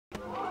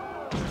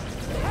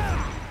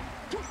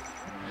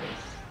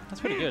That's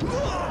pretty good.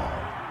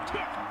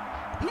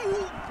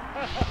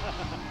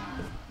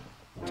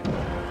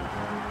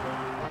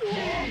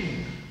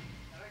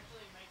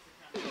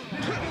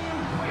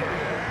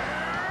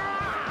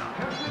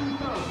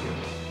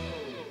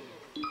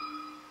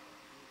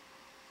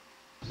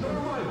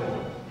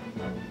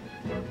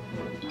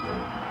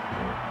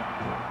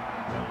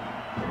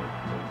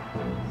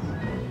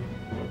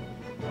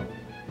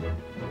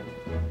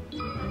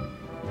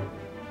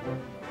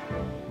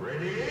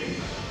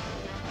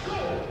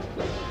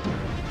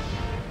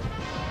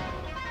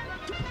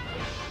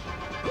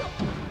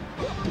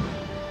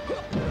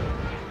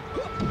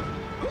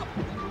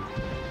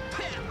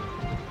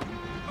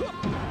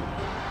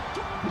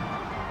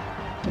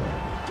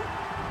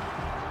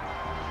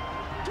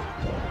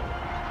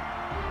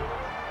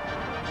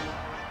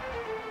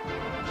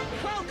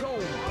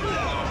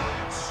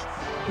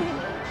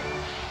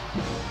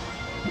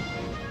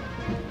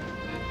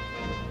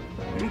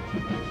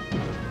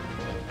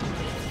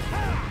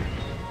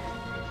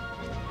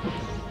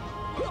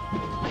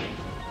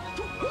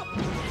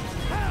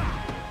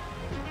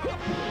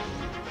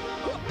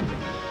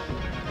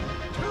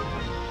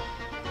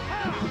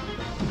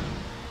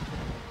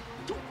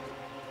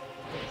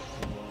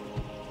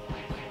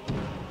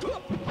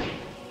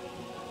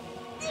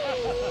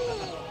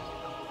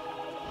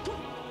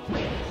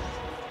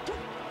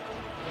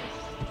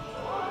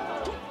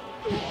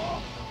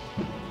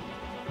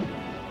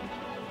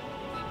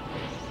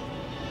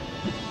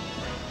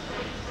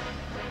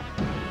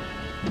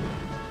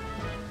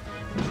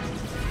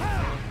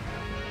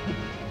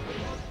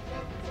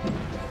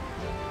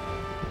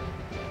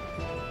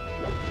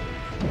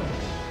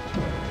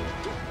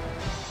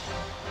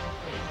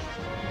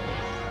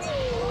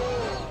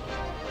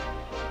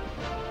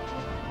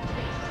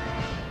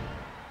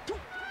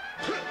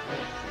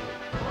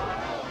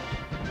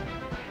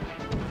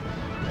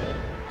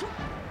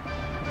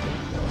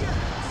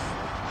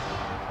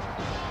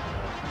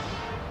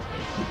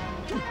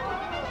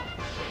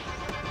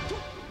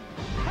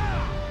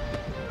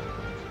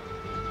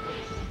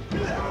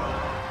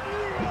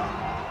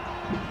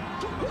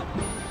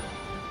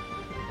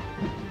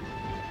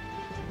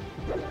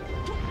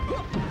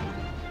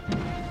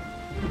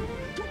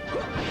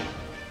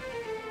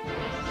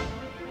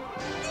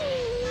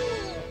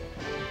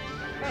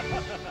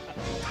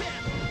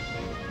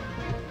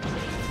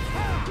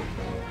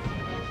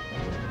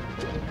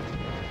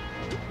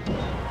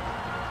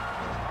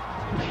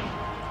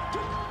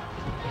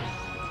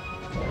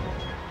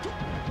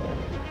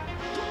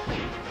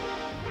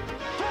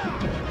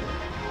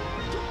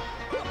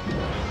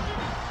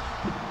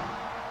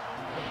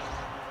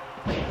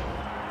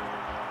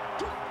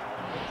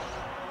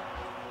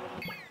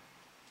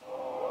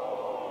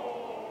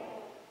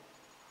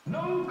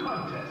 No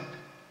contest.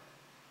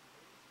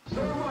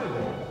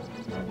 Survival.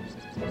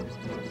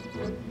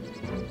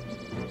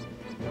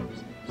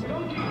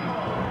 Donkey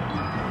Kong.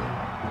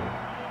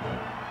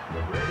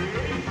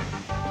 Ready?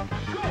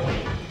 Go!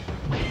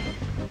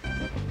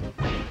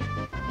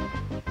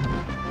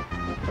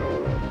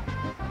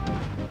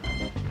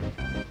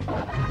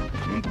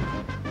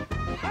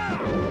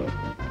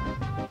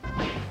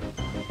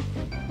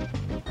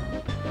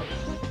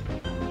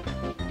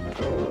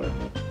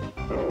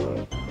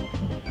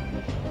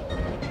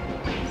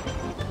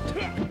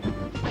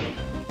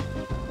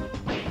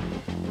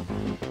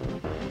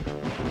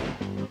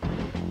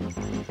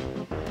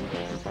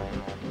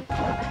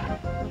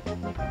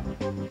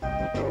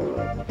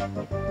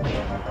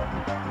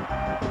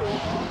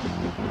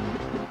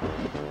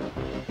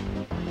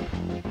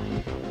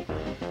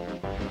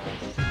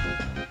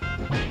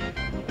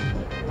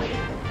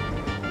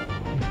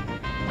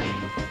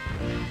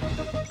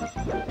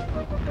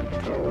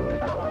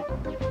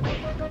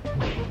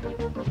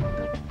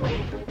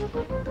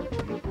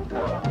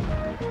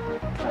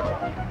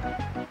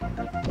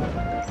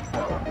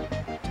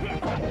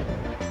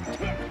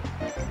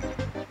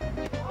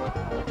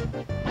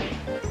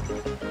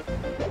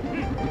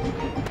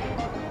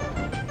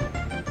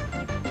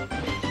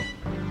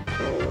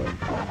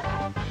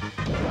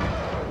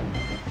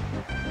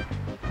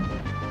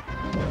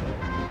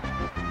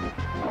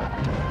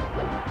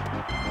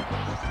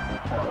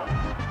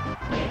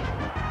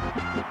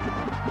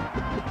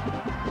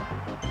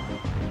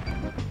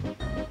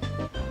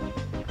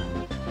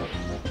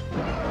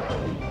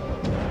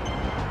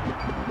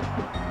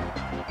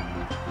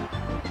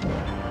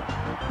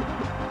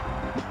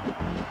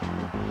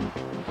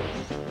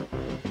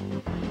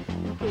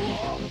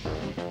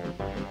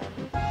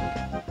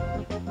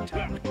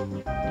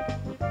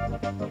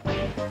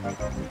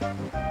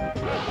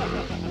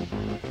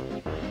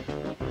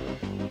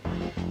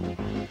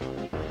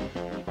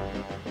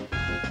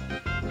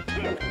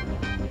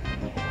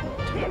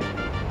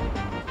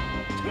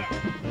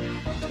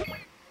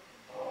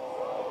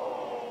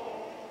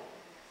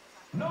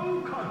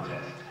 No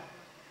contest.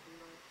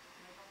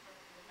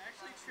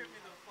 Actually tripped me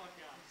the fuck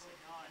out. It's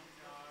like, oh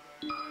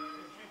no.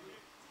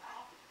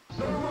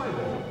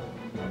 Survival.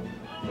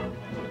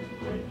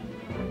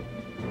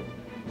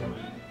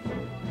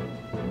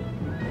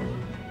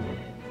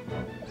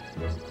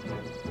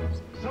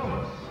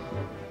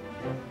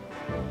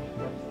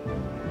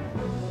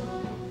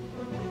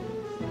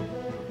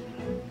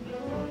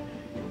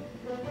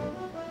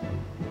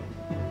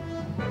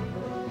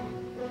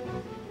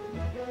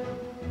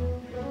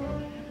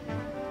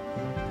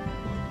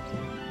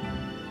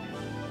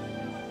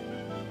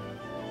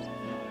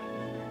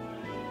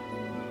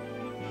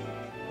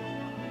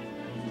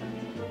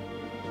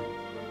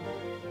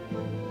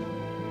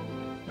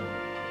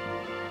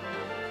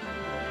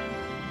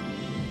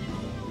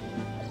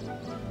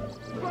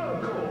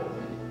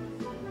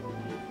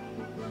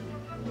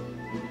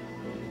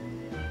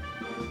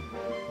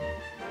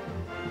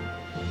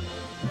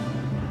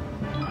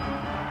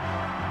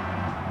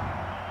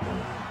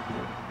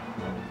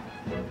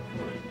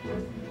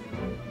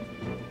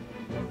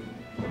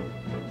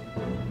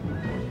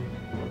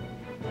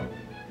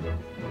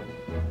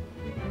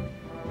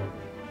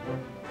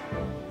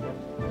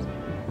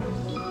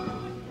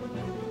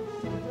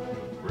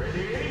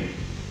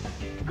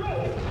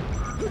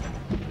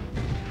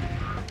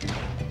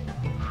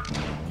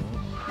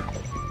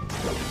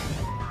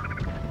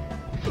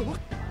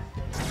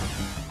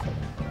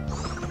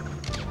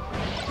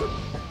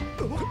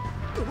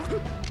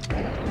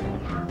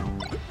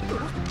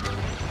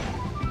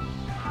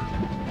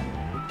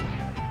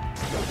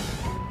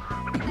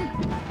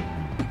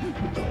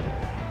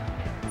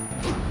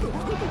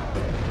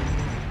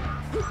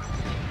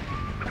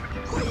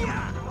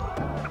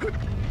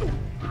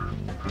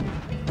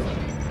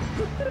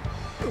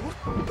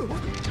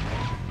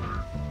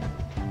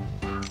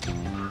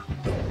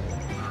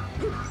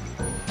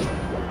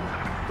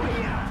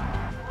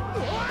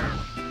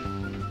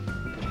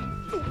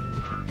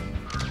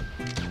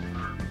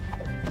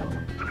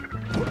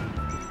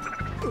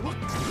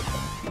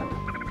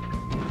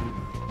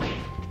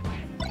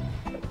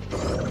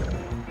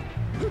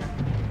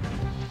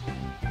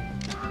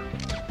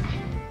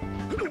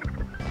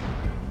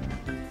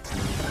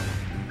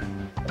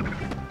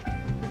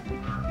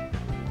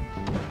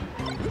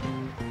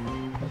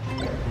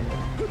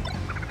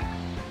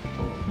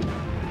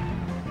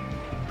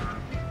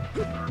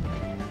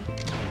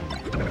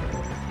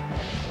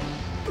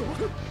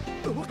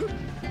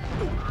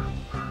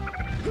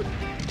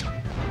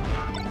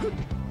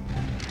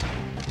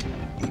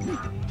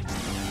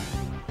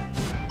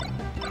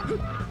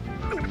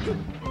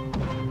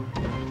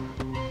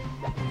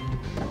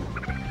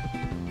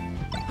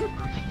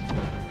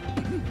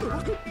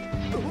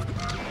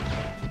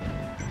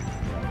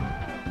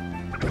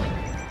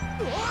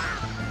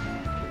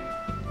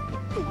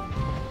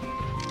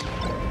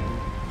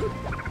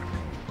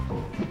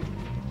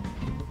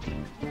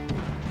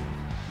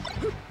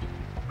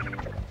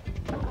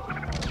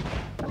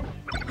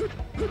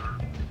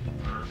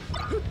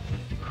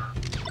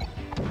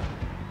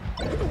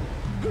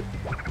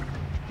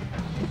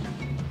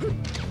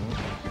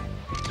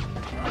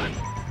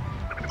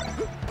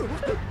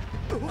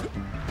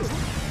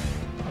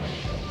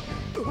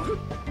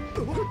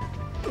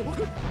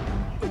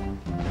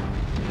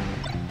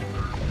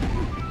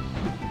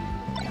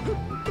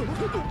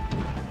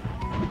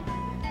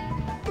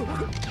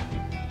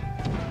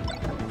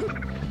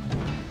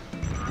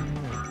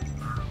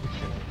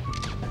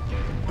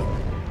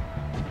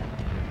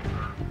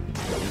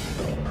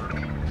 Another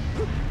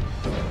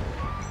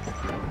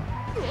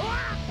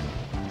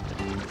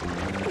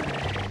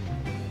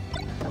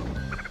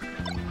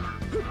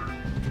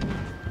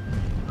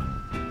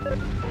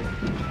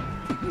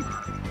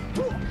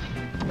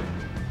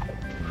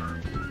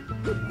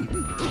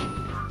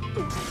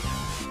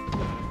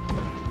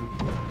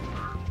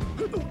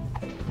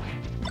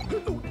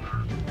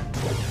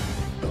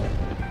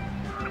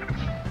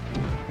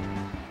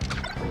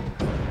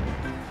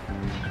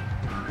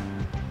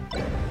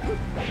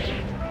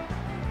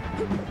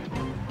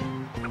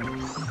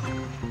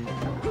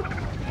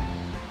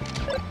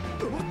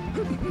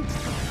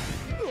thing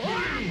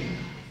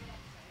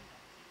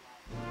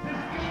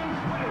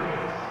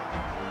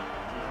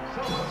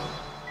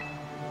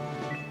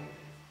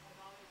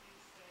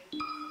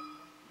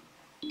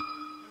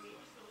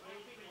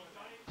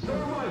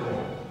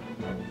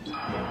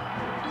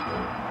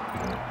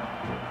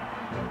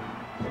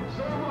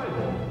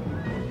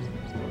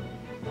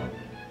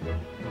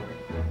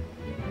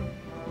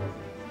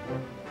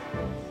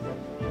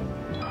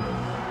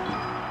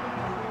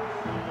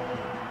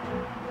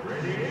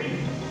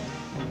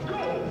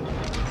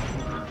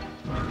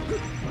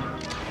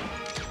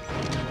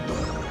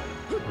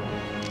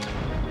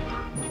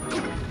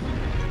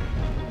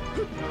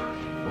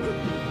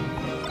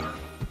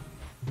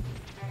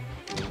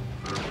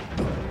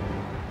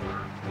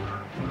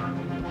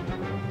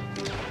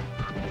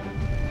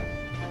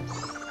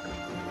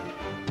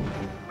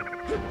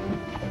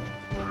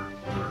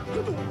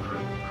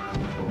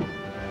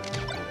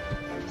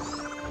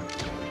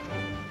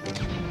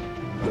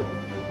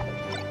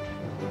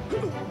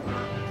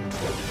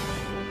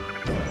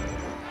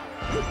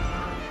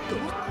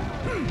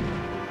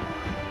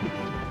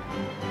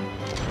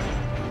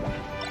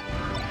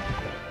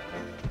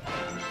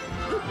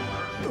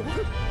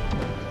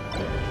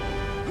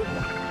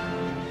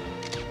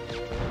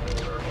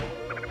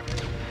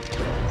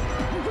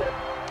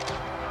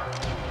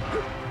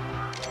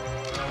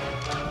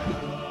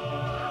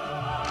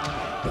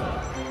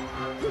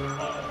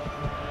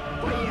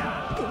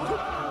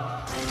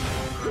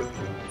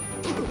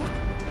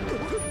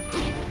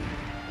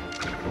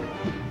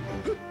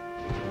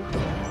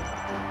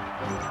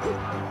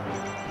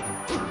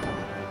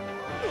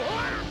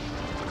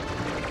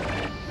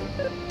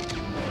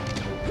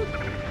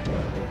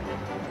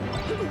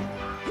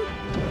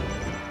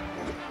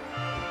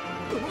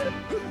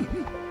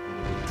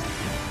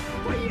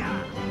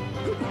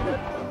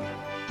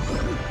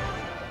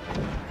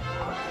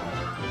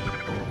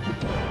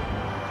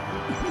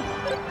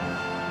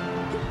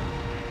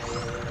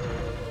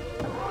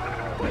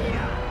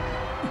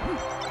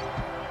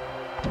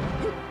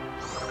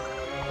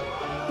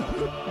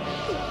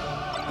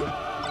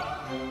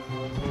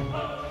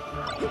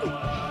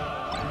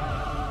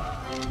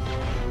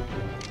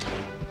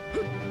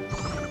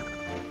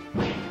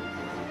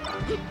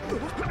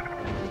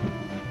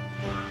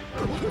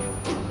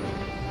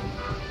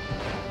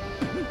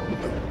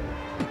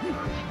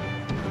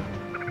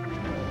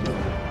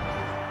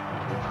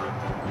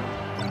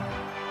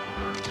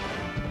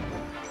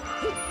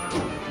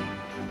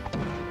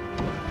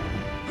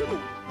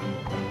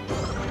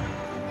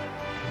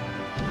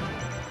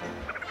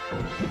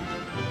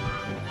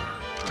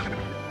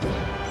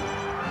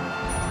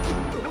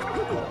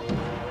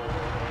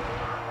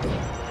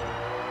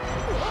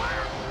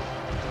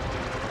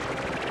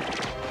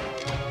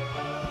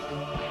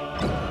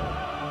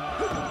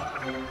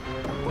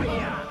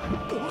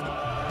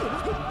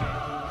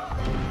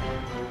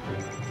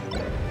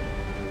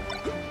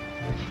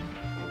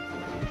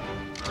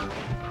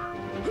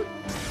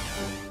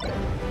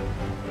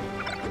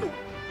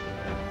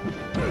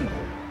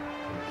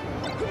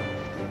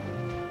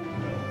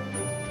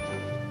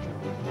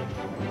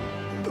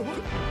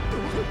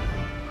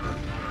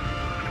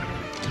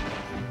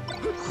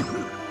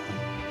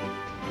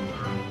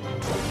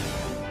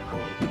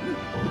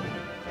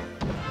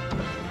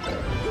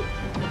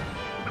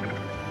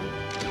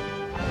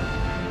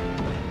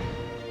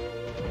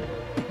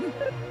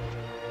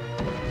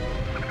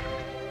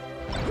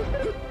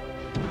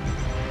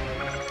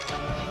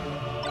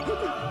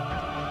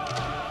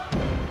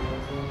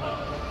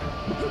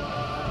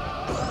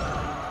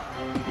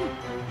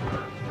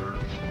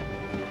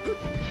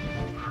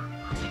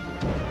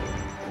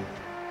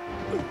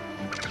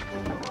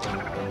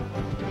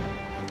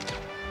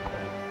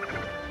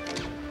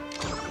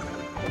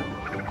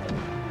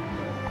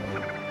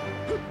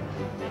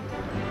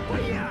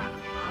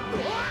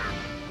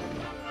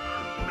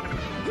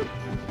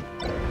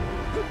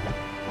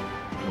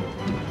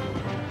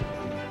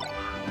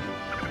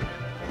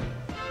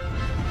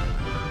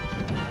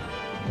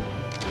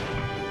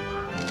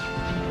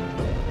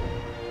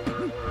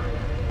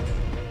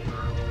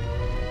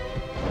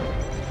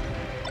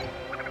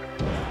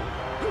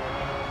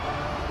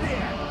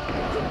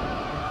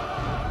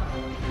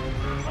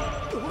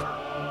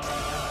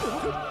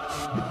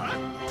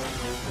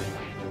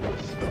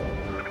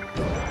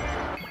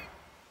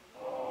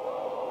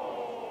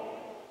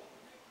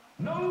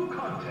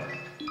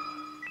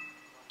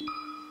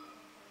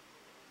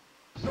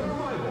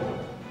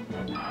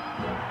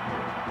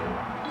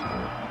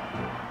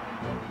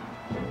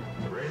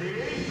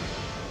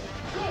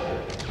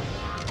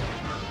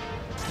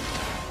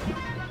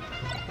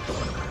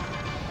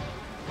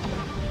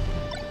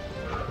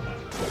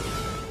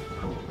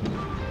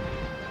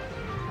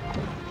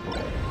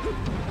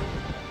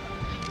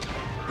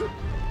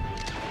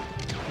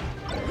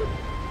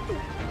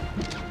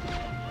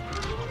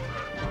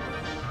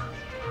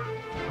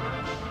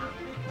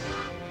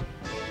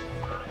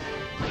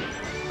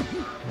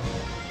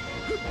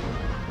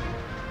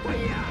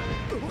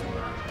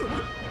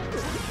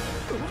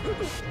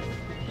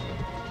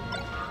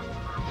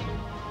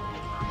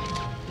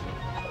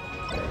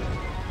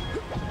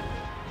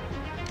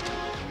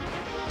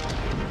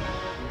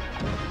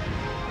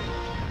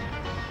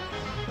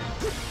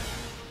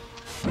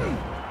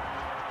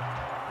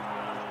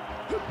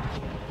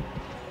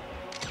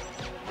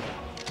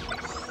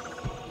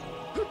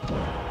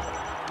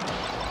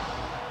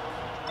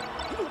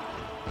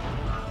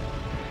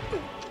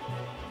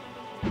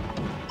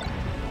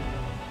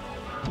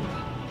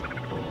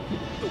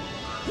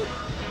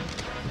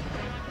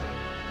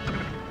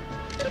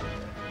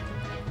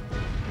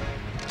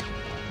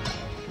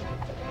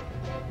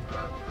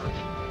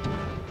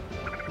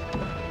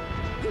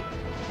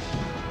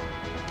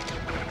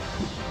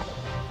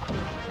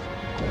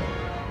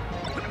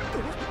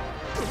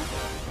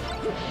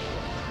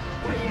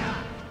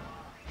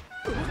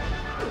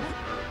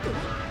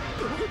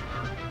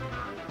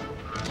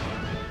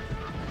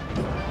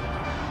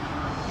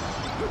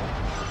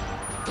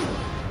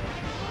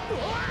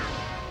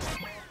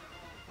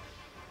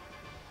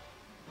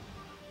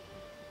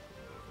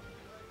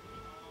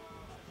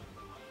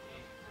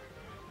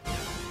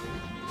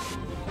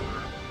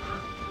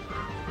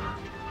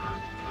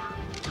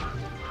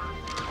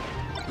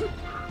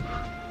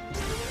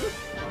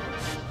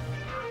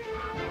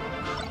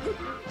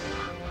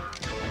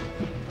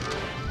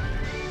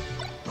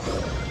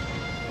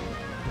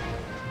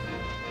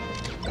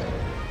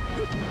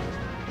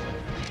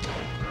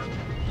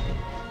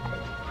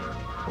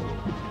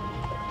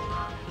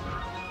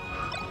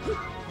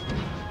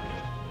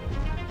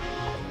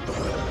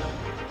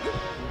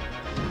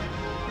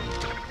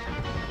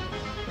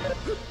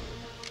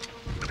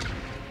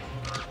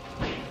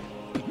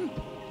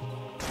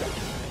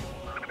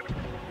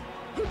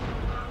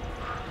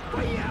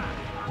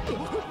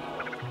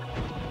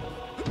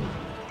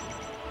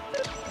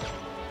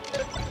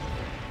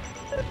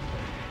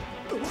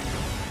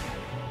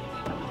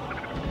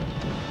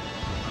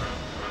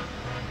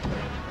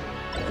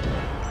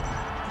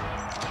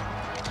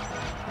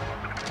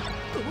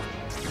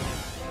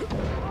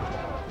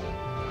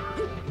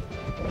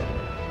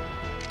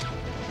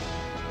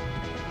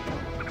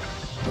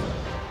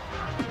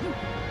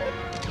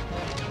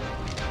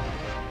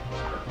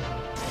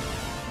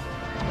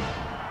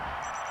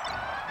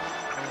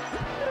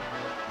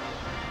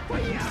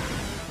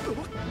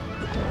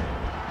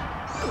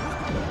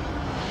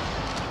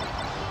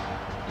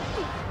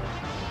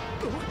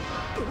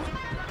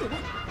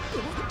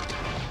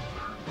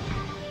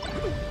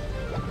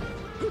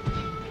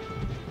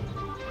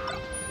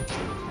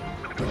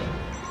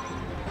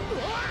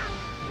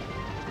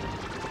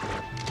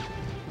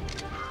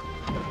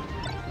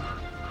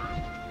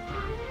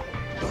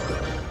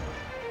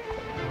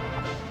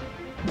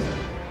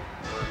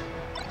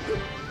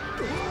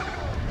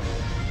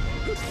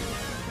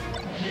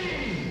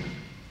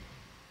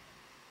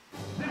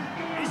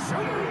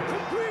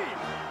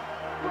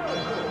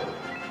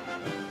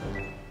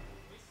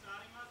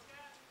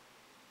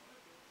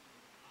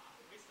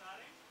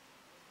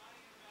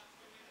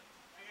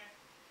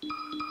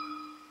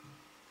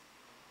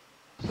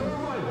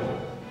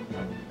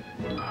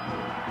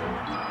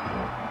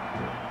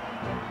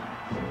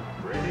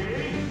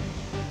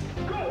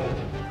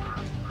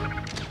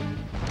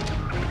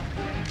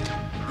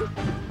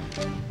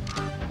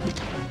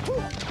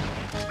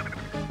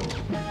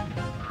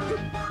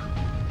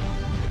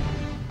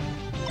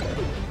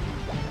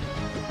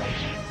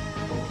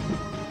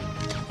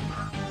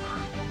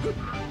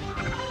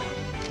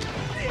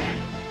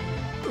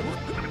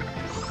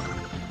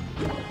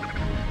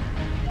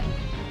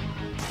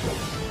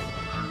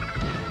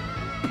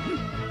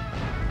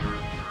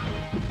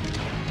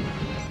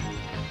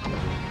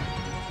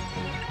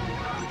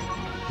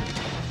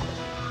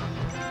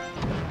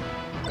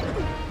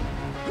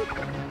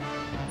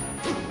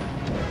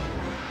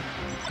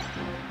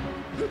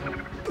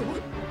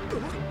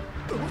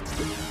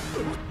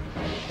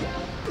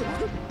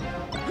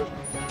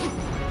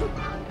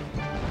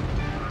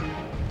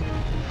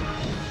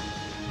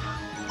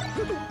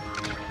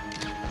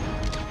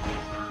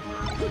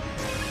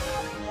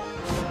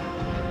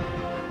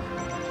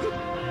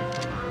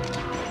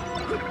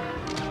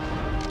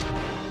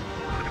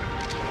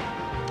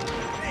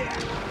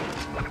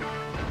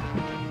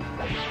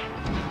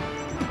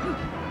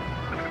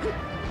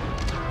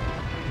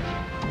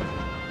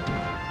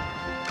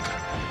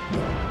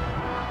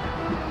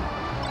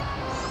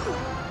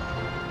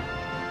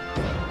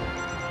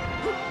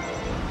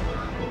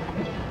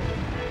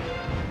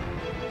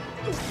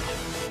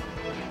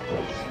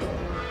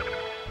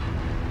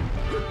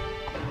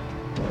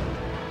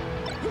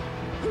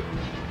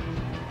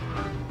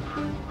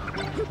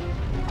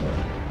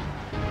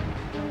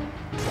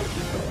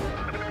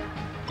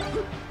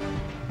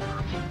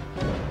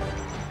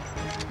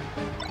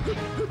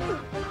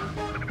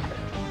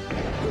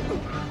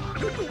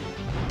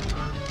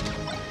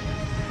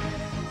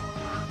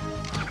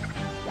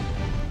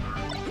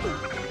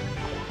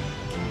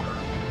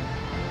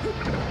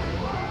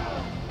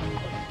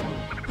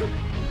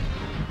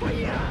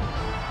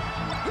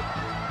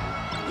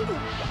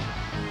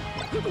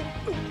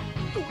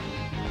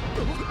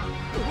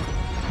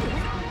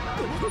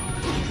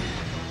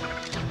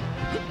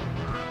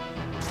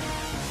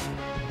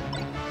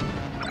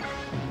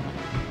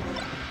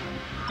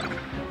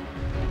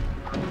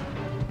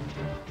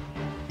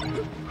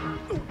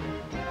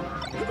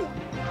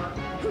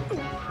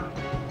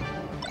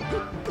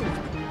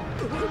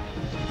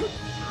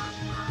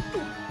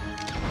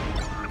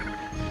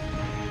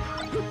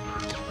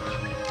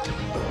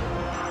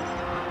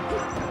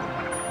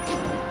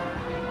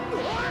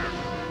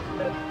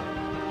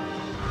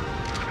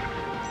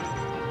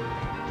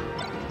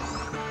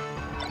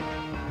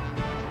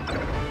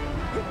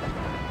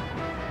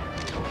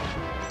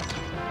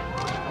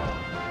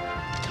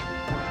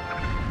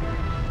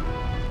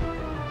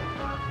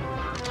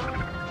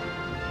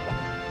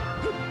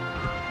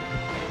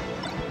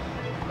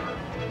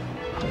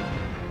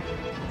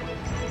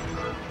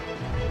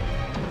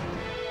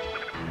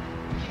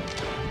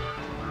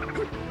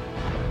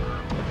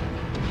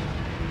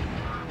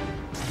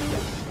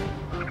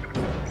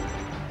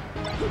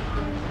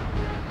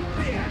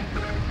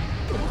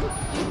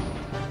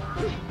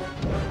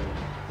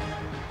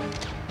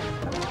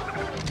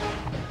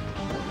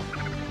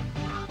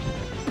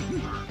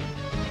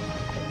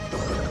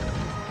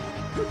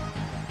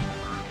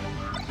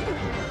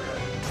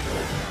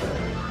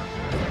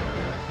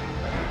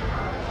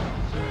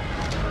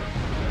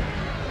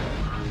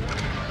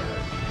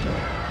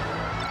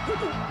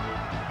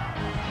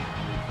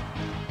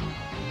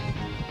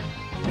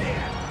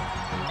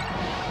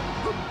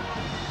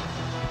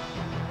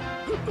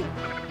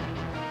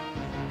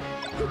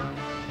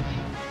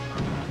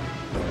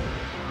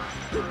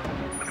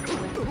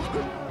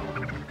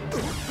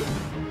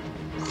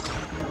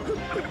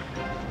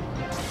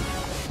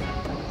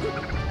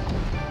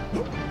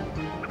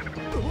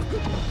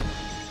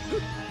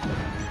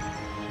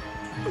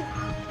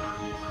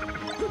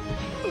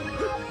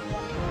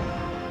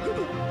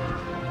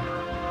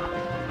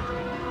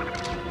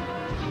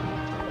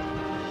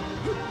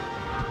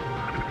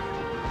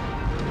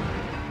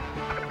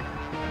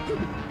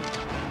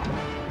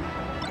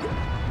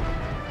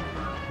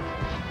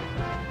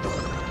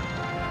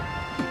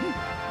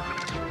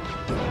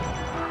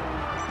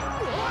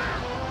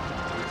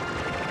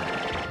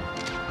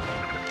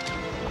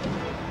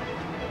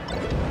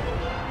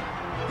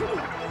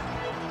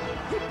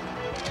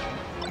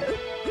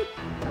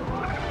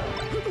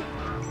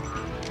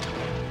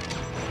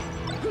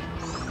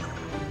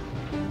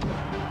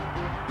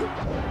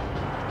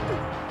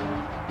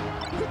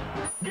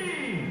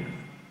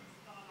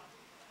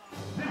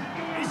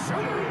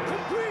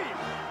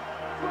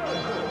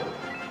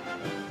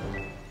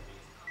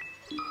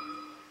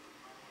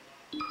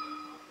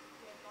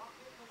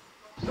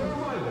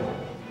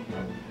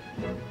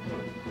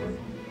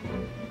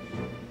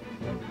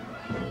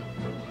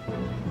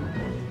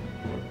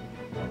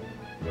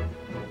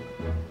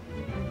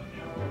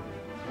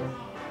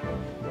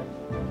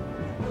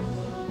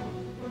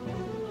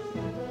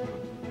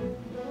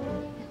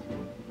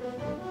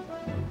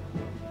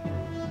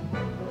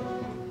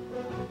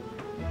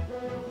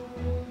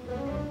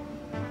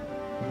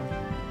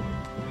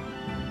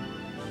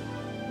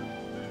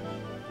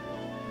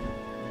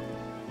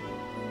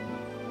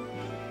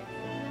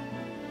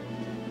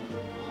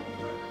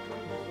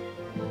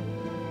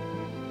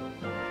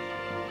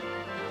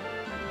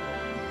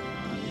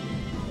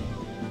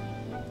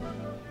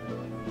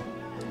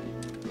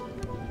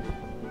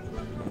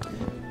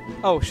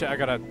Oh shit, I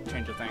gotta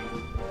change a thing.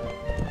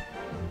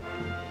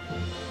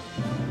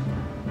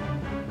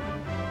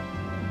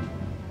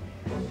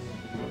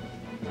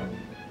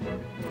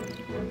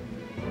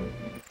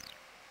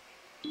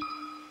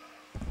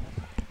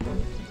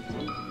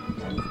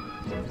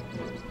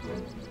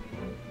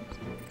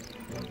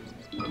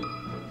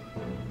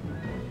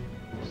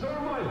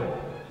 Survival.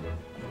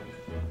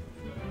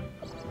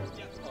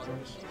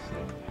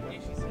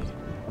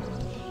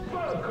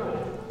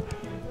 Vertical.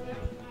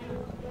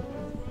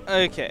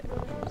 Okay.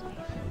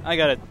 I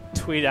gotta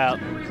tweet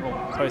out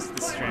or post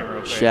this stream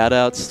real quick.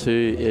 Shoutouts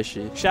to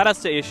Ishi.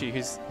 Shoutouts to Ishi,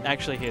 who's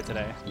actually here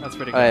today. That's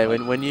pretty good. Hey,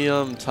 when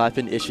you type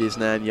in Ishi's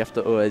name, you have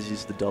to always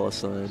use the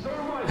 $sign.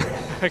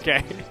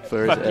 Okay.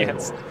 For his Fuck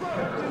yes.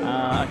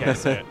 Okay,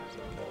 so.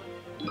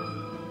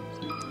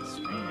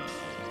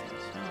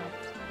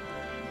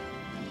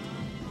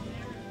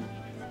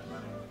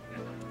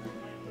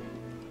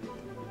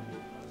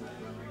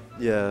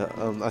 Yeah,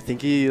 I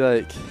think he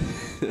like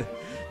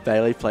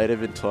Bailey played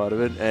him in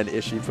tournament, and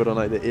Ishi put on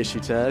like the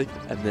Ishi tag,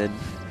 and then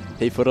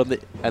he put on the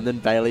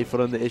Bailey put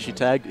on the Ishi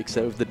tag,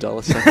 except with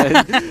the $sign.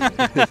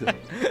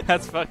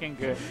 That's fucking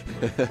good.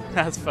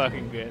 That's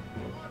fucking good.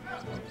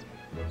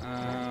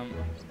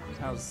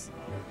 How's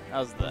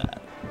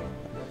that?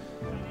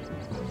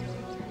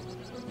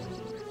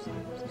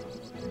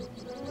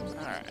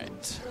 All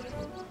right.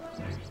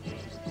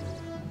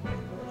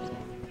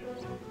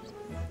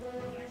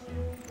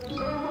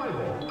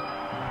 Survival.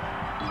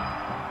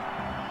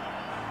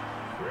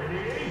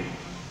 Ready?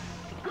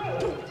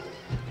 Go!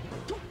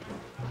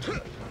 So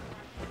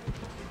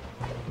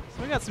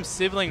we got some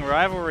sibling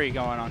rivalry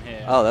going on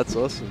here. Oh, that's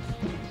awesome.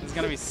 It's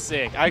going to be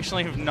sick. I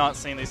actually have not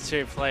seen these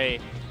two play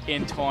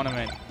in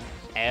tournament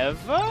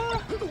ever.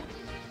 I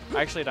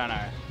actually don't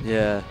know.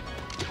 Yeah.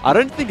 I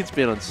don't think it's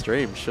been on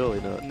stream,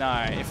 surely not.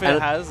 No, if it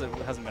has, it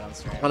hasn't been on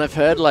stream. And I've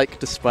heard, like,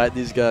 despite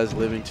these guys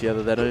living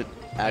together, they don't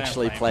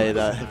actually play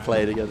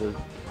together.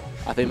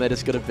 I think they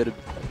just got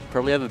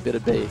probably have a bit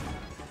of beef.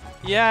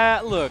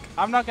 Yeah, look,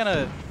 I'm not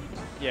gonna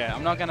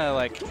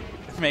like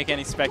make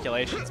any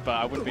speculations, but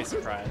I wouldn't be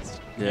surprised.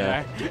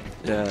 Yeah. You know?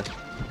 Yeah.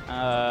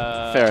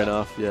 Fair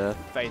enough. Yeah.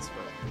 Facebook.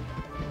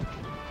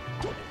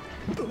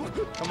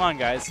 Come on,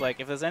 guys. Like,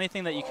 if there's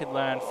anything that you could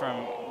learn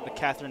from the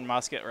Catherine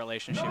Musket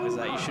relationship, is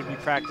that you should be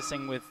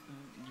practicing with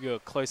your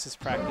closest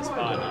practice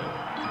partner.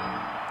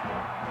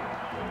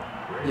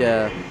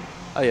 Yeah.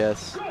 I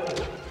guess.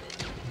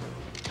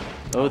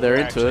 Oh, they're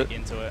into it.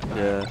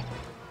 Yeah.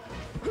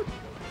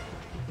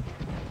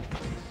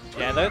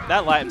 Yeah,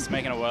 that light's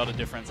making a world of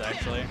difference,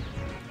 actually.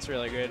 It's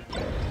really good.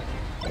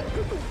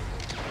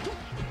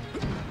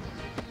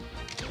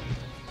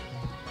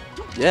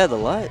 Yeah, the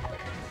light.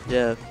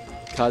 Yeah.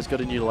 Kai's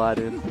got a new light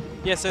in.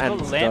 Yeah, so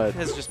the lamp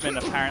has just been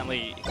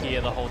apparently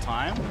here the whole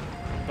time,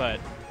 but...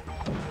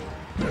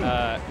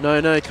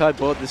 No, Kai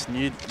bought this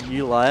new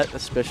light,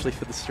 especially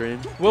for the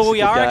stream. Well,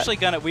 we are actually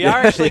gonna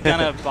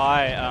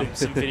buy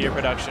some video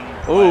production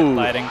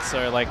lighting,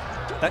 so like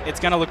it's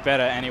gonna look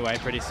better anyway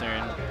pretty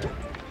soon.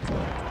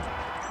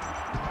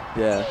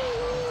 Yeah.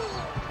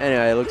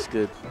 Anyway, it looks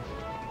good.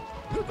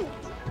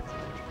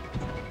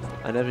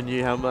 I never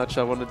knew how much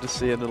I wanted to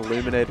see an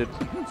illuminated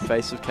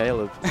face of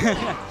Caleb.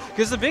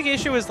 Because the big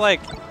issue is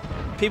like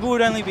people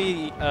would only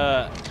be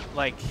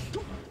like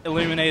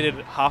illuminated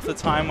half the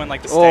time when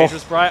like the stage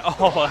was bright.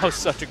 Oh, that was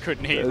such a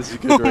good knee. That was a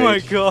good reach. My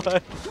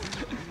god.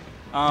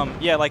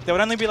 Yeah, like they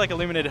would only be like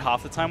illuminated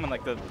half the time when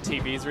like the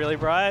TV is really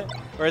bright.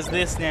 Whereas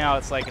this now,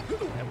 it's like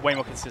way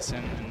more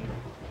consistent.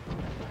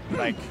 And,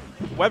 like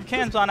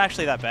webcams aren't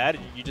actually that bad.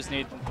 You just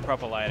need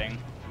proper lighting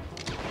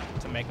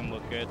to make them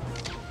look good.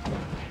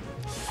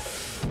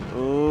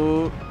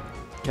 Oh,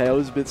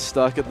 Caleb's a bit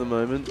stuck at the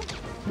moment.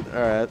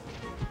 All right.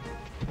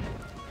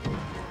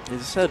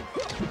 He's said.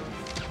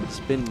 It's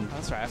been. Oh,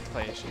 that's right, I have to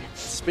play issue.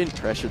 It's been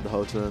pressured the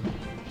whole time.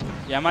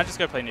 Yeah, I might just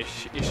go play an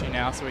issue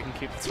now so we can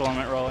keep the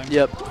tournament rolling.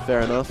 Yep,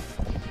 fair enough.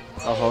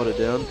 I'll hold it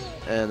down,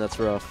 and that's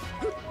rough.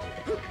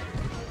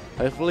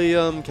 Hopefully,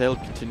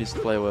 Caleb continues to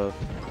play well.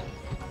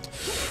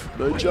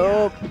 No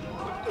jump.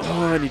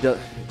 Oh, and he does.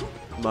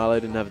 Marlo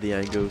didn't have the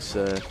angle,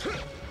 so that's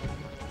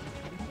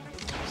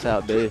how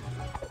it be.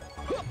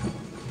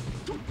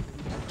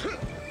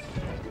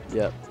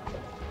 Yep.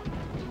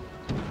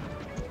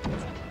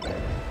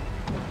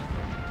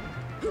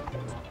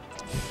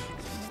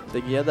 I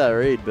think he had that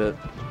read, but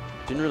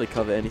didn't really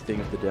cover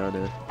anything of the down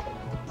air.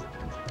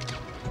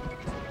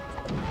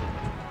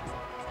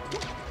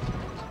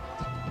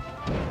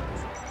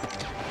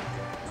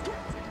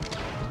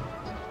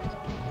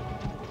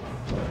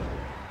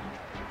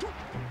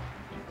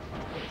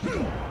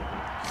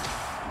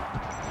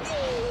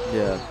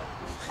 Yeah,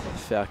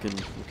 Falcon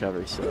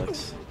recovery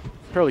sucks.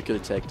 Probably could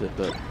have teched it,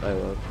 but oh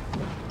well.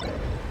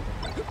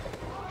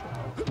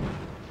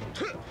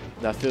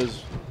 That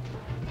feels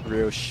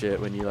real shit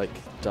when you like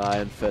die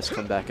and first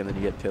come back and then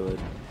you get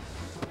pillared.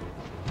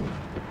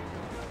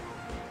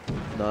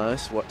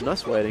 Nice,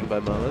 nice waiting by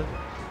Marlo.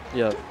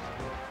 Yeah,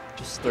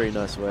 just 3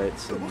 nice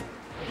waits and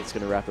it's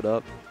gonna wrap it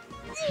up.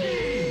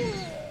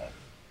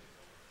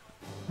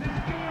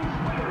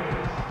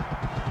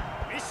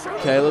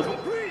 Caleb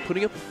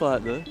putting up a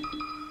fight though.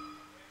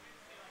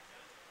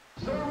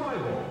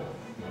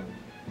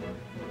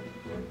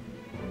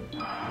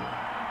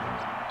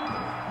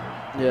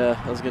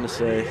 Yeah, I was gonna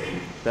say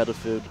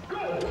Battlefield,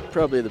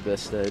 probably the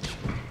best stage.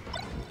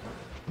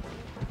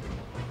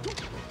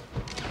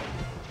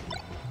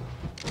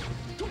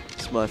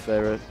 It's my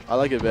favorite. I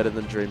like it better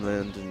than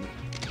Dreamland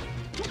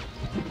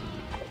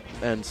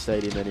and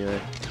Stadium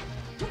anyway.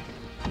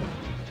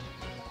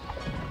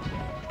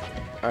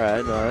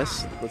 Alright,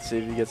 nice. Let's see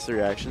if he gets the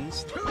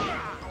reactions.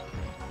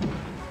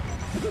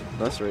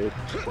 Nice read.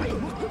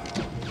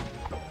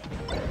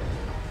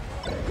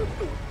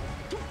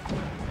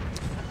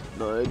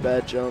 No,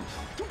 bad jump.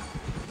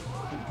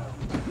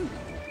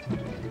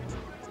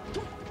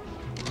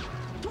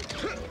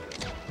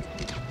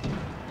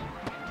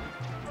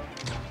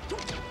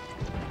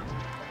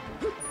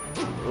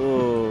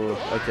 Oh,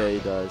 okay, he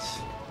dies.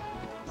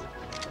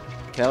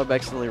 Caleb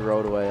accidentally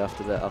rolled away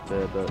after that up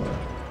there, but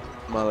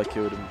Marlo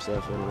killed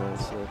himself anyway,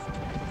 so.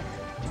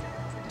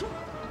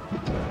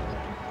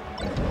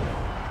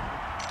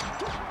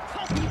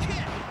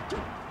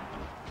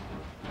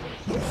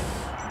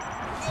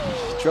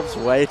 Drops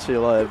way too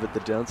low, but the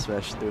down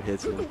smash still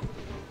hits him.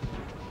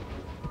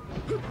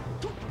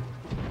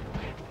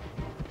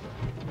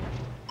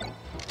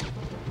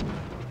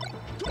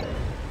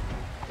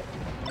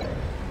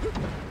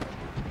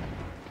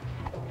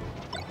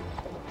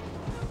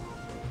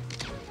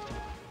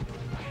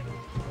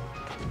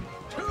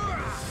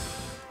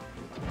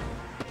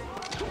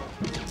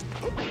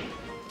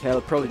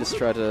 Caleb probably just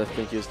tried to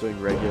think he was doing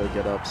regular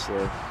get-ups,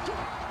 so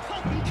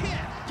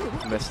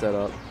Messed that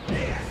up.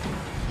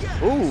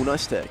 Ooh,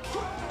 nice tech.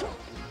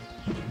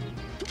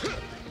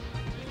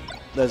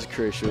 That's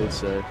crucial,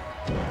 so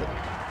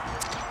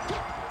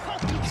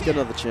let's get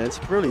another chance. He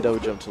can probably double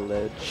jump to the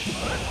ledge.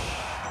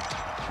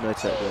 No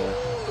tech there.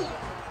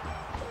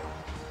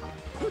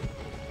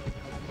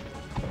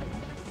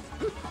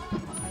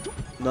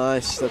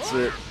 Nice, that's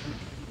it.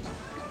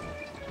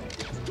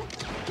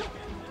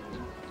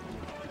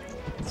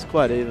 It's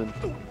quite even.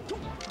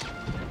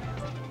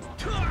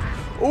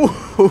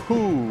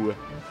 Ooh!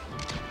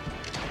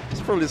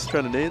 He's probably just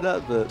trying to need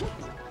that, but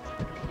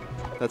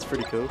that's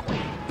pretty cool.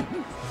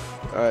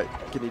 Alright,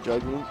 can he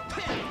juggle?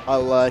 I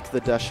like the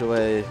dash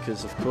away,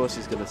 because of course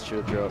he's going to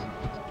shield drop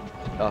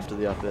after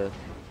the up air.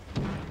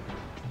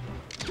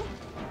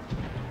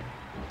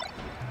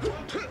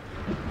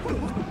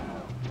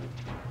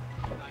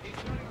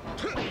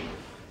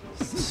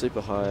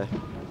 Super high.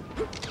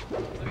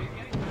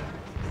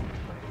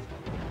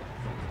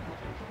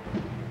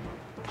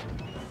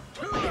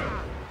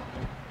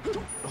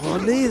 Oh,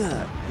 knee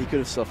that! He could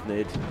have soft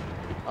kneed.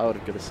 I would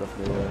have got a soft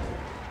knee there.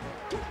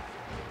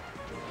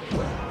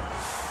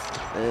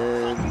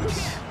 And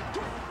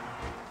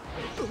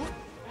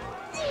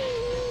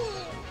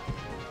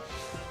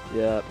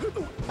yeah,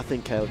 I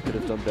think Caleb could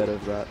have done better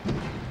with that.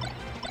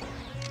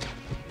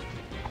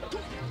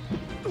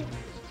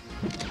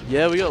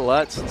 Yeah, we got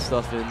lights and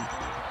stuff in.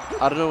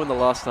 I don't know when the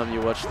last time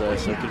you watched though,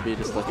 so it could be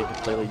just like a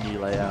completely new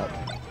layout.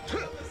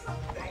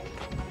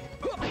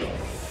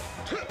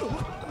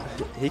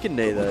 He can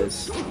knee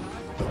those.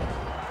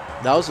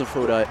 That was a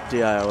full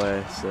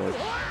DIOA, so.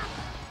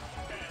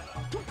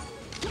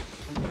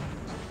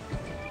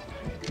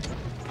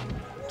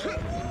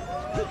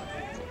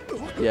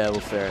 Yeah,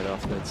 well, fair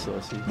enough, man,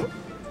 saucy.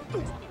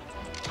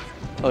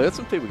 Oh, we got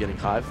some people getting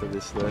high for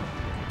this, though.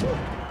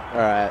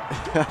 Alright,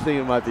 I think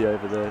it might be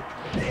over there.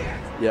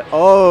 Yeah,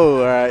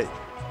 oh, alright.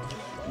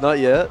 Not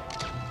yet.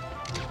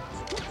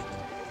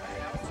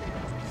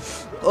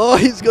 Oh,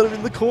 he's got him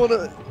in the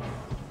corner.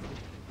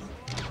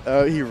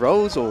 Oh, he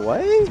rolls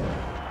away?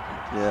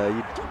 Yeah,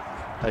 you...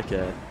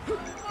 Okay,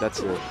 that's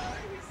it.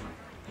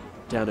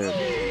 Down him.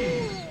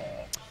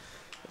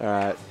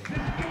 Alright,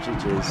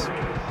 GG's.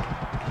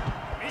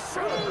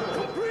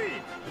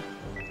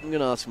 I'm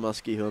gonna ask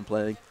Muskie who I'm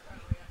playing.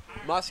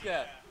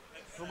 Muscat,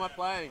 who am I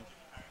playing?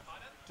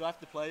 Do I have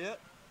to play yet?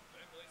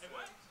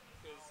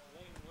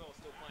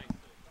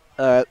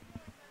 Alright.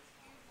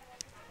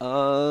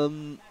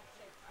 Toyota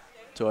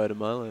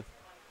Milo.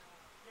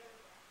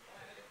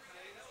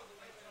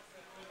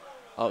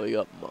 Oh, we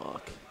got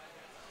Mark.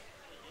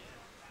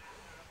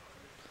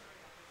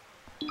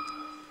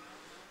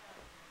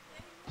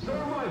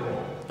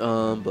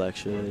 Black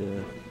shirt,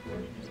 yeah.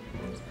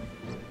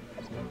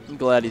 I'm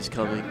glad he's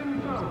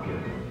coming.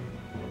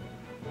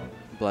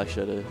 Black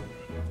Shadow.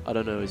 I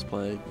don't know who's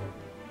playing,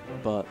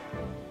 but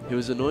he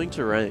was annoying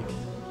to rank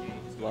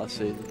last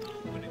season.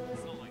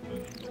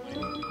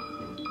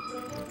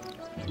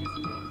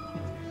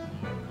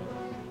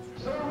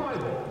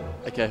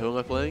 Okay, who am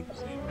I playing?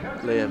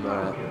 Liam,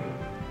 alright.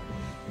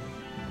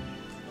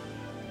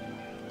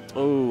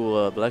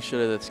 Oh, Black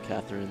Shadow, that's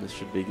Catherine. This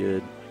should be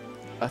good.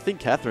 I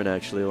think Catherine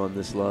actually won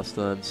this last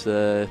time,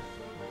 so...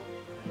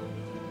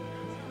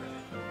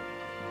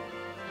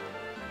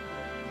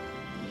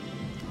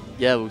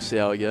 Yeah, we'll see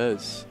how it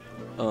goes.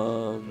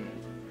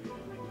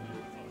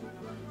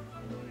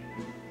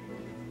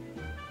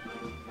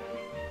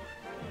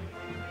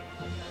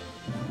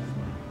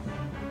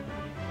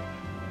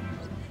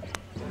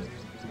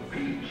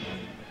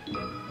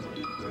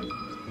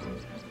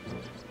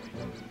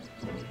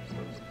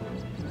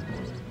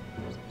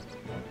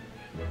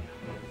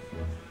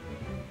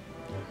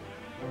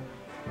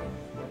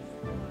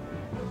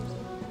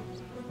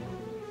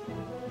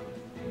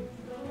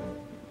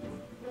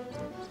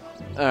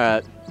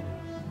 Alright.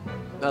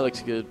 That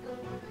looks good.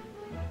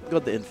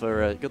 Got the info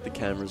right, got the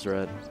cameras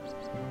right.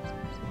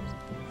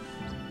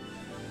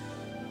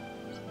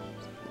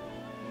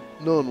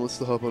 No one wants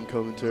to hop on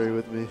commentary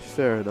with me.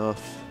 Fair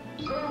enough.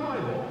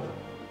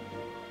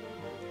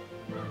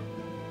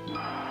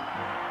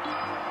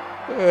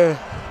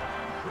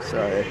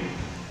 Sorry.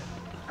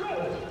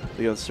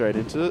 We going straight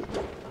into it.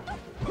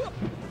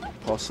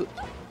 Pass it.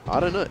 I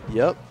don't know.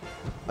 Yep.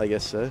 I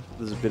guess so.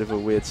 There's a bit of a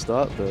weird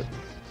start, but...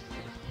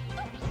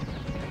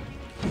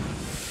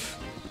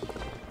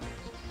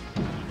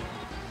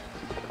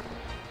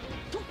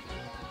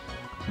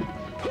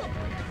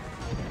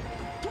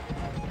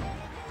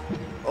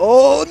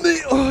 Oh, no!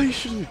 Oh, you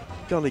should have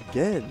gone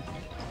again.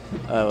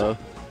 Oh, well.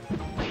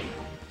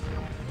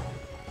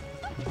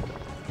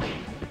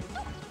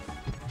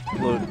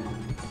 Look.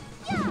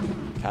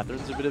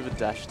 Catherine's a bit of a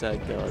dash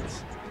tag,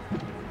 guards.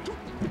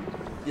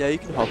 Yeah, you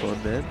can hop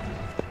on, man.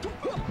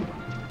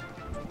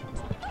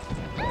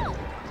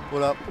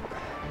 What up?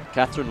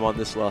 Catherine won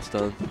this last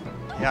time.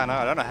 Yeah, I know.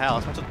 I don't know how.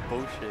 It's such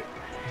bullshit.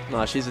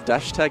 Nah, she's a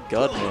dash tag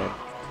god, man.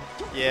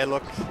 Yeah,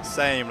 look,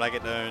 same. Like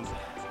it don't.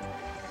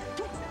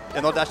 Yeah,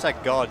 not dash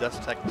tag god. Dash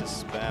tag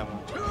just spam.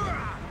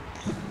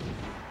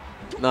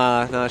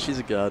 Nah, she's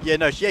a god. Yeah,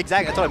 no,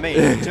 exactly. That's what I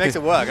mean. She makes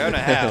it work. I don't know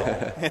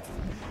how.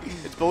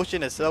 It's bullshit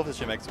in itself that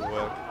she makes it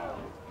work.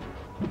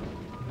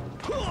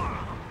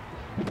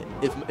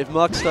 If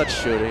Mark starts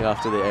shooting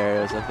after the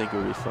areas, I think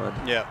it'll be fun.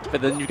 Yeah.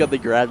 But then you've got the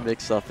grab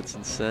mix up. It's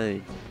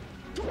insane.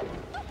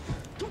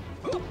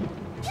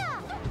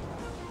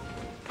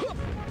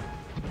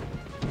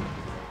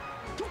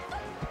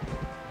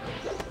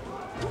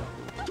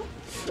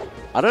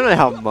 I don't know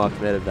how Mark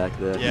made it back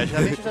there. Yeah, I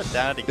think she shut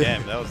down it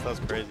again. That was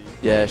crazy.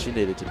 Yeah, she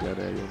needed to down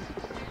it again.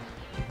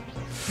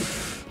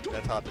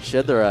 That's hard to She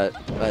had the right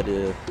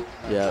idea.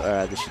 Yeah,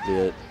 alright, this should be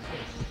it.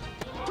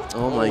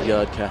 Oh my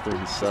god, Catherine,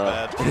 you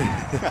suck.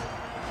 bad.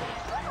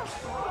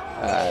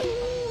 Alright.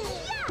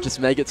 Just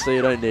make it so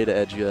you don't need an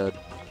edge guard.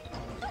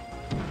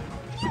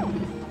 Yep.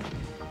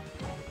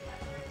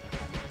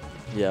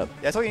 Yeah,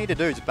 that's all you need to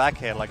do is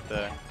backhand like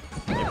the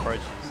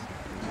approaches.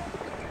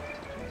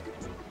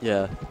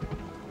 Yeah.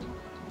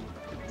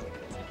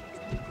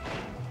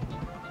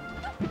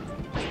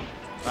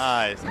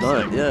 Nice.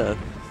 No, Sick. yeah.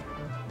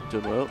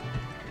 Doing well.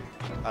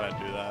 I don't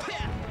do that.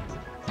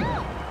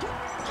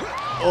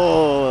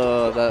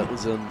 Oh, that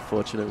was an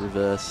unfortunate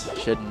reverse.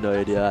 She had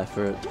no DI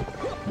for it.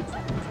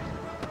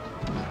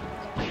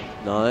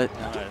 No. Nice.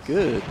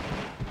 Good.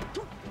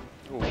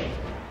 Ooh.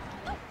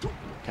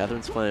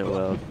 Catherine's playing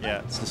well.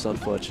 Yeah. It's just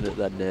unfortunate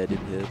that Nair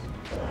didn't hit.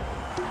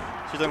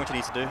 She's doing what she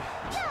needs to do.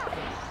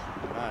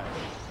 Nice.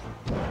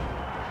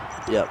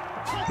 Yep.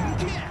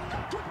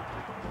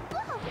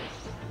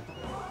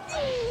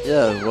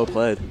 Yeah, well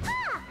played.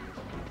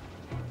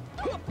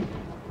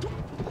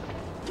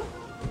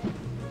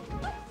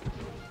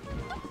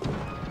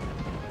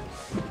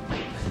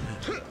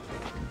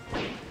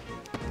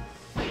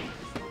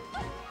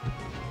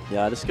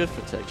 Yeah, I just go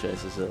for tech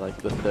chases at like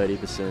the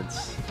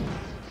 30%.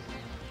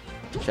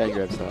 Chain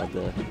grab's hard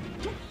there.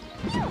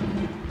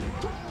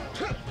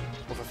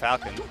 Or for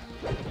Falcon.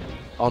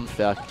 On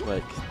Falcon,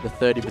 like the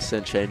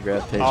 30% chain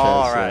grab tech chase.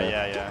 Oh, right,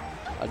 yeah.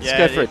 I just Yeah,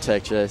 go it for a is.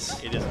 tech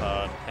chase. It is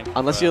hard.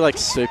 Unless you're like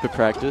super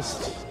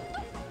practiced,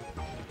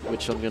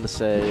 which I'm gonna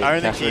say I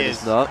don't think she Catherine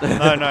is. not.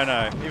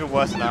 No. Even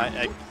worse than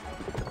I.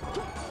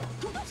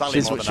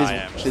 Slightly more than I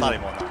am. Slightly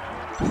more than I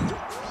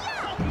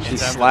am.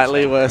 She's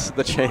slightly worse at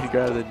the chain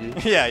grab than you.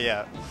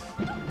 Yeah.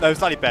 No,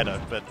 slightly better,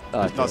 but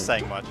Okay. not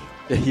saying much.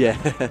 Yeah.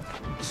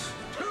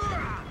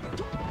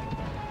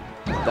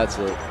 That's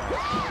it.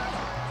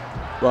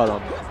 Right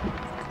on.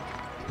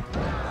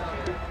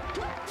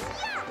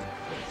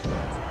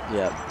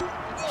 Yeah.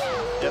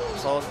 Yep,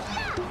 solid.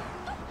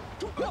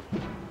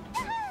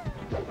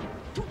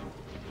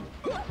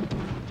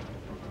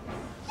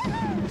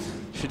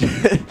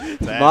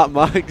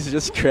 Mark's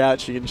just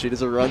crouching and she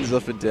just runs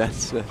up and down.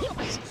 So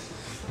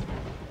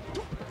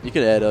you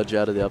can air dodge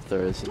out of the up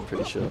throws, I'm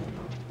pretty sure.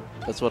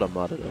 That's what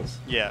Armada does.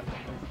 Yeah.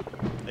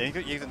 You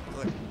can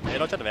look,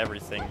 dodge out of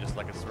everything, just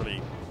like it's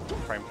really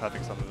frame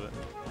perfect some of it.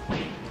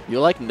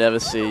 You'll like never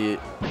see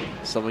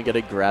someone get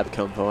a grab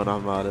combo on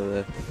Armada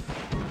there.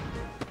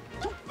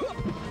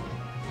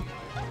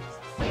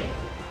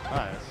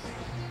 Nice.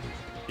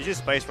 You use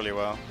space really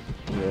well.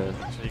 Yeah.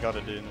 That's what you got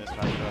to do in this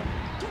matchup.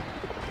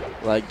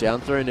 Like down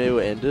throw knee will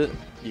end it.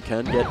 You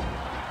can get.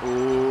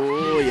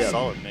 Oh yeah.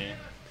 Solid knee.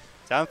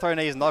 Down throw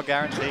knee is not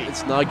guaranteed.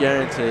 It's not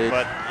guaranteed.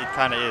 But it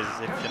kind of is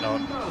if you're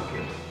not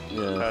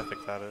Yeah.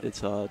 perfect at it.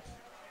 It's hard.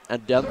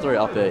 And down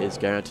throw up air is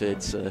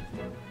guaranteed. So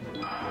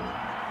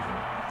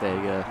there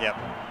you go. Yep.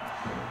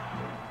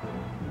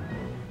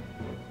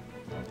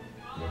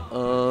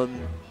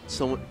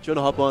 Someone, do you want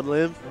to hop on,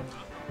 Liam?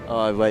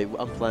 Oh wait,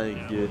 I'm playing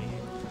you.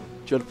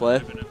 Do you want to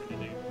play?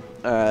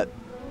 Alright.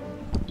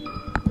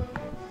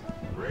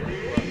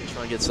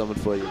 Try and get someone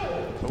for you.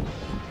 Cool.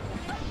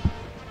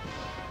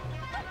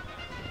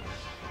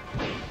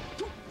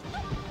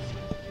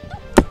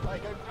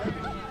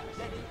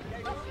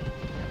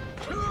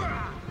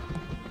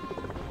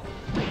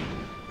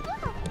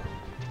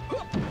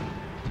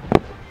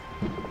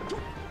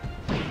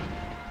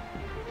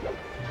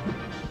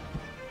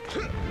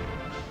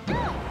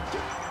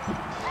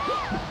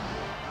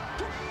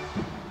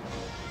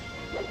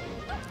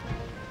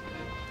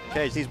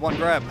 Okay, just needs one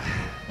grab.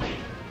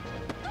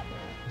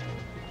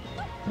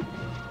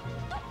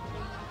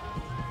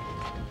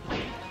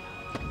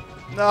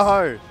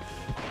 No!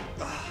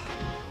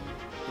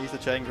 Use the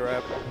chain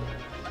grab.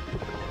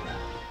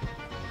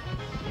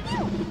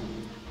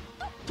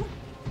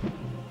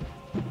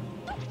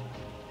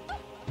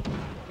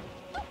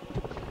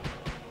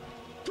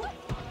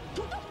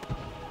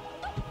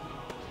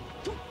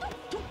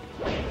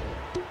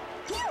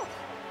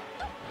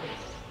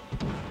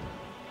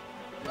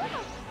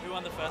 Who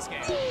won the first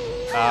game?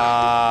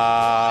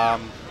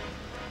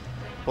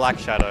 Black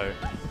Shadow.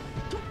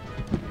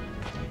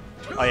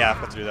 Oh yeah, I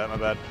forgot to do that, my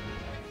bad.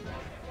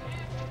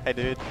 Hey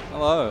dude.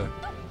 Hello.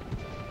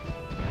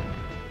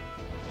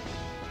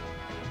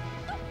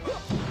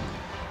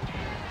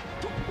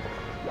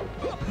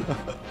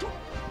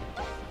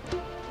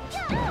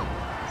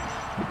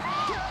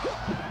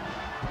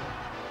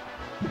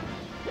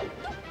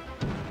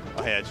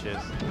 Oh yeah, cheers.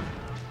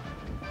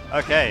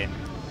 Okay.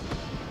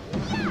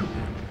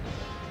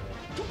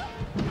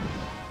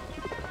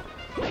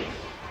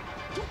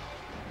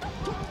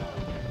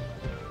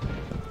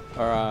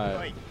 All right.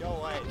 Wait, go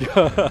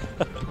away.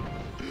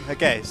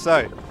 Okay,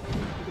 so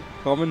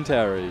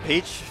Commentary.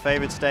 Peach,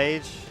 favorite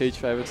stage. Peach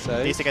favorite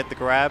stage. Needs to get the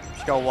grab.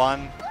 She got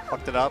one.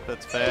 Fucked it up.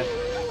 That's fair.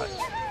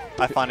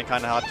 I find it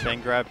kind of hard to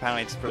chain grab.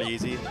 Apparently, it's pretty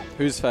easy.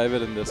 Who's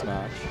favored in this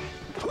match?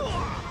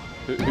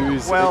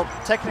 Who's Well,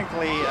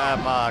 technically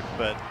Mark,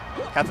 but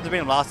Captain's beat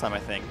him last time, I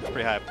think. It's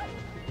pretty hype.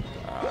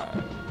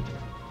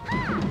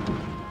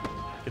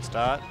 Good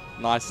start.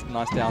 nice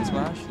down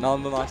smash.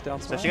 Another nice down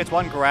So smash. if she gets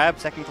one grab,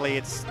 technically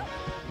it's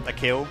a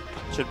kill.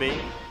 Should be.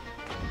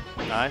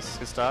 Nice.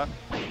 Good start.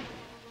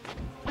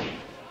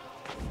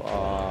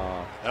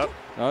 Nope.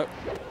 Nope.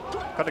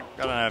 I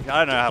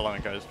don't know how long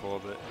it goes for,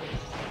 but.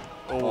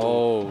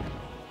 Oh.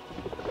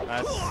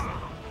 Nice.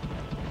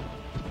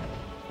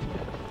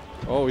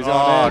 Oh, he's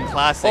on in.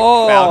 Classic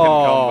Oh. Falcon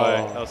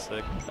combo. That was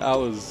sick. That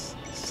was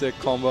sick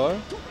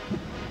combo.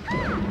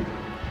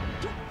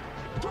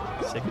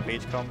 Sick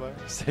Peach combo.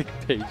 Sick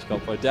Peach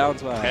combo. Down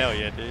smash. Hell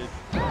yeah, dude.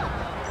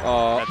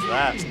 Oh. That's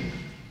that.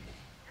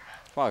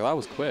 Fuck, that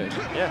was quick.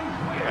 Yeah.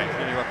 Right,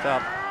 really rocked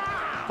up.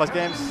 Plus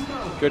games.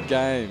 Good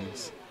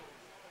games.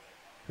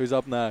 Who's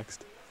up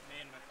next? Me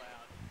and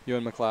McLeod. You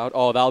and McLeod?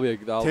 Oh, that'll be.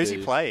 Who's he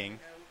playing?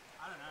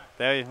 I don't know.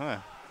 There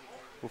you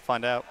We'll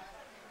find out.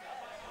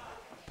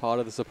 Part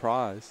of the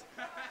surprise.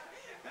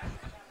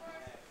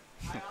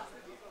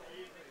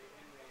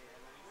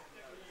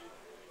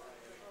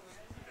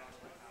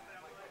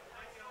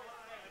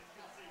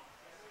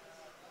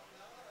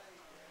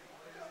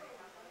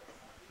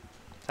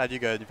 How'd you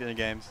go in the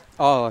games?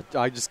 Oh,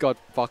 I just got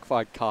fuck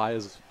fight Kai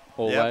as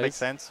always. Yeah, makes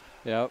sense.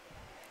 Yep.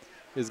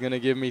 He's gonna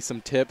give me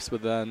some tips,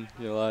 but then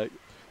you're like,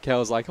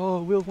 Kel's like,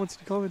 oh, Will wants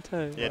you to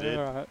commentate. Yeah, dude.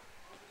 All right.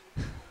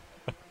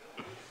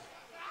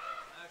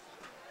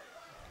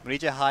 We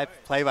need your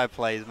hype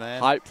play-by-plays,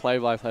 man. Hype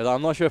play-by-plays.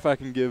 I'm not sure if I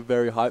can give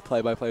very hype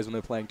play-by-plays when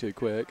they're playing too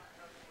quick.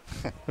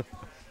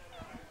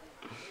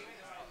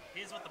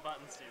 Here's what the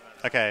buttons do.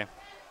 By the way. Okay.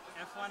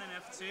 F1 and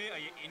F2 are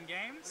your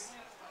in-games.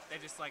 They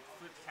just like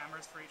flip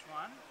cameras for each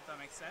one, if that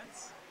makes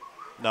sense.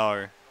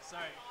 No. So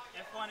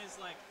F1 is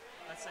like,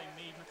 let's say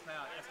me,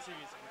 McLeod. F2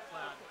 is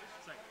McLeod.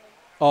 Sorry.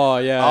 Oh,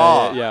 yeah,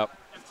 Oh. yeah.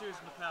 F2 is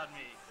McLeod,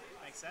 me.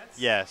 Make sense?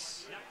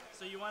 Yes. Yep.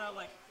 So you want to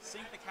like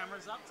sync the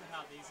cameras up to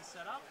how these are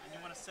set up, and you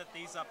want to set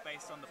these up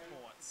based on the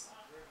ports.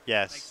 Makes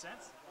Yes.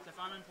 sense? So if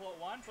I'm in port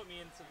 1, put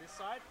me into this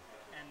side,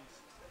 and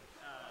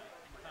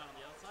McLeod on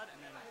the other side, and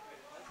then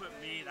put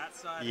me that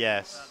side,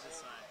 Yes. and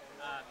this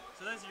side.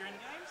 So those are your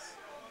in-games.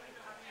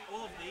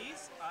 All of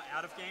these are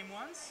out-of-game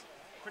ones.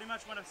 Pretty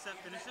much when a set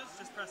finishes,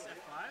 just press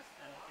F5,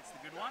 and it's the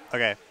good one.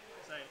 Okay.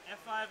 So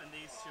F5 and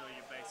these two are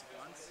your basic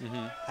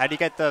ones. How do you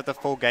get the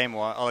full game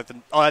one? Oh,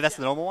 that's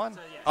the normal one? So,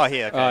 yeah. Oh,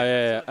 here. Okay. Oh,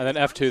 yeah. And then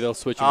F2, they'll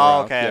switch them Oh,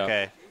 around. okay, yeah.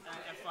 okay.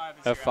 F5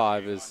 is your F5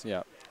 out-of-game is, one.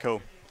 yeah.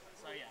 Cool.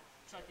 So yeah,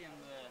 chuck in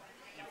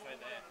the info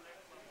there.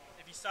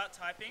 If you start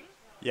typing,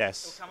 it'll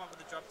Yes. come up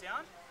with a drop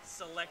down.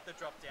 Select the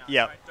drop down.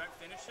 Yep. Right? Don't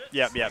finish it.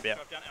 Yep, Select yep, the yep.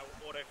 Drop down and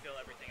it'll autofill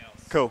everything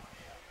else. Cool.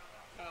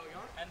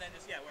 And then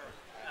just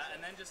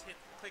and then just hit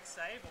click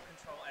save or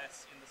Control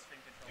S in the string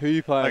control. Who are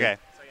you playing? Okay.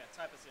 So yeah,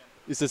 type us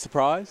in. Is it a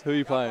surprise? Who are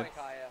you playing?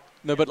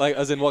 No, but like,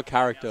 as in what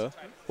character?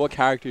 What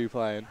character are you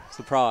playing?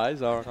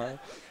 Surprise, alright.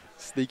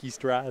 Sneaky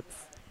strats.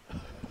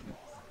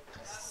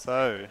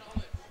 So.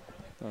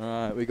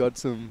 Alright, we got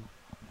some...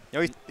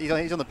 You know,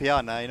 he's on the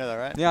PR now, you know that,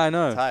 right? Yeah, I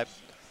know. Type.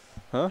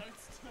 Huh?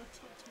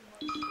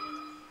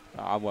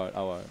 No, I won't,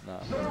 no.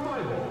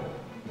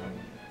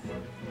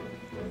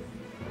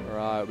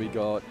 Alright, we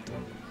got...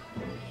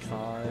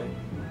 Kai.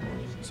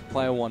 So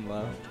player 1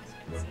 left.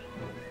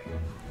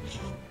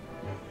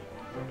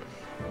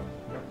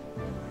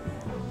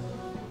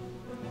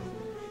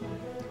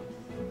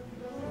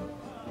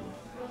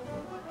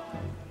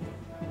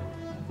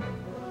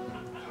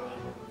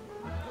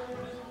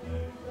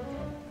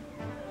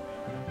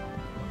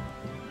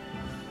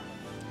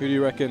 Who do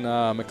you reckon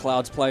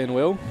McLeod's playing,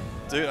 Will?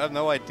 Dude, I have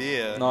no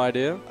idea. No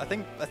idea. I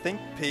think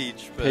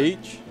Peach. But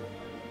Peach?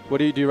 What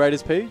do you rate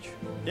as Peach?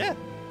 Yeah.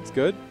 It's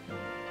good.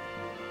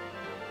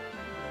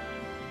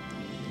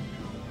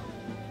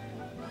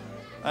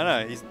 I don't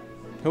know. He's.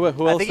 Who I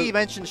else? think he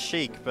mentioned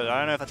Sheik, but I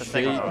don't know if that's a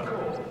second Sheik.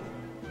 one.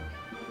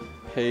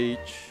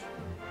 Peach.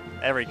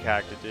 Every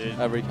character, dude.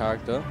 Every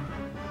character.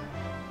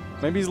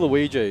 Maybe he's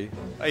Luigi.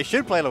 Oh, he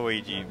should play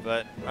Luigi,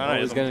 but I don't know. Oh, He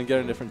he's doesn't, going to get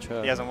a different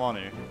shirt. he doesn't want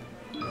to.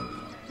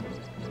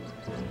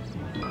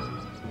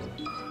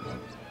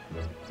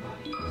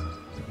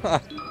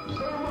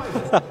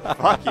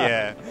 Fuck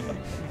yeah.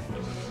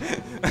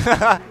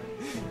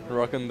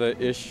 Rocking the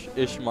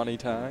ish money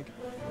tag.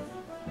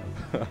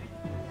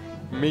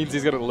 Means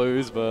he's going to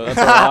lose, but that's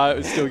alright.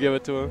 We still give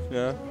it to him.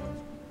 Yeah.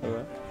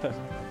 Alright.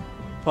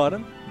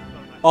 Pardon?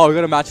 Oh, we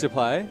got a match to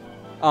play.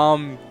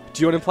 Do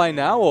you want to play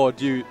now, or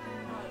do you...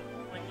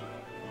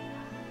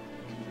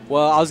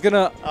 Well, I was going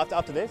to...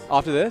 After this?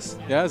 After this?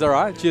 Yeah, is that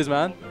right? Cheers,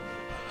 man.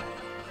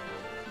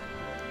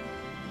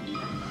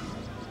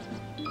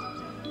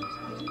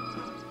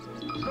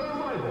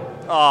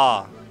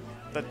 Ah,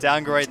 the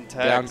downgrade and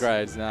tags.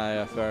 Downgrades. Nah,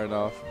 yeah, fair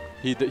enough.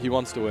 He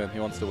wants to win. He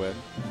wants to win.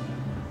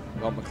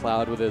 Got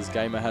McLeod with his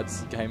gamer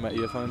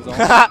earphones on.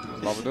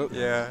 Loving it.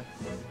 Yeah.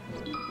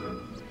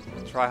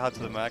 Try hard to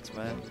the max,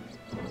 man.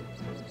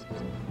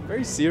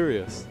 Very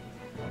serious.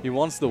 He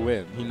wants the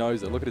win. He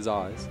knows it. Look at his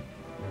eyes.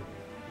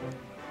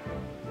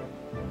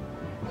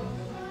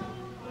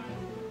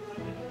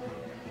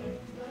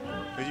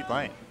 Who's he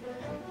playing?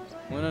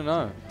 I don't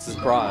know. It's a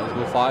surprise.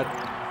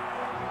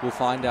 We'll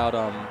find out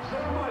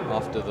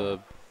after the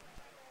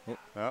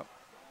Oh.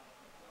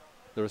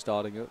 they're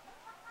restarting it.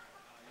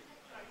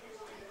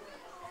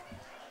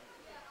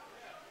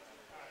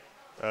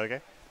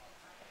 Okay.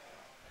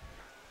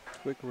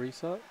 Quick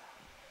reset.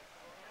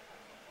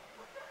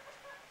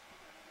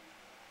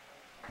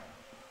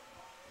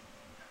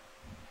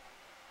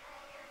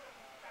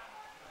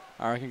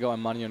 I reckon going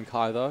money on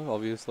Kai though,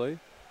 obviously.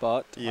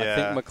 But I Yeah.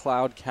 think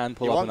McLeod can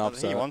pull up an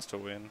upset. He wants to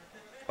win.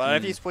 But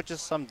if he switches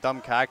some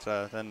dumb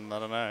character, then I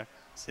don't know.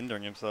 He's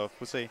hindering himself.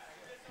 We'll see.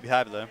 Be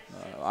happy though.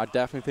 I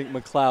definitely think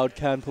McLeod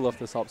can pull off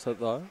this upset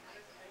though.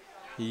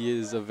 He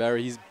is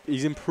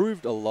he's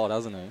improved a lot,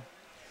 hasn't he?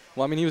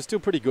 Well, I mean, he was still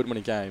pretty good when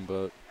he came,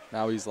 but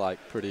now he's like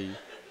pretty.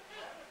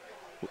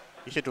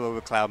 You should do it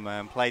with Cloud,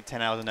 man. Play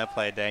 10 hours a net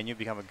play a day and you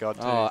become a god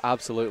too. Oh,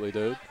 absolutely,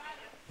 dude.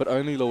 But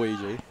only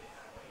Luigi.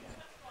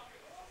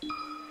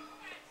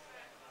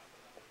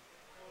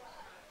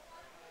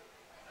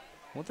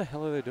 What the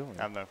hell are they doing?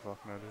 I have no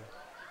fucking idea.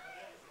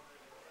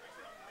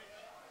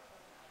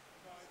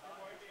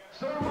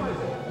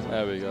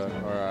 There we go.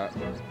 All right.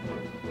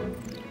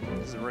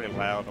 This is really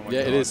loud. Oh my Yeah,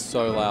 God. it is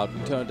so loud. Can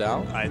you turn it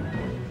down?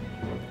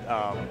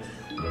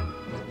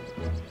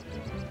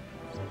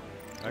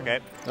 Okay.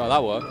 Oh,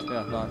 that worked.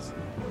 Yeah, nice.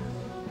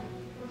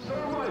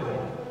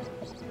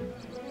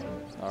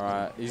 All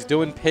right, he's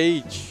doing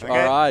Peach. Okay.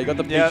 All right, got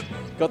the Peach. Yep.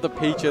 Got the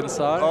Peach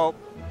inside. Oh,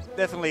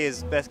 definitely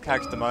his best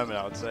character at the moment,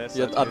 I would say. So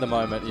Yeah, it's at good. the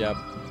moment, yeah.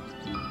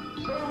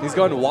 He's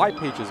going White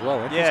Peach as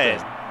well. Interesting.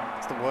 Yeah,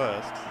 it's the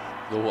worst.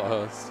 The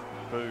worst.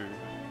 Boo.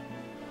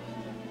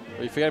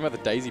 Are you forgetting about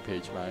the Daisy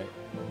Peach, mate?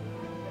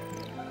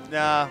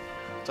 Nah,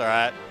 it's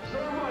alright.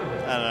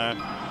 I don't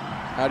know.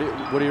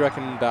 What do you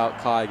reckon about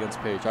Kai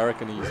against Peach? I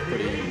reckon he's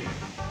pretty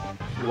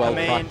well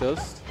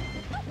practiced.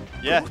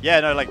 Yeah,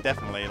 no, like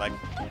definitely. Like,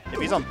 if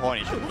he's on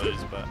point, he should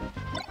lose. But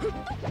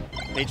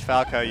Peach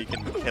Falco, you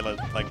can kill it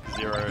like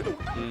 0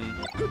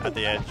 at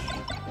the edge.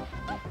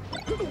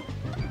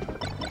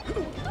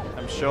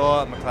 I'm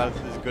sure McLeod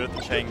is good at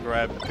the chain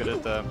grab, good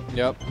at the.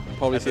 Yep,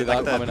 probably see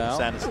that coming out.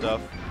 Standard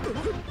stuff.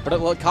 But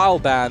look, Kyle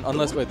ban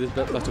unless wait, this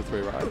best of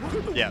 3, right?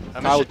 Yeah,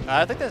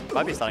 I think that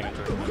might be starting on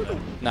Dreamland.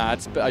 Nah,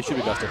 I should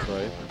be best of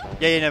 3.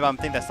 Yeah, no, but I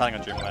think they're starting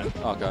on Dreamland.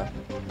 Okay.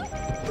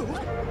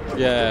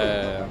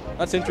 Yeah,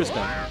 that's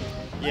interesting.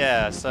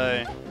 Yeah,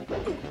 so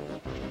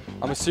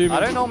I'm assuming. I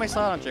don't normally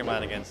start on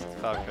Dreamland against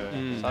Falco,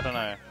 so I don't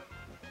know.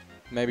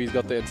 Maybe he's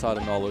got the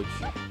insider knowledge.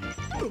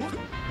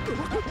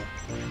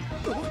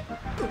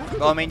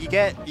 Well, I mean, you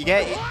get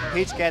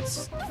Peach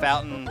gets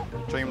Fountain,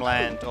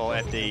 Dreamland, or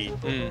FD.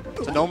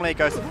 So normally it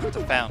goes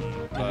to Fountain.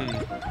 But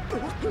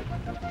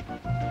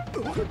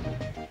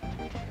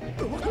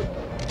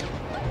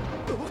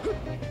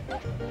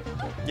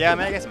yeah, I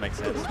mean, I guess it makes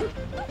sense.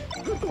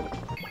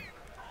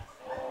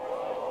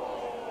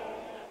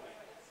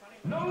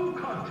 No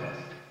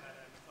contest.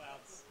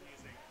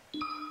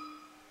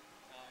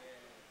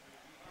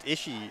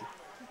 Ishy,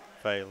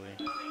 Bailey.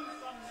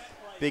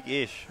 Big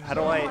ish. How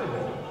do I?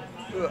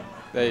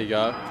 There you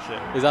go. Shit.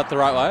 Is that the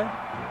right way?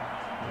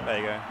 There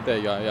you go. There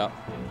you go, yeah.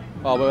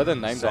 Oh, but the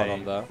names aren't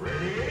on there.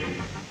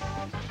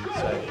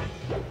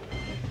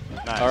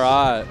 Nice.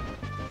 Alright.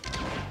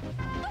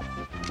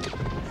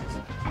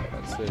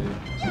 Let's see.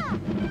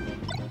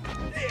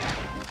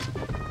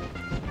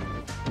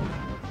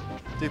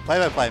 Dude,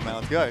 play-by-play, man.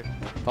 Let's go.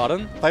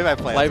 Pardon?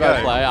 Play-by-play.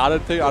 Play-by-play. I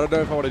don't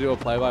know if I want to do a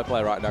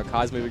play-by-play right now.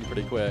 Kai's moving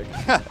pretty quick.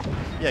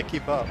 Yeah,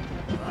 keep up.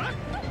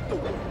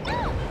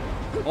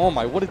 Oh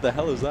my, what the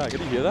hell is that? Can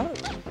you hear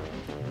that?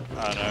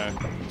 I don't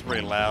know. It's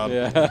really loud.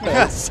 Yeah,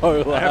 it's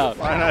so loud.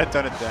 I don't know how to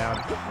turn it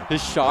down.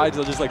 His shides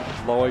are just like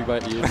blowing my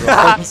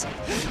eardrums.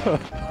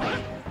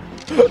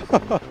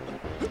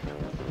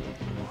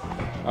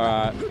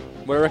 Alright.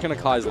 What do you reckon of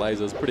Kai's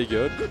lasers? Pretty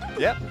good.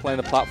 Yep. Playing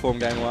the platform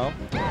game well.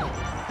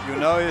 You'll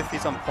know if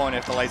he's on point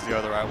if the lasers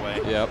go the right way.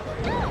 Yep.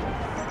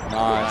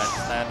 Nice.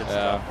 Standard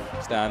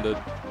stuff. Standard.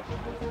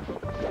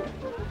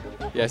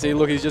 Yeah, see,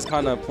 look, he's just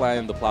kind of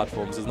playing the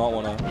platforms. Does not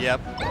want to. Yep.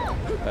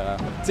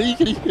 See,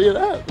 can you hear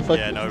that?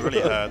 Yeah, no, it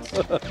really hurts.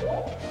 But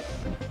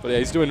yeah,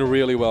 he's doing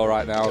really well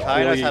right now.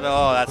 Kai knows how to.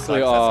 Oh, that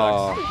sucks.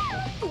 That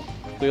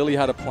sucks. Clearly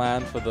had a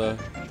plan for the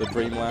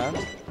Dreamland.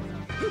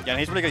 Yeah, and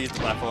he's really good at using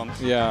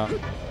platforms. Yeah.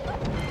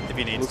 If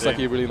he needs Looks to. like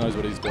he really knows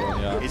what he's doing,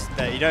 yeah.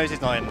 He knows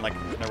he's not in like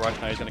no rush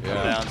now. He's gonna come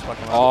down.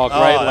 Fucking Oh,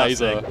 great that's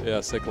laser. sick.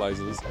 Yeah, sick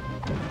lasers.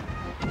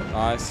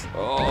 Nice.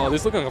 Oh,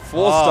 this is looking like a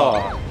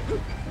 4-star.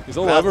 He's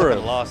all over it.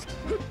 Lost.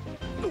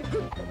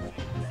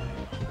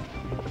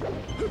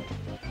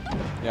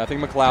 Yeah, I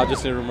think McLeod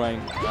just need to remain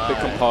a bit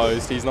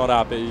composed. He's not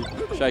happy.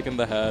 Shaking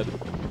the head.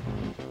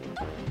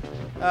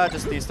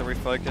 Just needs to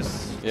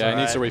refocus. Yeah, he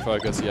needs to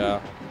refocus,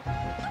 yeah.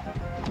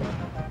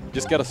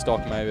 Just get a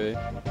stock maybe.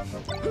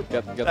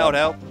 Get That would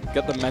help.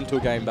 Get the mental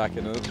game back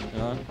in it, you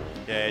know?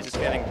 Yeah, he's just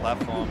getting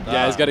platformed.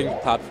 Yeah, he's getting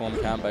platform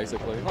camp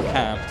basically. Not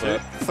camp, but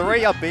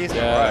 3 up beast.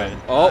 yeah. Right.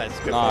 Oh, nice.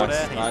 Good forward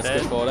air. He's nice,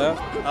 dead. good forward air.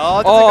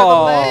 Oh, does he got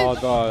the ledge?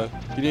 Oh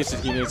no, he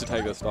needs to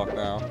take the stock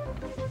now.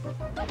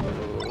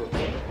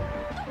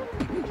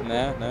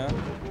 Nah.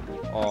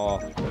 Oh.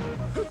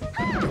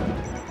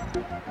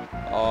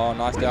 Oh,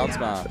 nice down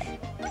smash.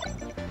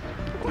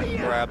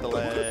 Grab the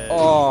ledge.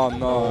 Oh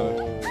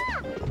no.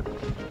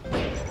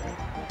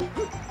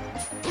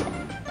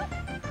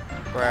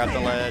 Grab the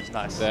ledge.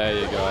 Nice. There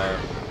you go.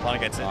 One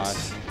gets it.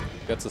 Nice.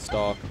 Gets a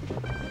stock.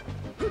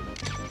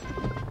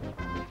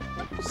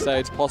 Say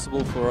it's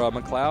possible for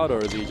McLeod, or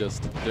is he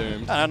just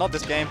doomed? No, not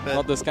this game, but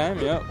Not this game,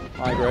 yeah.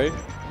 I agree.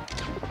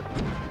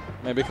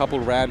 Maybe a couple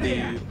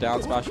randy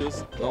down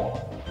smashes.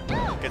 No.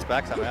 gets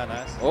back somehow.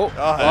 Nice. Oh,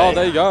 hey.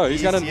 There you go.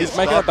 He's Easiest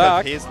making it stock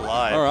back. of his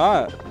life. All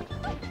right.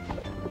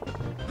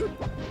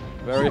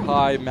 Very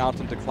high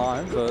mountain to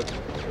climb, but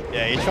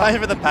Yeah, he tried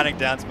with the panic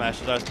down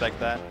smashes. I respect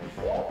that.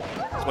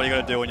 That's what you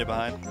got to do when you're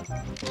behind.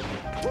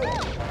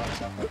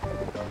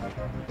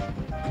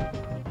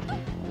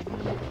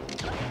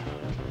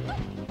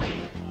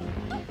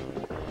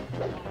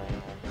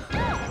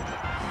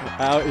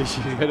 how is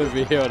she going to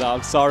be healed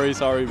up? Sorry,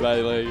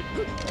 Bailey.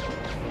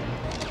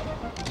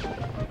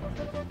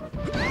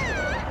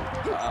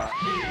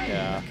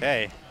 Yeah.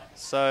 Okay,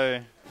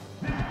 so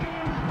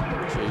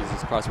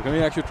Jesus Christ. Can we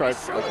actually try to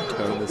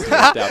turn this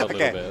down a little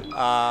okay. bit?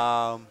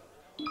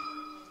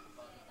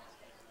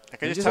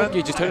 Okay, You just just, turn.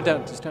 you just turn it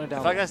down. Just turn it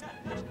down. I guess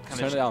Just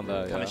turn it down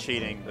there. kind Yeah. of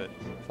cheating, but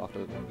Fuck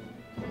it.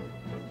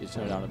 You just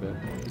turn it down a bit.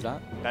 Is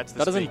that? that's the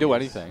That doesn't do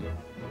speakers. anything.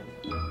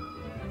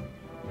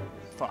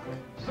 Fuck.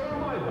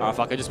 Ah,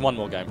 fuck it. Just one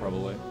more game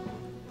probably.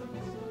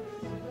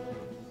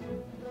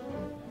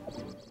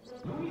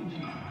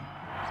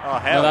 Oh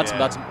hell No,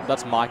 yeah.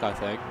 that's Mike, I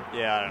think.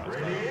 Yeah, I don't know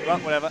what's going on. Well,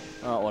 whatever.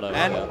 Oh, whatever.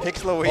 And yeah.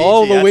 picks Luigi.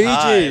 Oh, that's Luigi,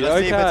 high. Let's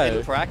see if okay. it's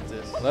in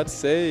practice. Let's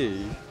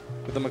see.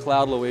 With the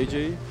McLeod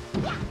Luigi.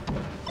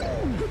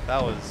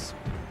 That was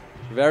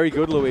Very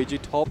good Luigi.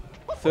 Top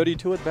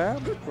 32 at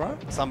BAM,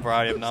 right? some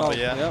variety of number,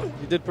 yeah.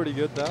 You did pretty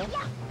good there.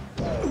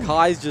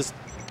 Kai's just,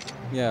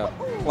 yeah,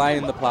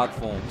 playing the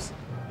platforms.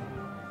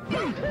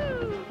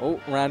 Oh,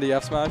 Randy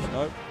F smash.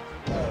 Nope.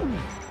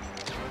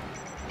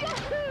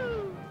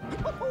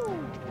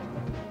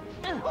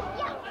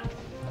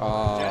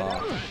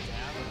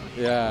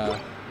 Yeah.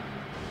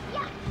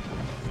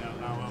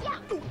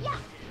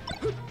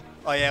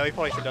 Oh yeah, we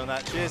probably should have done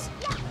that. Cheers.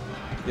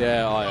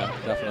 Yeah, oh yeah,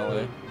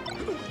 definitely.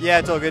 Yeah,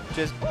 it's all good.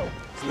 Cheers.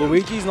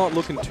 Luigi's not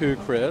looking too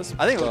crisp.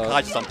 I think but-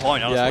 Kai's just on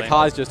point, honestly. Yeah,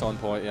 Kai's just on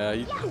point. Yeah,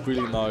 he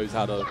really knows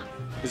how to.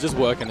 He's just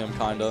working him,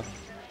 kind of.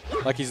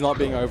 Like he's not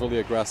being overly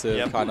aggressive.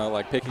 Yep. Kind of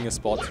like picking his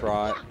spots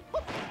right.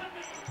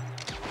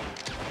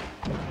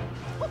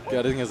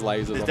 Getting his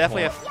lasers. There's on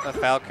definitely point. a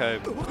Falco.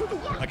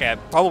 Okay,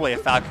 probably a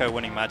Falco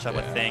winning matchup,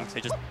 I Yeah. think. So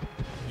just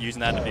using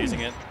that and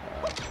abusing it.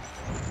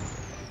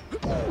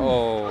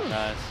 Oh,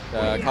 Nice.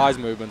 yeah. Kai's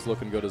movement's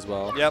looking good as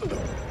well. Yep.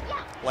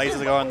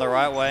 Lasers are going the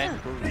right way.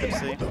 Good to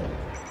see.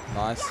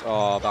 Nice.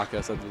 Oh, back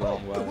air sent the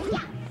wrong way.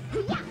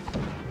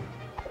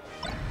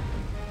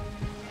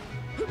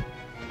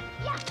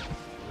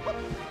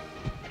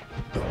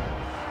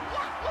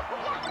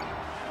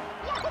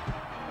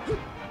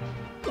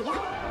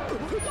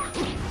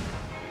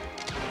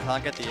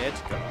 Can't get the edge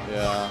going.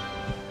 Yeah.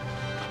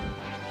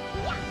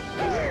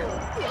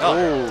 Oh,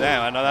 Ooh,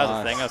 damn, I know that was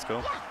a nice. thing. That's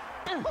cool.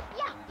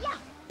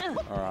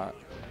 All right.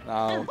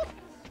 Now,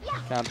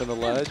 camping the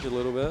ledge a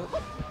little bit.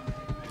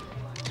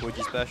 Would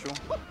you special?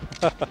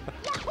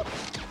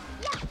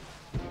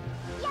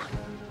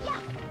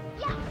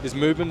 His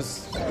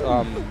movements,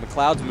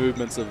 McLeod's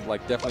movements have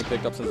like definitely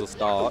picked up since the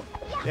start.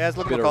 Yeah, it's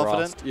looking Bit more of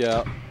confident. rust,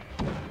 yeah.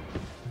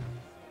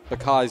 But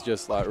Kai's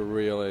just like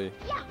really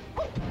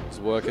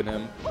just working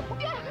him.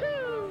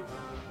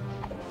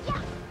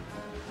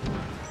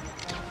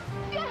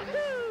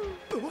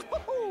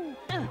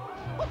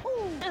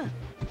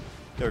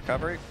 Good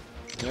recovery.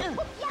 Yep.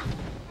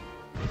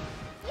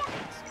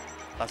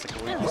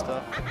 Classic Luigi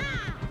stuff.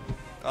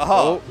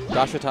 Oh, Oh!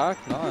 dash attack,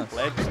 nice.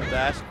 Ledge,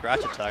 dash, scratch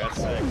attack. That's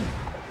sick.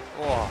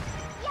 Oh.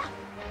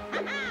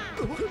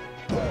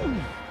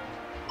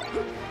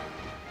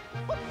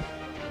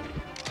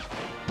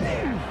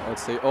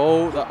 Let's see.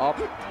 Oh, the up.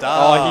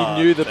 Oh,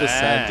 he knew the damn.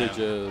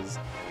 percentages.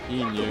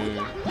 He knew.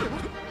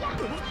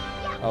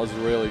 That was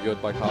really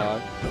good by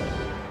Kai.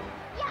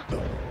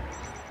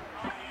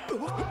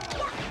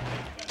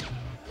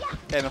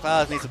 Okay,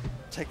 McLeod needs to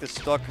take the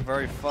stock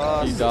very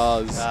fast. He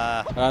does.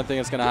 Ah, I don't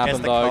think it's gonna gets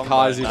happen the though. combo.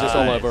 Kai's he's just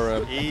all Nice. over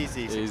him.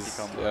 Easy 60 He's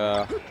combo.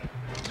 yeah.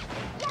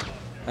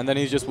 And then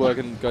he's just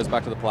working, goes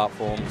back to the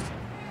platforms.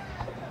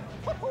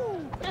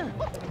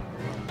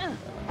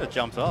 It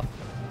jumps off.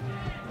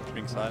 Should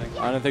be exciting.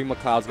 I don't think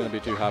McLeod's gonna be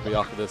too happy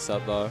after this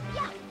set though.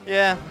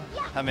 Yeah,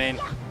 I mean,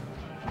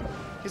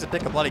 he's a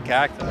pick a bloody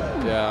character.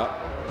 Yeah.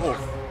 Oof.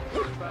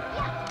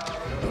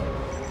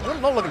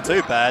 Not looking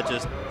too bad,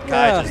 just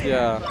Kai just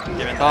yeah.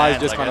 giving the Kai's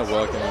hands, just I kind of guess.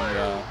 working him,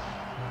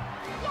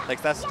 yeah.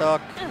 Takes that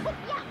stock.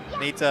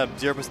 Needs a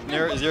 0%,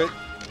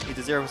 needs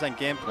a 0%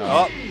 gimp.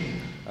 Oh,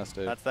 That's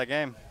it. that's that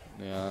game.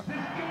 Yeah.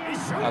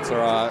 That's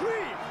alright.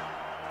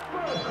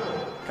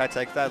 Kai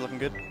takes that, looking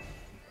good.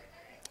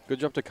 Good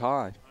job to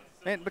Kai.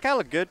 Man, but Kai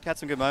looked good. Had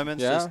some good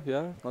moments. Yeah, Just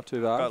yeah. Not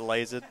too bad. got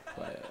lasered.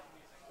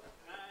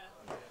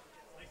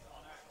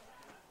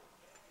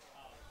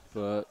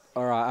 But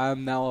alright,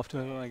 I'm now off to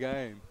my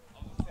game.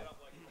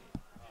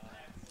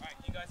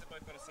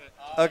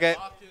 Okay.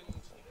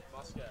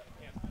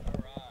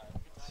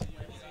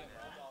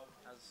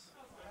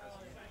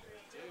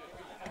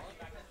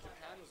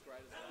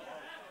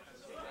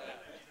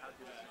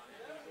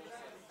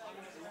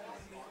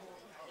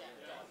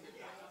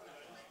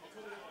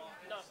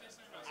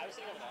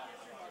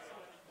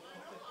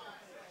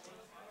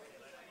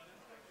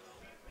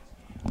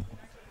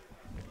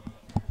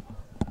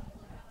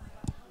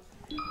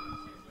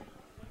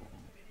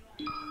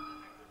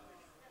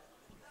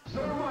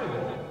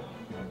 Survival.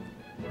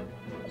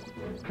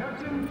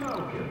 Captain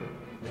Falcon.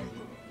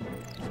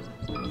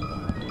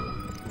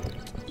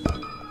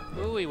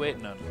 Who are we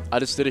waiting on? I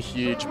just did a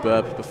huge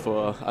burp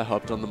before I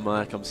hopped on the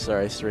mic. I'm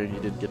sorry, Stream, you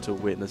didn't get to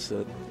witness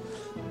it.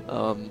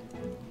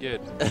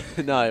 Good.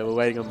 No, we're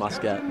waiting on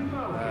Muscat.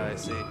 I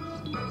see.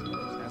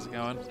 How's it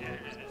going?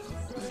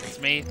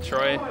 It's me,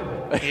 Troy.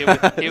 Here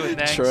with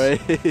Nags. Troy.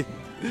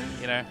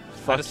 You know,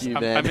 Fuck you,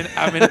 man.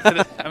 I'm in it for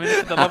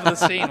the love of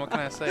the scene. What can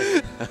I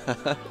say?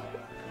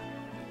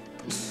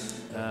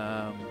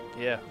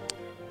 Yeah.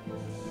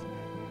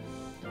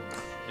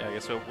 Yeah, I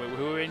guess who are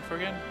we waiting for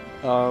again?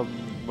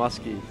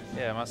 Muskie.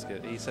 Yeah,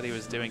 Muscat. He said he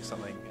was doing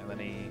something, and then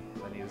he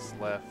was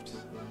left.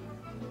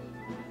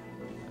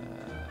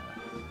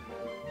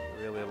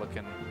 Really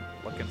looking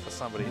for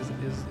somebody. Is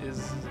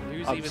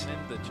who's even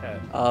in the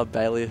chat?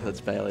 Bailey.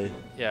 That's Bailey.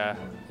 Yeah.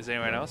 Is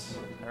anyone else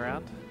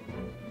around?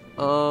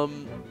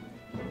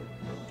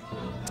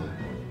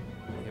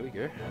 Here we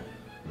go.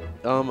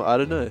 I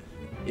don't know.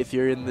 If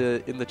you're in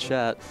the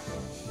chat,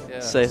 Yeah.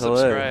 say hello.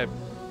 Subscribe.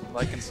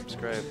 Like and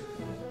subscribe.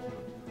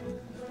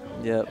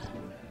 Yep.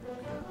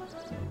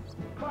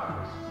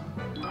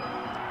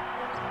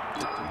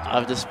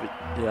 I've just been,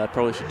 I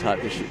probably should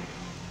type this shit.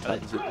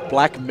 Type this in.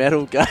 Black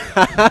metal guy.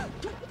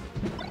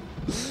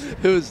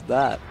 Who is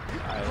that?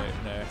 I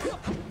don't know.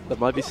 That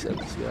might be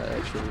Sam's guy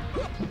actually.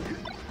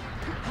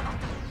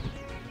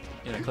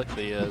 You know, click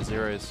the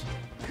zeros.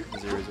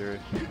 0, 0.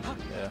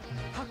 Yeah.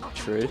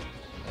 True.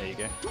 There you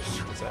go.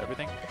 Is that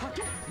everything?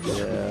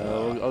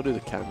 Yeah, I'll do the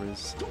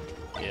cameras.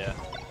 Yeah.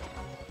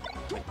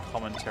 Like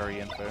commentary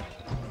info.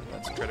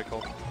 That's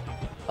critical.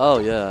 Oh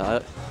yeah,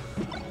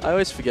 I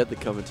always forget the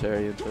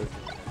commentary info.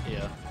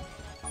 Yeah.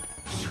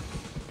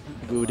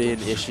 Goodin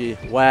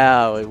Ishii.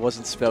 Wow, it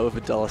wasn't spelled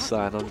with a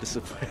 $sign. I'm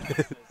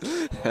disappointed.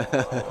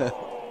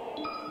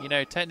 You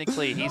know,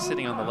 technically he's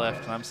sitting on the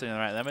left and I'm sitting on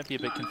the right. That might be a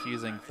bit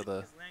confusing for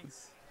the...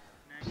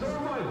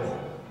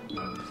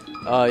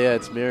 Oh yeah,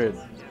 it's mirrored.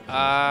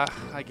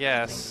 I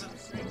guess.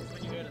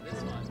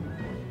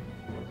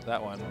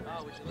 That one.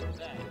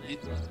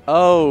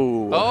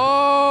 Oh.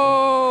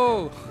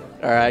 Oh!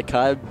 All right,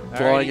 Kai,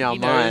 blowing our he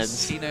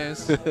minds. He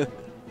knows. There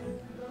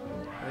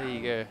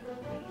you go.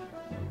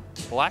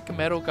 Black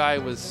metal guy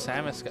was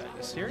Samus guy.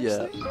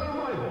 Seriously?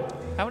 Yeah.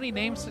 How many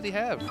names did he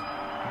have?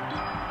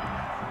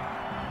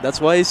 That's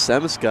why he's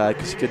Samus guy,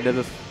 because he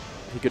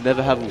could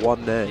never have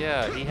one name.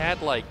 Yeah, he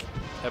had like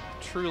a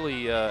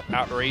truly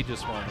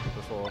outrageous one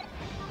before.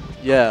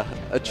 Yeah.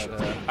 But,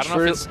 I don't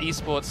know if it's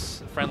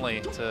esports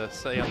friendly to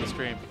say on the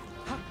stream.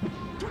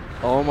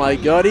 Oh my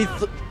god,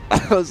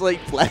 I was like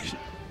flashing.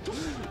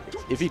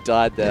 If he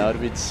died there, I'd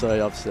have been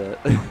so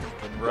upset. Been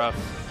rough.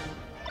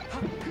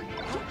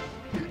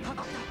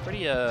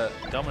 Pretty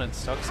dominant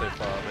stock so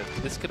far,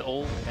 but this could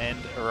all end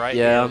right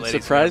here. Yeah, I'm ladies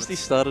and surprised he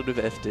gentlemen. started with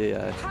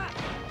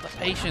FD. The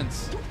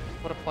patience.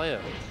 What a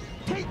player.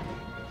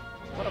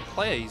 What a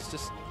player. He's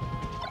just...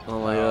 Oh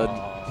my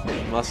god.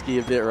 Muskie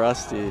a bit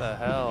rusty. What the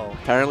hell?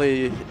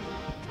 Apparently,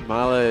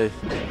 Milo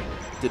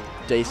did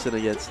decent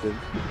against him.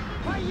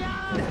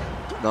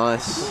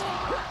 Nice.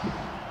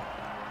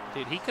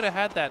 Dude, he could have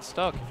had that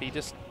stock if he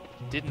just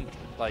didn't,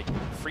 like,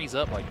 freeze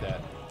up like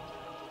that.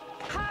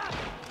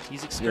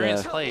 He's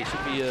experienced play. He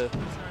should be a...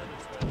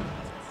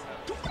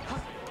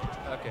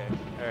 Okay,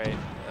 alright.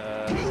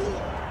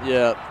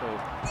 Yeah.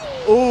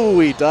 Ooh,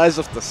 he dies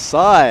off the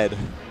side.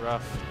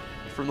 Rough.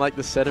 From like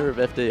the center of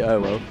FD. Oh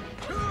well.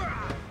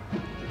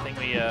 I think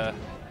we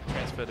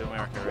transferred to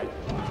America, right?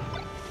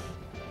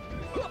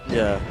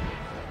 Yeah.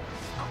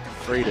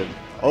 Freedom.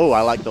 Oh,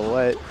 I like the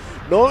way.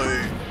 No.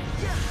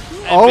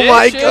 Oh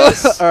my god.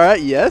 Ambitious. All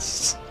right.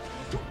 Yes.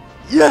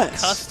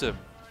 Yes. Custom.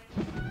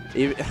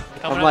 Even, Coming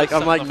I'm up like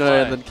with no, something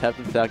and then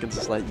Captain Falcon's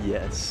just like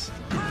yes.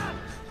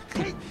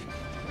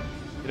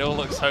 It all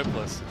looks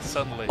hopeless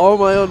suddenly. Oh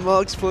my god,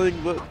 Mark's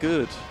playing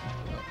good.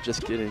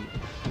 Just kidding.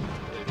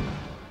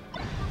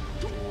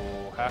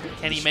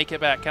 Can he make it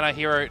back? Can I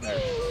hero it? No.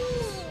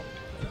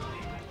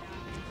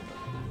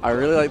 I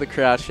really like the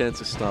crouch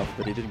chance of stuff,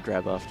 but he didn't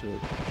grab after it.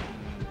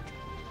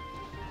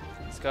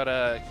 He's got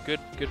a good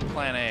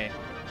plan A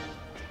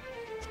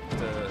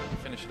to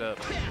finish finish it up.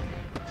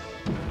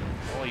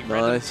 Oh, he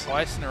ran it Nice.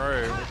 twice in a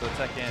row with the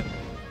attack end.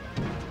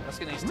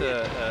 Muska needs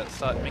to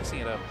start mixing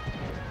it up.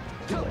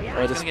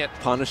 Oh, just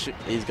punish it.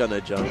 He's got no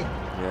jump.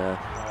 Yeah.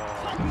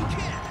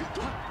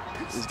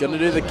 He's gonna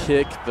do the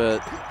kick,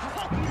 but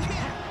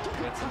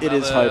it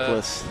is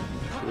hopeless.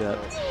 Yeah.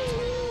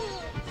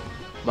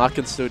 Mark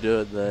can still do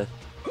it there.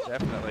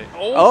 Definitely.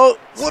 Oh,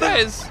 what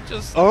is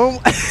just Oh.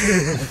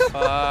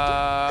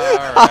 far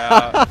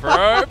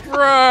out,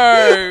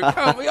 bro.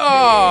 Come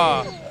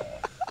on.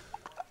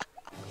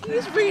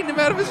 He's reading him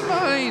out of his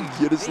mind.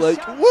 You're just like,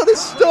 what a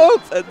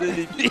stop! And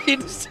then he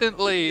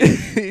Instantly.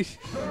 he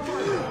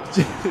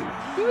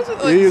was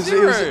at like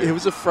zero. he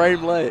was a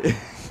frame late.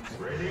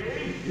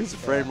 He was a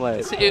frame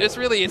late.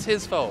 It's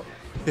his fault.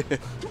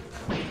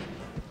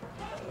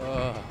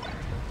 Oh.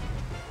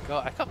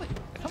 God, I can't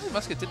believe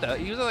Muska did that.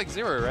 He was at like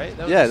zero, right?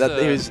 That was Yeah,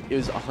 just, he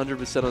was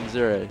 100% on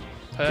zero.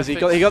 Because he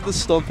perfect. got the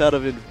stomp out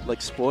of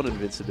like spawn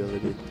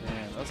invincibility. Man,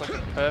 that was like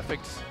a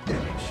perfect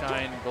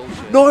shine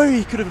bullshit. No,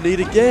 he could have need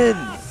again.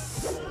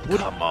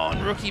 Come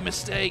on, rookie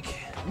mistake.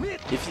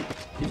 If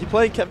you're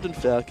playing Captain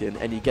Falcon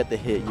and you get the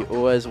hit, you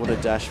always want to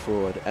dash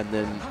forward and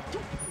then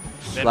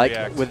like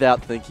react.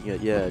 without thinking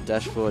it. Yeah,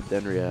 dash forward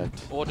then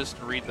react. Or just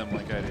read them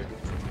like I do.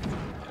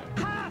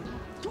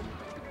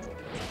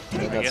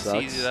 And I that guess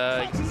sucks. he's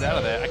out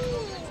of there.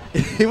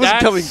 He wasn't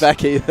coming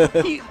back either.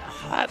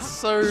 That's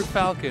so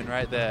Falcon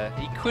right there.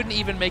 He couldn't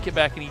even make it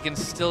back and he can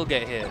still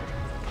get hit.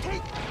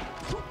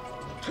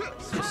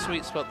 It's a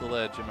sweet spot the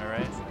ledge, am I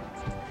right?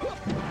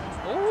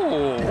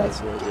 Oh, That's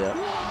it. Yeah,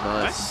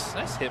 nice.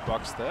 nice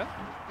hitbox there.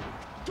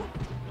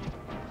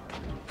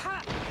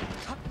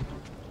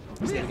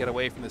 Just need to get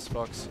away from this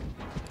fox.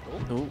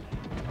 Oh, Ooh.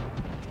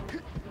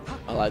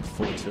 I like the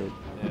full tilt.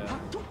 yeah.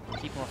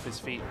 Keep him off his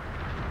feet.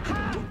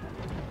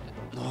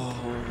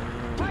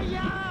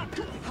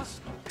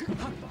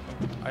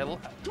 It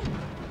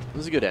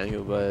was a good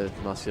angle by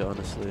Muska,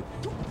 honestly.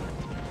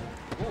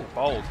 Ooh,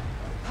 bold.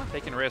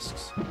 Taking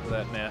risks with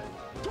that now.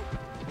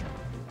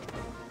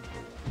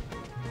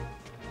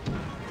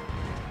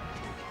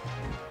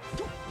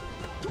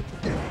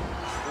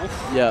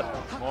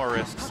 Yep. More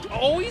risks.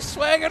 Oh, he's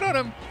swagging on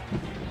him.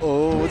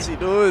 Oh, what's he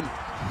doing?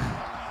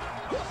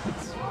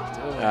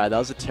 Alright, that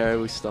was a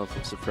terrible stomp.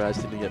 I'm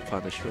surprised he didn't get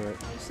punished for it.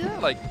 You see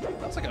that? Like,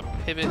 that's like a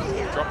pivot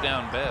drop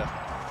down bear.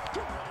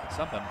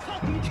 Something.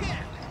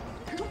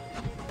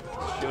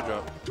 Shield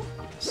drop.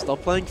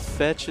 Stop playing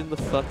fetch in the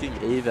fucking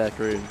evac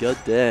room. God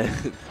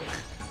damn.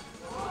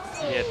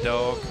 Yeah,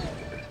 dog.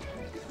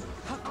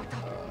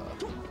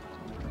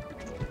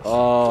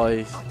 Oh,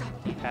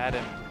 He had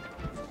him.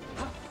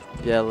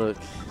 yeah, look.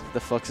 The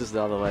fox is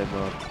the other way,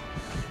 Mark.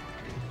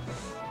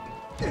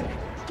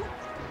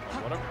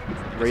 What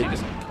a, Read- he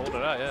just called it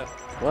out, yeah.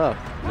 Wow,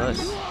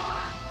 nice.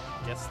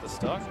 Gets the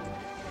stock.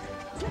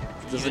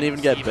 Doesn't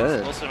even get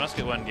burned. Also must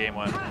get one game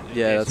one. In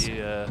Yeah, case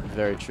that's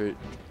very true.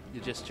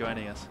 you're just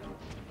joining us.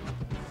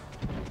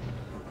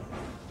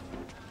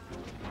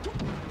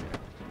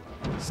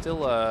 Still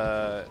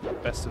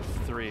best of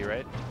 3,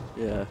 right?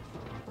 Yeah.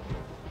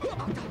 Should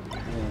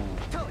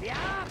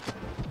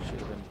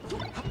have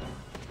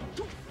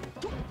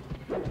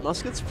been.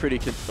 Musket's pretty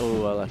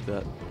oh, I like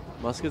that.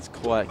 Musket's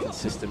quite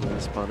consistent with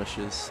his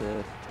punishes,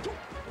 so.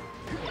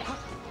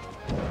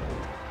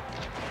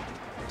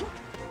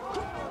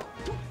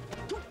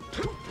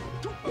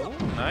 Oh,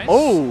 nice.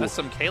 Oh! That's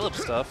some Caleb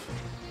stuff.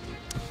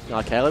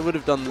 Nah, Caleb would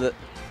have done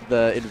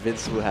the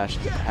invincible hack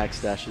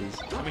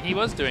stashes. I mean, he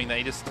was doing that.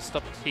 He just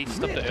stopped. He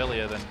stopped it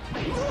earlier than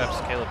perhaps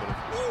Caleb would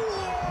have.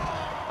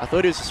 I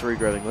thought he was just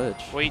regrabbing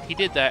ledge. Well, he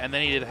did that, and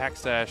then he did a hack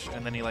stash,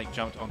 and then he like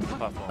jumped onto the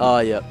platform. Oh,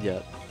 yep,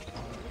 yep.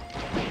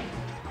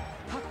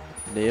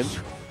 Neem.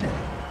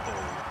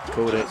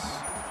 Called it.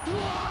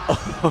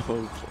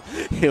 Oh,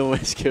 he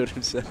almost killed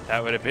himself.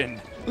 That would have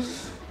been.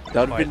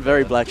 That would have been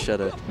very Black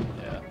Shadow.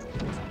 Yeah.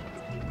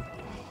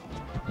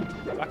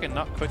 Fucking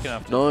not quick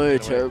enough. To No, get away.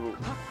 terrible.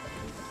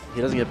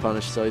 He doesn't get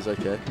punished, so he's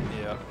okay.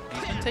 Yeah.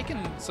 He's been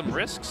taking some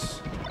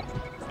risks.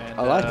 And,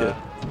 I like it.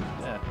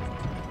 Yeah.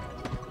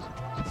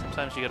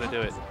 Sometimes you gotta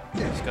do it.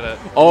 You just gotta.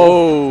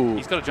 Oh!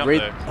 He's gotta jump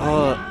Read- though.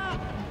 Oh,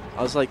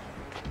 I was like,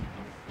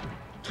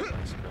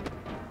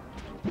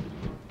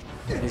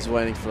 he's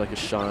waiting for like a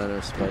shine or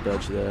a spy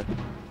dodge there.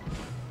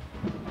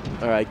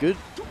 Alright, good.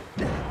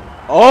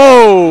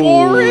 Oh!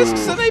 More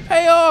risks and they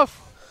pay off!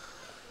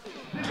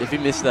 If he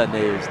missed that knee,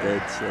 he was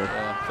dead, so.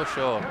 Yeah, for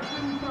sure.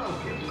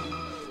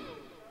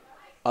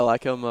 I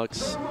like how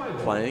Mark's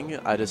playing.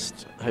 I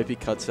just hope he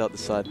cuts out the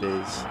side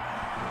Bs.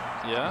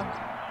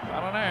 Yeah? I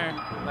don't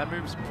know. That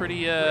move's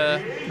pretty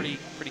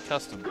pretty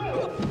custom. I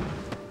don't know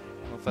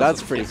if That's what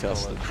the pretty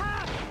kids call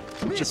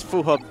custom. it. Just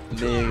full hop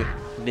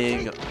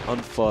kneeing on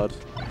FOD.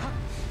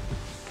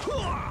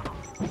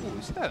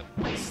 Ooh, see that?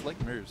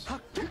 Slick moves.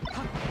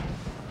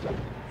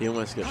 He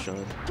almost got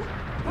shown.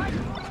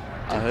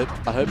 I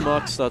hope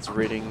Mark starts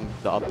reading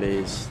the up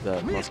Bs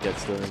that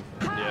Muscat's doing.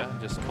 Yeah,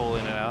 just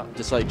calling it out.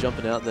 Just like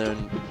jumping out there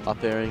and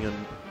up airing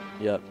and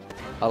yep.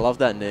 I love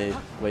that knee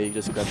where you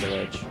just grab the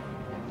ledge.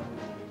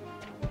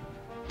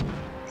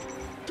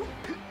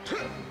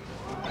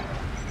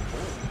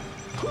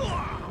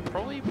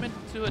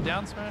 do a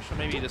down smash, or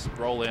maybe just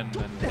roll in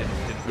and hit?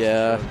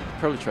 Yeah,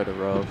 probably try to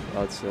roll,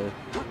 I'd say.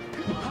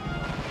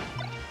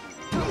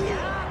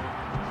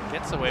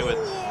 Gets away with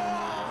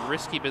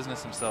risky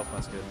business himself,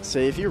 Musket.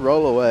 See, if you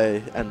roll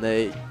away and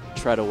they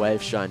try to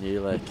wave shine you,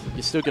 like,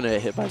 you're still going to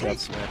get hit by that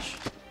smash.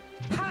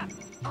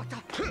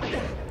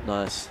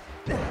 Nice.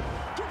 Knew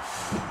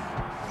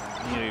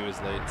he was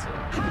late, so.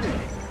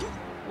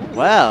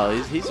 Wow,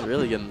 he's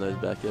really getting those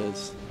back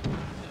airs.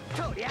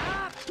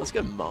 Let's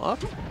go Mark.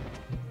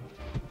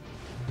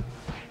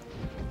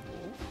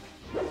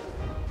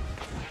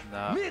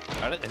 Nah.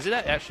 Is it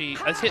actually?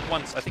 It's hit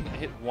once. I think it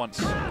hit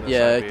once.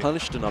 Yeah,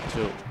 punished an up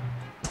tilt.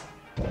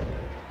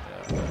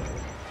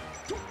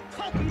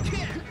 I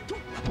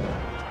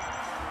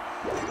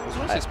was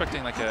almost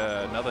expecting like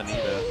another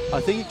neither.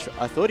 I think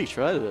I thought he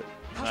tried it.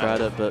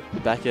 But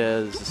back air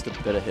is just a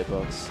better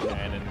hitbox. Yeah.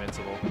 And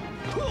invincible.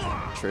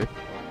 True.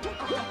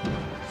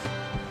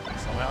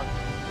 Somehow.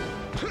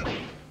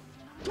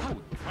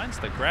 Ooh, finds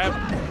the grab.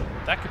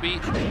 That could be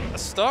a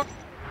stock.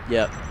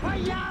 Yep.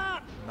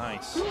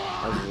 Nice.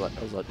 I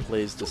was like,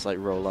 please just like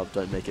roll up,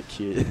 don't make it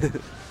cute.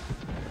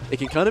 It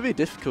can kind of be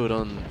difficult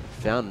on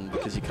Fountain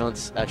because you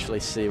can't actually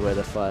see where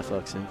they're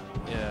firefoxing.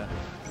 Yeah.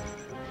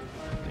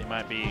 They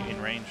might be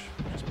in range,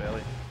 just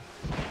barely.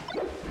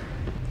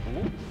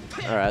 Ooh.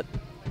 Alright.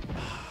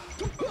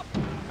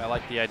 I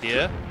like the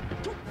idea.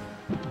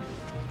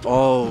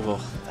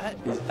 Oh.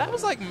 That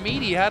was like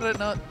meaty. How did it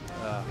not?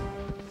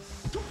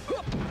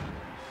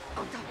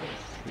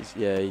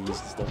 Yeah, he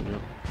used his W.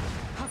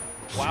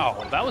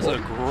 Wow, that was a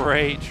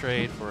great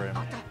trade for him.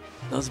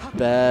 That was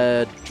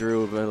bad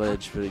drill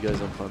village, but he goes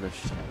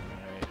unpunished.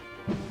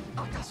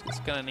 Right. It's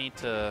gonna need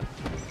to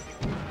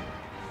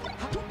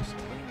just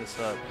clean this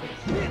up.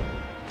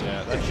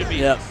 Yeah, that should be.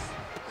 Yep.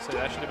 So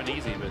that should have been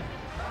easy, but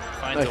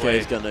finds a Okay, way.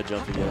 he's got no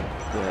jump again.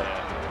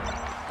 Yeah.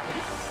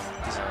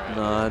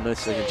 Nah, no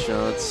second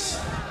chance.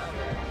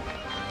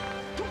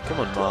 Come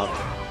on, Mark.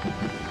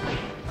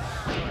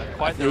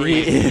 Quite the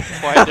read.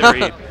 Quite the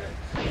read.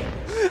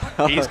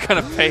 He's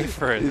gonna pay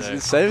for it. It's Though.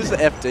 the same as the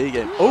FD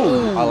game.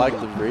 Oh, I like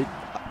the read.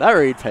 That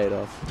read paid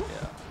off.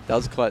 Yeah. That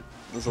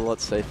was a lot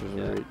safer of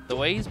a read. The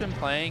way he's been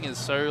playing is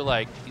so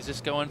like he's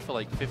just going for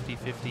like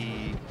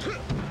 50-50,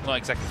 not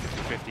exactly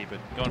 50-50, but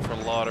going for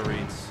a lot of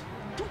reads.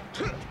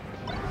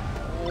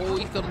 Oh,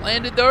 he got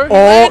landed though. He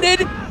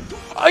landed.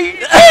 Are you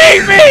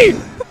kidding me?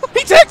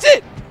 He takes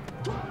it.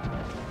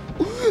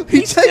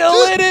 He's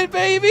still in it,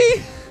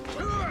 baby.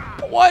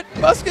 What?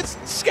 Musket's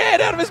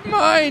scared out of his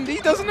mind. He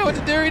doesn't know what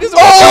to do. He doesn't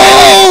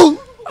want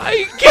to. Are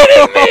you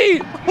kidding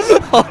me?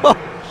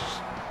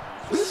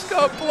 This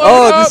got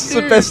blown up, this is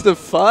a best of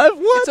 5?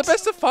 What? It's a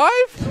best of 5?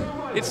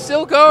 It's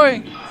still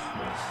going.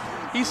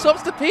 He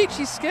swaps to Peach.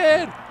 He's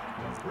scared.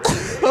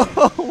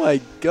 Oh my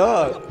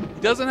god.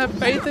 He doesn't have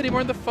faith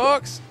anymore in the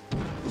Fox.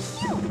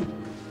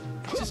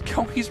 He's just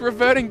going. He's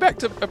reverting back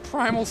to a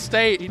primal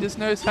state. He just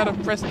knows how to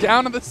press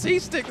down on the C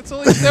stick. That's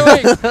all he's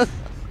doing.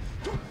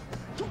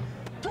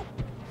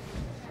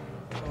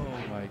 Oh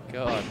my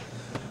god.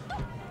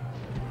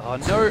 Oh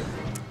no.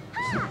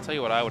 I'll tell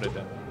you what I would have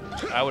done.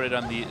 I would have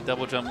done the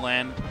double jump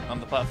land on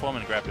the platform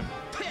and grabbed him.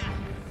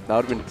 That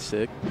would have been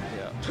sick.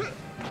 Yeah.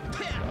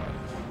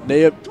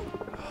 Nip.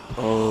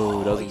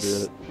 Oh, doesn't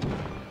do it.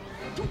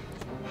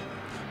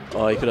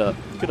 Oh, he could have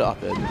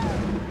up it.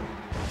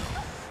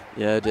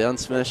 Yeah, down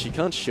smash. You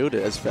can't shield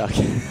it as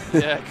Falcon.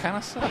 Yeah, it kind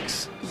of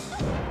sucks.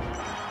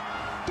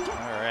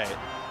 Alright.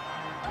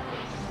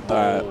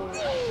 Alright.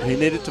 He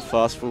needed to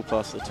fast full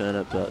past the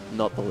turnip, but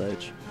not the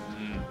ledge.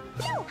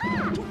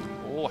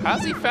 Oh,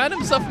 how's he found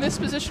himself in this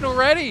position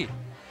already?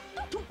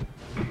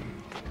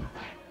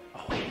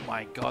 Oh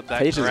my god,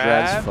 that Peach's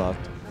grab's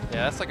fucked.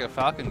 Yeah, that's like a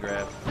Falcon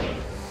grab.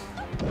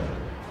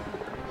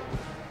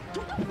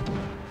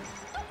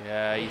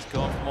 Yeah, he's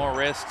going for more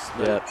risks.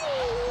 But Yep.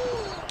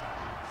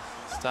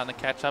 starting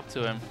to catch up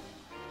to him.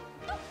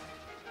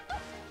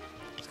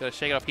 He's got to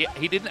shake it off.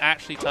 He didn't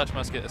actually touch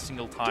Musket a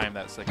single time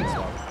that second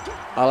swap.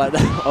 I like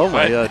that. Oh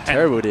my Right. god,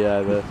 terrible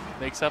DI there.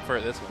 Makes up for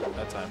it this one,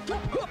 that time.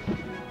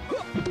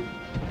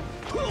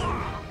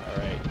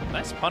 Alright,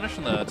 nice punish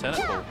on the tennis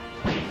ball.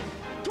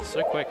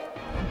 So quick.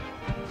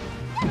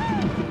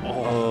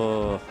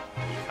 Oh. You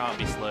can't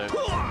be slow.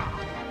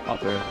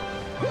 Up air.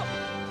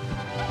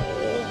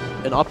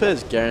 An up air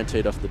is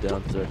guaranteed off the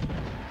down throw.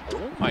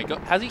 Oh my god,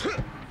 has he?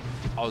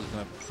 I was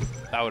gonna.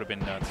 That would have been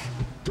nuts.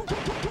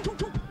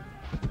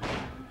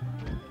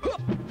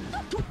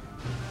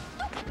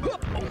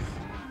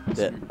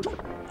 Yeah.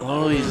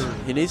 Oh,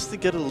 he needs to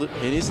get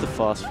he needs to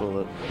fast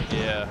forward.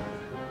 Yeah.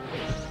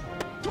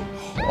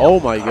 Oh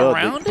my god.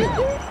 Around it?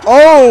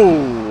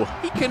 Oh!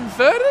 He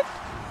converted?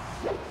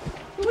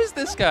 Who is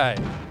this guy?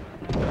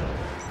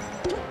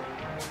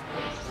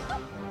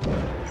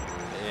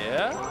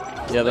 Yeah.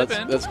 Yeah,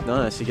 Slipping. that's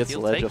nice. He gets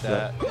He'll the ledge take off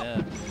that.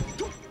 Yeah.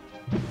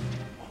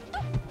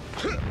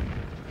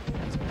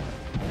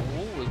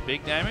 Oh, with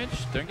big damage.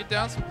 Don't get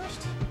down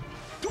smashed.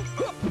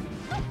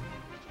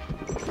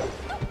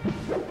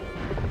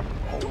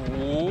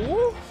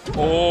 Oh.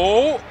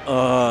 Oh.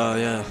 Oh,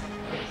 yeah.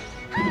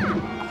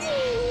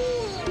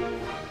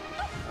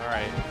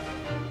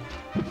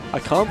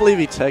 can't believe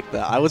he teched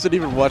that. I wasn't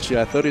even watching.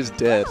 I thought he was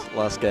dead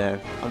last game.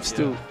 I'm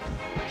still.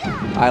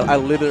 I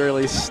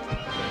literally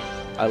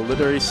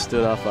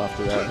stood up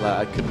after that.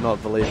 Like, I could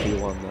not believe he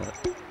won that.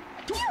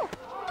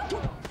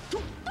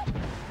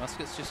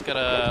 Musket's just got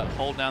to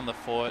hold down the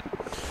fort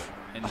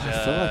and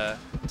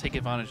take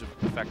advantage of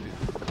the fact that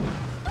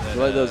I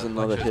feel like there was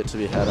another hit to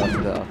be had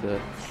after that up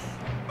there.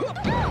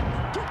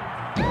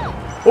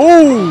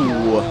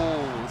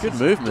 Oh, Good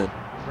movement.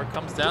 Where it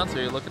comes down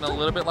to, looking a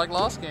little bit like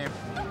last game.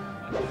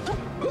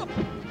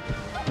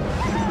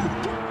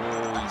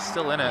 Oh, he's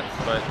still in it,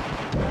 but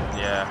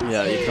yeah.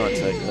 Yeah, you can't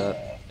take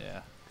that.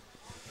 Yeah.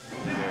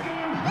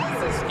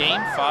 This is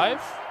game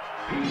 5.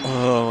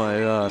 Oh my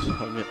god.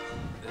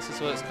 This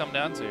is what it's come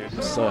down to.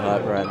 I'm so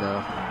hyped right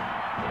now.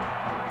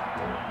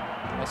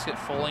 Musket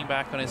falling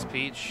back on his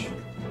peach.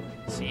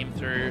 See him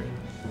through.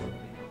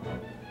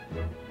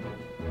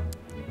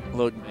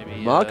 Look,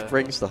 Maybe, Mark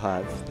brings the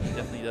hype. He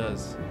definitely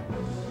does.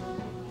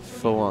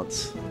 For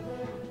once.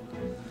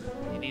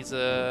 He needs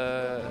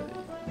a...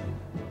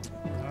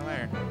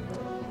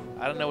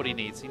 I don't know what he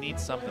needs. He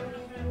needs something.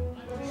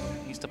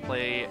 He needs to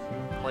play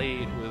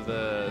with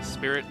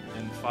spirit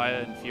and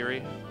fire and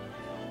fury.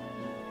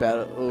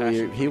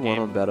 He won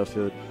on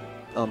Battlefield.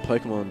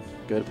 Pokemon.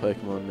 Go to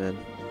Pokemon, man.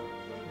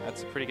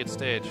 That's a pretty good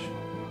stage.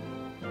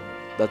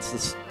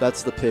 That's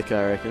the pick,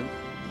 I reckon.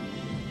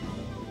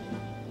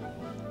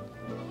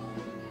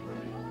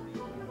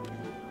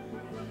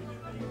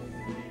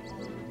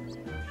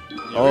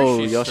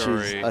 Oh,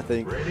 Yoshi's, I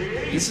think.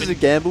 This is a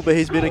gamble, but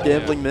he's been a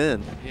gambling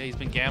man. Yeah, he's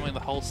been gambling the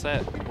whole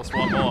set. What's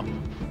one more?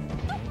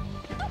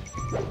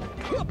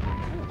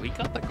 We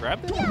got the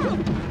grab there?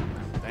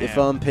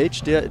 Damn. If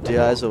Peach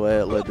DIs away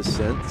at low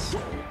descents,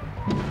 you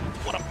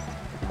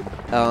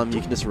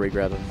can just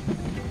re-grab him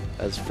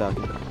as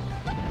Falcon.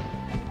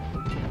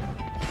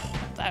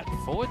 That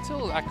forward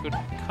tilt, that could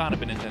kind of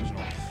been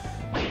intentional.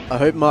 I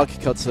hope Mark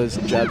cuts those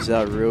jabs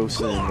out real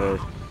soon, though.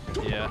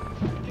 Yeah.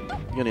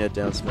 You're gonna get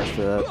down smash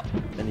for that,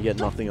 and you get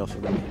nothing off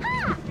of them.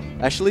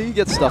 Actually, you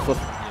get stuff off.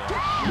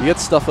 Yeah. You get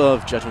stuff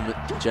off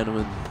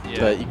gentleman, yeah.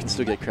 but you can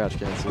still get crouch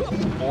cancel.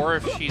 Or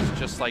if she's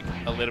just like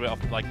a little bit off,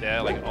 like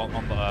there, like on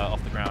the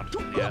off the ground.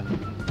 Yeah.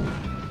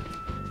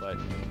 But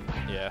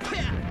yeah.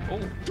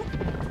 Oh.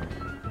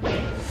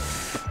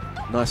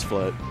 Nice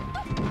float.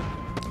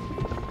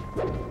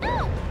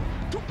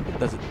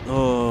 Does it?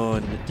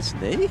 Oh, just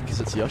knee? Because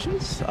it's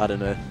Yoshi's? I don't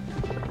know.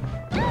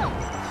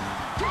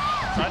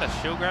 Try to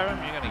shield grab him,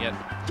 you're gonna get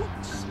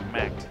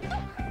smacked.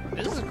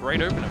 This is a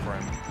great opener for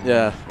him.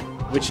 Yeah,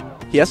 which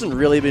he hasn't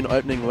really been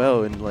opening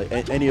well in like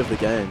any of the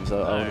games. I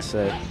want to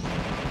say. All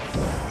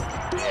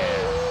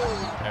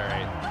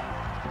right.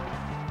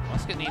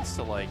 Musket needs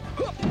to like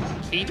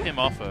keep him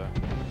off her.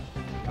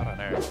 I don't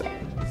know.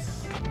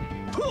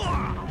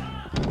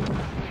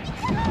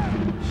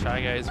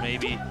 Shy Guys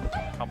maybe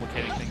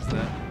complicating things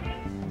there.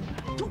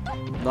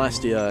 Nice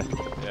DI.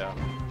 Yeah.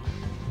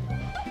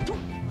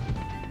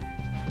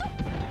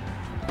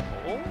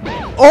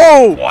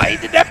 Oh! Why he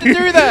didn't have to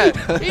do that?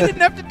 He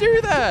didn't have to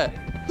do that.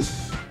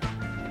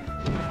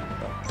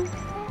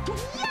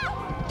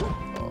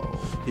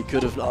 He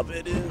could have not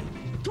been in.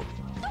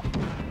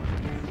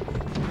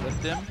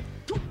 Lift him.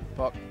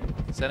 Fuck.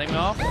 Setting him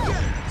off.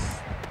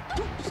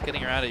 Just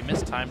getting around it. He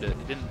mistimed it.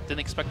 He didn't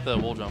expect the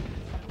wall jump.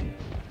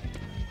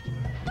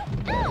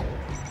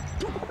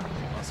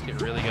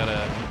 Musket really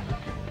gotta.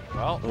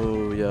 Well.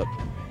 Oh, yep.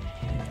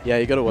 Yeah,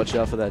 you gotta watch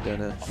out for that, don't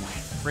you?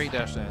 Great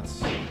dash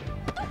dance.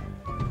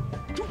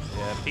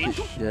 Yeah, Peach.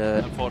 Yeah.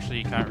 Unfortunately,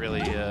 you can't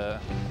really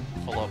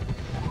follow up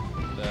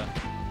there.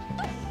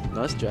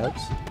 Nice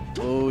jabs.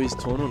 Oh, he's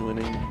torn on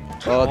winning.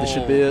 Oh, this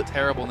should be it.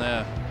 Terrible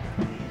nair.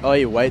 Oh,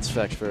 he waits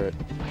fact for it.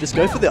 Just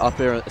go for the up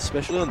air,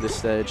 especially on this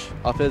stage.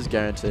 Up air is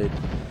guaranteed.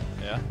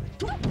 Yeah.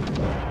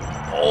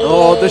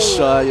 Oh, the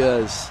Shy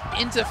Guys.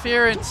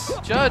 Interference,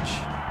 Judge.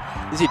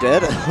 Is he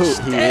dead?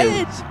 Oh, he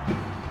dead. is.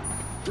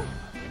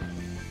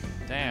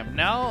 Damn.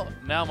 Now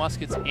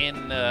Musket's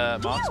in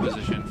Mark's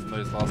position from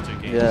those last two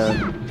games.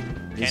 Yeah.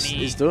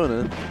 He's doing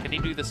it. Can he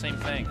do the same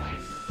thing?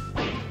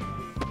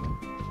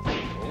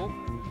 Oh,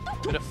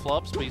 bit of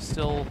flops, but he's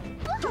still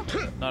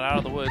not out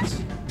of the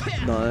woods.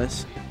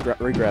 Nice.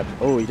 Re-grab.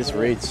 Oh, he just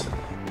reads.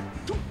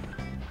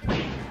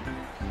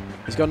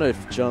 He's got no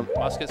jump.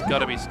 Musket's got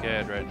to be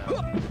scared right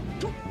now.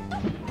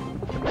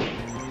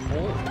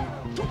 Oh,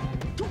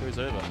 goes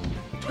over.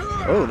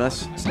 Oh,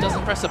 nice. Just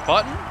doesn't press a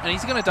button, and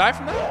he's going to die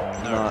from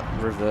that? No.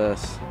 Not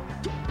reverse.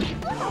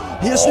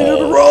 He just needed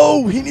a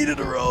roll. He needed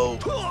a roll.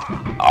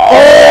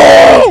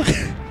 Oh!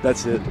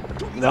 That's it.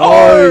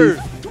 No!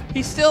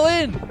 He's still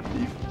in.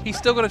 He's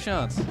still got a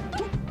chance.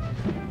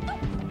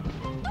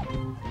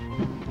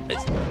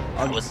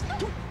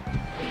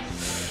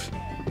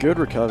 Good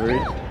recovery.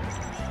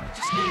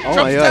 Oh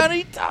my my god. god.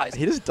 He dies.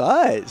 He just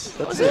dies.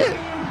 That's it.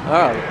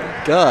 Oh,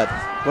 God.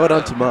 Well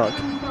done to Mark.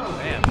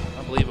 Man,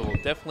 unbelievable.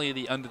 Definitely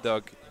the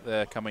underdog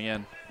there coming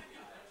in.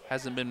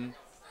 Hasn't been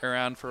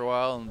around for a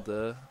while and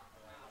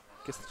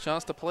gets the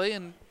chance to play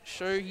and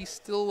show he's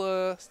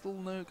still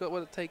got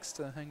what it takes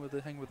to hang with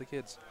the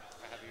kids.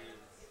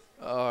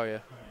 Oh, yeah.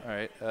 All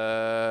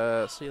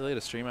right. See you later,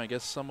 stream. I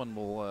guess someone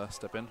will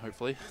step in,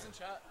 hopefully.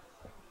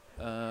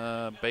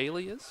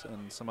 Bailey is,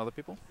 and some other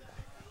people.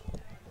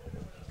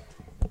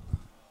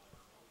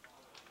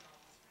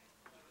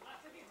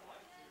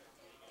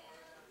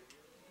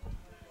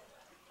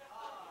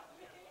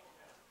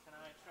 Can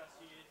I trust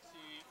you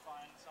to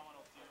find someone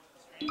else to do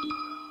the stream?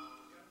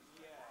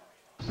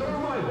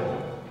 Survival.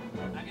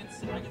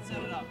 I can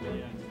set it up, but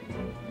yeah.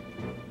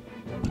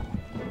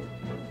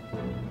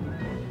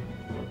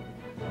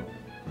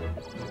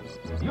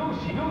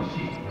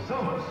 Yoshi,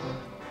 Samus.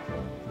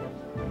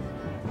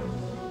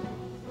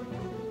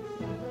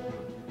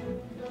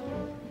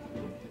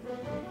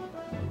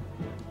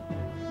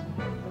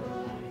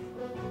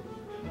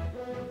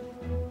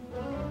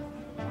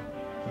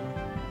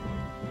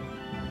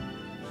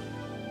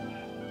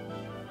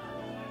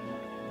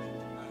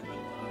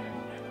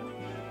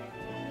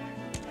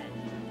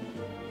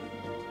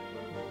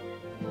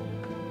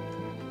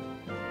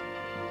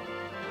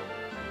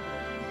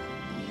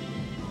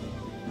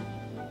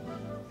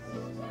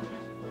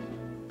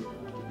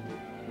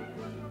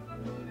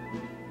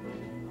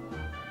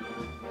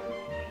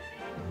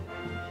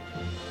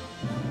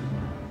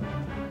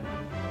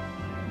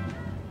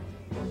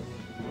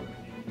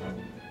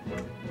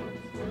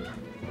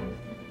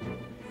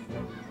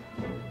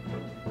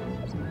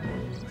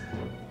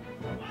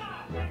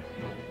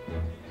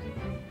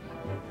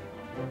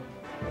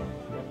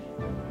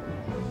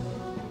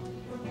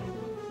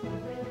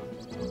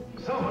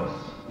 Samus.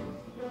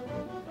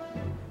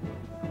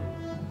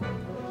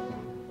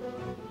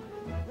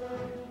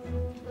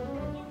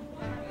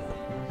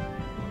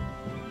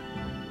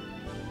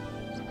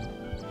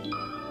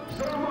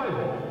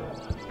 Survival.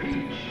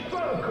 Peach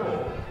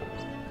Falco.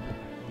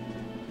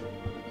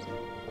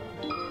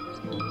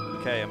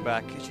 Okay, I'm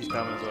back. She's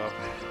coming as well.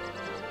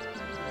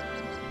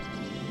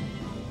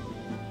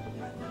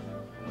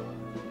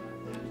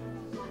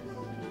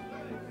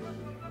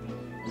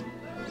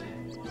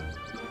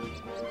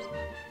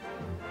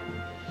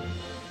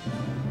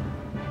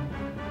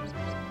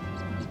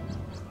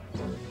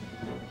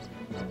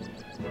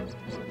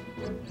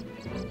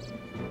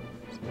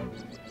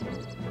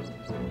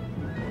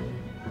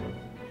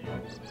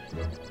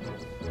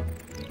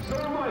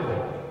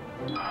 Survival.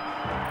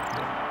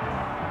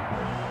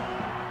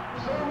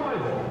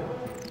 Survival.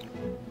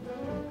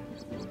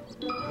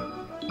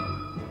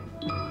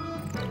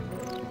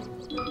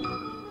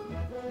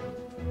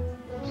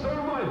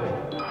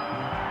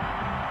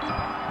 Survival.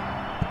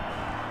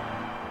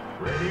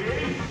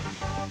 Ready?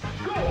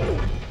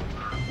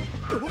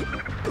 Go!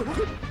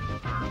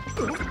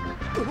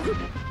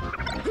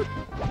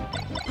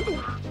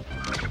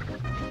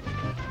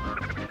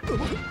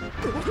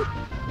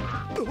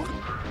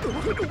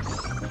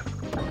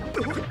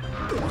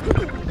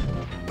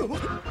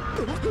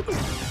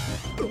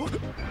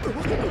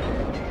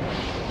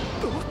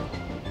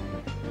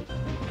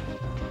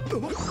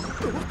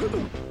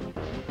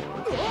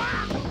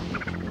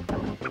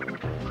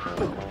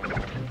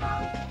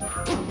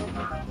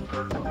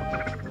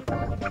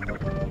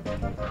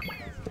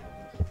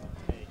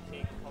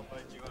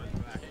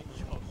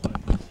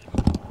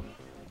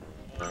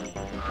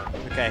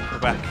 Okay, we're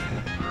back.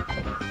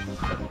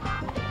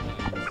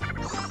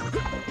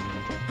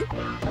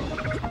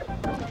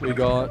 We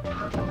got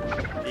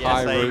The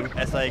Hi, SA, Rube.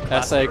 SA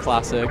Classic. SA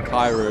Classic,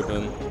 Kai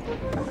Ruben.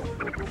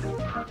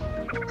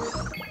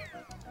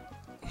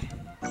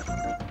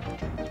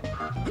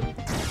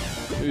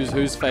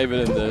 Who's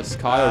favourite in this?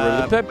 Kai or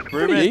Ruben? They're pretty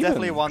Ruben has even.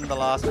 definitely won the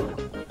last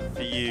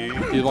for you.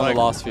 He's won the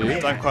last few.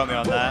 Don't quote me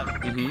on that.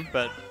 Mhm.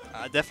 But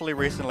definitely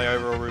recently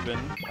overall Ruben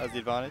has the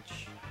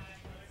advantage.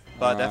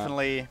 But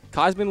definitely,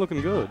 Kai's been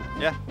looking good.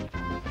 yeah.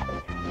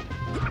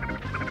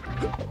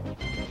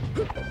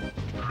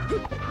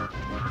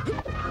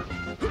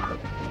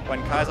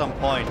 When Kai's on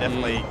point,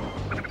 definitely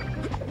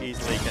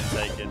easily can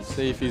take it.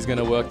 See if he's going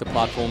to work the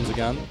platforms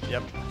again.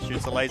 Yep,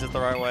 shoots the lasers the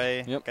right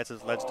way, Yep. gets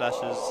his ledge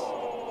dashes.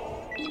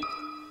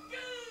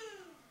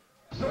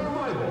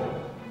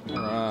 Survival.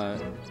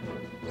 Alright.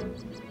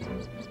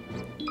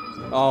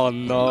 Oh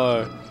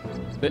no.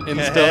 The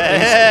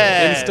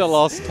Yes. insta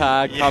lost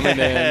tag coming in.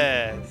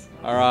 Yes.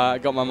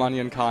 Alright, got my money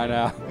on Kai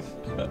now.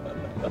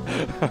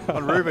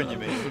 On Ruben, you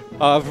mean?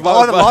 Oh, the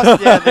lost,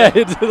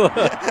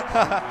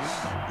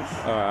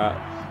 Alright,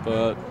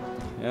 but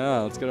yeah,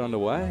 let's get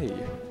underway.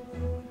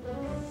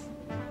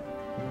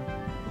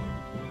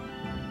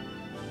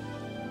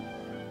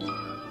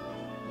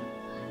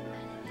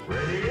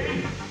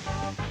 Ready?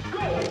 Go!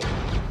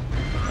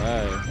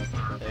 Hey.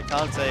 Yeah,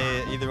 can't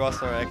say either of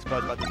us are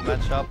experts about this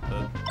matchup,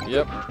 but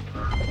Yep.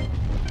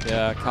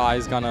 Yeah,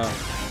 Kai's gonna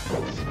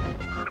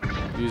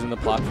using the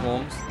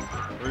platforms.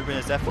 Ruben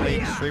is definitely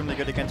extremely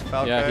good against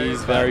Falco. Yeah, he's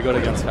but very good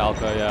against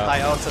Falco, yeah.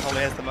 Kai also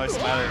probably has the most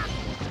amount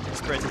of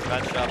experience in this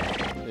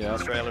matchup in Yeah.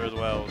 Australia as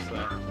well, so.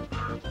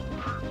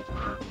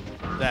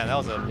 Damn, that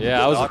was a Yeah,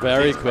 that was dark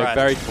very kick quick, right.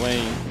 very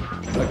clean.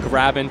 A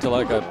grab into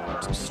like a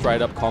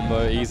straight up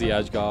combo, easy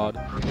edge guard.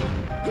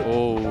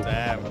 Oh.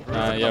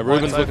 Damn. Yeah,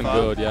 Ruben's looking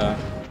good, yeah.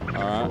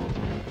 Alright.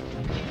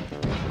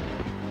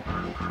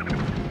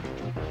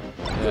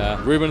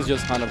 Yeah, Ruben's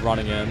just kind of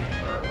running in.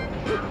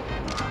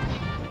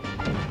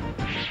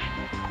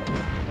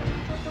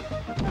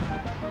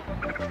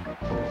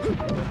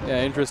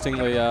 Yeah,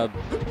 interestingly,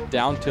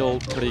 down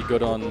tilt pretty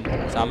good on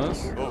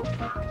Samus. Oh,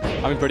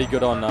 I mean, pretty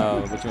good on,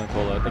 what do you want to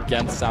call it,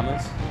 against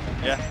Samus.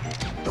 yeah.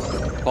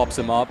 Pops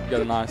him up,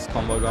 get a nice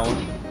combo going.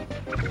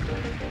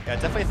 Yeah, I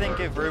definitely think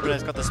if Ruben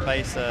has got the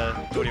space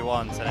to do what he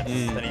wants, then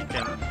he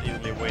can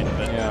easily win.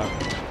 But Yeah.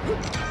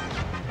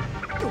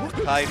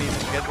 Kai needs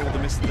to get all the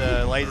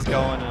lasers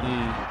going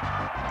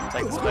and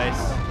take the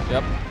space.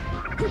 Yep.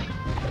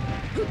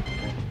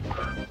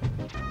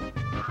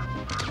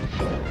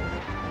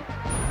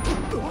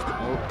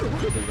 Oh,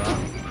 did that.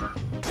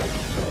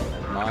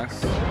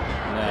 Nice.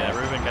 Yeah,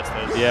 Ruben gets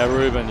those. Yeah,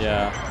 Ruben,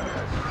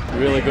 yeah.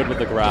 Really good with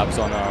the grabs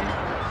on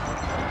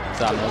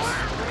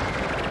Samus.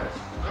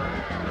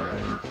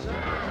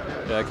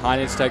 Yeah, Kai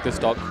needs to take this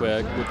stock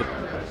quick with the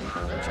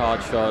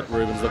charge shot.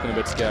 Ruben's looking a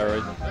bit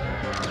scary.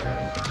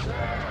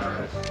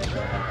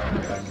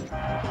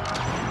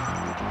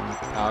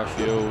 Power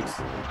shields.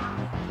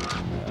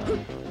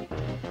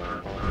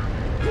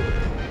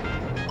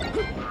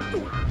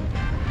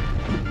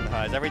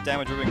 Nice. Every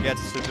damage Ruben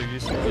gets is super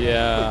useful.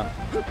 Yeah.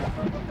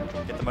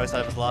 Get the most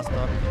out of his last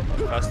stock.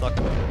 First stock.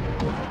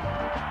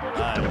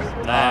 Nice.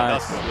 Damn,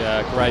 Nice. that's-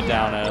 Yeah, great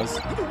down airs.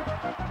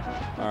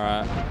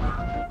 Alright.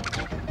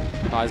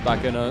 Kai's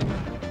back in it.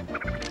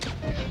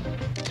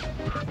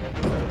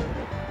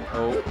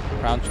 Oh,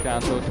 crouch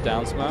cancel,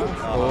 down smash.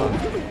 Oh.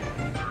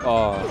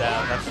 Oh.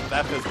 Damn,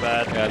 that feels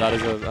bad. Yeah, that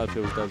feels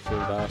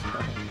bad.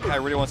 I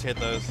really want to hit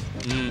those.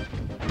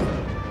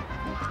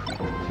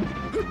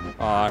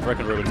 Oh, I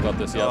reckon Ruben's got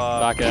this. Yep. Oh.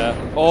 Back air.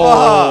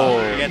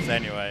 Oh. He gets it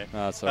anyway.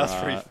 That's That's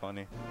alright. pretty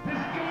funny.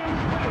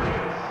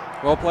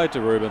 Well played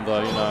to Ruben,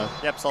 though. You know.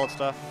 Yep, solid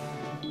stuff.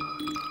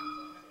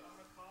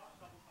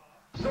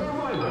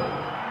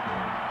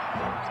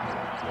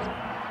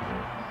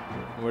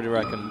 What do you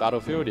reckon?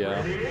 Battlefield, yeah.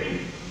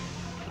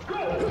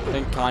 I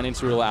think Kai needs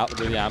to really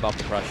amp up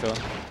the pressure.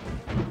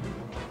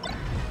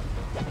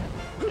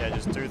 Yeah,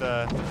 just do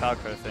the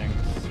Falco thing.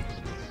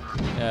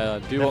 Yeah,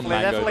 do what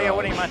Mango Definitely a does.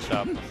 winning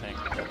matchup, I think.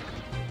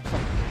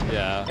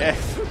 Yeah. Yeah,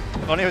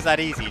 if only it was that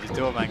easy, just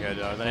do what Mango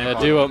does. Then Yeah,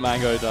 everyone- do what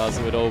Mango does.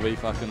 It would all be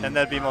fucking. Then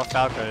there'd be more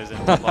Falcos in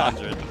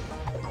 100.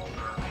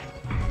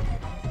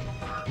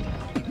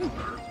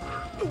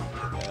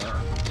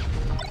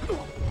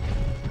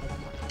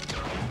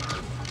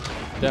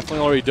 Definitely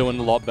already doing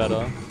a lot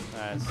better.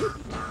 Nice.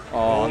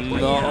 Oh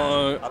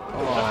no! That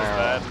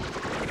was bad.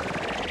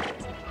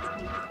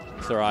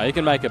 It's alright. He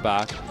can make it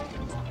back.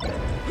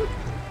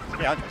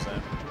 Yeah,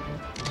 100%.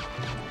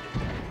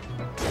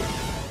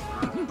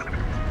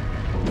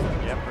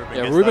 Yep, Ruben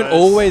Yeah, gets Ruben those.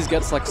 always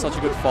gets like such a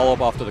good follow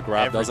up after the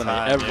grab, Every doesn't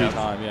time, he? Every yeah.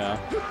 time, yeah.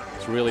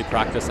 It's really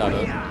practice at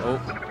it.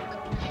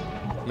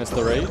 Oh, missed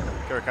the read.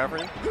 Good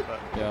recovery, but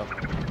Yeah.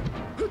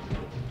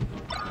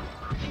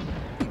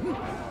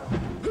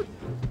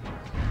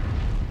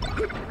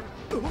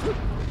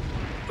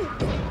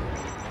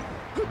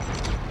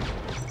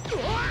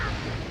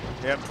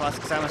 yep,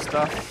 classic Samus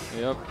stuff.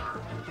 Yep.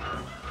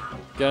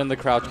 Getting the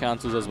crouch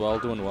cancels as well,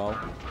 doing well.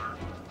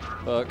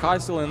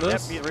 Kai's still in Yep,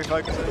 this. he's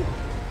refocusing.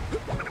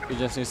 He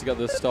just needs to get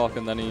this stock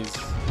and then he's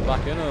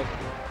back in it.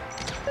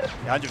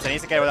 Yeah, 100%. He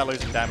needs to get without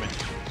losing damage,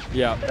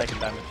 Yeah. taking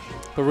damage.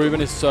 But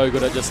Ruben is so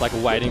good at just like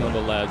waiting on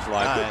the ledge.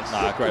 Like, Nice.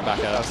 nah, great back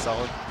That was out.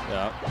 solid.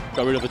 Yeah.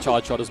 Got rid of the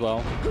charge shot as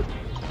well.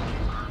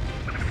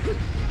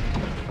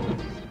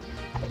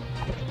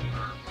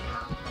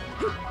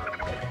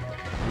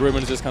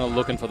 Ruben's just kind of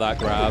looking for that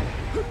grab.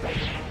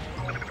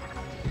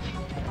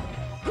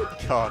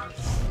 God.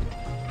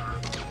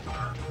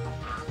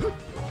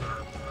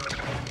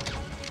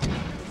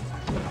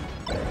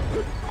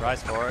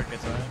 Rise forward,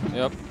 gets in.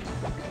 Yep.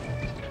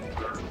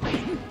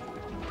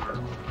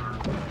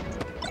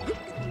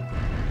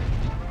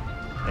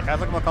 Yeah, guys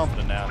looking more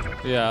confident now.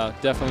 Yeah,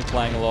 definitely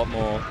playing a lot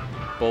more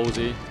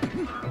ballsy.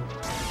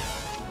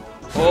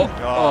 Oh,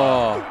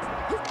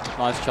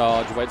 nice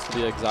charge. Waits for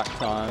the exact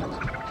time.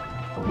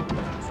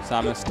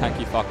 Samus,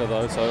 tanky fucker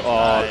though. So,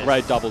 Nice.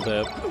 great double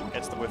dip.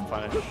 Gets the whiff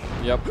punish.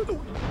 Yep.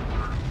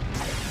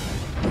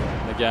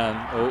 Again.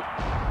 Oh.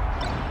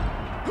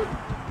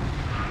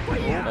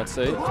 Let's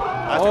see.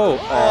 Nice. Oh.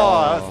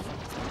 That was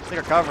sick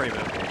recovery,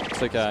 but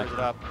It's okay. screws it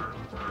up.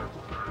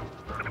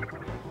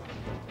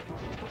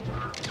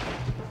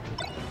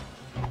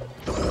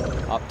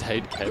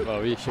 Update game.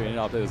 Oh, we shooting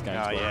update this game.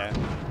 Oh, yeah.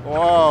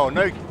 Whoa,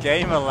 no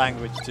gamer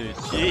language, dude.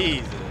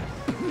 Jesus.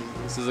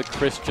 This is a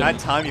Christian. Can I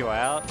time you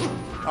out?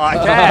 Oh, I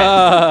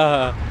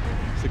can.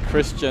 It's a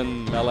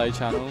Christian melee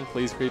channel.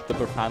 Please keep the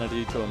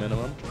profanity to a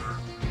minimum.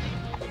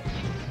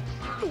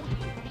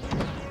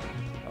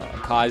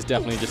 Kai's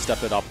definitely just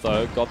stepped it up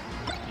though. Got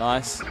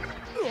nice.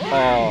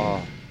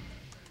 Oh.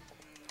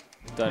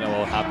 Don't know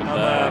what happened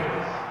there.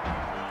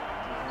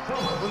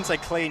 Wouldn't say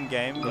clean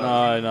game,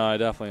 but No,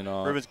 definitely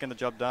not. Ruben's getting the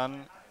job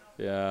done.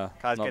 Yeah.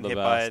 Kai's not getting the hit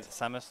by best.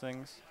 Samus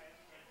things.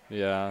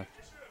 Yeah.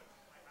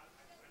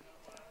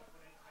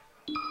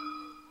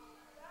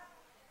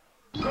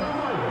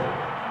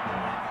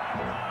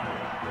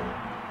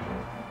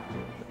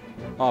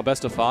 Oh,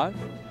 best of 5?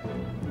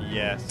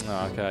 Yes.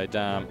 Oh, okay,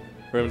 damn.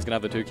 Ruben's gonna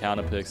have the 2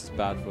 counter picks. It's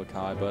bad for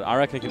Kai, but I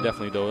reckon he can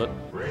definitely do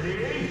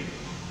it.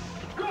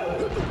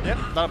 Yep,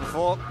 done it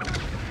before.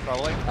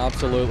 Probably.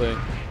 Absolutely.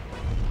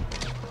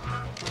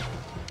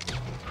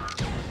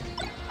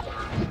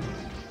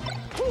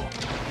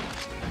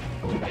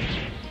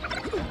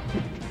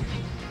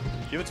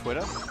 Do you have a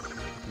Twitter?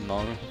 No.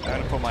 I'm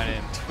gonna put mine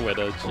in.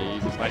 Twitter,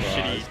 Jesus My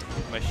Christ.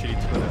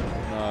 shitty Twitter.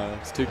 No,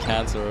 it's too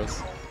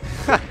cancerous.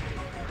 Dude,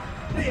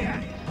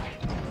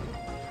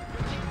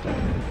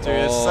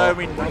 there's so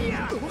many.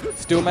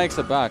 Still makes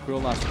it back.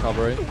 Real nice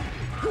recovery.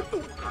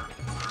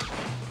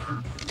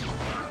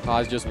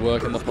 Kai's just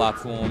working the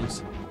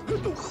platforms.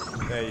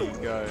 There you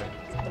go.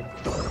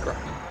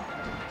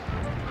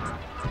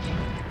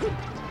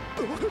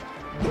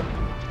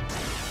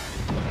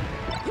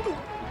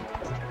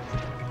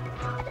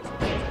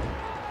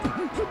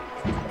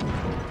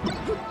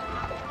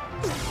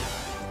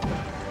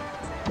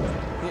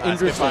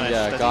 Interesting, punish,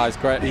 yeah, doesn't guys,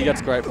 great. He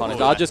gets great punish.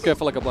 Oh, I'll just go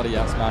for like a bloody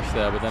out smash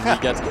there, but then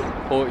he gets,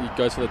 or he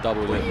goes for the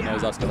double dip. He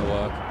knows that's gonna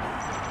work.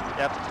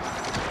 Yep.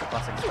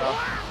 Classic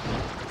stuff.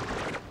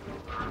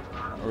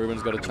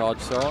 Ruben's got a charge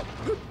shot.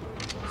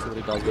 See what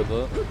he does with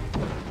it.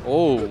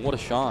 Oh, what a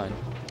shine!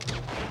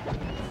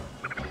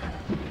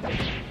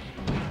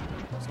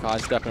 This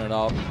guy's stepping it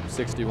up.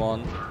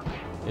 61,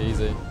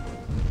 easy.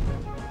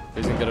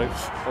 He's gonna get it.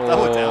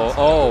 Double down.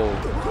 Oh!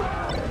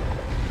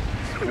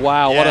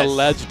 Wow, what a Yes.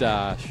 ledge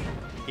dash.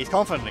 He's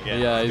confident again.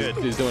 Yeah, Good.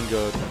 he's doing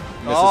good. Misses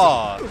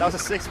Oh, that was a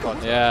 6 spot.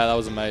 it. Yeah, that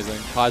was amazing.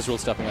 Kai's real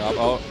stepping it up.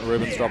 Oh,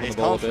 Ruben's dropping He's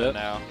the ball a confident bit.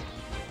 now.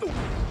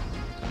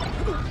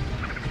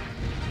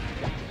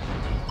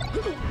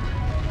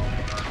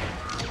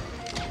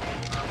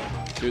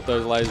 Shoot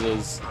those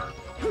lasers.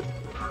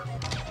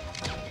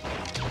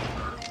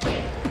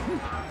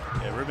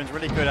 Yeah, Ruben's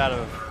really good out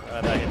of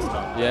that hit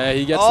stun. Yeah,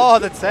 he gets Oh, it.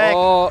 the tech.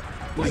 Oh,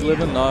 he's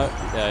living. No.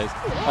 Yeah, he's.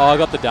 Oh, I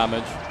got the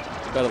damage.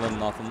 Better than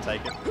nothing.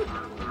 Take it.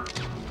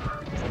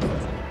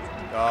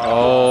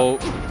 Oh,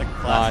 the nice.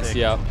 classic.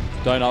 Yeah.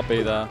 Don't up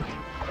be there.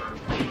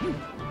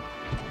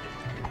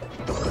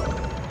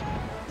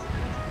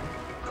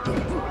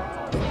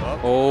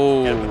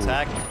 Oh, get him Oh.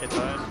 attack. Hits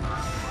own.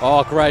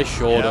 Oh, great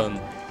Shorten.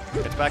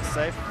 Gets back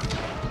safe.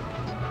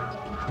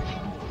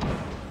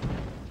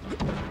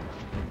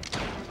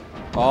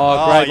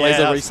 Oh, great yeah,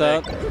 laser that's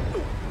reset. sick.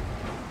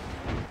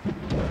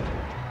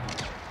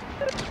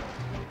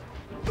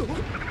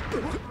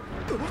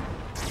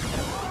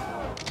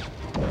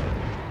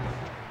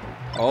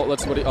 Oh,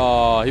 that's what he.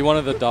 Oh, he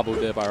wanted the double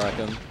dip, I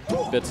reckon.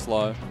 Bit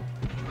slow.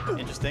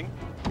 Interesting.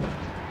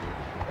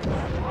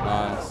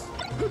 Nice.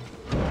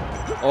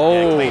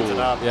 Oh, cleans it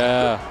up.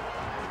 yeah.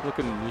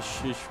 Looking,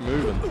 he's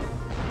moving.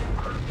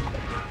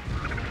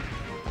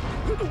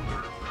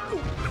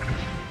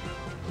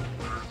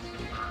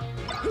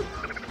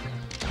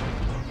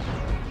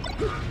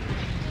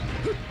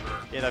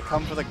 Yeah, they'll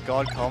come for the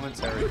God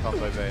commentary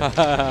combo, baby.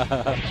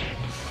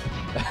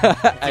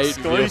 8 views.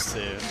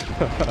 Exclusive.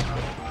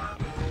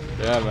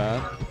 Yeah,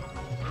 man.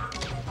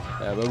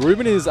 Yeah, but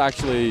Ruben is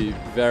actually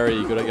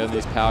very good at getting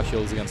these power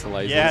shields against the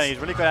lasers. Yeah, he's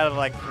really good out of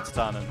like hit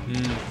stun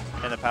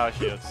and the power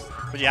shields.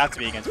 But you have to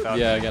be against Falco.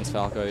 Yeah, against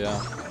Falco,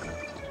 yeah.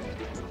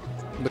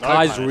 But No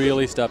Kai's punish.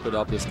 really stepped it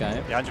up this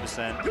game. Yeah,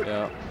 100%.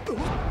 Yeah.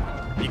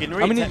 You can I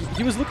read. mean,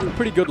 he was looking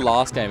pretty good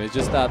last game. It's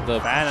just that the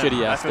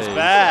shitty ass That was stage.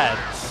 bad.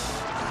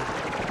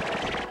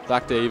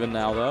 Back to even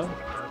now, though.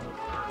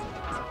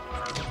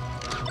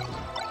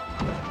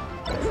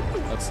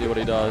 Let's see what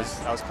he does.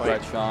 That was clean.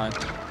 Great shine.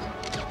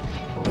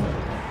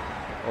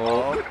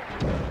 Oh.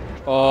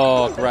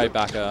 Oh, great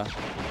backer.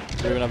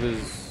 Ruben up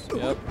his.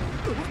 Yep.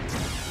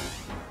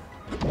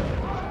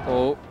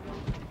 Oh.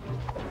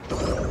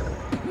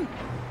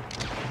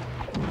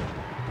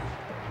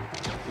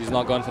 He's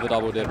not going for the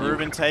double dip.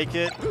 Ruben take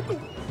it.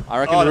 I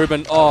reckon Oh,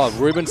 Ruben. Oh,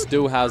 Ruben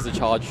still has the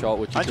charge shot,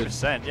 which you could.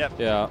 100%. Yep.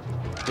 Yeah.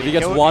 If He he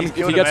gets killed- one, he's if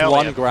he killed gets him one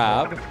earlier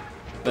grab,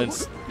 then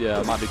it's, yeah,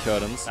 it might be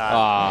curtains.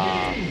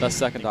 Ah. That's the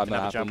second time Didn't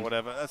that have a jump or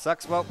happened. whatever. That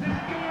sucks. Well,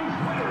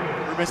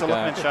 Ruben's Okay.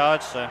 looking in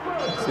charge, so.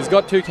 He's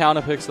got 2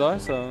 counter picks though,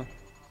 so.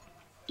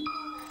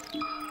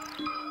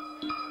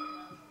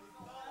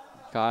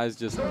 Guy's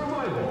just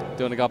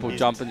doing a couple He's-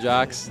 jumping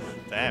jacks,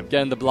 Damn.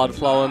 getting the blood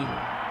flowing.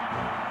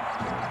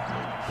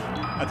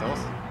 That's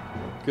awesome.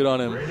 Good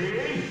on him.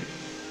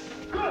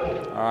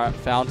 All right,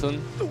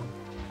 Fountain.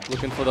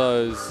 Looking for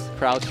those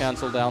crowd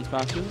cancel down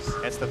smashes.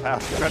 It's the power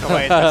straight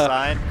away. It's the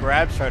sign.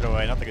 Grab straight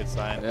away. Not the good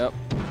sign. Yep.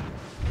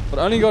 But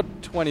only got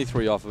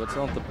 23 off of it,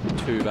 so not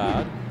too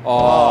bad.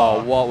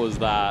 Oh, what was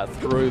that?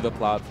 Through the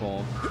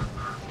platform.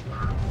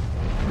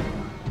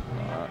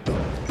 Alright.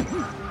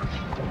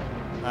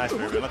 Nice,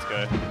 Ruben. Let's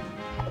go.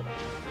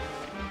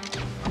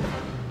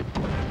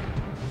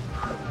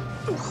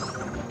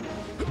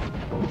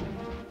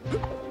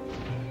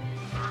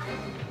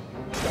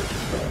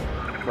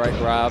 Great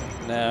grab.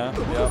 Nah.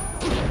 Yep.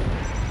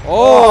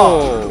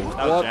 Oh!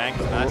 That was what?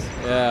 jank. Nice.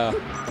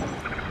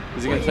 Yeah.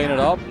 Is he gonna clean it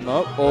up?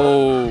 Nope.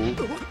 Oh!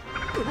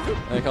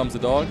 There comes the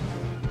dog.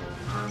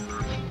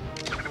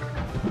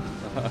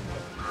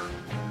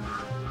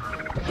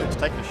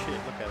 taking a shit.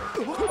 Look at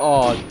it.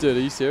 Oh, dude, are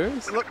you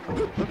serious?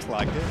 Looks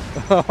like it.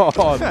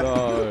 Oh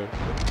no.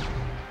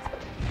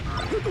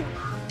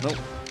 Nope.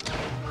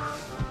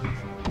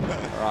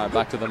 Alright,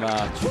 back to the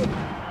match.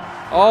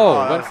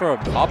 Oh, went for a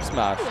up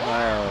smash.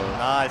 No.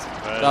 Nice.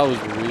 That was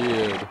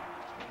weird.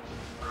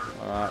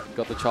 Alright,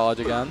 got the charge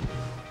again.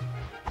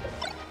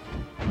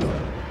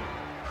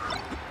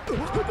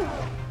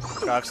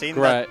 So I've seen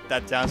Great.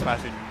 that down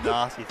smash with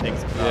nasty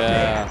things.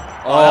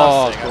 Yeah. Oh, Oh, that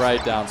was sick.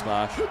 great down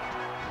smash.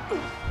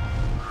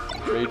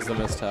 Reads the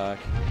mistag.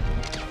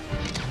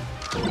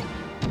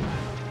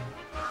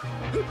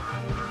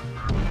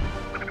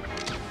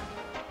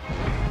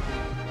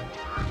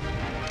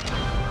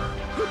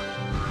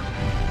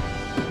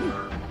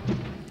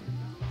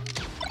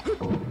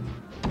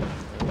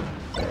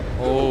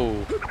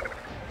 Oh.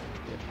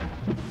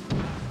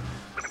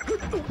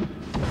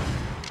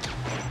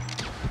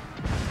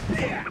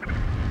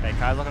 Hey,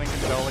 Kai's not going to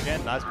control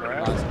again. Nice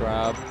grab. Nice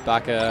grab.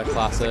 Back air,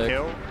 classic.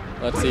 Kill.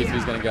 Let's see if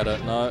he's going to get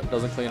it. No,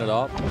 doesn't clean it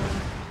up.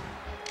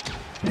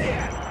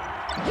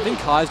 I think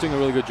Kai's doing a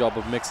really good job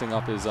of mixing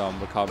up his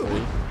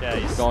recovery. Yeah,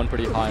 he's Going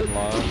pretty high and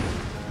low.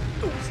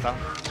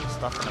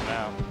 stuffing him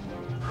out.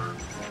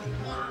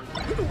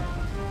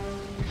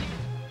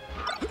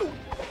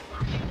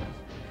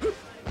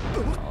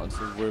 Oh, let's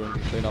see if Ruben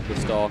can clean up the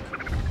stock.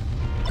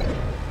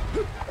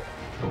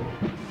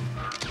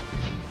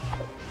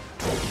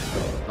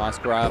 Nice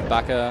grab,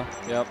 back air.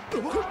 Yep.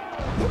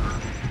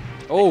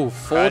 Oh,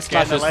 forward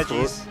smashes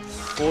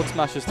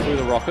through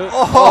the rocket.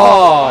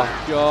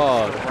 Oh,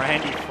 God.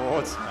 Randy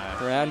forward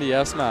smash. Randy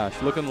F smash,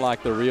 looking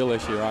like the real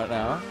issue right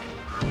now.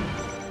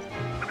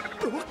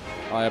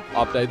 I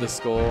update the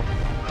score.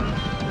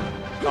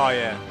 Oh,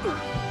 yeah.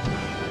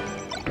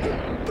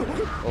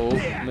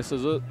 Oh,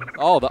 misses it.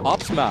 Oh, the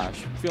up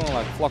smash. Feeling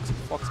like Fox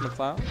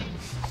McCloud.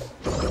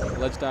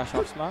 Ledge dash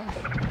up smash.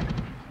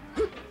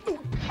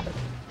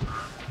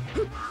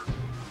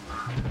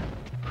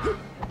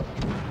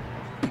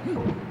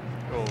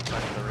 Oh,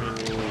 back to the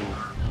ring.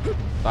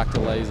 Ooh. Back to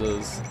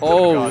lasers.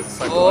 Oh, God, it's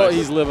so oh, close.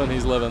 he's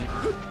living.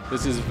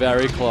 This is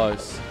very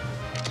close.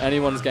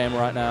 Anyone's game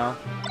right now.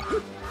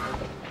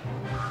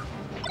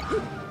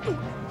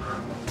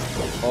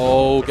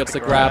 Oh, gets the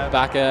grab,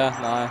 back air.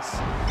 Nice.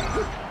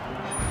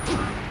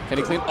 Can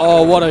he clean?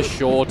 Oh, what a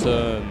short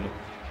turn.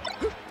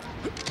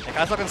 Hey,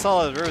 Kai's looking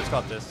solid. Ruben's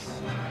got this.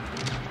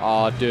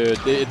 Oh, dude,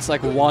 it's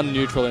like one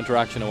neutral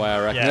interaction away,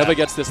 I reckon. Yeah. Whoever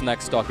gets this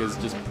next stock is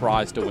just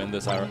prized to win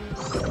this, I reckon.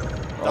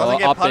 Doesn't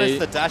get punished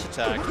the dash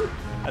attack.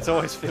 That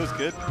always feels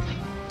good.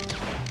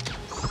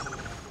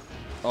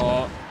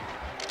 Oh.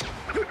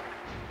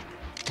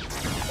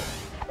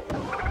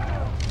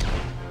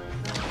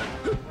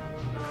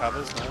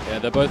 Covers, no? Yeah,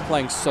 they're both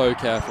playing so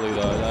carefully,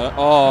 though.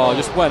 Oh,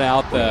 just went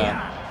out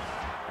there.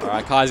 All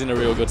right, Kai's in a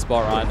real good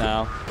spot right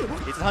now.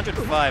 He's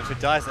 105, so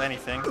dies to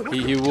anything.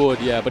 He would,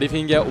 yeah, but if he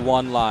can get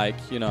one, like,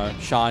 you know,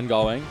 shine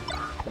going,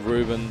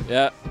 Ruben,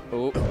 yeah.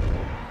 Oh.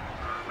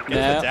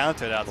 Gets the down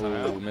to it out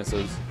somehow. Ooh,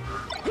 misses.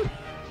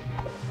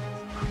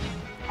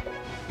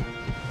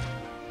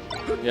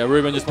 Yeah,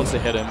 Ruben just wants to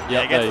hit him.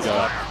 Yeah, Yep, there you gets go.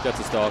 the stock. Gets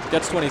a stock.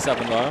 Gets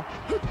 27 though.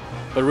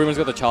 But Ruben's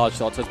got the charge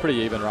shot, so it's pretty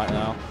even right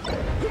now.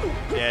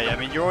 Yeah, I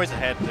mean, you're always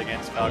ahead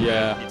against Falcon.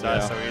 Yeah, He dies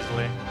yeah. so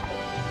easily.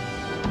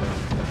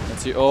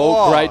 Let's see. Oh,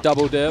 Oh. great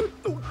double dip.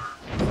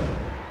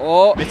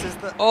 Oh, Misses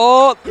the...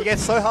 oh, He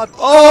gets so hard.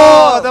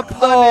 Oh, the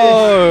punish!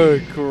 oh,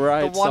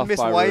 great The one stuff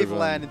missed by wave Ruben.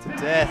 land into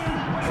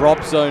death.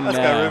 Drop zone Let's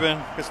now. go,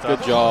 Ruben. Good stuff.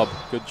 Good job.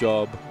 Good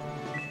job.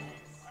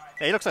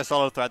 Yeah, he looks so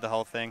solid throughout the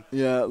whole thing.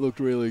 Yeah, it looked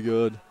really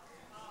good.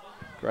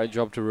 Great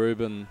job to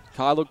Ruben.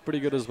 Kai looked pretty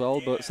good as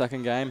well, but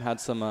second game had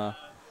some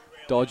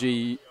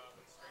dodgy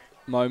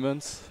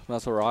moments.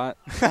 That's all right.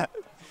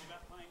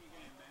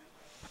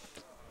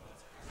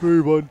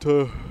 3-1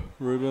 to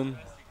Ruben.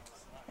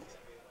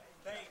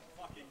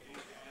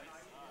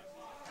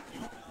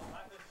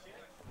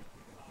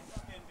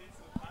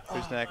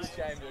 Who's next?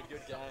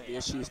 The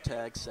issues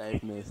tag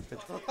saved me. There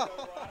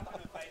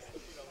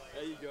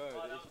you go.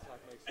 The issue tag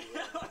makes you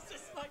It's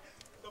just like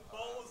the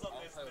balls on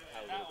this minute.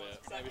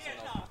 Maybe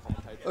someone else can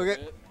commentate Okay,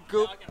 a bit.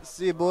 cool.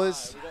 See you,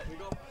 boys. We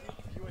got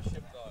peak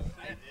viewership though.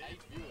 8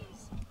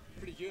 viewers.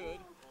 Pretty good.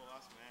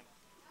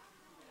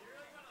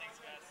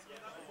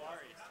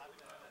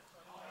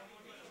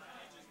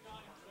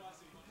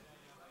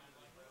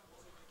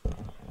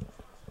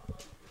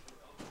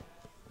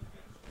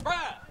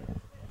 Bruh!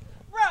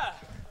 Bruh!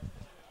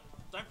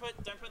 Don't put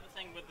the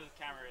thing with the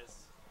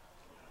cameras.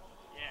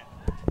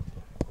 Yeah.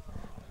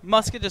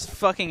 Musket just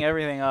fucking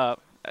everything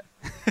up.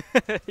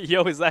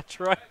 Yo, is that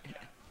Troy?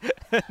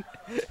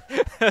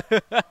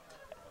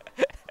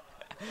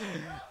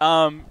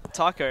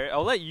 Taco,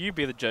 I'll let you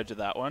be the judge of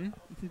that one.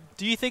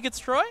 Do you think it's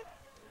Troy?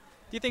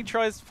 Do you think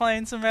Troy's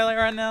playing some melee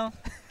right now?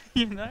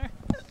 You know?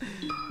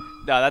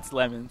 No, that's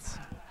Lemons.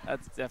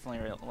 That's definitely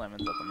real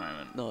Lemons at the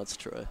moment. No, it's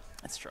true.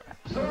 That's Troy.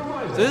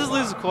 So this is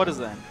loser quarters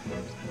then.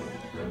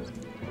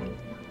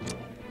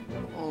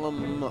 Well,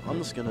 I'm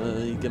just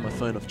gonna get my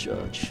phone off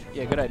charge.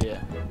 Yeah, good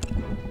idea.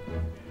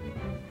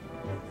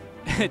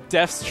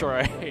 Death's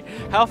Troy.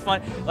 How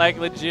fun! Like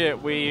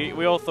legit,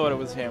 we all thought it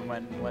was him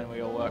when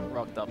we all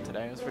rocked up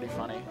today. It was pretty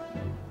funny.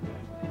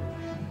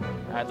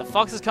 All right, the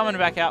Fox is coming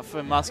back out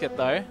for Musket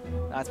though.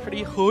 That's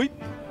pretty hype.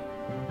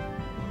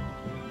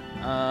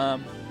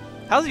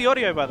 How's the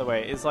audio, by the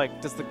way? Is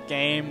like, does the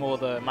game or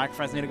the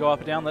microphones need to go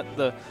up or down? Let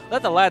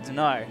the lads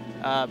know.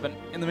 But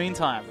in the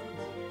meantime,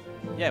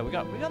 yeah, we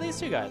got these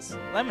two guys,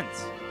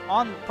 Lemons,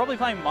 on probably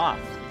playing Marth,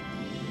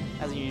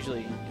 as he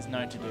usually is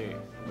known to do.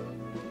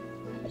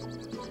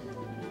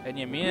 And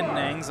yeah, me and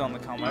Nang's on the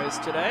combos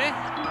today.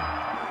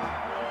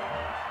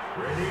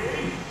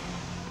 Ready,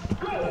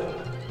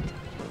 go!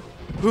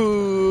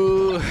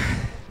 Ooh.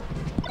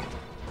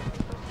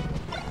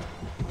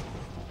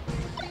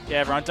 Yeah,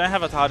 everyone, don't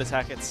have a heart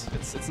attack.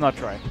 It's not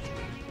Troy.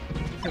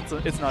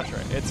 It's not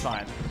Troy. It's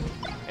fine.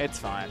 It's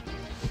fine.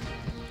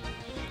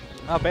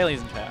 Oh,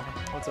 Bailey's in chat.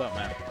 What's up,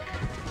 man?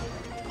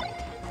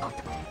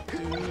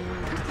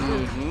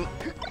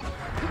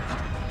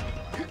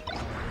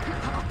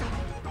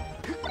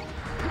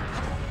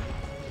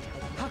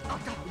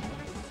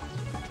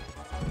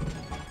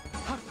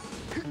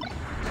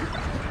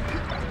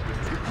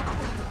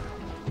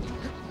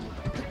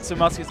 So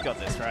Muskie's got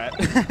this, right?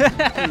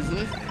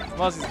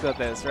 Muskie's got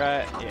this,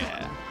 right?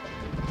 Yeah.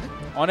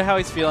 I wonder how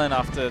he's feeling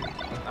after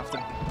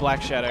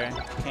Black Shadow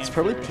came He's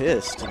probably through.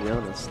 pissed, to be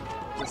honest.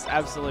 Just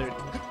absolute.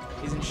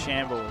 He's in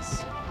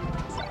shambles.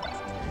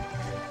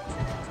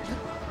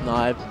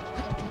 No,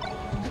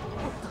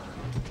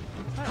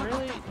 Not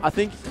really. I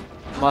think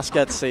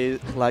Muscat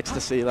likes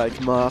to see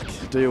like Mark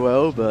do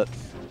well, but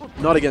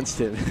not against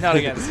him. Not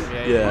against him.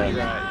 Yeah, Yeah. You're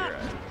right.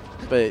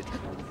 But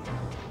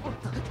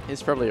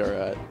he's probably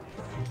alright.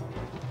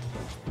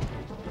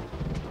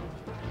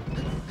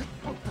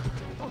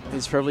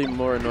 He's probably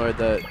more annoyed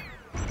that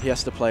he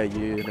has to play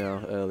you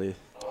now early.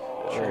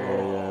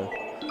 True.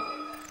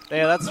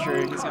 Yeah, that's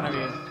true. He's gonna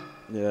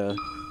be. Yeah.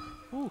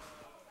 Oof.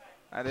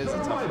 That is a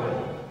tough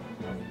one.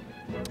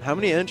 How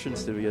many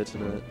entrants did we get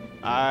tonight?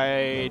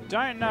 I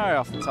don't know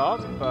off the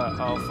top, but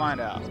I'll find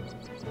out.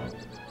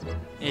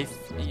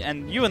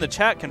 And you in the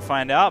chat can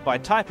find out by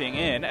typing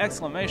in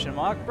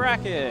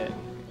 !bracket.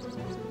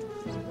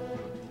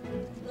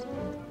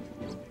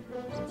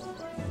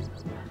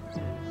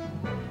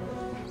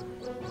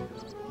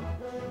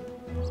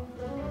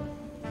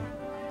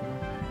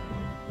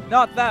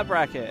 Not that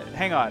bracket.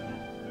 Hang on.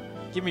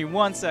 Give me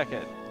 1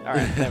 second. All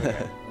right, there we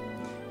go.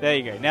 There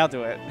you go. Now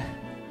do it.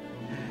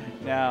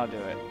 Now do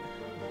it.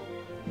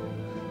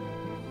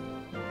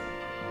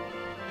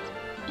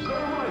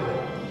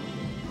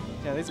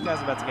 Yeah, these guys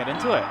are about to get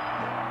into it.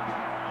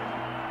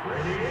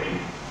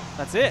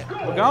 That's it.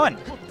 We're going.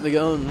 They're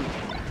going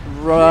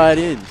right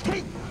in.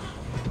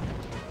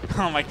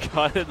 Oh my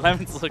god,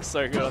 Lemons looks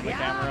so good on the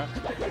camera.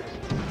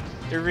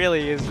 It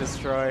really is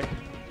just Troy.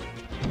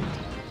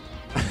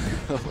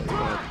 Oh my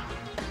god.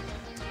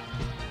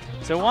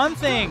 So one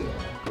thing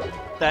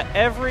that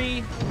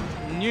every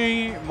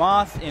new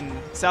Marth in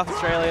South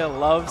Australia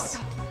loves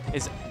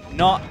is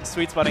not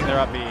sweet spotting their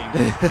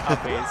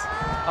uppies.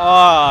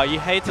 Oh, you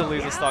hate to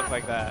lose a stock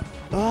like that.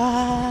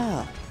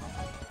 Ah!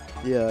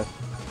 Yeah.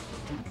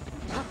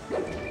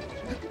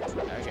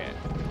 Okay.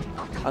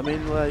 I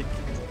mean, like...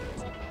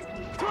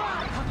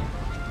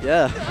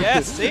 Yeah.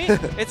 Yeah, see?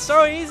 It's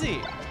so easy.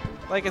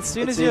 Like, as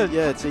soon as you...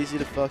 Yeah, it's easy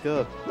to fuck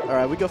up.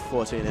 Alright, we got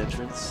 14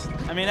 entrants.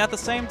 I mean, at the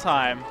same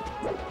time,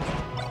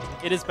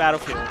 it is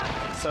Battlefield.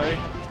 So, you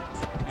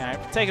know,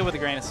 take it with a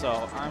grain of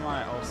salt. I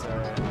might also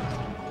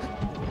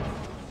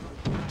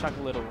chuck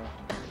a little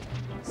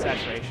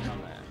saturation on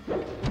that.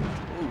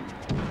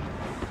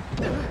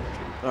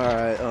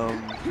 Alright, oh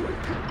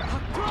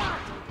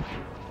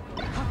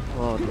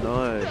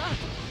no.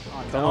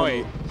 Oh, Come no.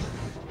 on.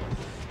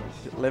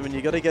 Lemon,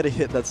 you gotta get a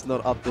hit that's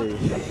not up there.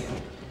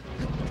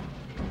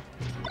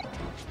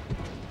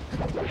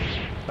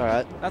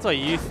 Alright. That's what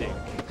you think.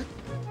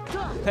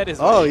 That is.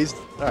 Oh, he's...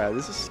 Alright,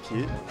 this is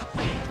cute.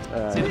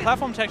 Alright. See, the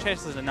platform tech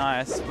chasers are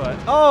nice, but...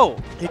 Oh!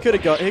 He could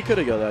have got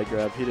that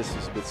grab. He just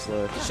was a bit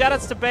slow.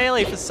 Shoutouts to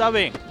Bailey for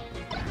subbing.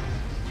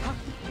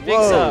 Big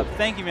Whoa. sub.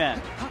 Thank you,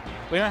 man.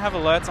 We don't have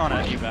alerts on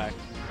at EVAC.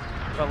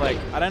 But, like,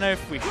 I don't know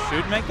if we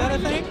should make that a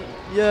thing.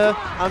 Yeah,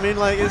 I mean,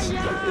 like, it's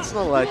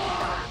not like...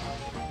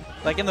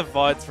 Like in the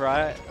VODs,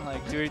 right?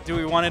 Like, do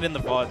we want it in the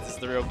VODs is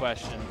the real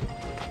question.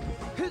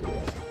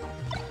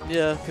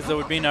 Yeah. Because there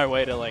would be no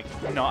way to, like,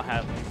 not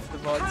have the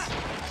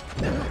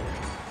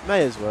VODs.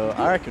 May as well.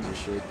 I reckon we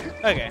should.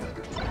 Okay.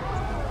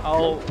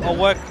 I'll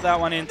work that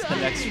one into the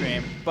next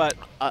stream. But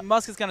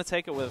Musk is going to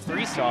take it with a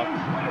 3-stop.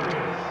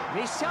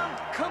 Mission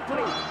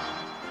complete.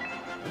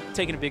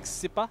 Taking a big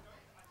sipper.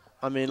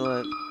 I mean,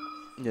 like,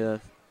 yeah.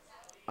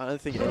 I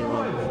don't think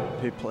anyone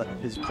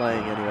who's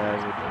playing anyway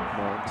would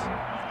mind.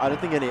 I don't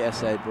think any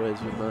SA boys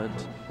would mind.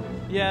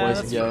 Yeah, Boys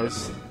that's and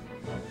girls.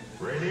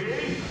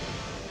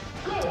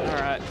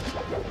 Alright.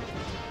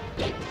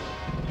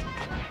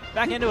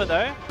 Back into it,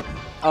 though.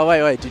 Oh,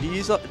 wait. Did you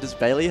use... Does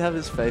Bailey have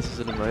his face as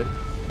an emote?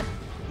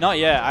 Not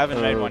yet. I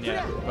haven't made one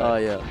yet. Oh,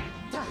 yeah.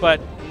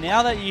 But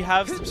now that you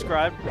have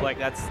subscribed, like,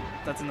 that's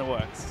that's in the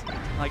works.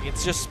 Like,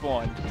 it's just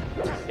spawned.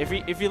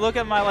 If you look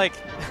at my, like,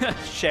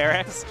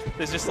 ShareX,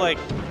 there's just, like,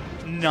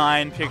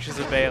 9 pictures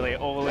of Bailey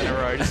all in a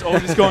row. All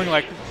just going,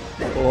 like,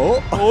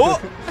 oh!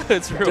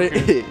 It's real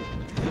good.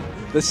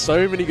 There's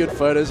so many good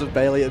photos of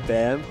Bailey at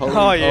BAM. Holy,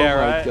 Oh, yeah,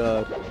 my right?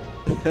 god.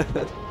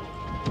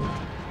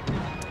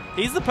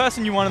 He's the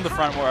person you want in the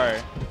front row.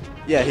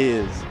 Yeah, he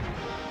is.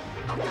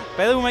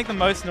 Bailey will make the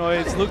most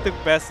noise, look the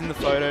best in the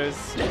photos.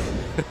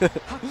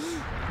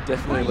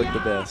 Definitely look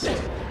the best.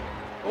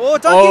 Oh,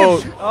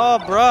 dunk him! Oh,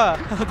 bruh.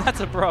 That's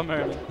a bruh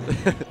moment.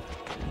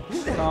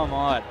 Come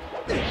on.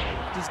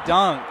 Just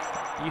dunk.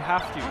 You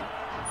have to.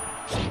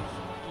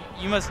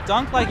 You must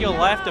dunk like your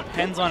life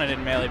depends on it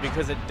in Melee,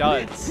 because it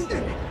does.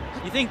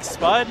 You think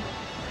Spud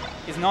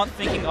is not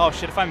thinking, oh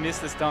shit, if I miss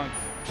this dunk,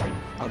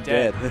 I'm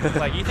dead.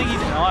 Like, you think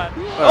he's not.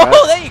 Right.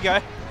 Oh, there you go.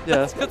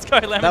 Yeah. Let's go,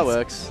 Lemons. That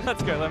works.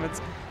 Let's go,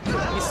 Lemons.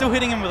 You're still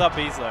hitting him with up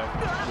Bs,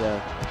 though.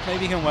 Yeah.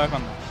 Maybe you can work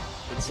on that.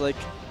 It's like,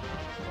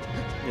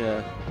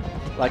 yeah.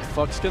 Like,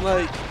 Fox can,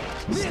 like,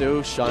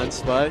 still shine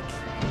Spike.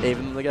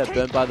 Even when they get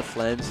burnt by the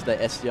flames, they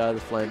SDI the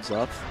flames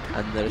up,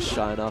 and they just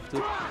shine after.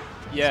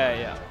 Yeah,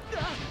 yeah.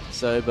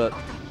 So, but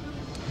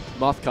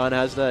Moth kind of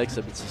has that,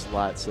 except it's just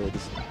light, so it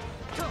just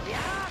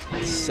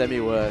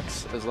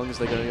semi-works, as long as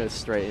they're going to go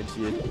straight into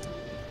you.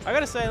 I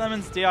gotta say,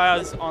 Lemon's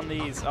DIs on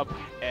these up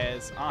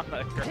airs aren't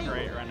that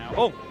great right now.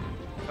 Oh!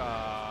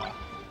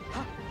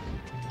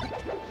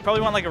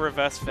 Probably want like a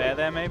reverse fair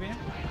there, maybe?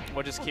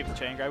 Or just keep the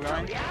chain grab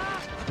going.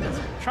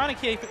 Trying to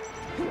keep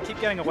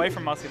getting away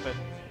from Musket, but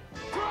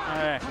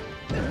I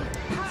don't know.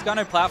 He's got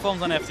no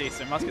platforms on FC,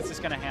 so Musket's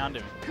just gonna hound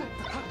him.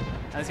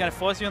 And he's gonna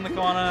force you in the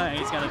corner, and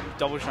he's gonna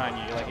double shine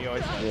you like he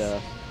always does.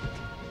 Yeah.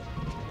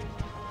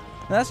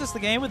 And that's just the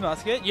game with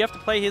Musket. You have to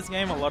play his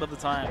game a lot of the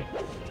time.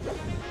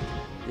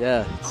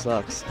 Yeah, it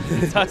sucks.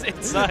 It sucks.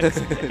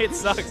 It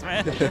sucks,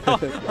 man.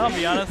 I'll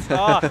be honest.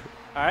 Oh.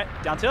 Alright,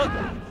 down tilt.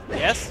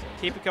 Yes,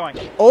 keep it going.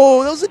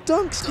 Oh, that was a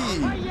dunk ski!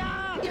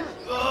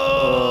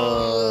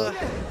 Oh.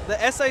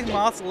 The SA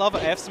Moths love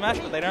a F smash,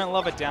 but they don't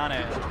love a down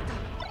air.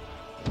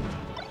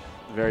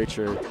 Very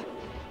true.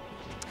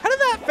 How did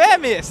that fair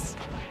miss?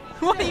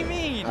 What do you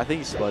mean? I think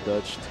he spot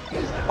dodged.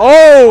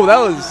 Oh, that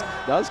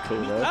was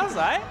cool though. That was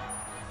right.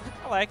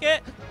 I like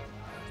it.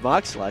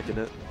 Mark's liking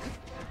it.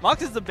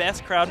 Mark is the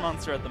best crowd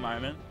monster at the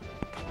moment.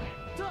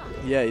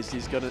 Yeah, he's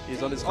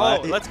on his high.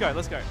 Oh, let's go.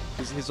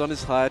 He's on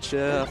his high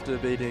chair after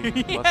beating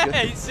Yeah, Musket.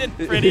 he's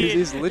sitting pretty.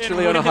 He's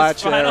literally on a high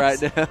chair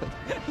right now.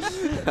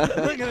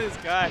 Look at this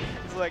guy.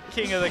 He's like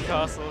king of the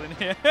castle in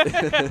here.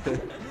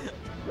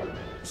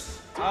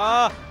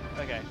 Ah,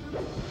 okay.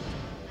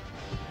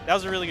 That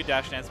was a really good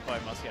dash dance by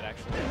Musket,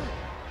 actually.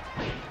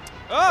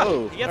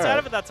 Oh, he gets out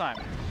of it that time.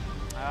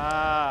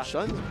 Ah.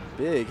 Shine's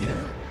big.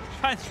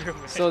 Shine's real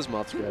big. So is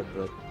Moth's grab,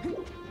 but.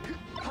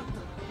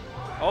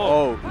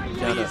 Oh,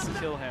 counter. please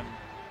kill him.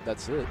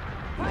 That's it.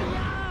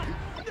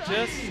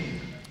 Just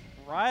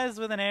rise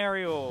with an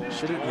aerial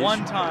Should've-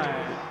 one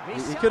time.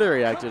 He could have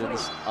reacted in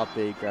this up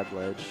B grab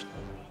ledge.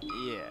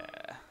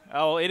 Yeah.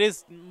 Oh, it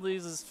is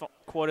loses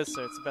quarters,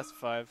 so it's the best of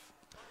 5.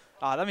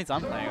 Ah, that means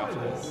I'm playing after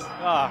this.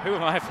 Ah, who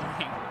am I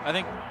playing? I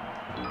think.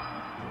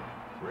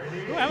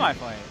 Who am I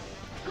playing?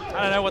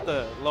 I don't know what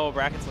the lower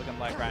bracket's looking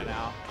like right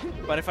now.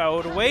 But if I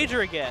were to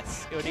wager a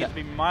guess, it would either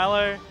be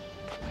Milo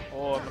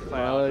or McLeod.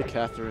 Milo,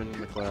 Catherine,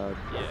 McLeod.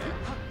 Yeah.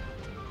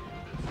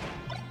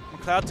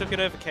 McLeod took it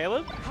over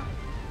Caleb.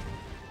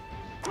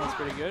 That's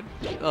pretty good.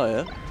 Oh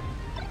yeah.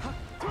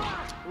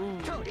 Ooh.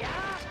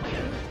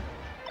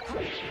 I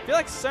feel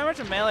like so much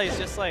of Melee is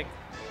just like,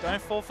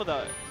 don't fall for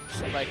the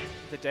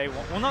day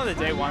one. Well, not the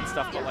day one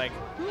stuff, but like,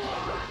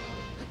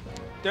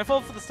 don't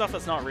fall for the stuff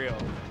that's not real.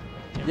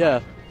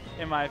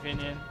 In my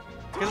opinion,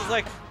 because it's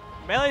like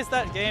Melee is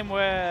that game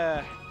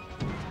where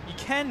you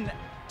can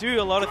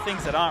do a lot of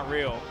things that aren't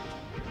real,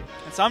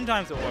 and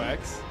sometimes it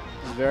works.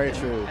 It's very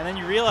true. And then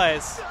you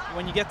realize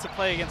when you get to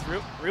play against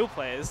real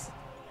players,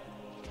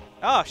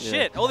 oh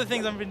shit, all the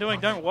things I've been doing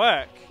don't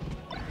work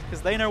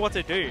because they know what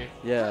to do.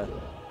 Yeah.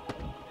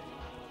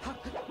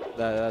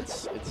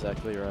 That's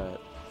exactly right.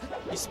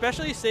 You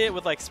especially see it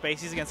with like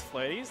spacies against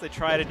floaties. They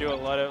try to do a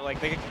lot of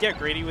like, they get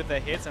greedy with their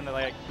hits, and they're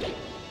like,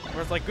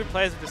 whereas like good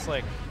players are just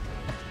like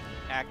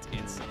act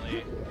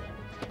instantly.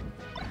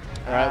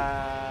 All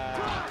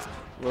right.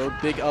 Well,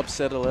 big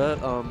upset alert.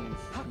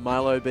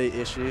 Milo beat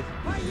Ishii.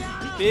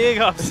 Big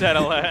upset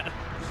alert.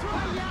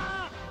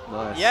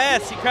 Nice.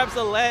 Yes, he grabs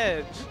the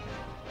ledge.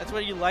 That's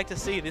what you like to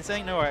see. This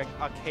ain't no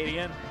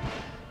Arcadian.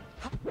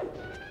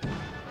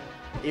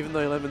 Even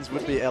though Lemons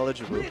would be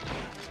eligible.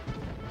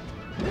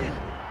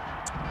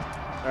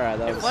 Alright,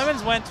 that If was...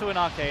 Lemons went to an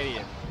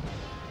Arcadian,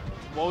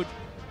 what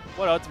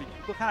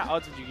kind of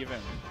odds would you give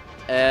him?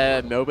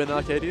 Melbourne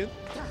Arcadian?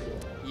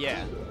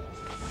 Yeah.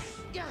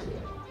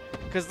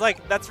 Because,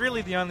 like, that's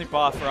really the only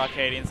bar for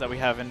Arcadians that we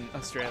have in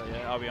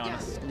Australia, I'll be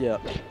honest. Yeah.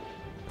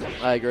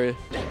 I agree.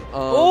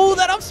 Oh,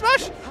 that up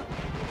smash!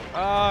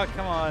 Oh,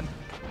 come on.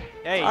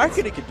 Hey. I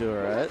reckon he could do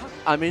alright.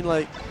 I mean,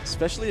 like,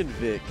 especially in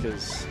Vic,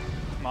 because...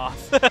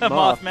 Moth.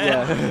 Moth, man.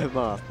 Yeah,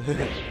 Moth.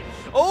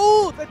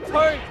 Oh, that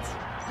poked!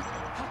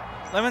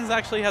 Lemons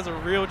actually has a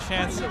real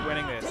chance at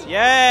winning this.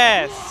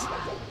 Yes!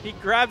 He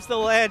grabs the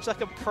ledge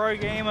like a pro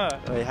gamer.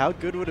 Wait, how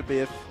good would it be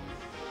if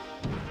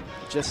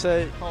just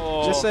say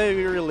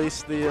we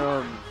released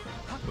the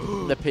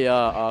PR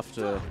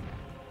after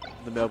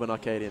the Melbourne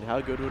Arcadian? How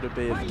good would it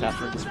be if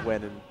Catherine just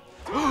went and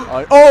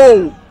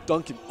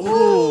dunk him?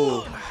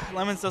 Oh,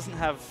 Lemons doesn't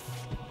have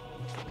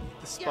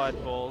the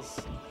spud balls.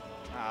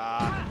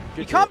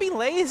 You can't be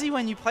lazy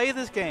when you play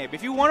this game.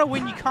 If you want to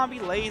win, you can't be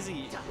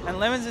lazy. And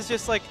Lemons is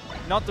just like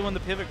not doing the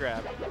pivot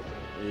grab.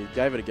 He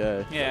gave it a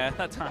go. Yeah,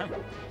 that time.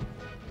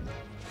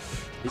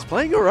 He's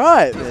playing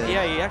alright, man.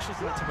 Yeah, he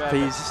actually's not too bad. But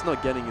he's just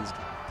not getting his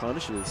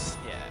punishes.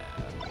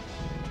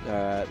 Yeah.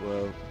 Alright,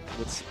 well,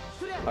 let's...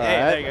 Hey,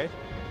 there you go.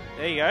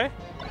 There you go.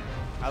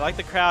 I like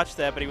the crouch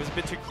there, but he was a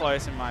bit too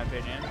close in my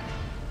opinion.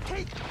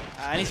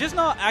 And he's just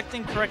not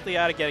acting correctly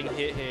out of getting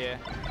hit here.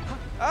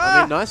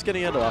 I mean, nice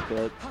getting out of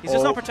upper. He's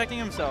just not protecting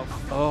himself.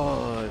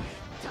 Oh.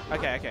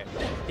 Okay, okay.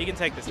 He can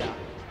take this now.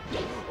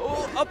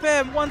 Oh, up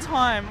air one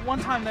time. One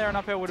time there and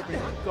up air would have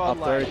been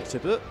godlike. Up air,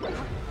 tip it.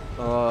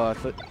 Oh, I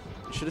thought...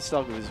 Should have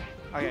stuck with his...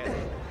 Okay.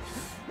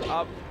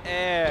 Up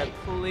air,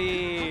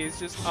 please.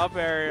 Just up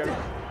air.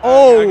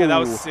 Oh! Okay, that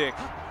was sick.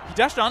 He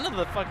dashed under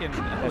the fucking...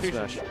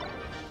 smash.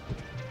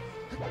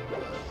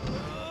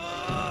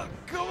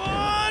 Come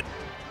on!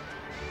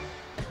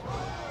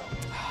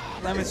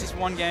 Lemon's just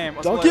one game.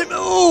 Dunk him!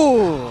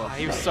 Oh!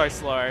 He was so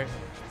slow.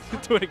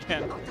 Do it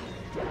again.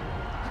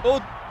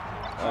 Oh!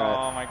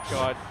 Oh my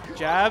god.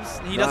 Jabs?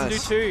 He doesn't do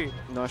two.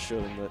 Nice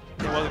shooting,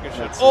 but... It was a good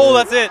shot. Oh,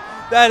 that's it!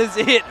 That is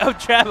it! A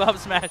jab up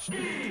smash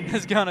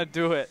is gonna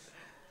do it.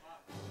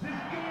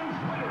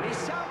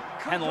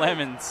 And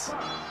Lemons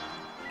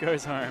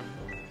goes home.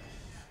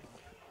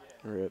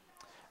 Rip.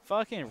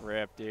 Fucking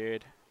rip,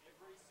 dude.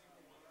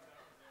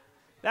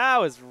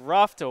 That was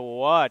rough to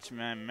watch,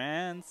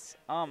 man.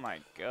 Oh my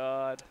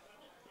god.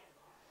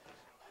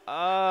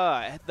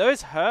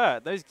 Those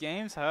hurt. Those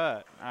games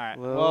hurt. Alright.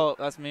 Well,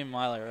 that's me and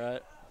Milo,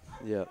 right?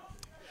 Yeah.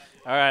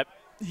 Alright.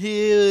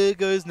 Here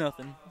goes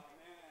nothing.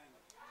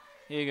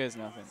 Here goes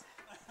nothing.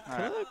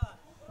 Alright.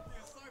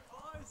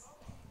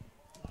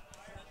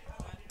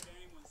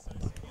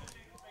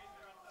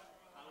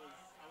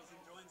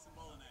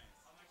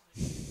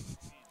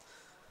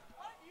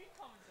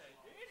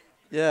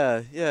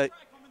 Yeah, yeah.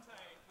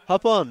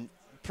 Hop on.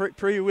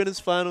 Pre-winners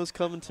finals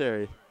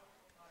commentary.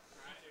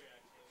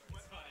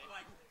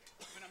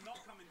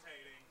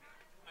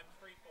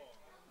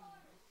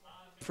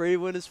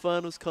 Pre-winners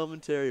finals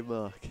commentary,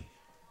 Mark.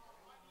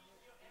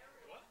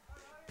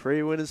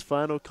 Pre-winners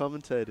final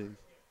commentating.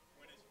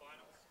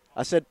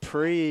 I said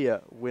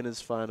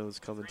pre-winners finals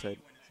commentating.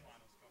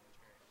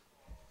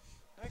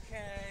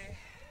 Okay.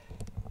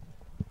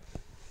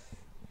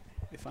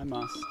 If I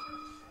must.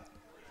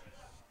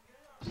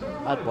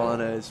 I had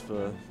bolognese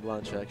for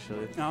lunch,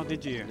 actually. Oh,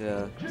 did you?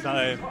 Yeah.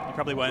 So you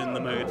probably weren't in the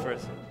mood for a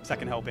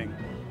second helping,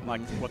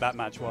 like what that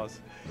match was.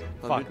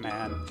 Fuck,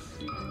 man.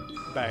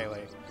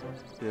 Bailey.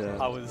 Yeah.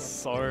 I was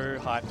so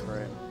hyped for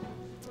it.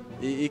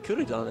 He could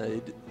have done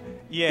it.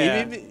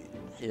 Yeah.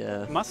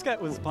 Yeah.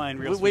 Muscat was playing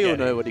real We all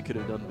spaghetti. know what he could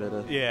have done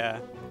better. Yeah.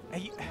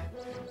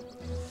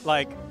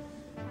 Like,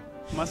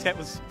 Muscat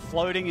was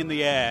floating in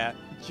the air,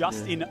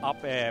 just in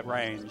up air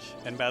range,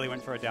 and Bailey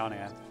went for a down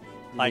air.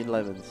 Like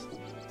Lemons.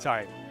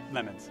 Sorry,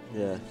 Lemons.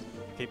 Yeah.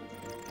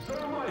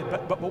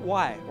 But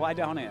why? Why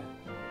down air?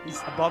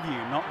 He's above you,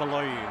 not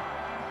below you.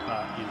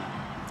 You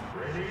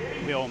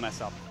know, we all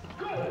mess up.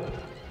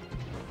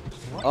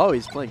 Oh,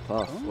 he's playing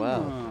Puff.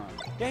 Wow.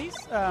 Yeah,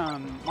 he's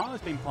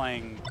Milo's been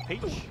playing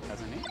Peach,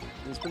 hasn't he?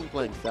 He's been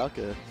playing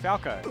Falco.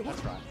 Falco,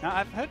 that's right. Now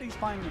I've heard he's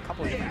playing a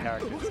couple of different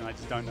characters, and I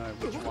just don't know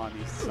which one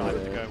he's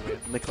decided to go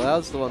with.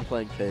 McLeod's the one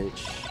playing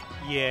Peach.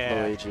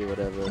 Yeah. Luigi,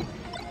 whatever.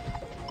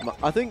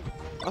 I think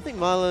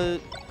Milo.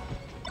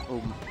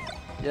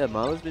 Yeah,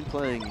 Milo's been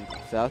playing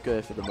Falco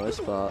for the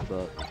most part,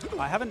 but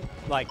I haven't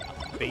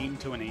been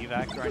to an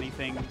EVAC or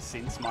anything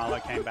since Milo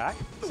came back,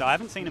 so I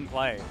haven't seen him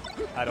play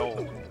at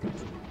all.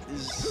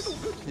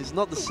 He's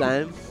not the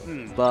same,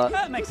 but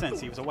that makes sense.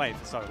 He was away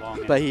for so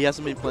long. But he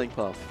hasn't been playing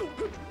Puff,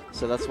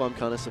 so that's why I'm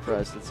kind of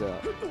surprised it's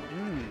out.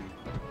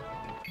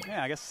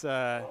 Yeah, I guess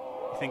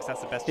he thinks that's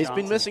the best. He's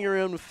been messing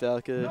around with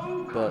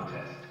Falco, but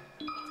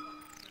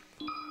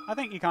I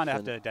think you kind of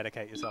have to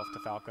dedicate yourself to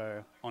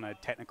Falco on a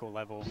technical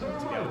level to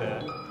be able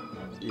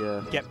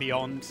to get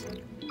beyond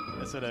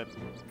the sort of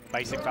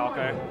basic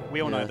Falco.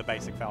 We all know the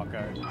basic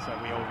Falco, so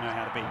we all know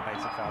how to beat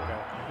basic Falco.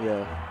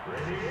 Yeah.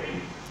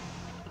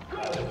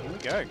 Here we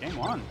go, game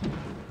one.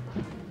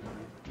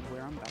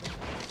 Where I'm back.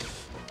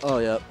 Oh,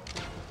 yeah.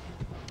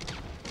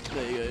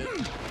 There you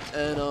go.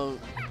 And I'll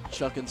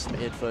chuck in some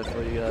info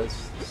for you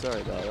guys.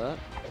 Sorry about that.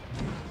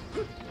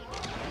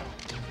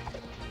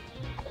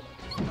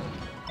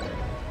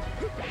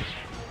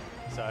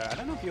 So, I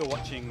don't know if you were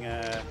watching...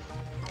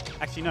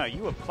 actually, no,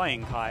 you were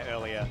playing Kai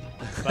earlier.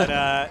 But,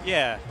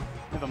 yeah,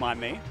 never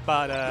mind me.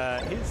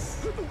 But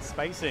his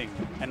spacing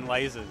and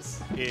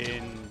lasers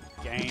in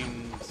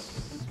games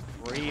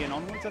 3 and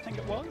onwards, I think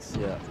it was.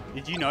 Yeah.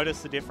 Did you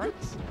notice the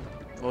difference?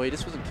 Well, he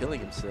just wasn't killing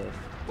himself.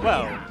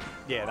 Well,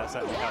 yeah, that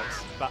certainly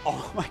helps. But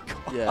oh my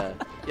god.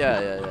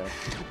 Yeah.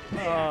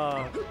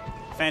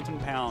 Phantom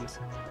Pound.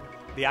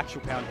 The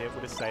actual pound hit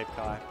would have saved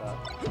Kai, but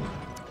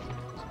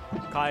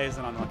Kai is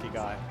an unlucky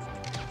guy.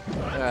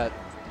 Alright.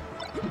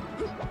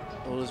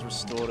 All is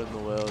restored in the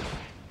world.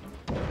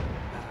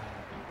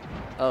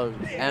 Oh,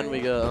 and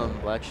we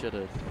got Black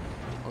Shadow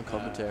on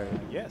commentary.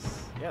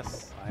 Yes,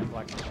 I am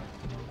Black Shadow.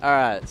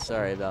 Alright,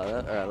 sorry about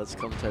that. Alright, let's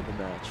commentate the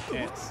match.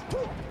 Yes.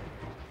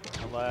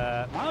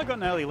 Well, Milo got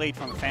an early lead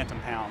from Phantom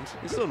Pound.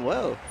 He's doing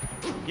well.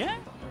 Yeah?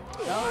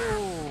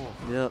 Oh.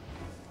 Yep.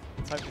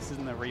 Let's hope this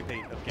isn't a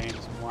repeat of games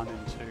 1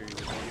 and 2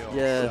 with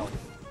Yeah. yourself.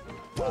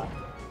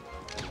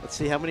 Let's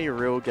see how many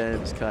real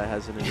games Kai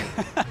has in him.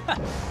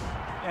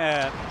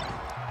 Yeah.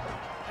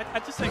 I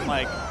just think,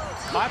 like,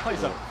 Kai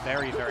plays a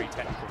very, very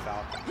technical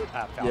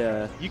Falcon.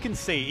 Yeah. You can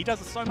see he does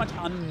so much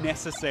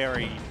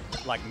unnecessary,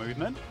 like,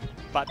 movement,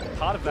 but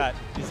part of that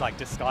is, like,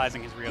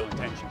 disguising his real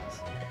intentions.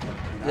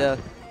 You know? Yeah.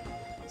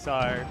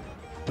 So,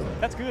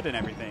 that's good and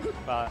everything,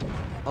 but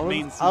I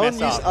means wouldn't,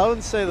 mess up. I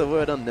wouldn't say the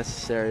word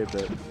unnecessary,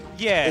 but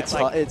Yeah, it's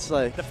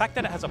like the fact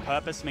that it has a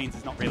purpose means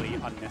it's not really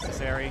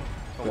unnecessary,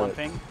 for one Right.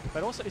 thing,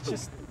 but also it's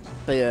just...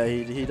 But yeah,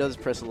 he does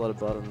press a lot of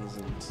buttons,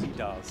 and He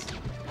does.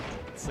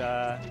 It's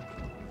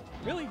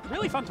really,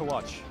 really fun to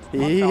watch.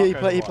 he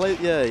plays.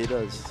 Yeah, he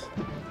does.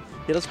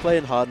 He does play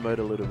in hard mode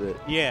a little bit.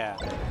 Yeah.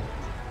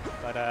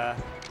 But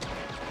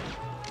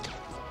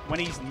when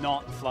he's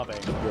not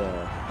flubbing,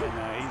 Yeah.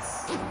 then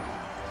he's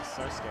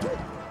so scary.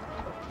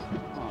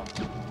 Oh,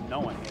 no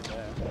one hit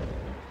there.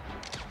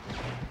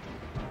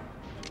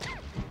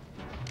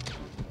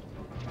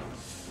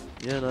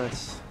 Yeah,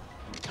 nice.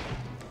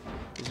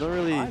 He's not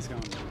really. Kai's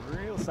going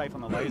real safe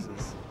on the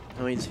lasers.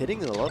 I mean, he's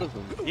hitting a lot of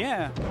them.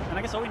 Yeah, and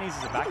I guess all he needs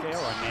is a back air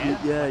or a nair.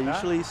 Yeah, like that.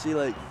 usually you see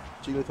like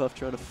Jigglypuff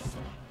trying to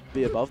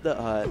be above that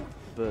height,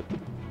 but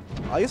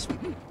I guess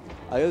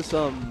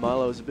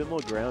Milo is a bit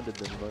more grounded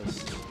than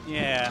most.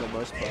 Yeah. Than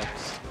most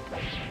Puffs.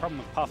 The problem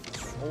with Puff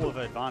is all of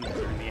her advantages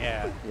are in the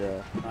air.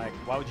 Yeah. Like,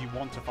 why would you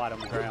want to fight on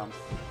the ground?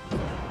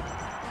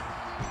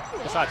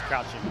 Besides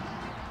crouching,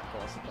 of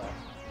course.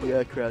 But,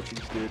 Yeah,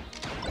 crouching's good.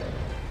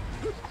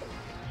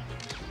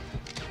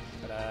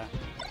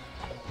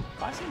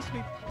 Kai seems to be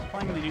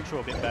playing in the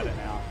neutral a bit better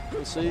now.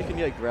 So you can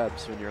get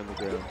grabs when you're on the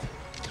ground,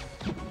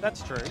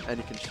 That's true. and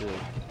you can shield.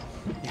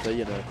 But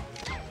you know.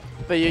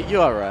 But you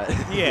are right.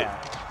 Yeah.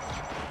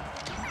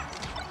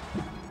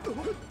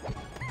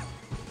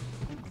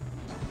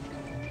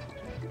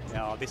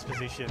 Now, this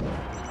position,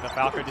 the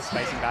Falco just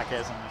spacing back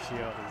airs on the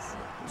shield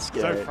is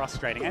Scary. so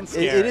frustrating and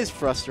scary. It is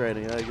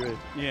frustrating, I agree.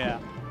 Yeah.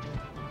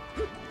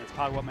 It's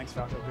part of what makes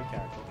Falco a good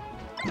character.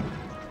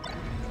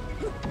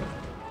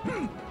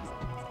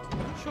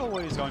 I'm sure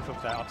what he was going for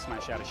that up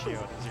smash out of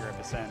shield at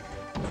 0%.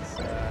 It's,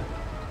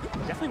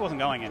 definitely wasn't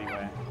going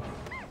anywhere.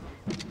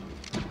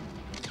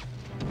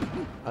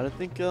 I don't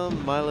think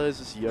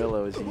Milo's as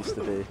YOLO as he used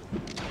to be.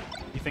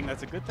 You think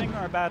that's a good thing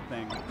or a bad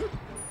thing?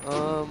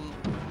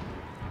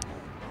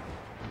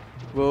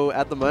 Well,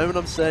 at the moment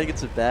I'm saying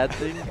it's a bad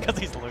thing. Because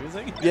he's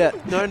losing? Yeah,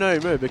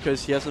 no,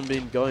 because he hasn't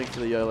been going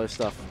for the YOLO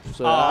stuff.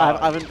 So Oh.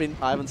 I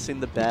haven't seen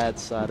the bad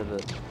side of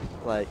it.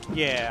 Like,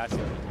 Yeah, I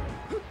see.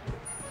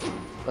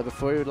 like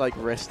before he would like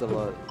rest a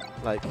lot.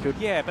 Like, he would,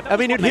 Yeah, but that I was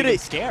mean, what he'd hit made it.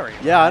 it scary.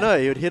 Yeah, I know.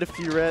 He would hit a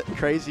few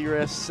crazy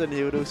rests, and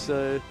he would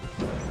also,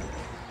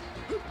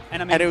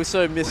 And I mean, and he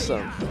also miss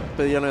some.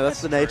 But you know,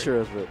 that's the nature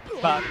of it.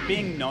 but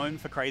being known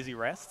for crazy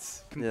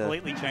rests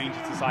completely changes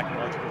the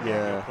psychological game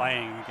Yeah. you're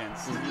playing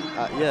against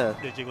Yeah,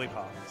 the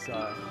Jigglypuff.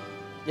 So,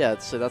 yeah.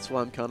 So that's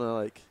why I'm kind of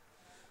like,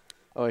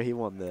 oh, he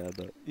won there,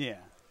 but yeah.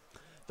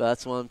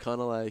 that's why I'm kind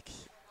of like,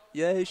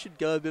 yeah, he should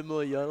go a bit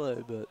more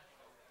YOLO, but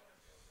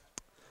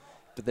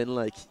then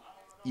like,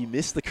 you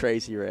miss the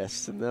crazy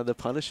rests, and now they're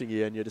punishing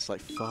you, and you're just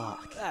like,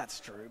 fuck. That's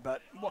true,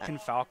 but what can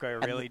Falco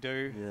really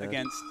do yeah.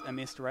 against a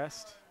missed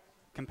rest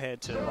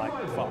compared to, like,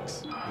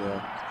 Fox?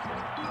 Yeah.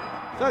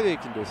 I feel like he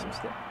can do some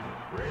stuff.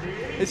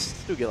 It's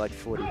still get like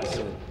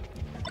 40%.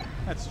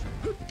 That's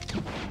true.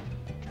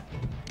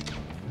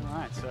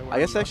 Alright, so... I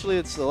guess actually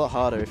it's a lot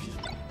harder if you,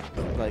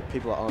 like,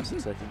 people are answer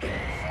taking.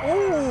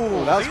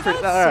 Ooh, that was see,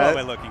 pretty. that's All right. what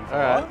we're looking for.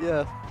 All right,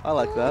 yeah, I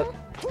like that.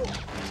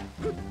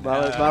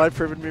 Milo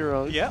proving me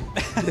wrong. Yep.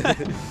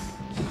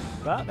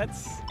 But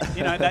that's,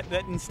 you know, that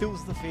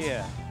instills the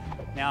fear.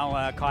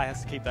 Now Kai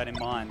has to keep that in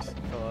mind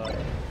for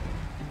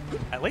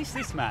at least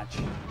this match.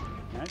 You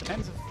know, it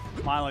depends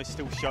if Milo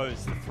still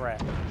shows the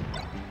threat.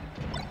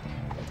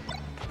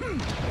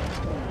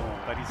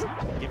 But he's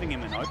giving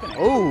him an opening.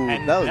 Oh,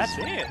 and that was- that's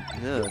it.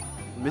 Yeah.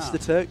 Missed Wow. the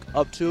tech,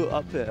 up to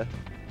up there.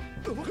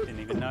 Didn't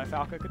even know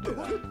Falco could do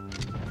that.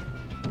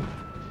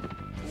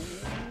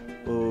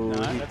 Oh, No,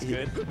 that's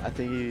good. I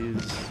think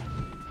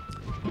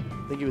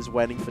he was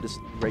waiting for this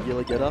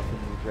regular get up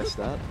and rest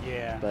that.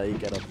 Yeah. But he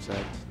get up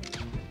tagged.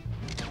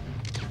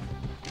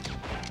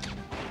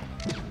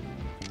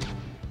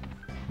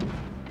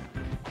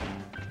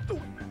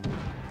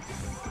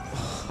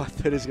 I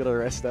thought he was gonna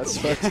rest that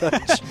spot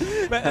touch.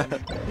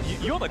 But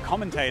you're the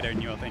commentator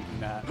and you're thinking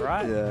that,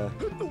 right? Yeah.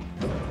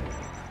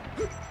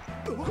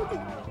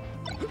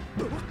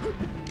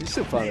 He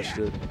still punished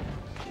it.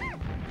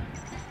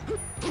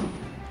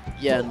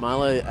 Yeah, and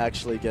Milo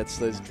actually gets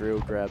those drill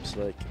grabs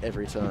like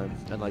every time,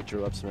 and like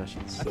drill up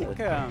smashes. I think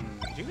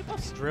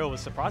Jigglypuff's drill was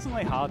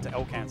surprisingly hard to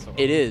L cancel.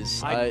 It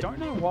is. I don't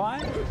know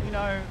why. You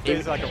know,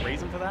 there's like a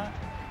reason for that.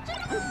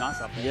 Nice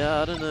up there.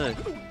 Yeah, I don't know.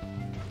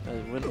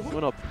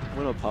 We're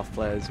not Puff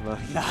players, man.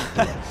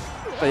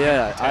 But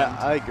yeah,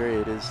 I agree.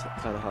 It is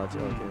kind of hard to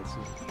L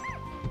cancel.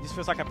 It just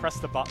feels like I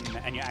pressed the button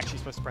and you're actually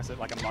supposed to press it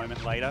like a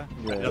moment later,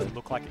 but it doesn't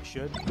look like it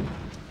should.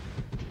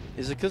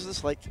 Is it because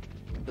it's like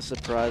a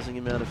surprising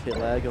amount of hit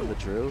lag on the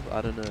drill?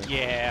 I don't know.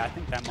 Yeah, I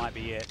think that might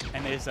be it.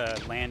 And there's a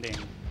landing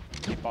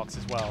hitbox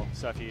as well,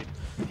 so if you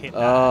hit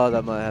that... Oh,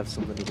 that might have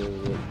something to do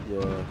with it,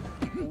 yeah.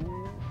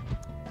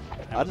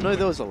 I didn't know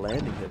there was a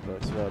landing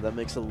hitbox. Well, that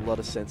makes a lot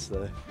of sense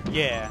though.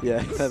 Yeah. Yeah,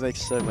 that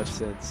makes so much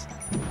sense.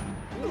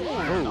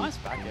 Ooh, nice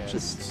back air.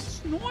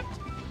 Just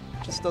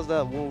does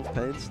that wall of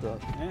pain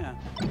stuff. Yeah.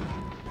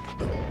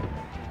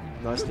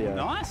 Nice DI.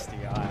 Nice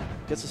DI.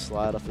 Gets a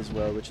slide off as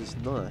well, which is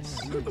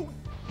nice.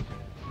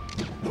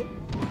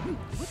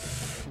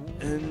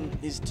 And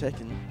he's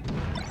taken.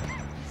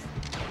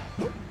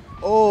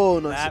 Oh,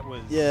 nice. That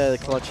was the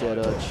clutch air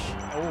dodge.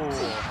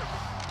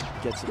 Oh.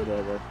 Gets him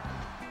there though.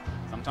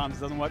 Sometimes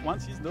it doesn't work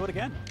once, you just do it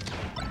again.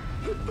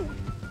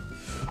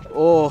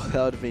 Oh,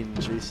 that would have been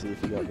juicy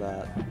if you got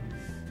that.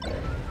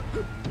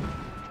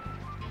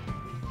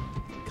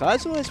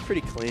 Kai's always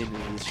pretty clean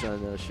when he's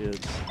trying those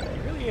shields. He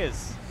really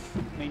is.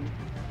 I mean,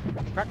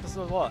 he practices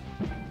a lot.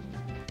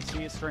 See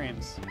his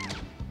streams.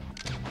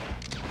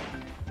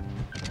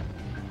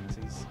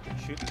 He's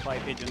shooting clay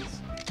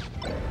pigeons.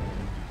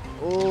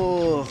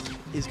 Oh,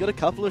 he's got a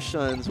couple of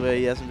shines where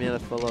he hasn't been able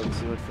to follow up because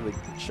he went for the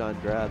shine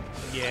grab.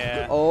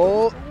 Yeah.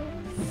 Oh,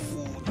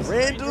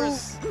 Randall!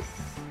 Dangerous.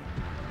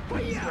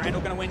 Is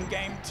Randall going to win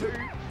game 2?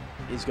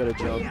 He's got a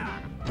jump.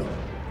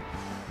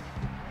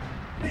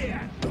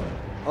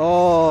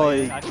 Oh,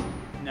 he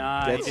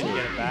nah, he gets didn't it.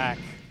 get it back.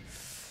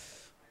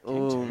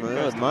 Oh my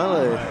god,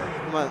 Milo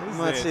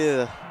might see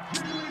a...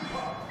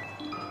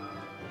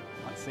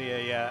 Might see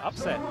a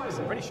upset.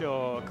 I'm pretty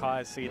sure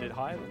Kai's seeded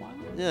higher than Milo.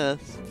 Yeah,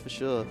 for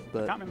sure. I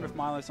But can't remember if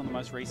Milo's on the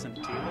most recent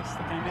tier list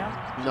that came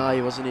out. no,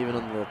 he wasn't even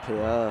on the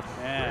PR.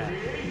 Yeah.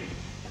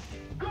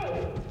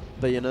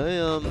 But you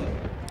know,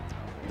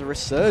 the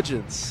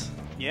resurgence.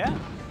 Yeah.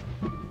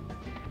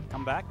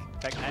 Come back,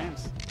 take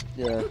names.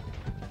 Yeah.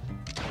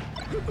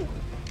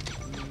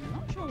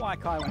 Not sure why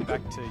Kai went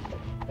back to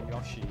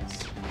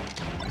Yoshi's.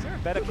 Is there a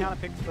better counter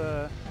pick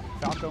for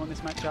Falco in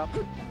this matchup?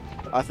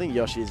 I think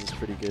Yoshi's is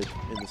pretty good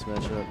in this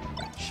matchup.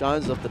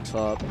 Shines off the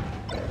top.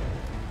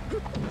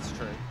 That's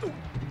true.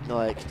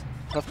 Like,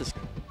 tough to...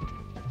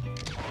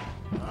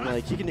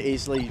 Like, you can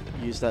easily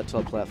use that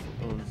top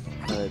platform,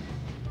 but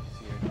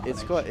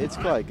it's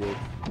quite good.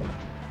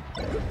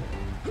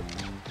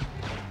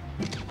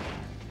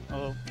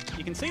 Well,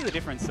 you can see the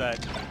difference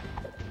that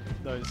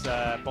those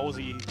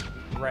ballsy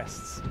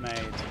rests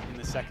made in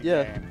the second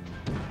game.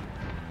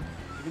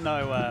 Even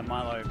though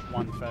Milo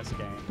won the first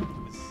game, it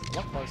was a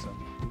lot closer.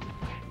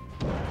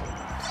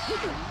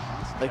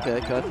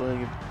 Okay, Kai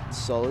playing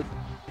solid.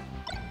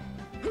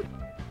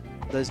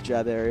 Those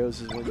jab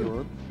aerials is what you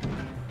want.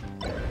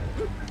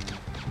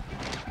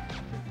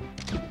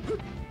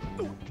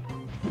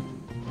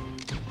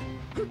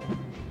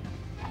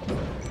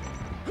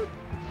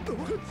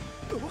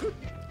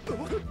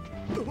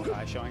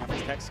 Kai showing off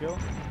his tech skill.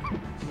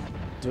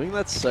 Doing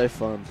that's so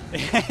fun.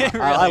 It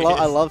really I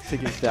is. love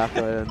picking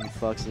Falco and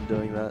Fox and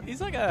doing that.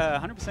 He's like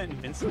 100%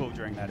 invincible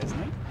during that,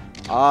 isn't he?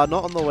 Not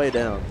on the way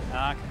down.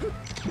 Okay.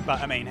 But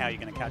I mean, how are you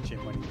going to catch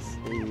him when he's...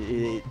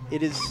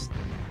 It is...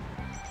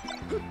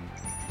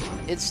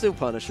 It's still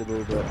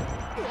punishable, but...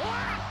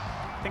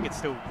 I think it's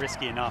still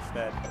risky enough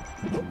that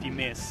if you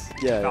miss,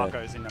 Yeah,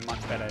 Falco's in a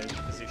much better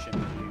position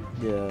than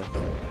you. Yeah.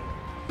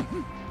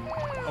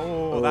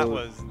 Oh, that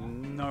was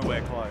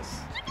nowhere close.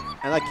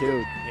 And that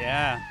killed.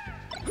 Yeah.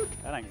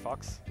 That ain't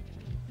Fox.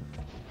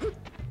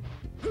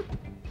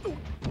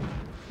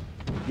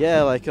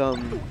 Yeah, like,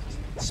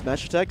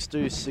 smash attacks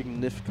do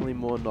significantly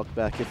more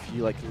knockback if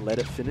you, like, let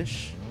it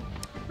finish.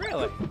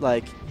 Really?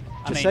 Like,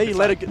 I just mean, say you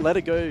it's let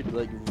it go,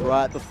 like,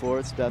 right before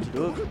it's about to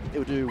do it, it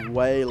will do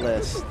way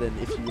less than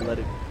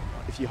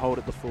if you hold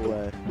it the full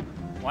way.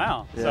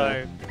 Wow. Yeah.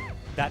 So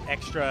that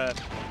extra,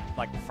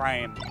 like,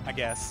 frame, I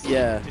guess.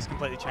 Yeah. Just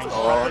completely changes.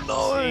 Oh, the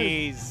no.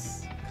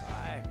 Jeez.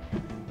 Kai.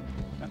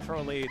 Don't throw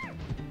a lead.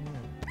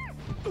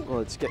 Well,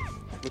 it's look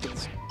at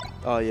this.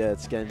 Oh yeah,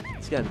 it's game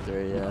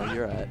 3. Yeah,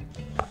 you're right.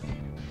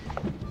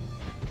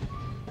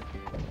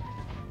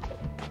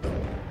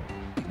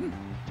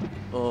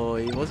 Oh,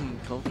 he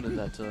wasn't confident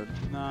that time.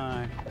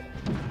 No.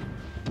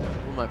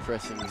 What am I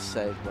pressing the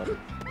save button?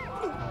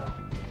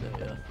 There we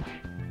go.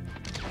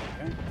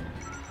 Okay.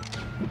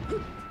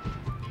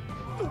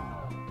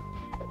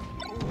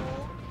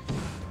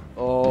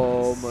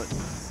 Oh my.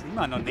 He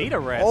might not need a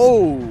rest.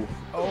 Oh!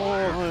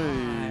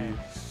 Oh,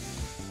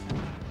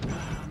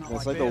 No.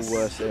 That's like this. the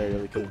worst area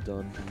we could have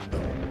done.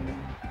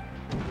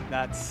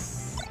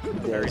 That's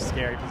very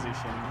scary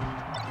position.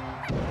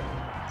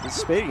 He's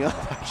speeding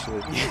up,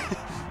 actually.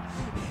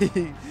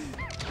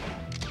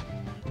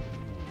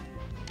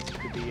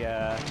 Could be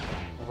a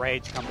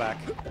rage comeback.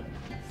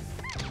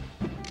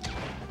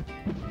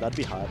 That'd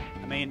be hard.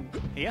 I mean,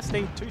 he has to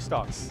eat 2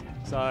 stocks.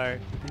 So,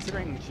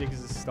 considering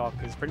Jigs' stock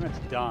is pretty much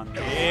done.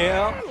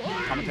 Yeah.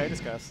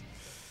 Commentator's curse.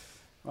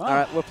 Well, All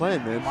right, we're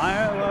playing, man.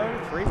 Milo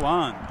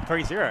 3-1.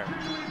 3-0.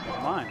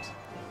 Never mind.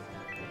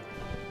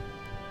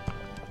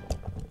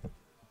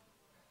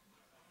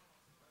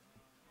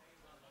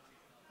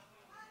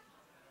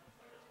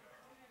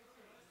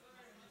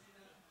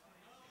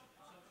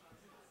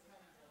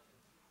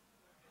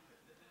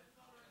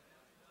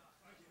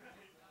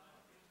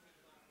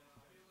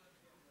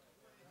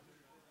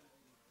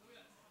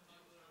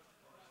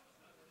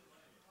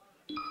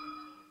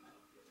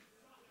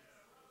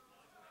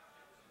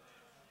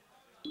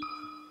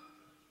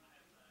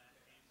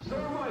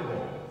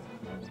 Survival.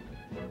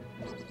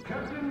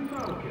 Captain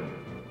Falcon.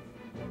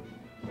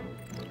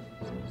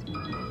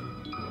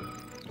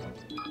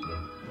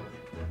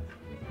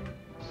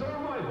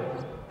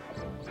 Survival.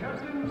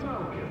 Captain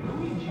Falcon.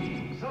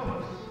 Luigi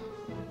Thomas.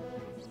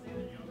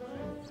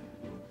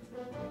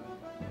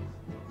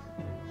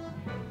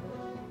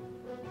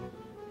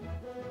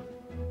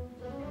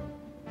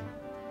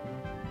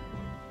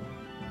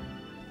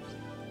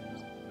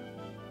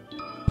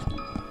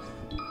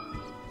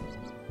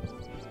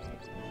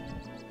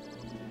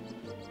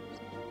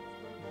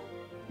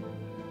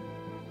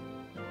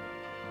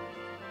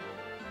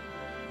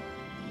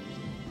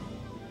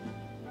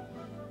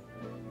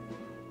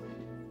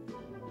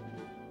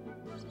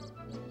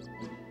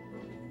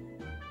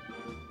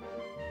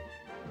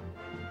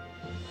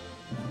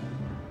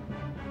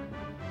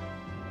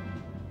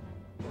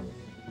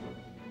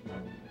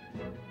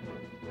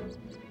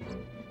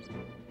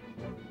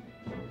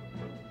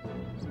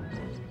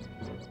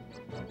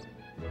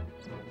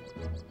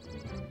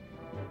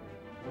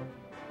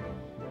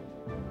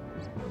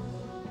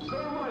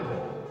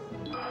 Survival.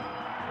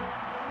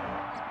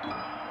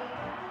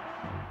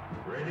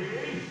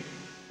 Ready?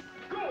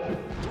 Go!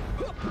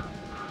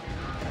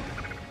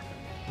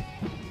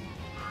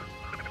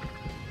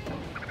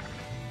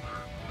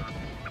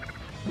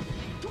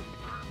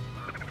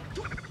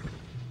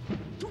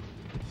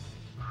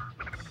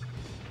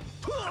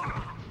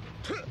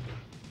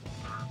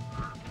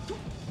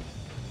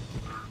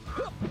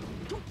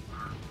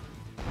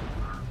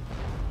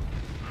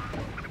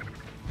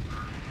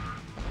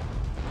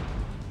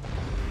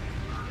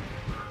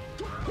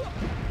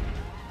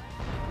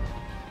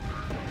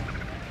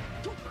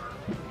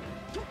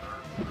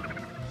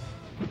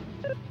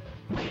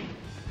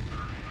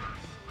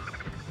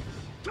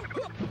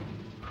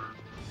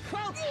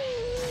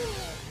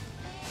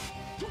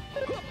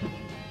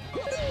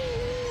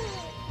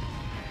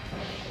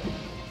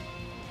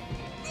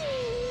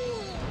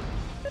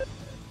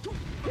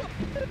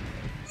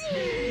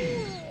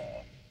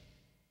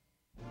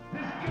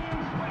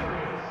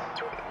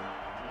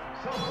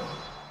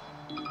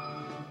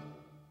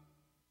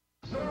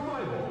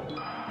 Survival.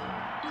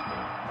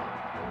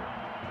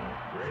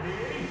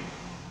 Ready?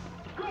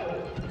 Go!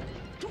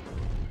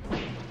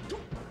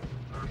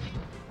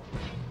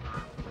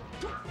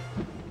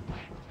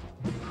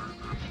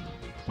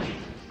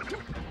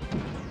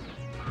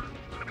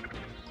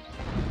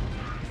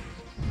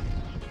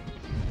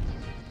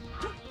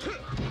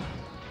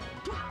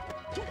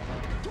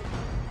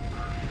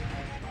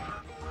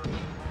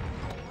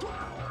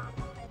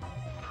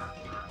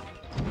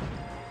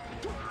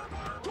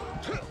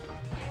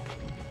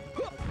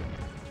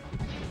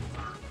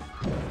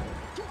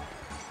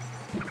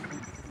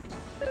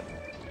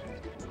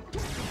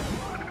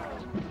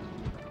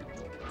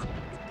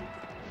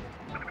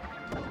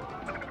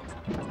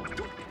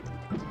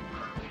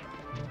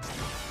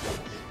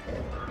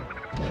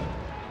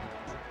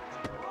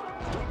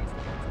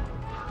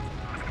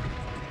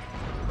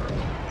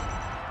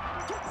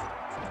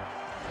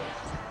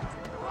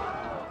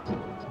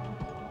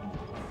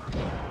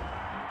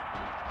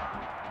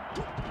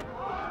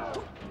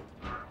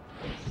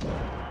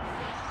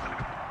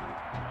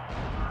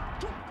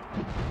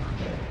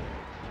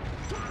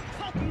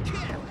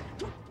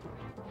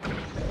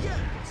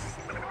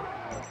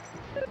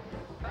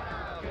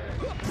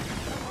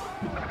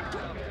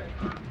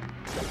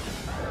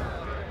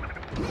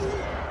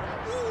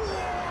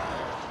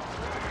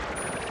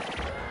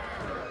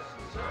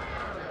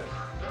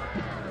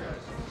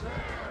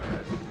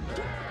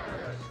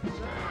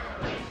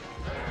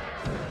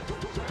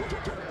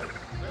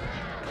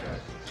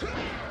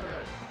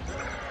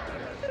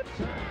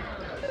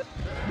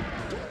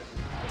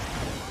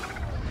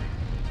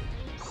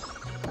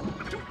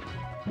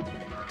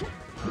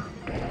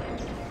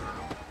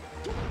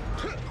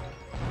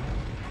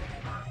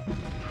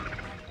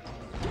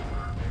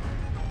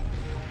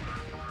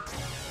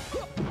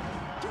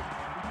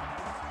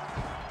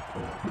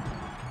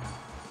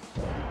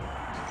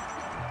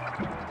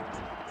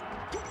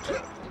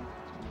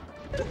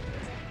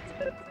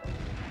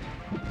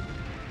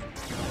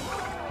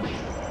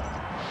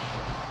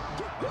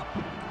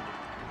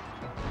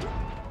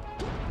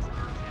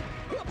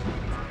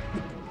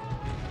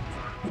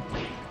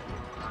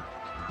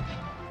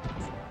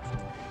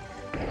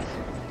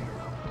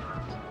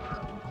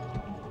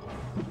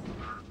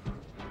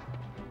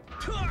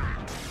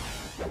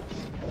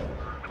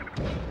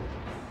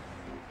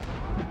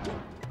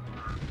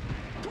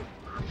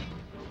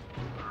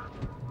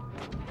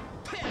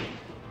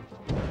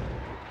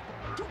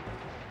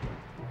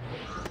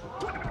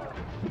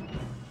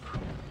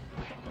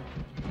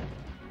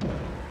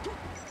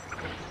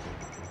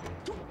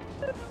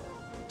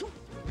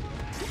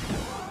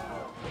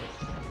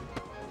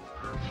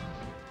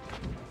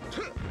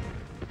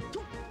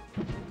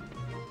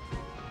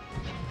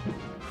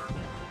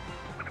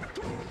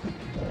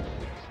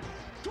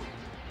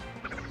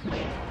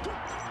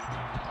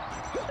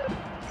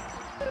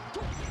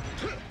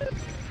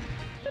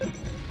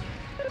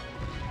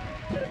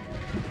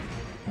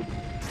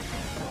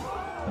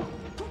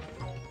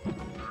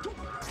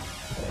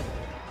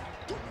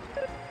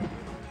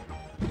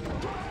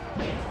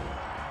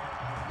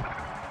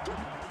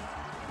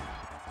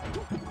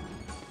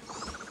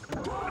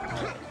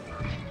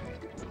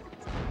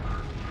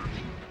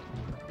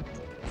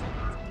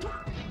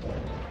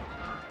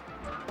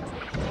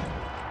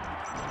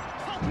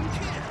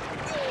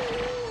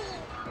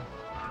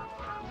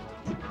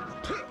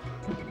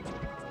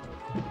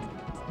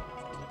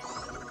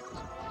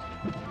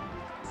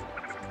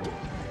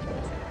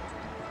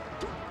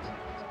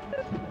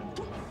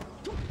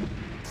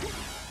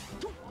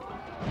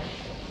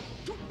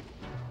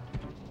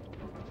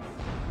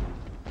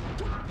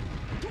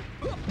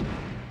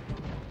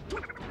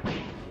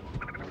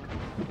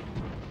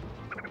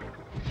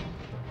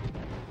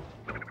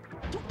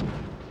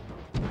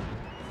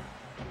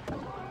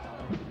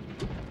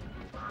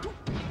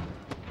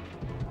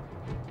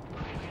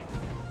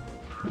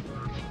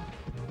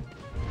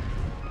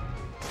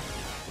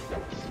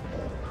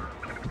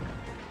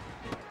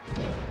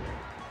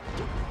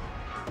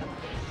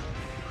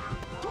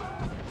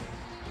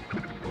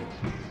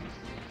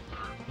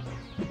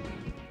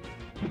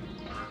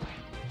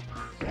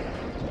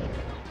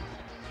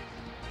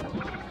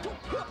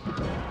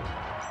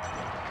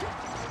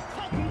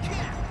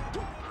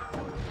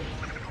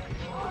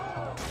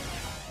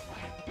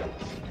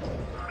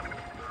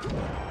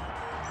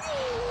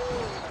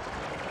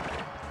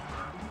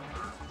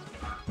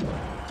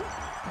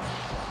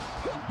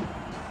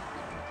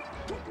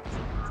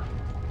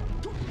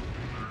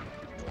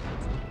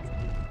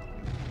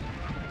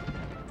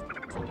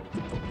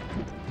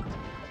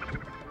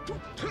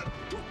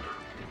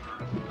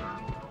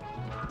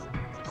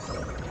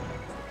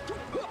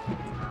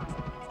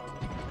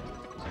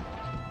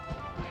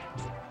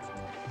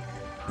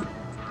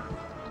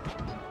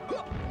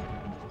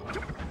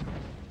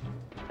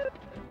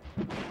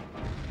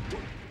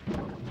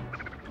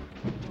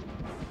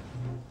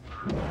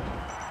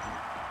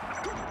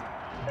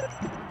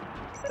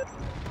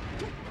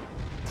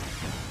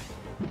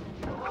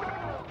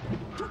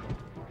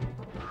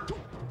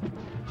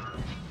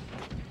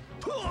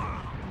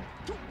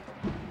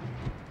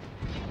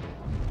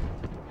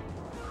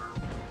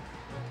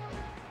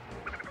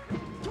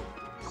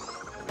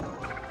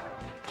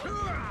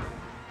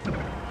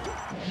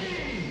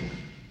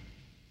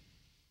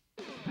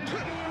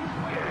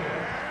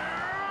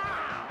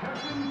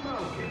 Captain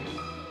Falcon.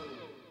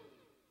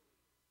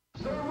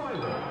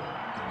 Survival.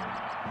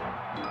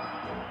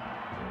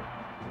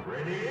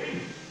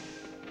 Ready?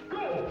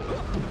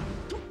 Go!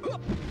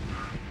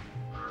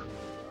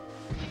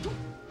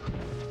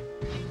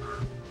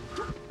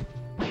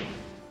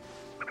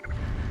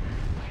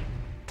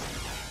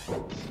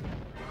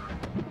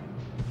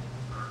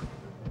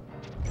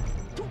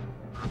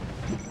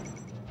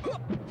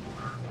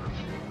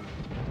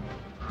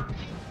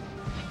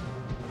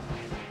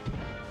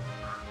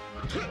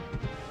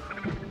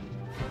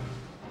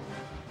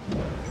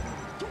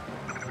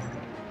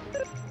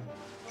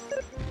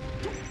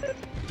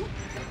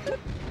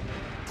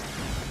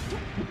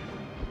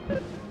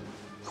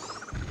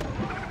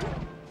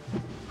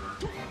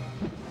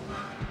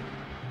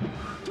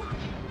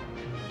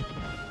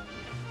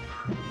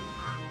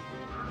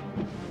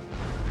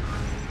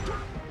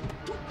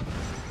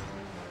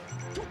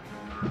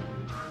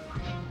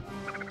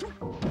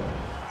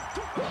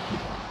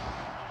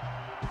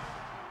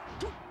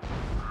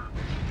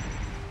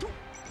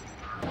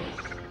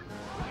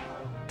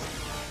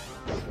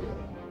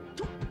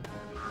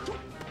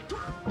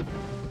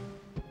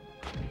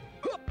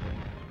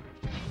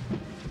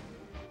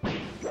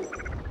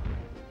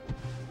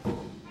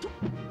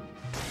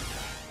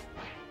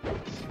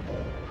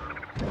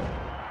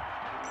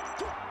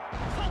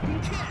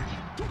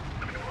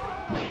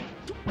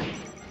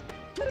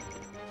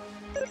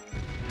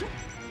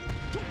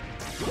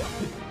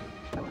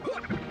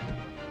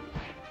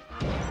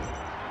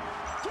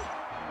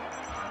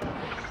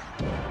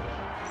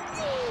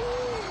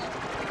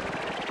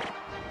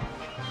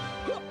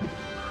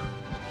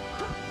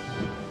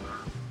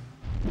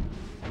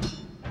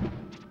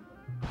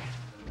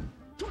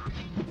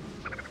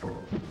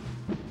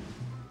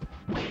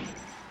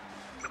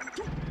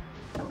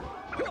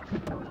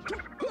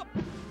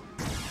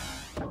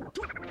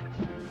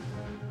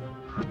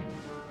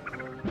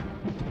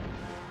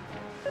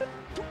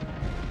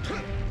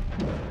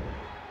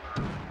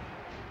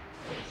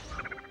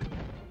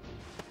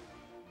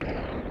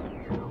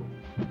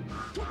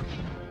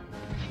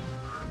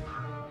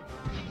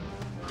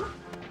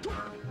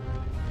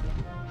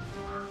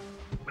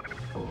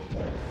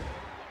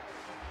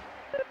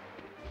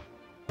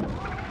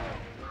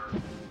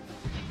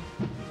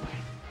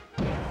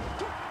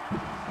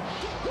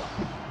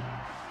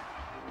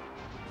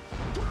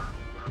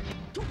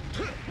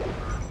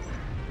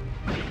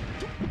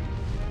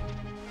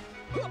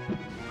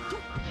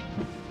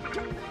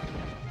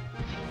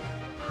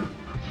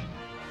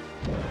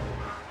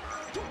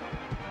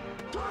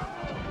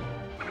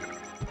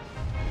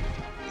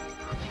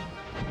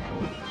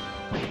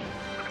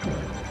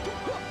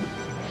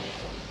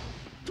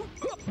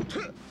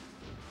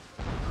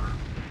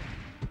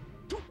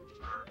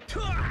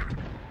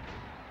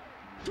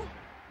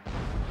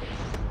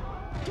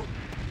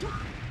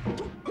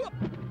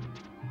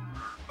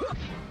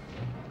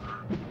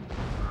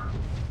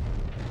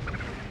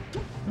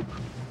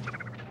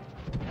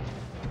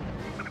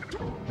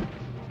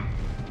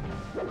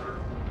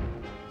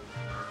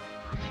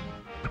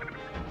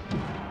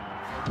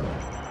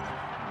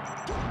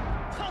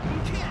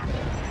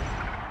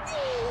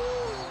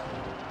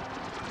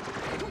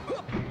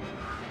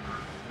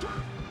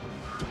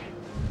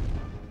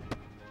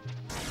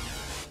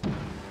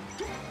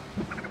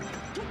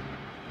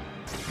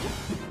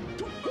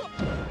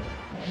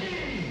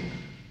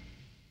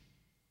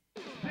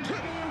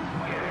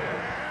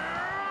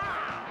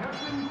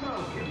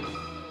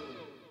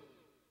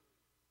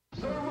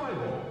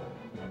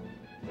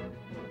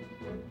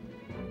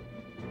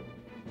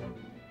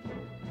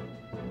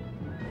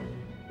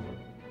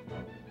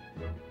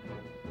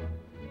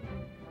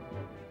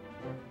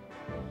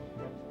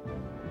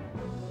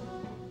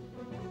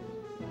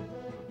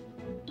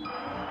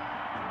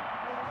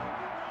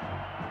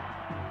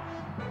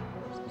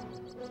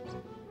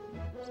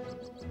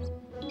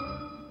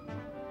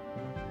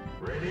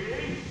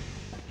 Ready?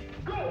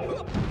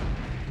 Go!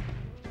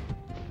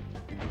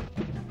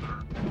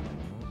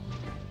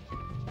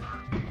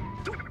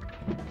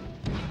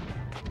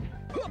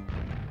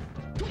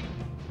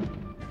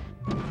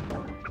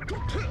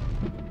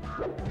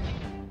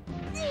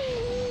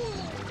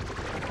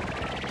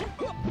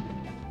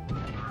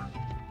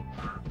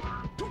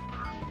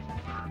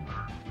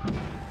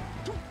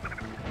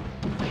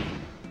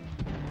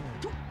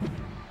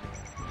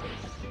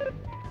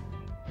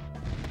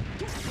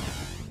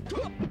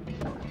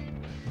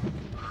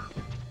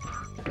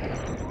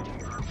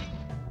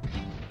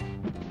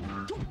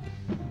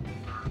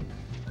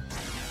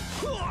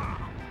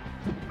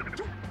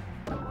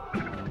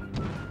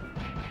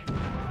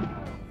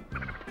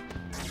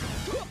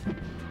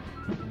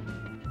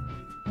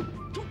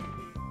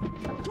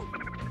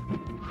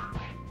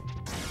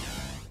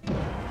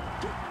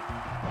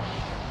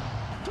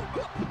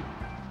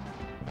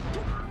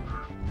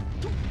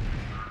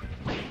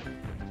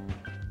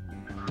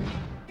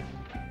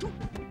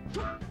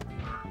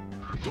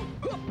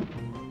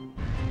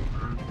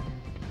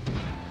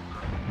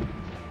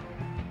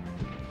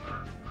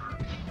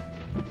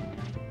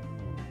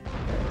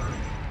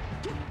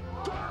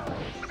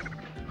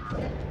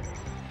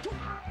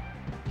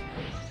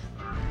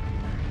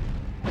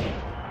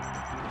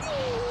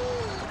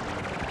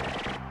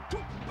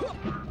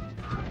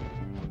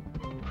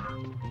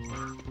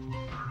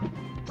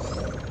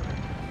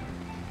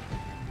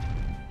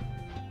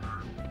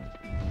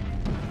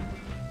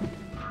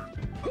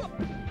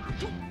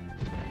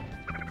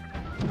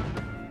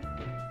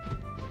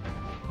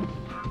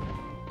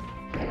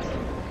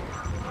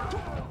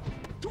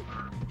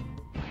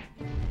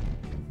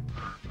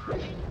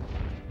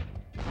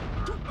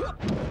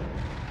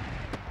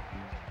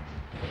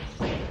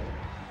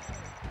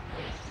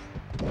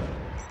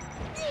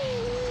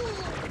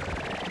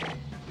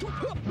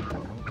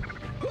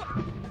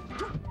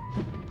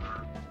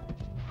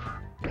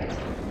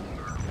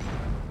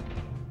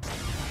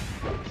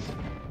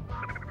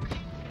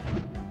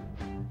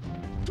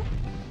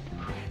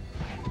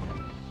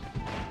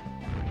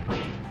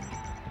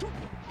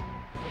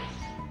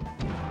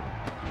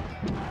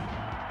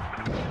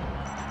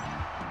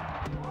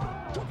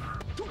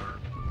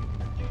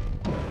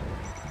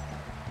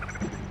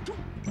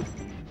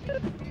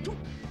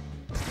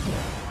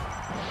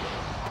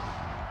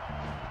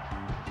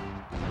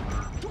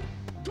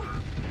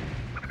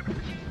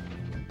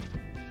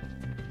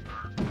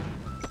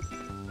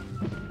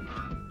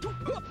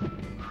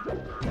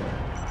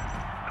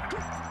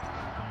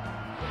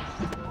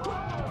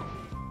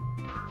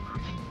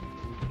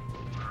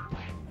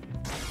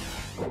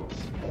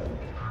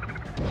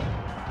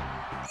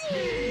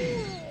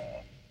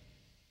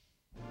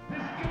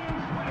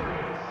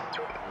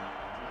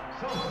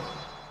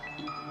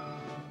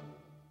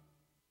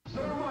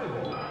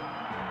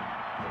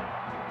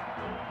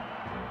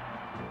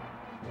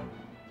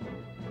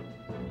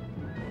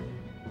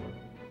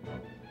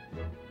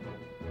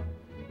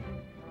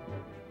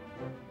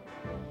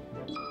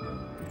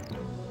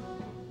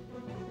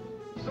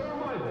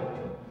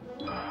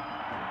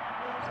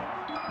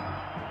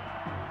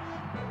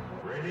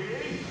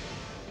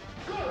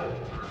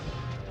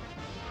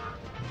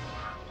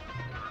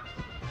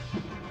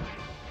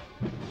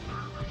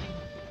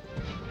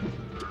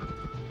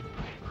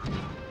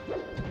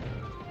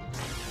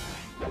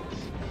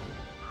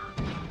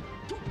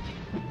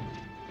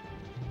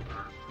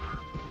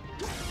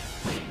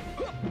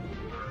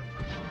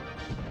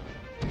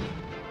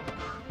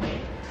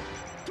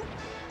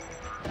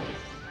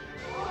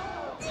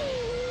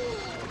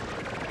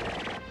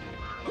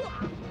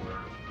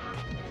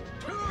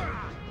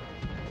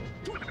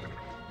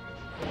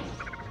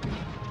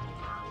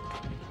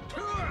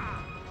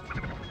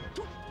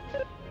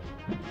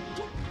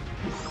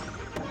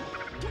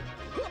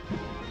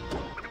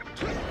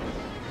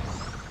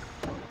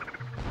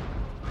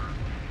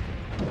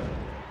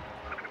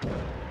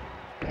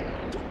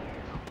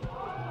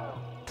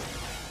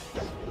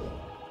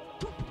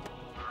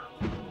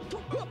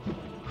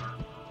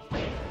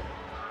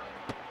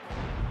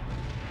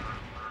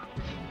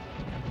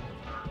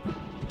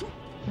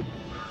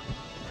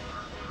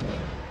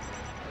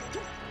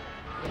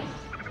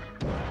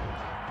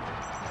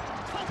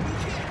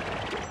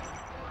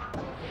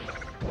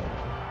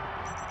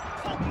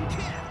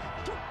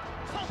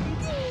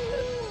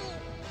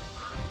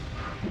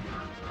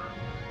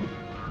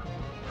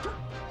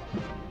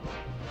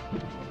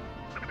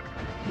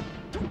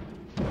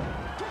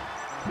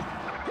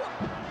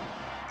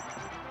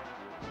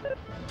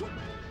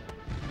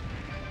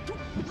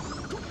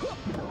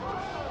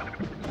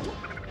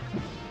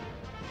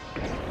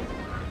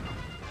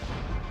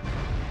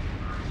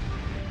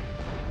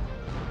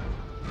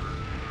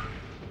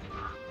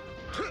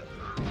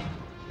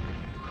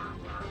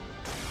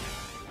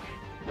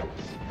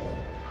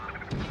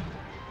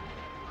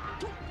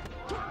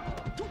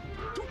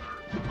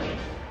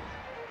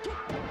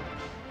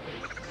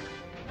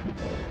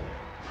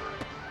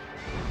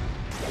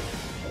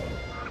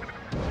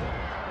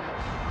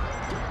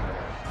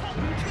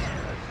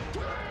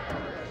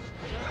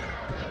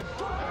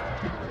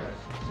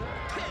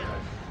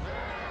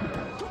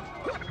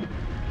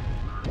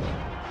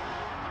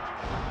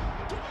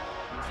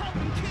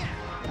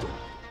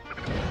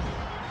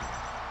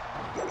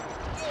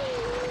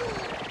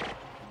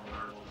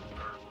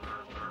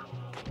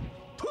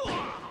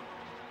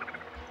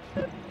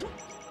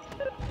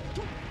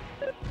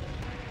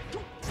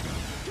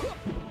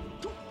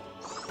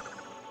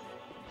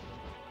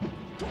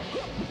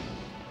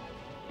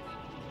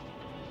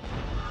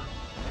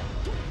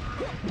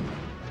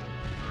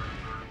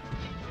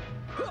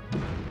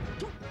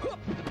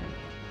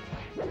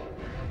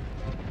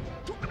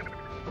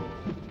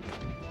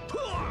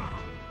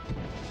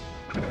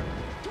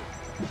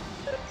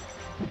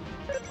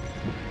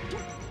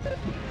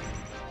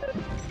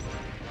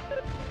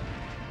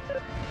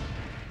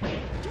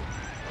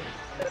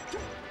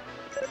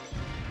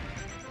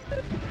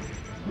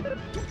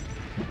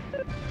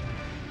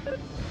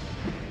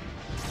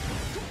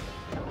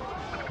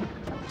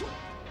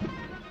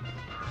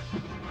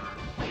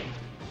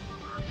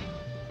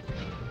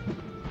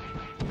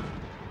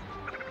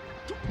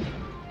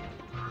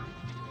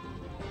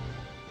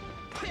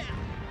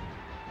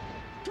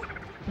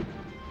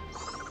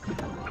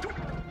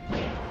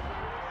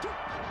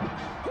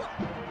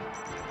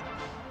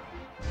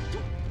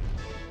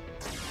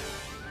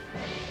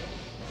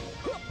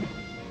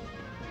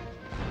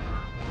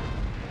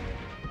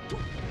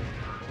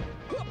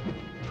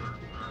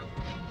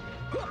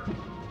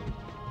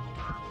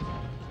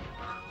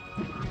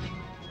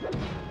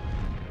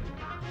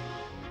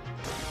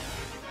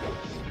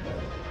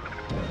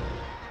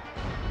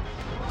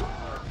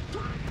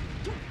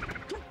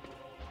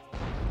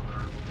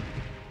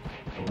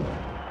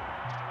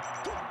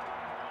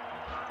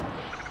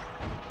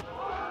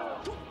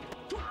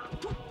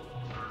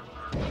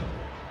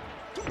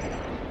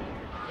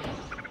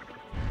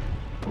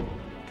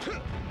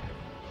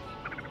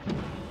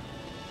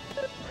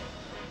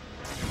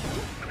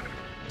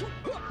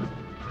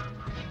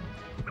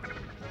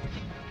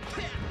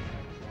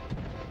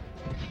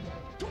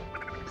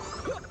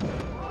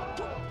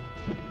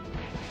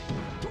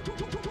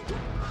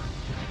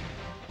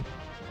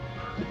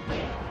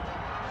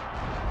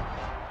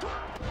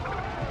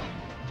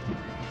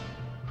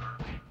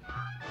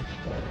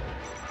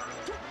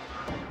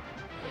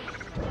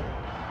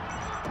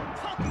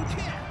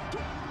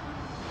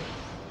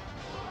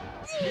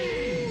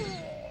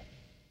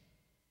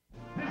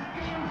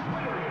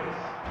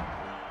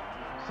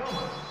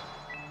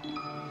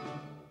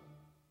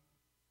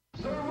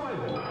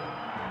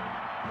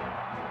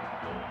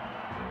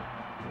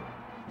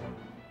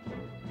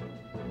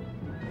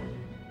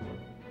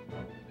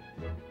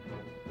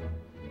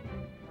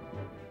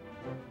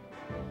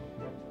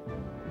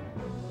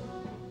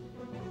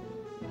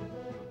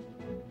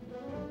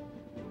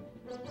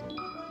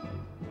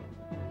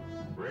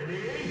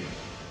 Ready?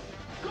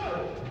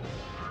 Go!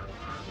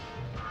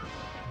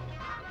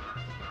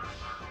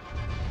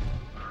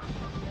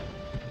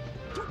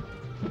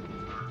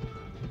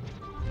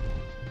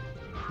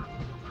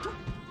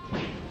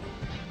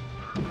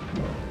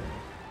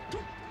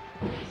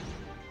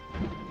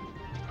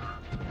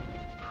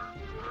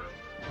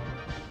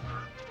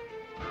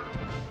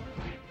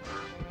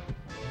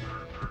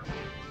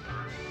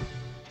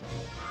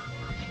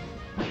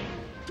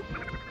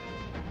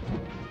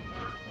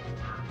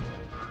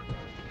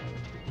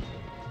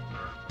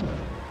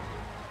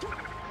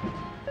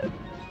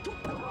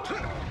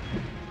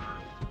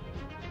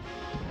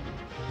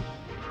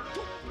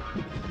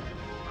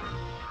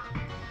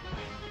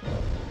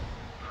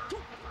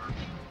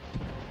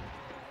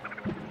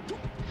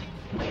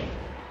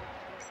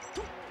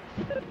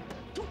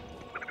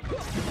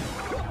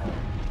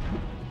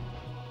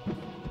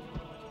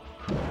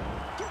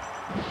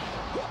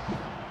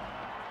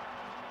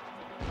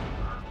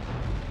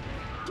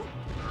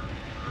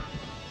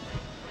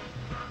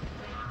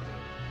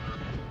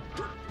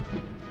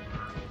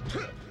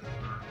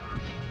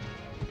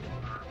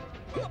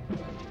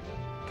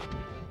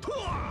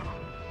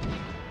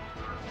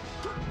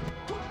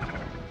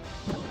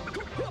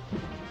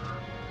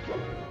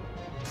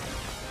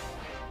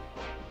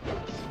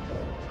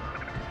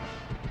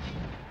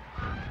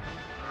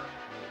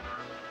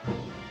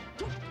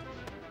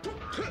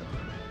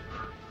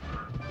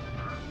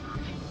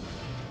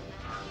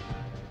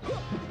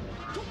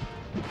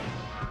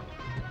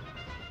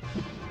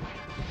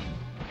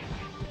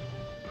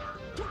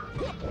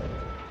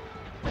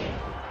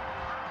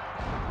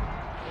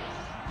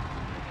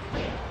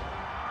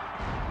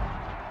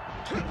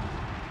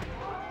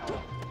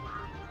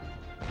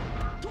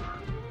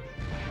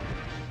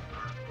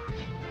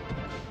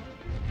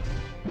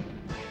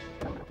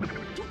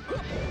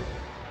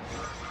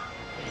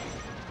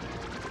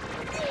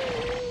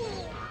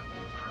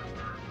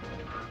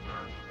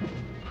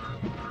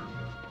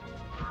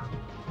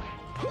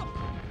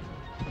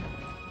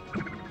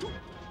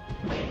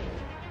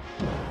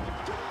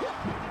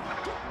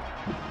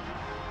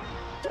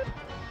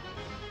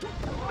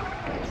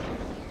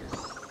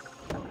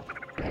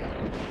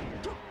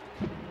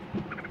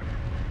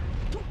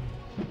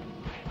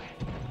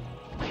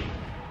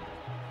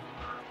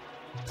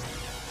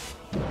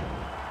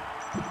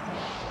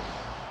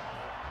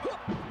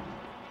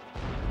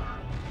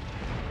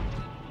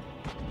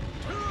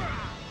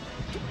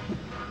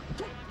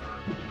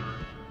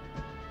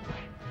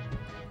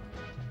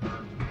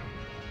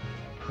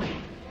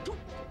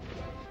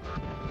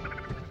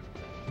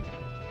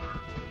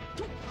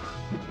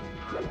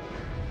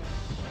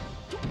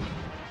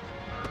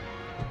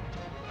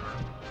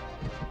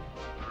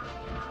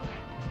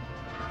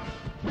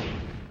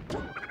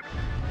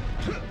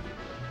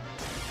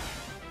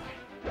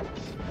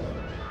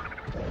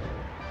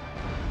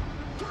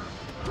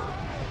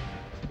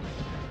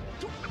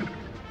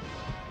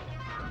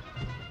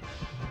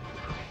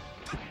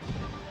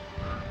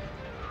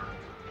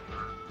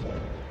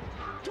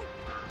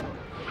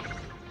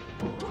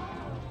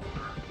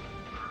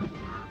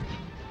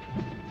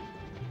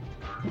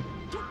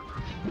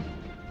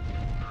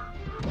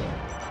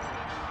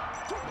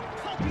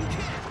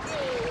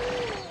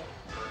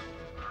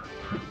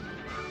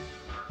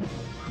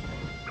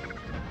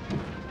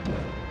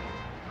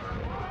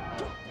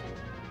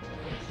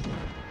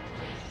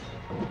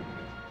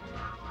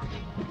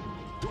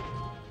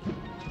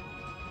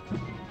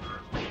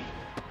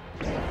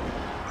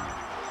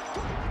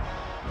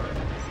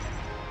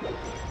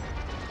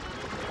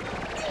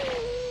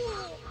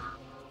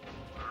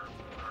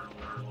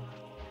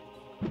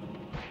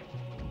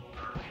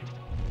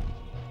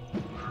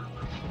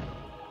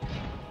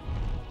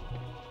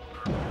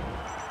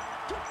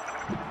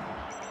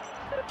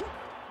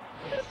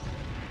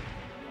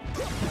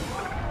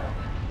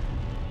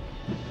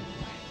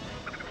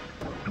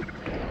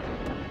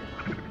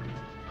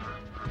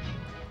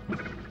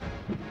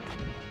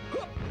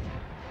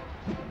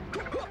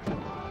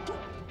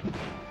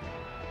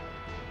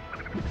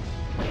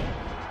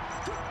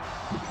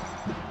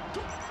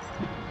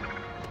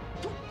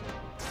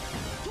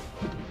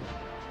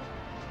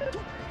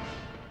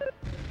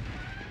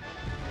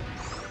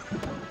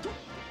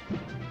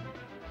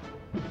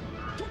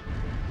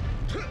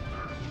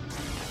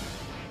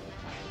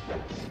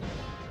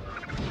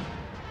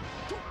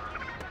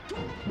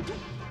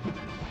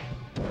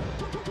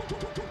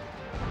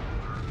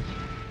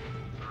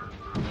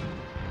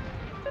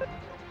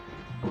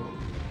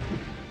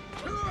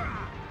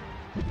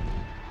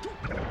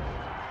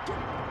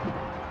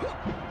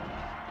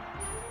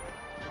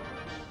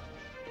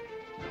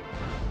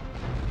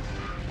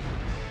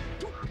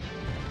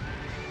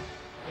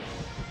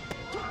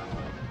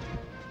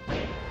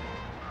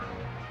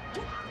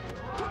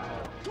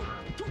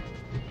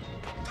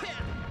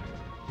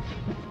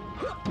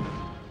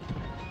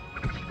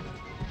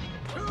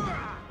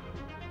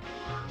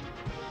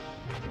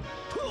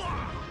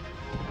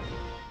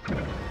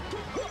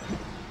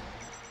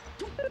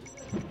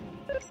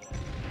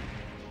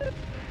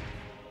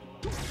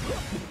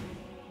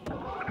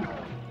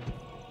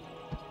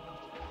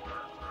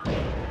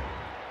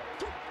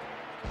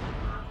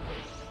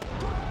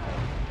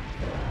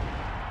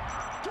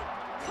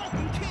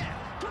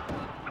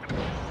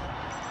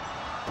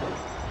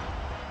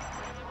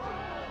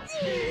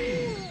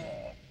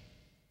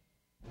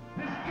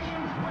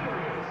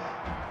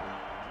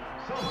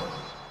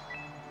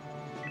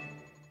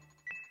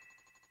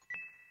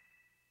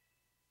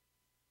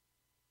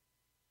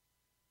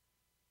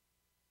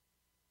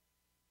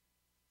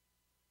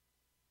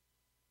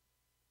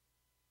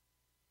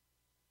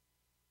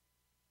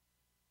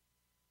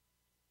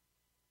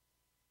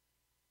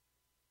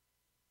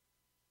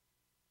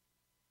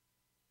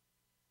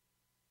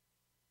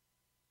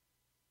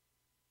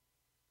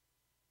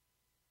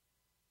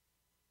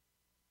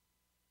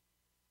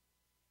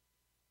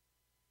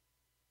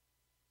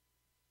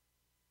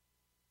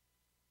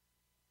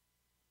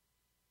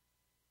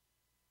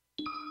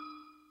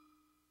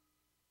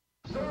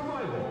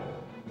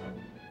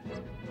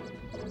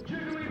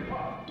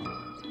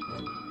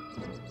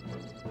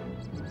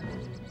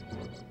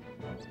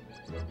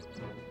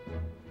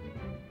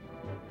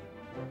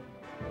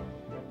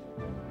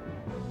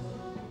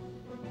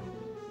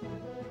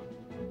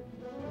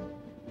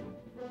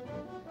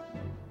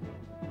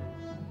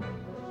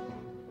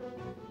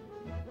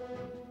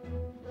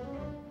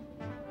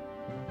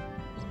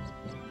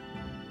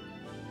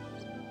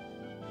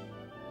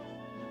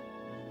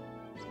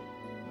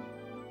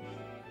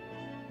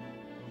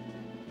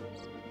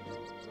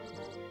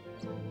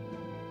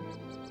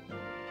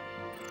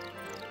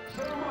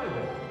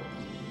 Survival.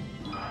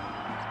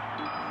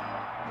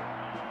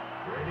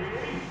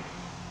 Ready?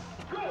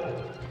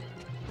 Go!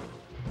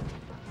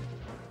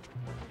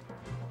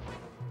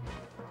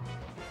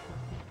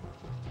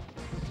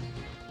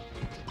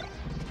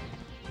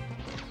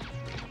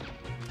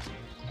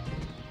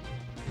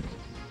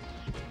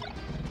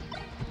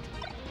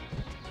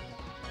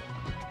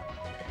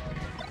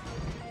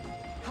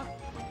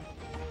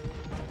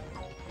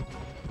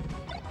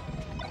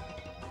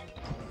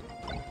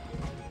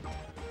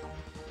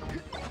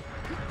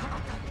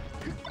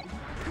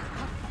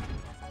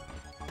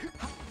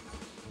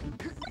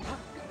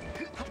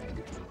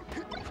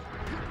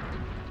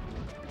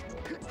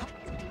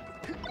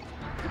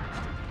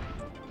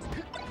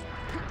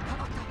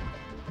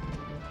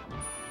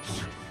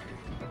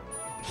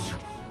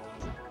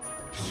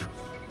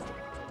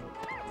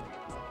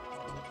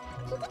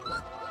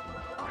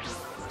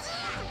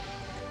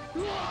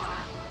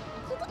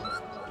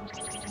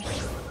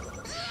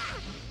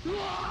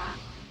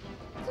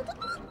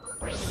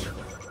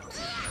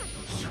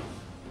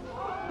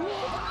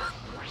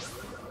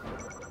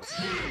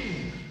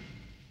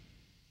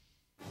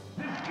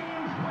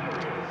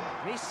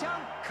 Mission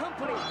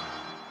complete.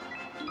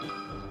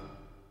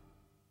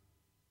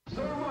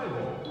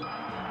 Survival.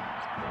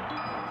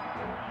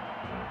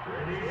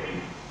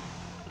 Ready?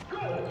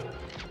 Go!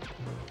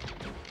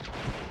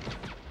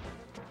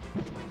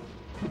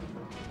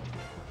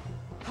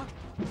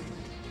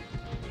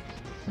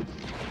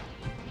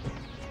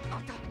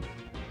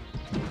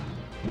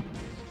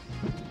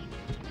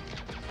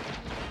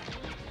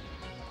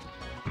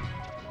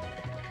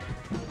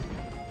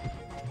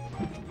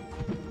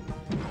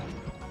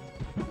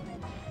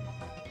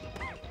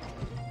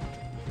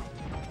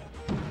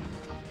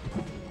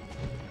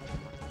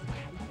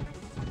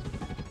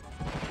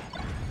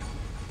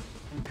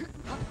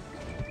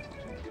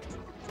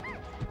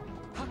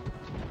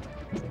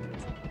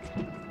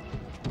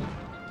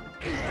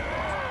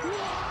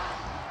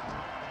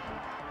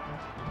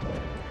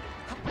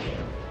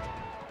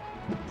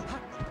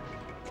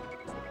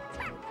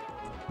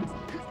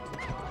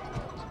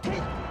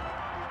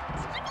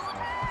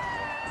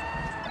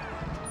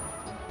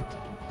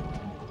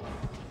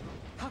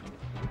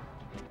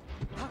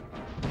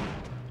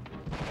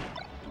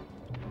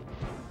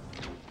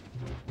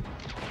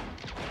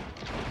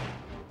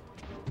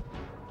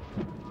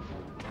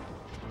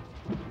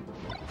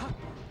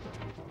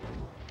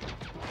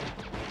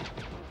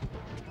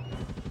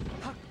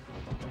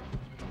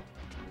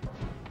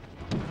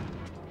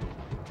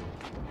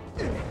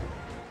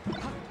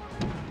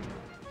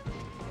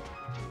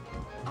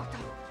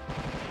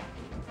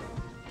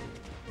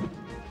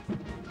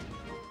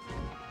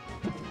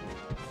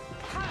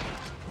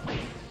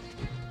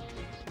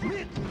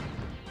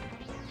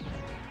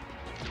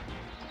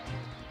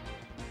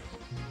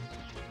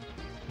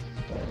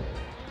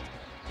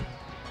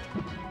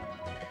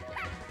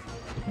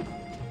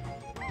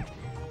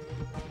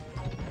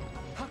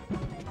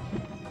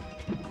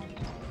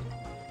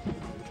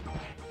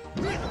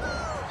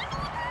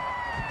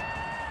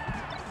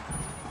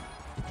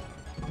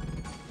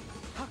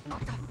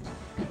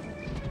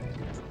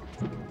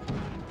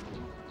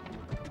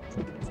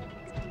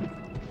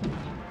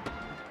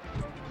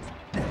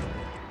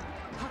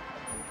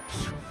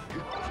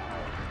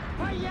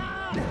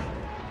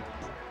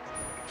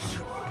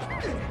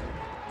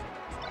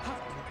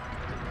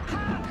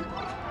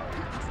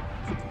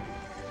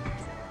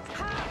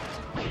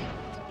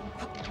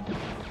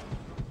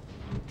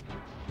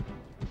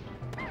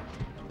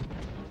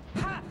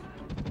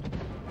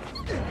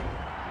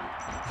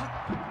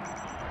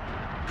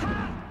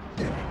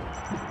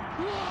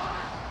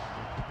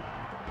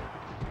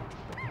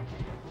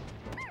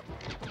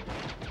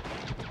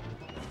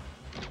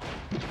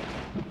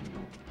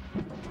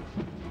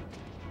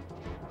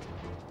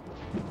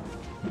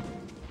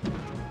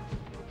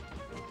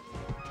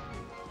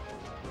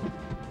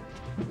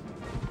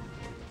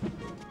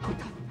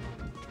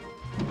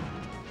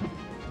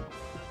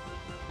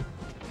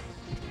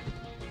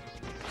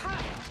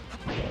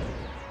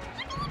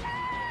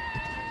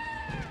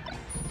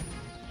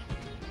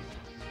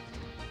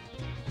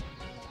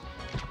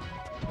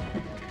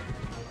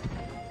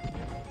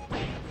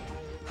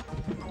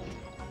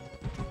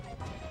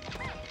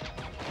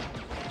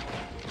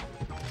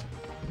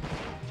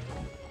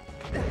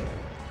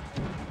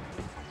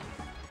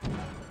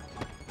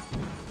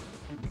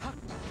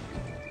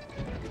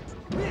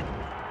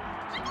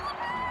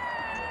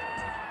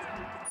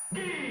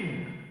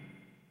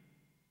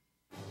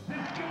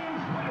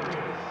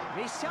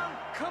 Mission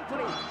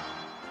complete.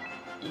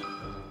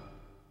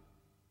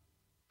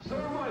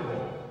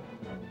 Survival.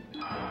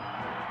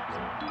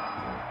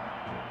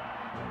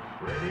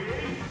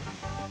 Ready?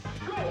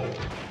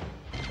 Go!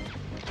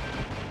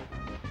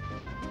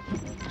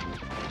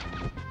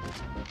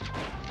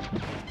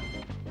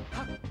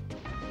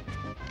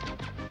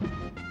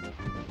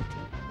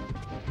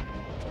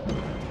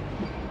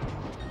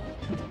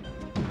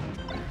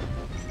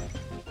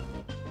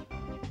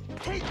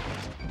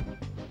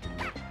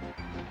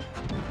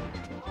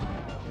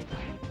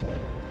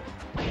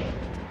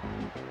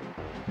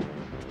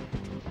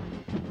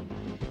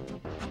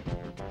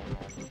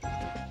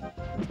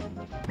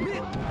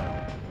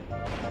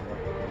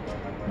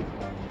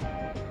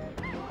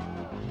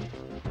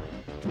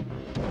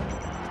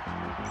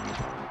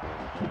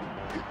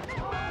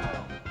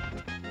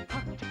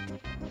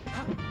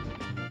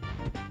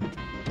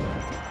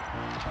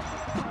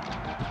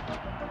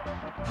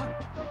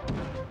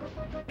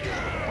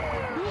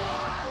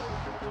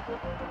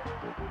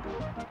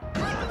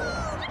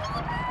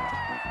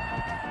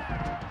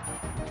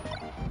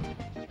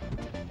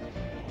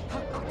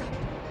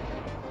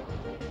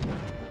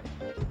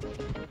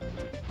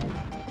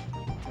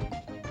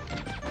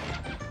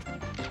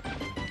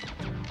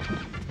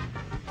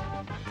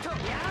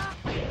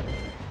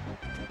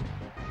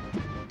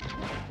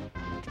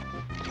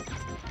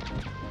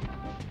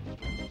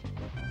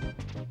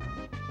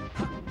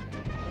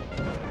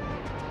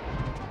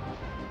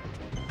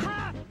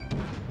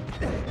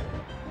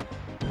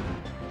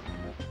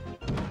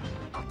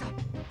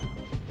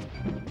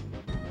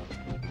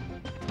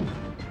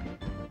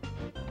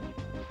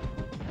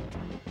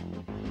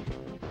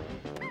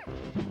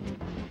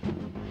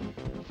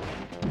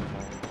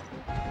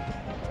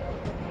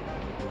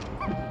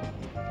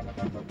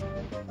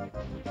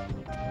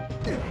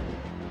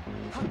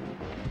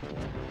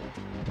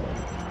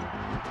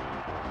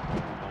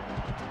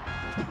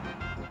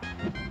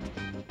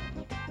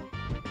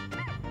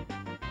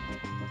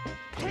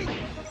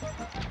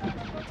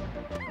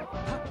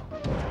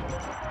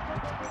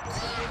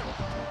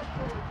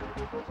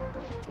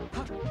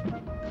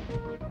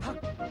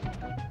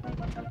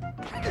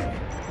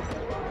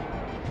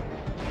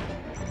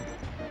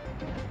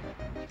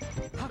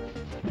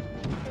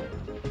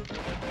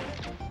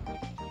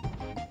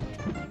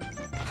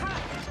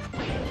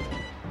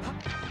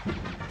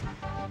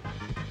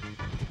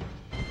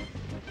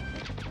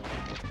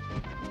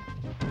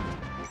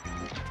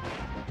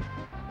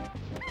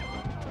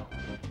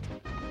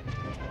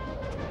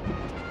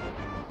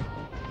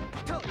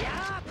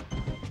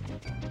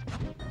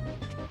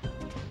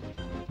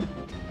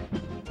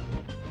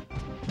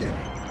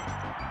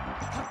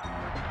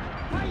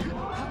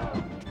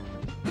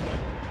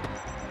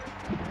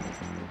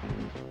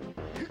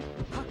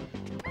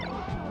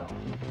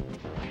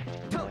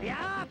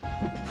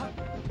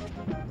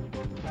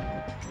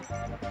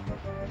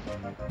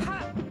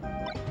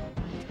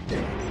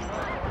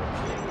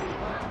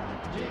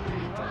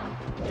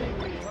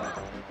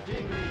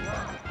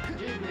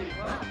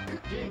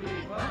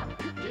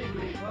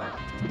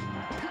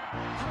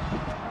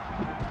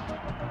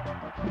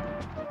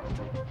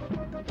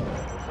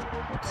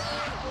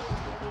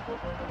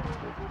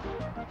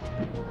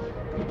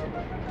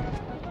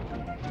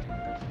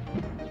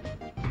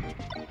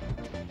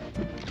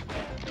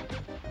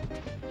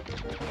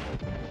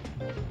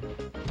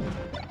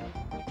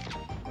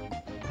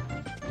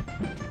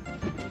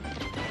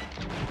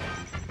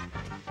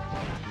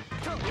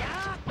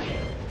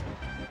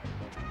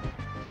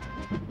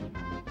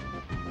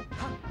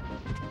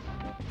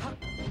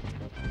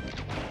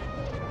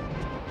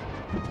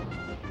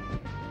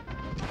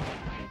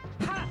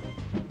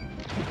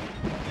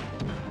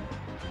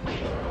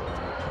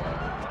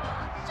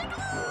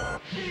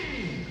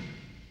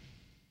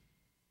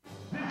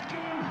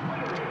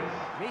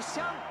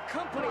 Mission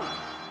complete.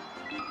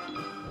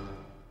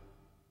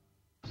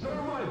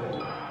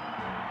 Survival.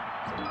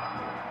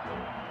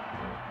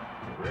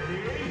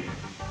 Ready?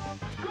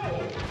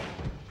 Go.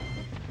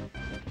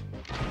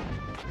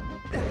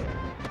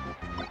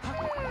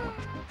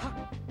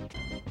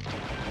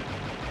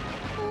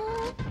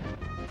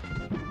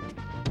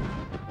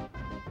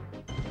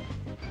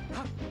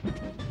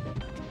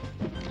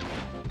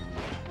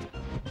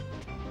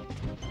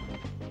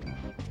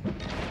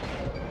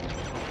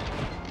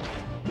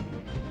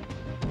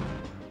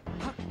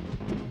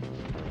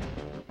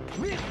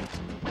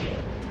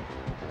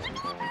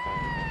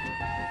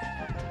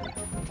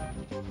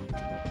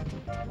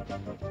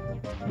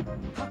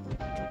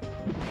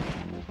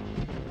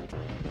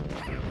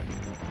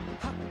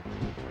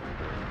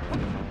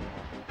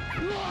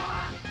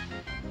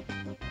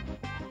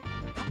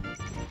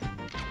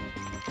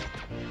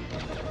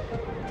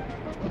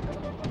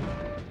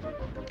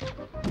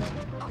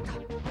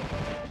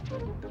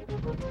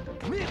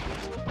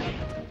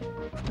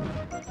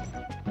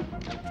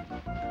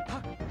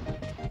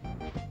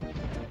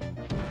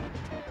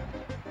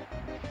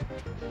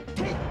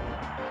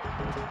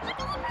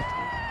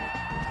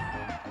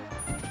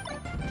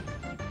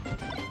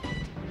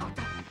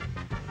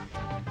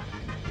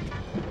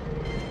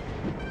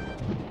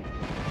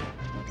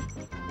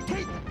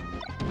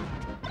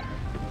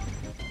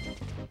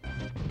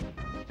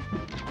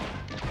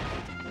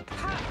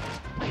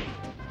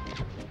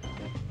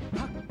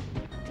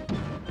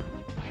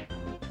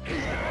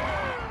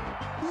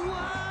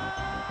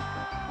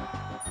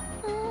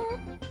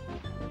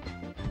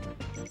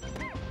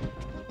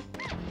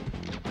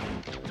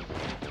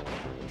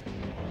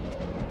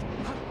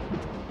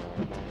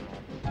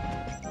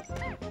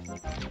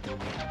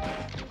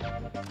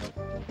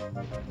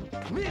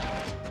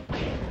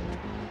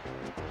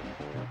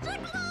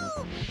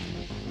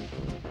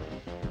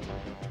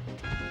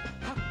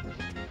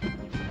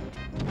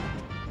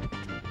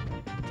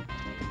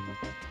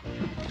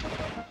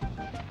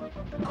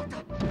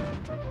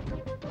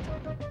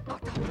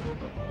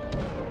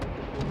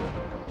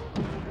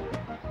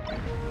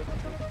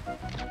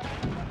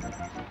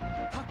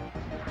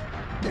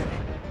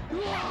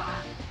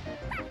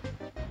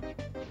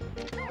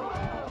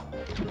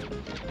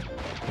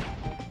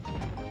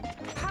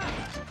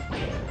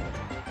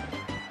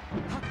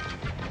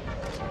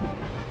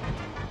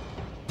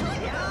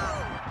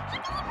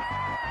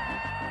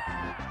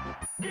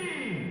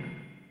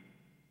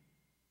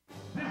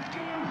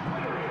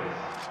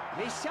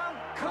 Mission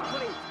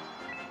complete.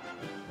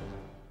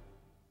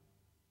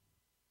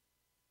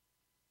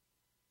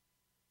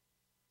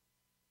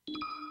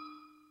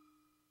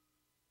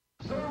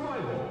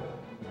 Survival.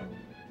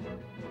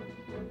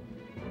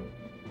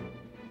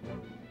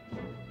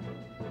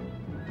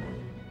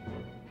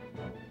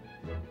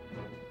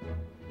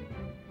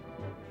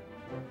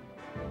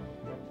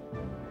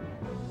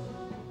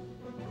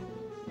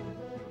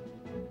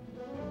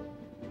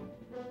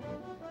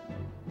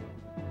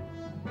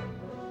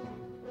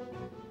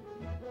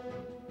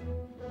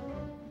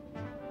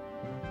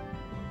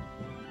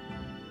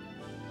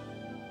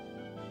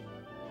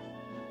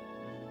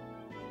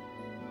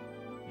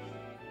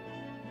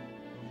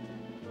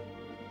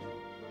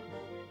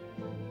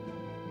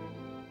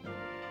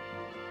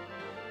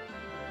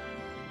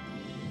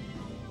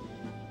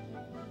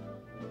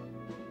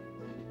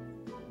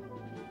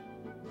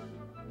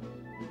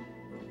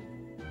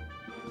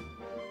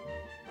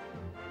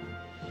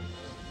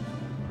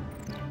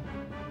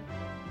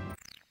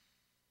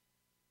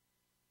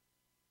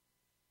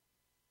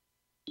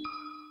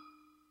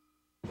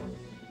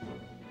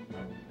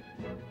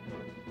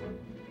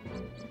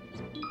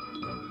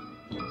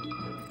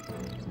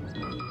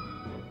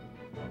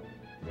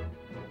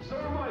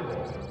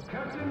 Survival,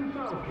 Captain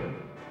Falcon.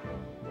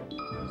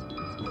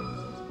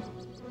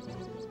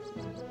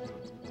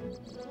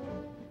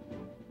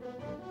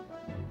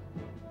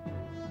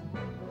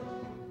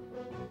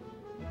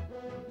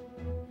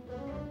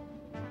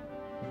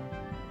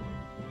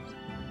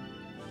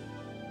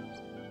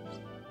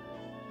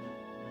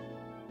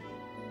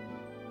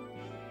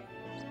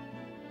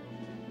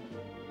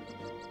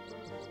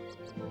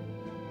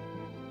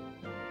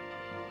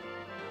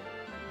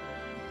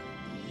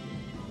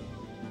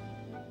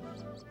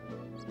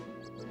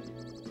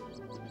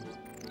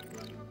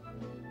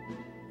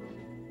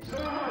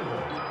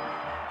 Survival.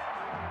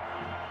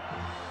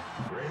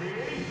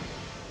 Ready,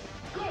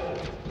 go!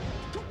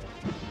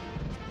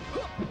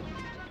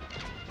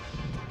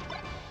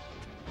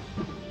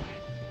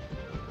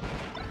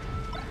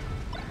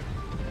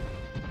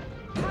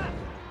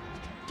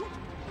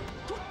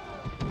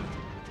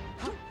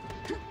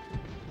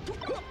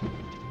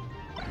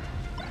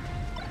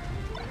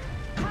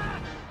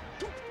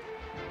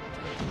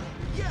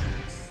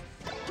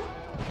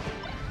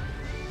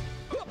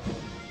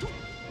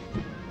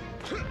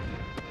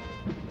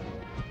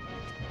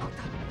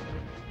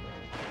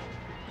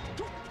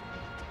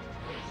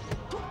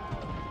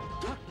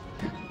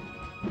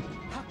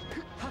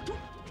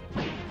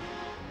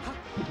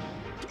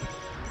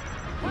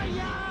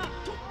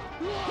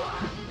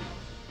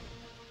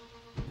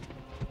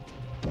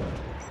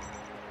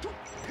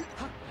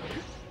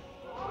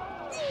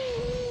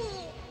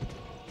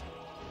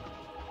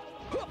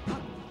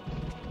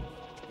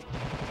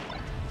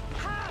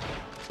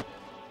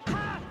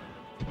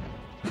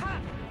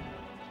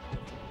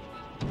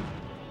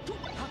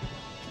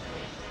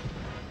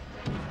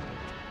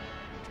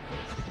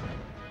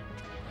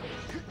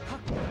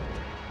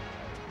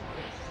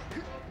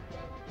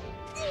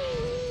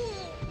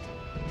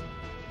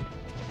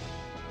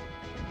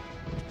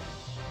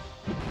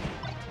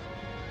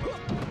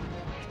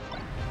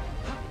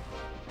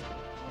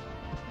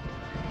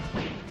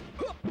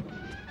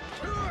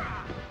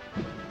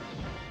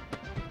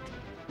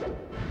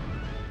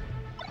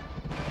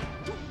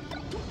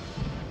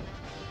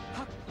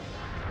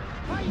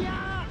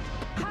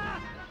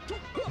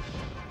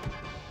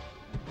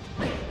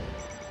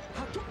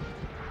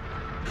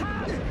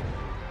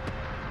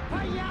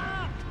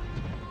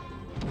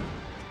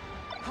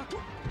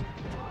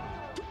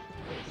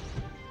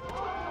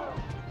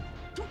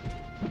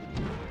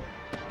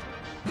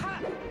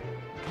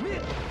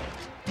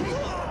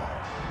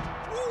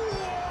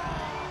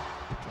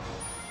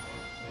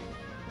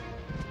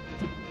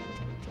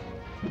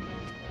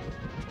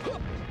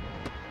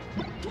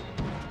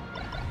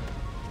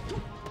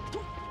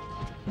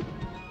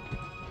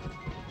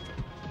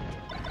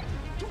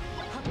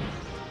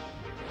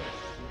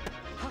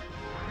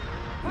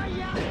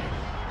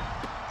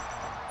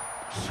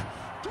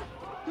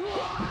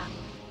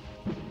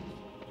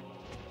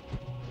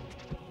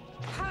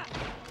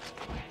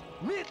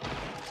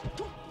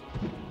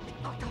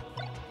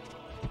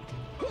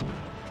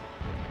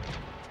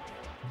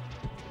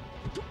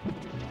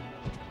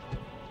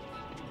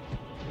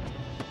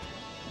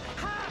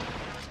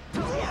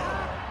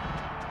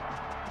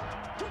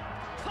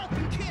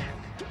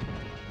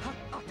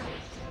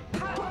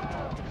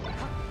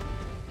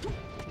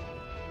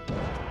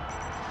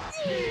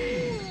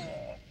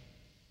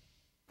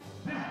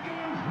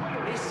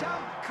 Mission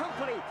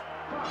complete.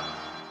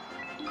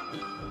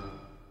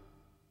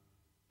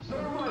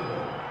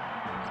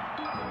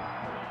 Survival.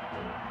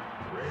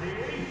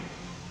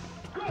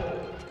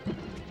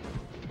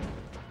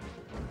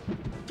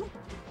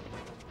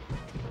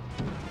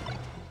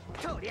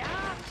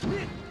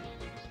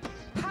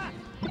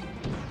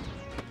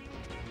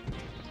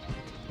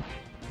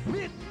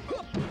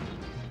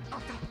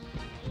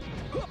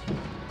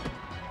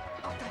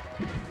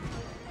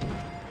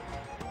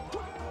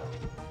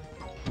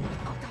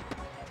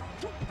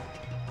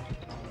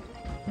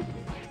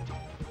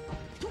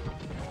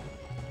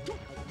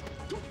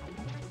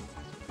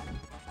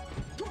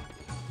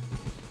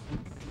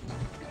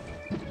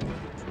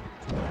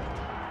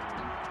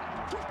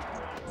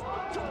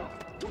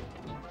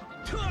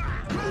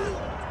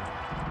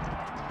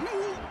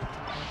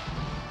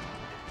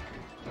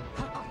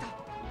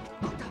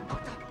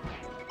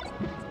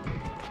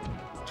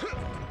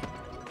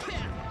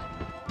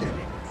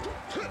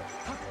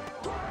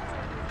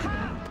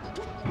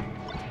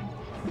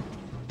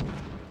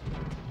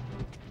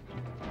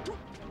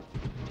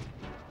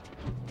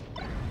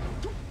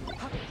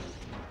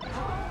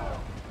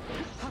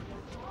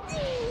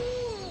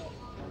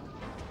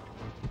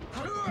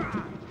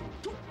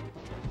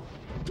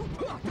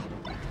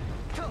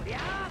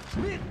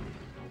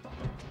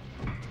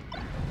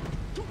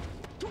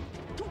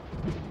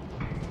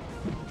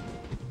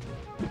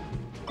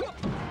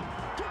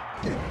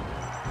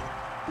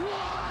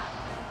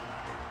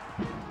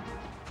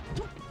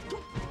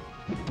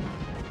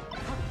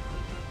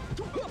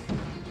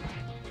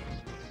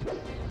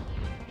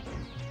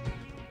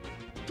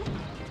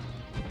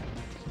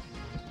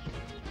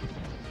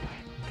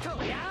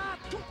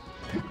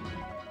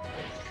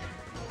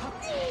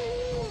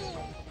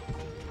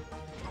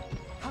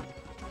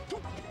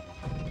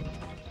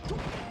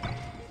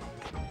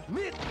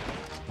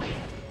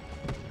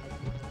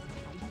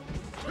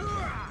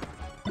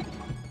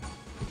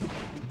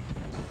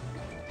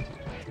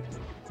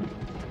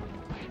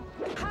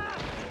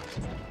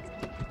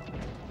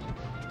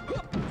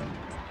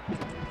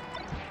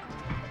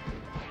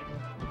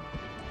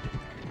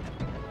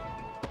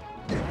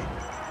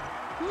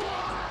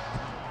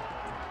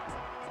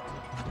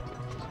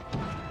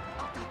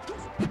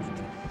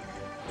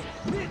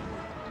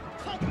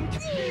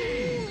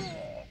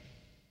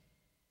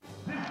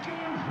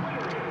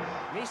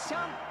 Mission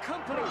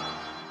complete.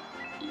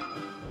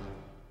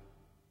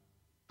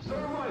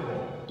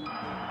 Survival.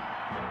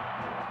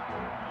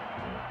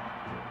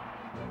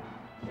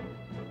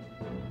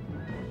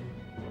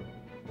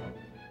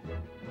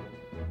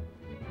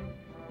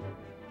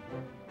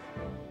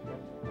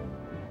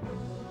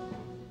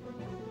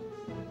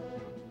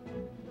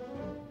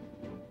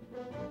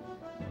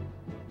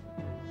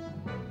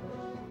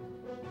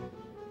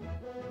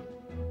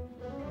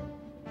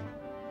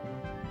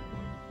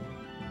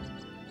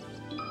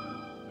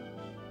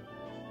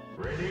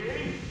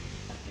 Ready?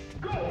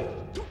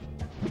 Go!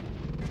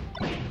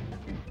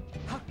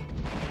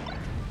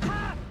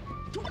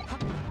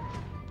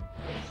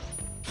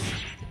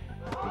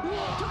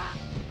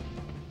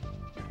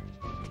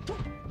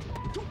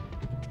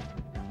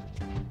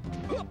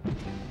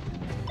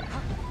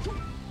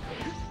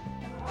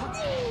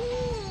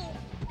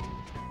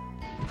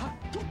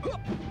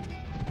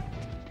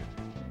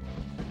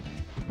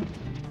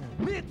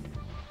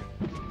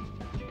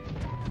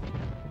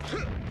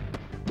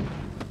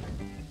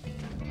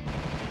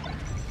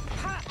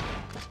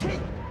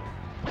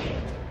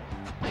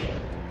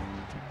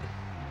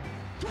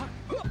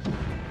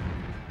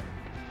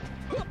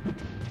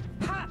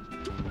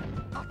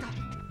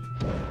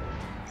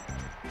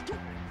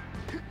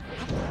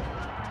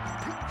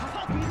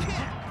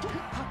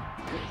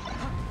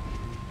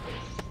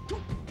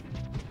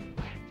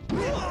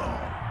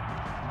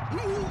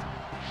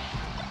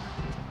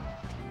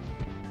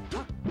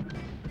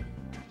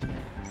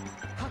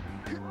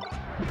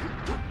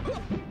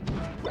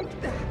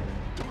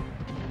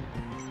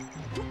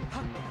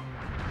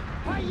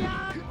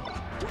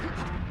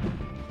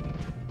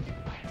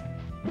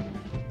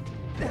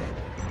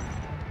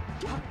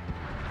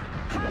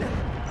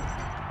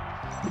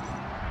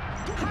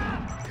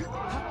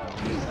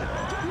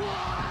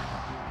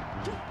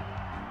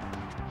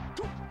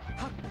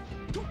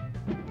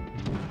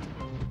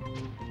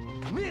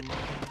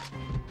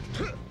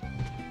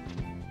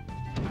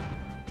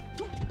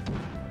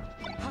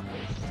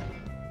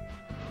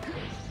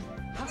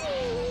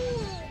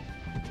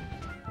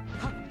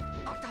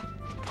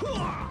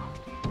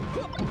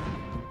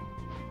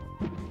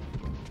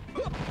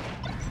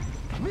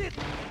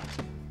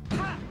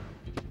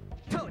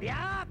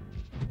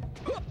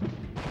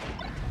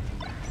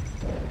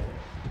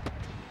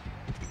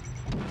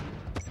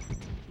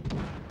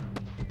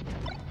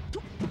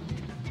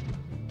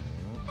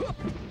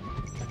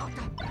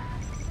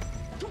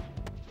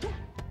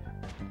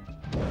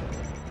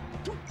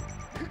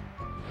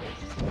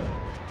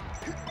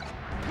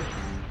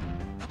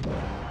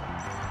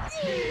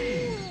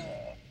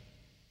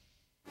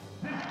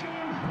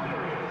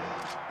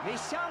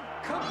 Mission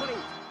complete.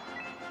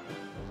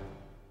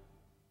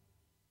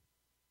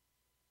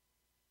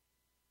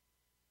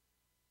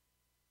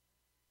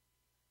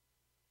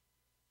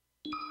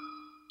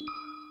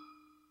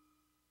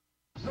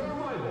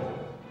 Survival.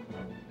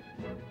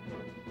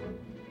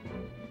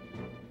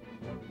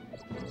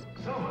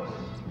 Samus.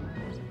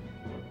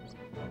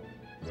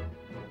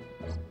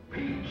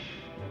 Peach.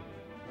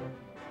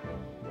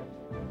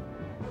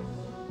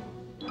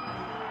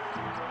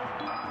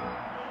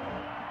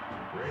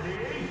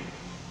 Ready?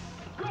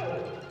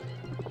 Go!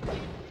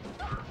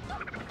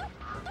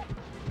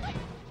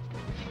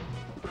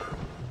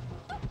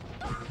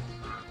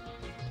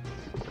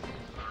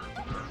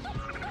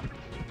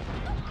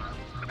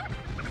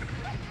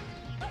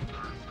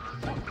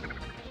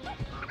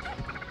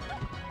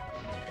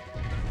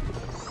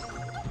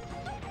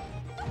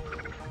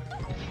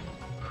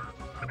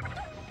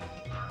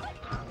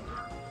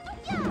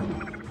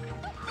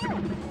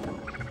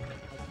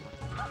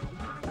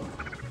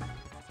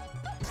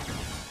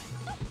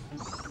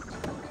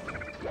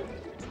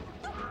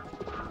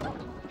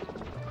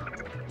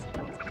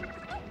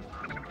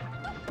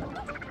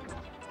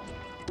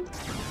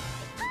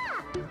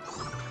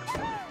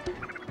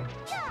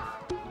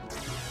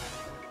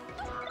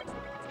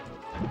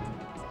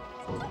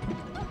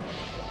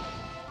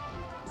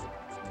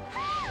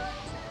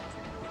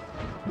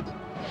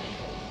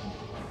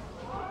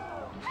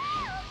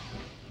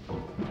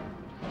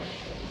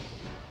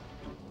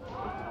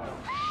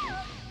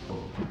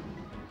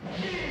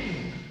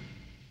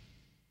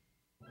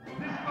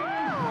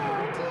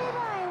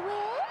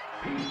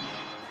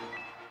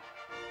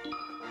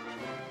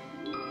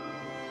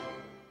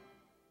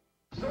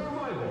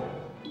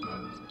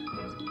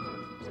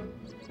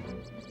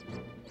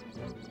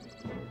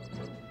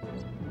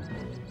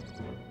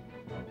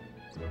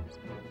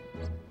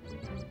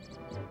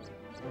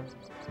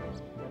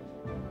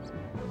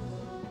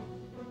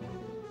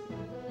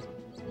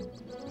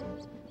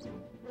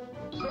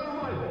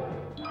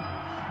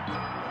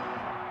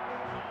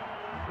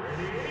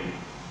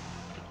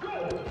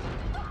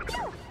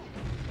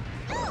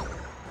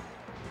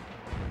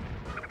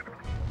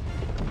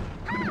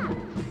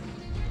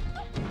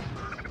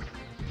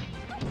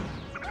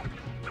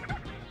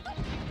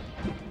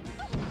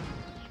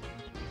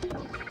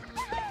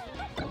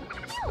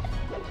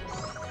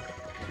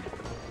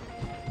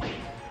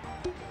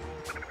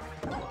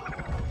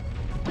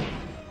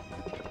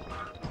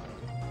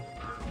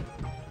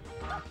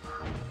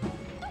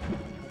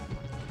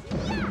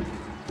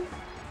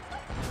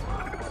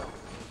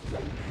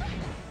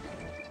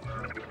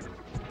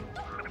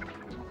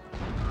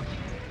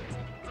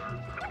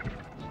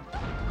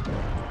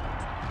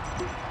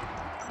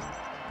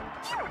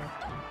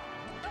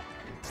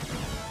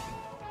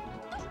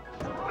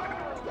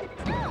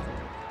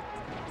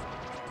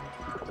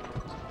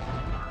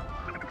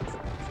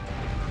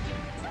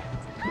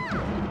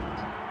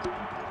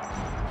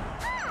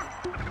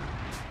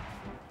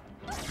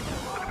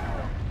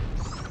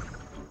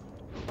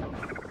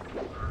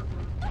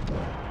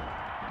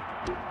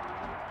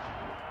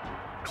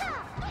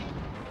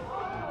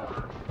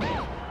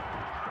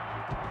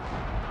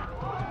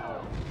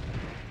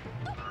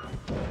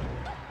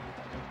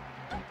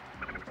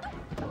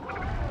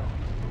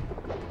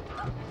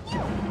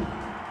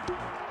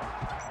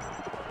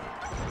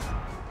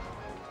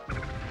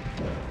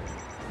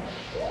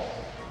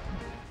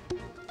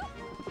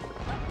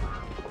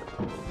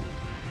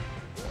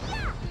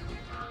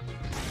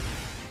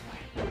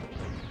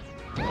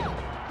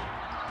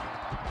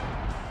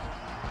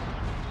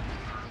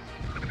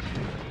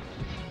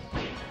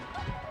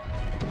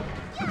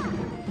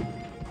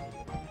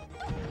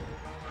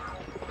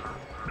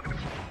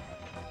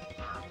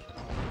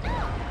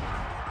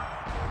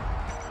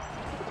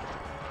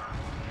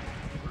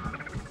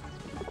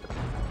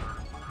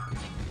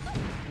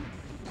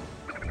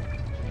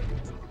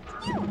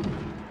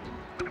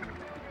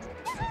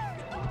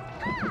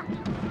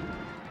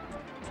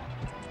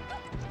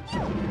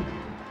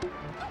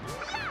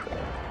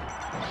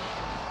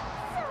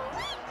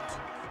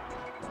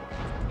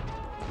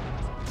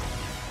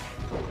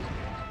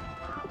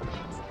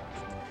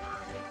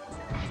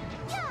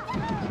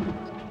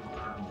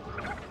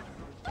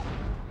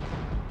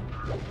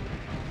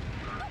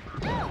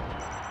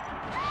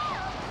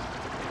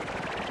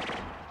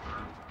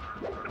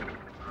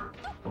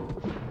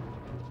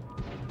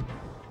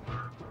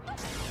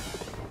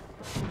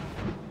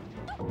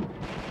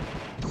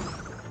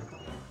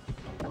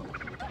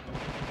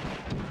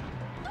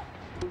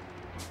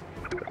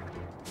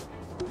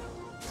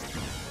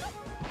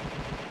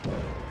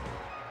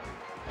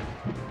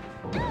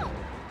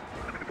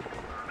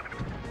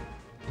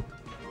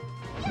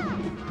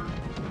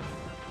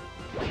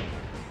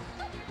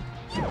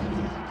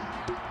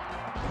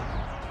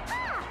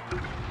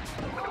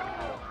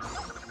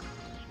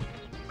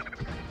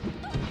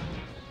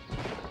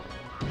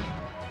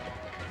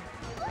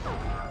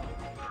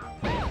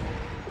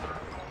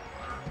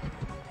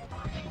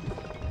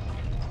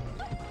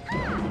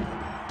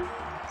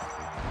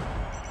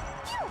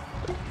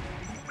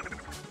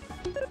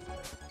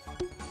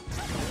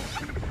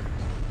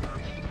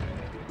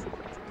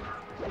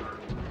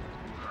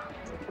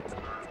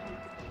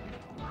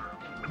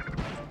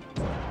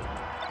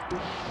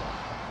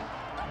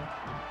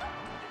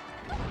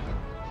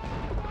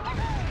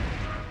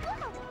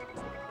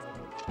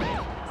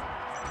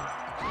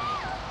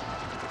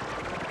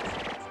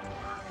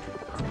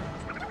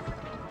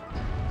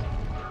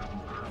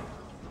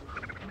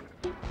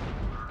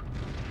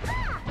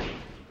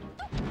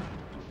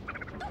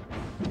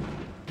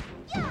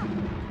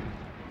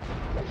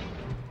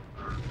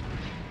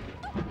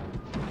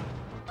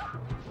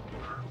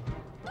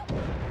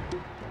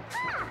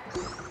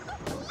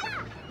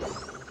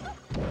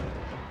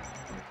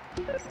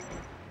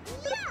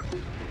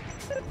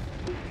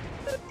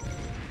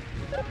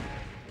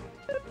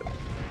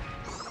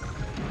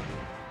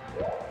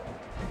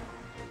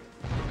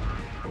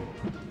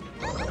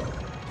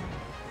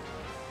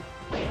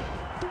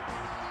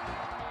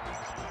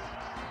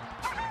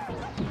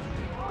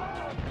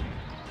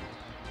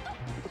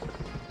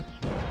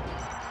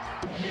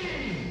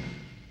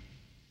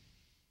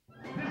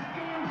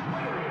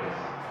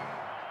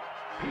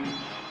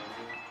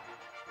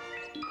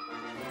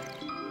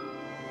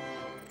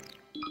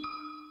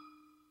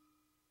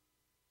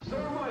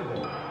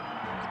 Survival.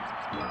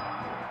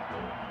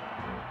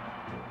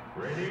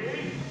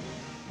 Ready?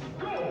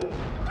 Go!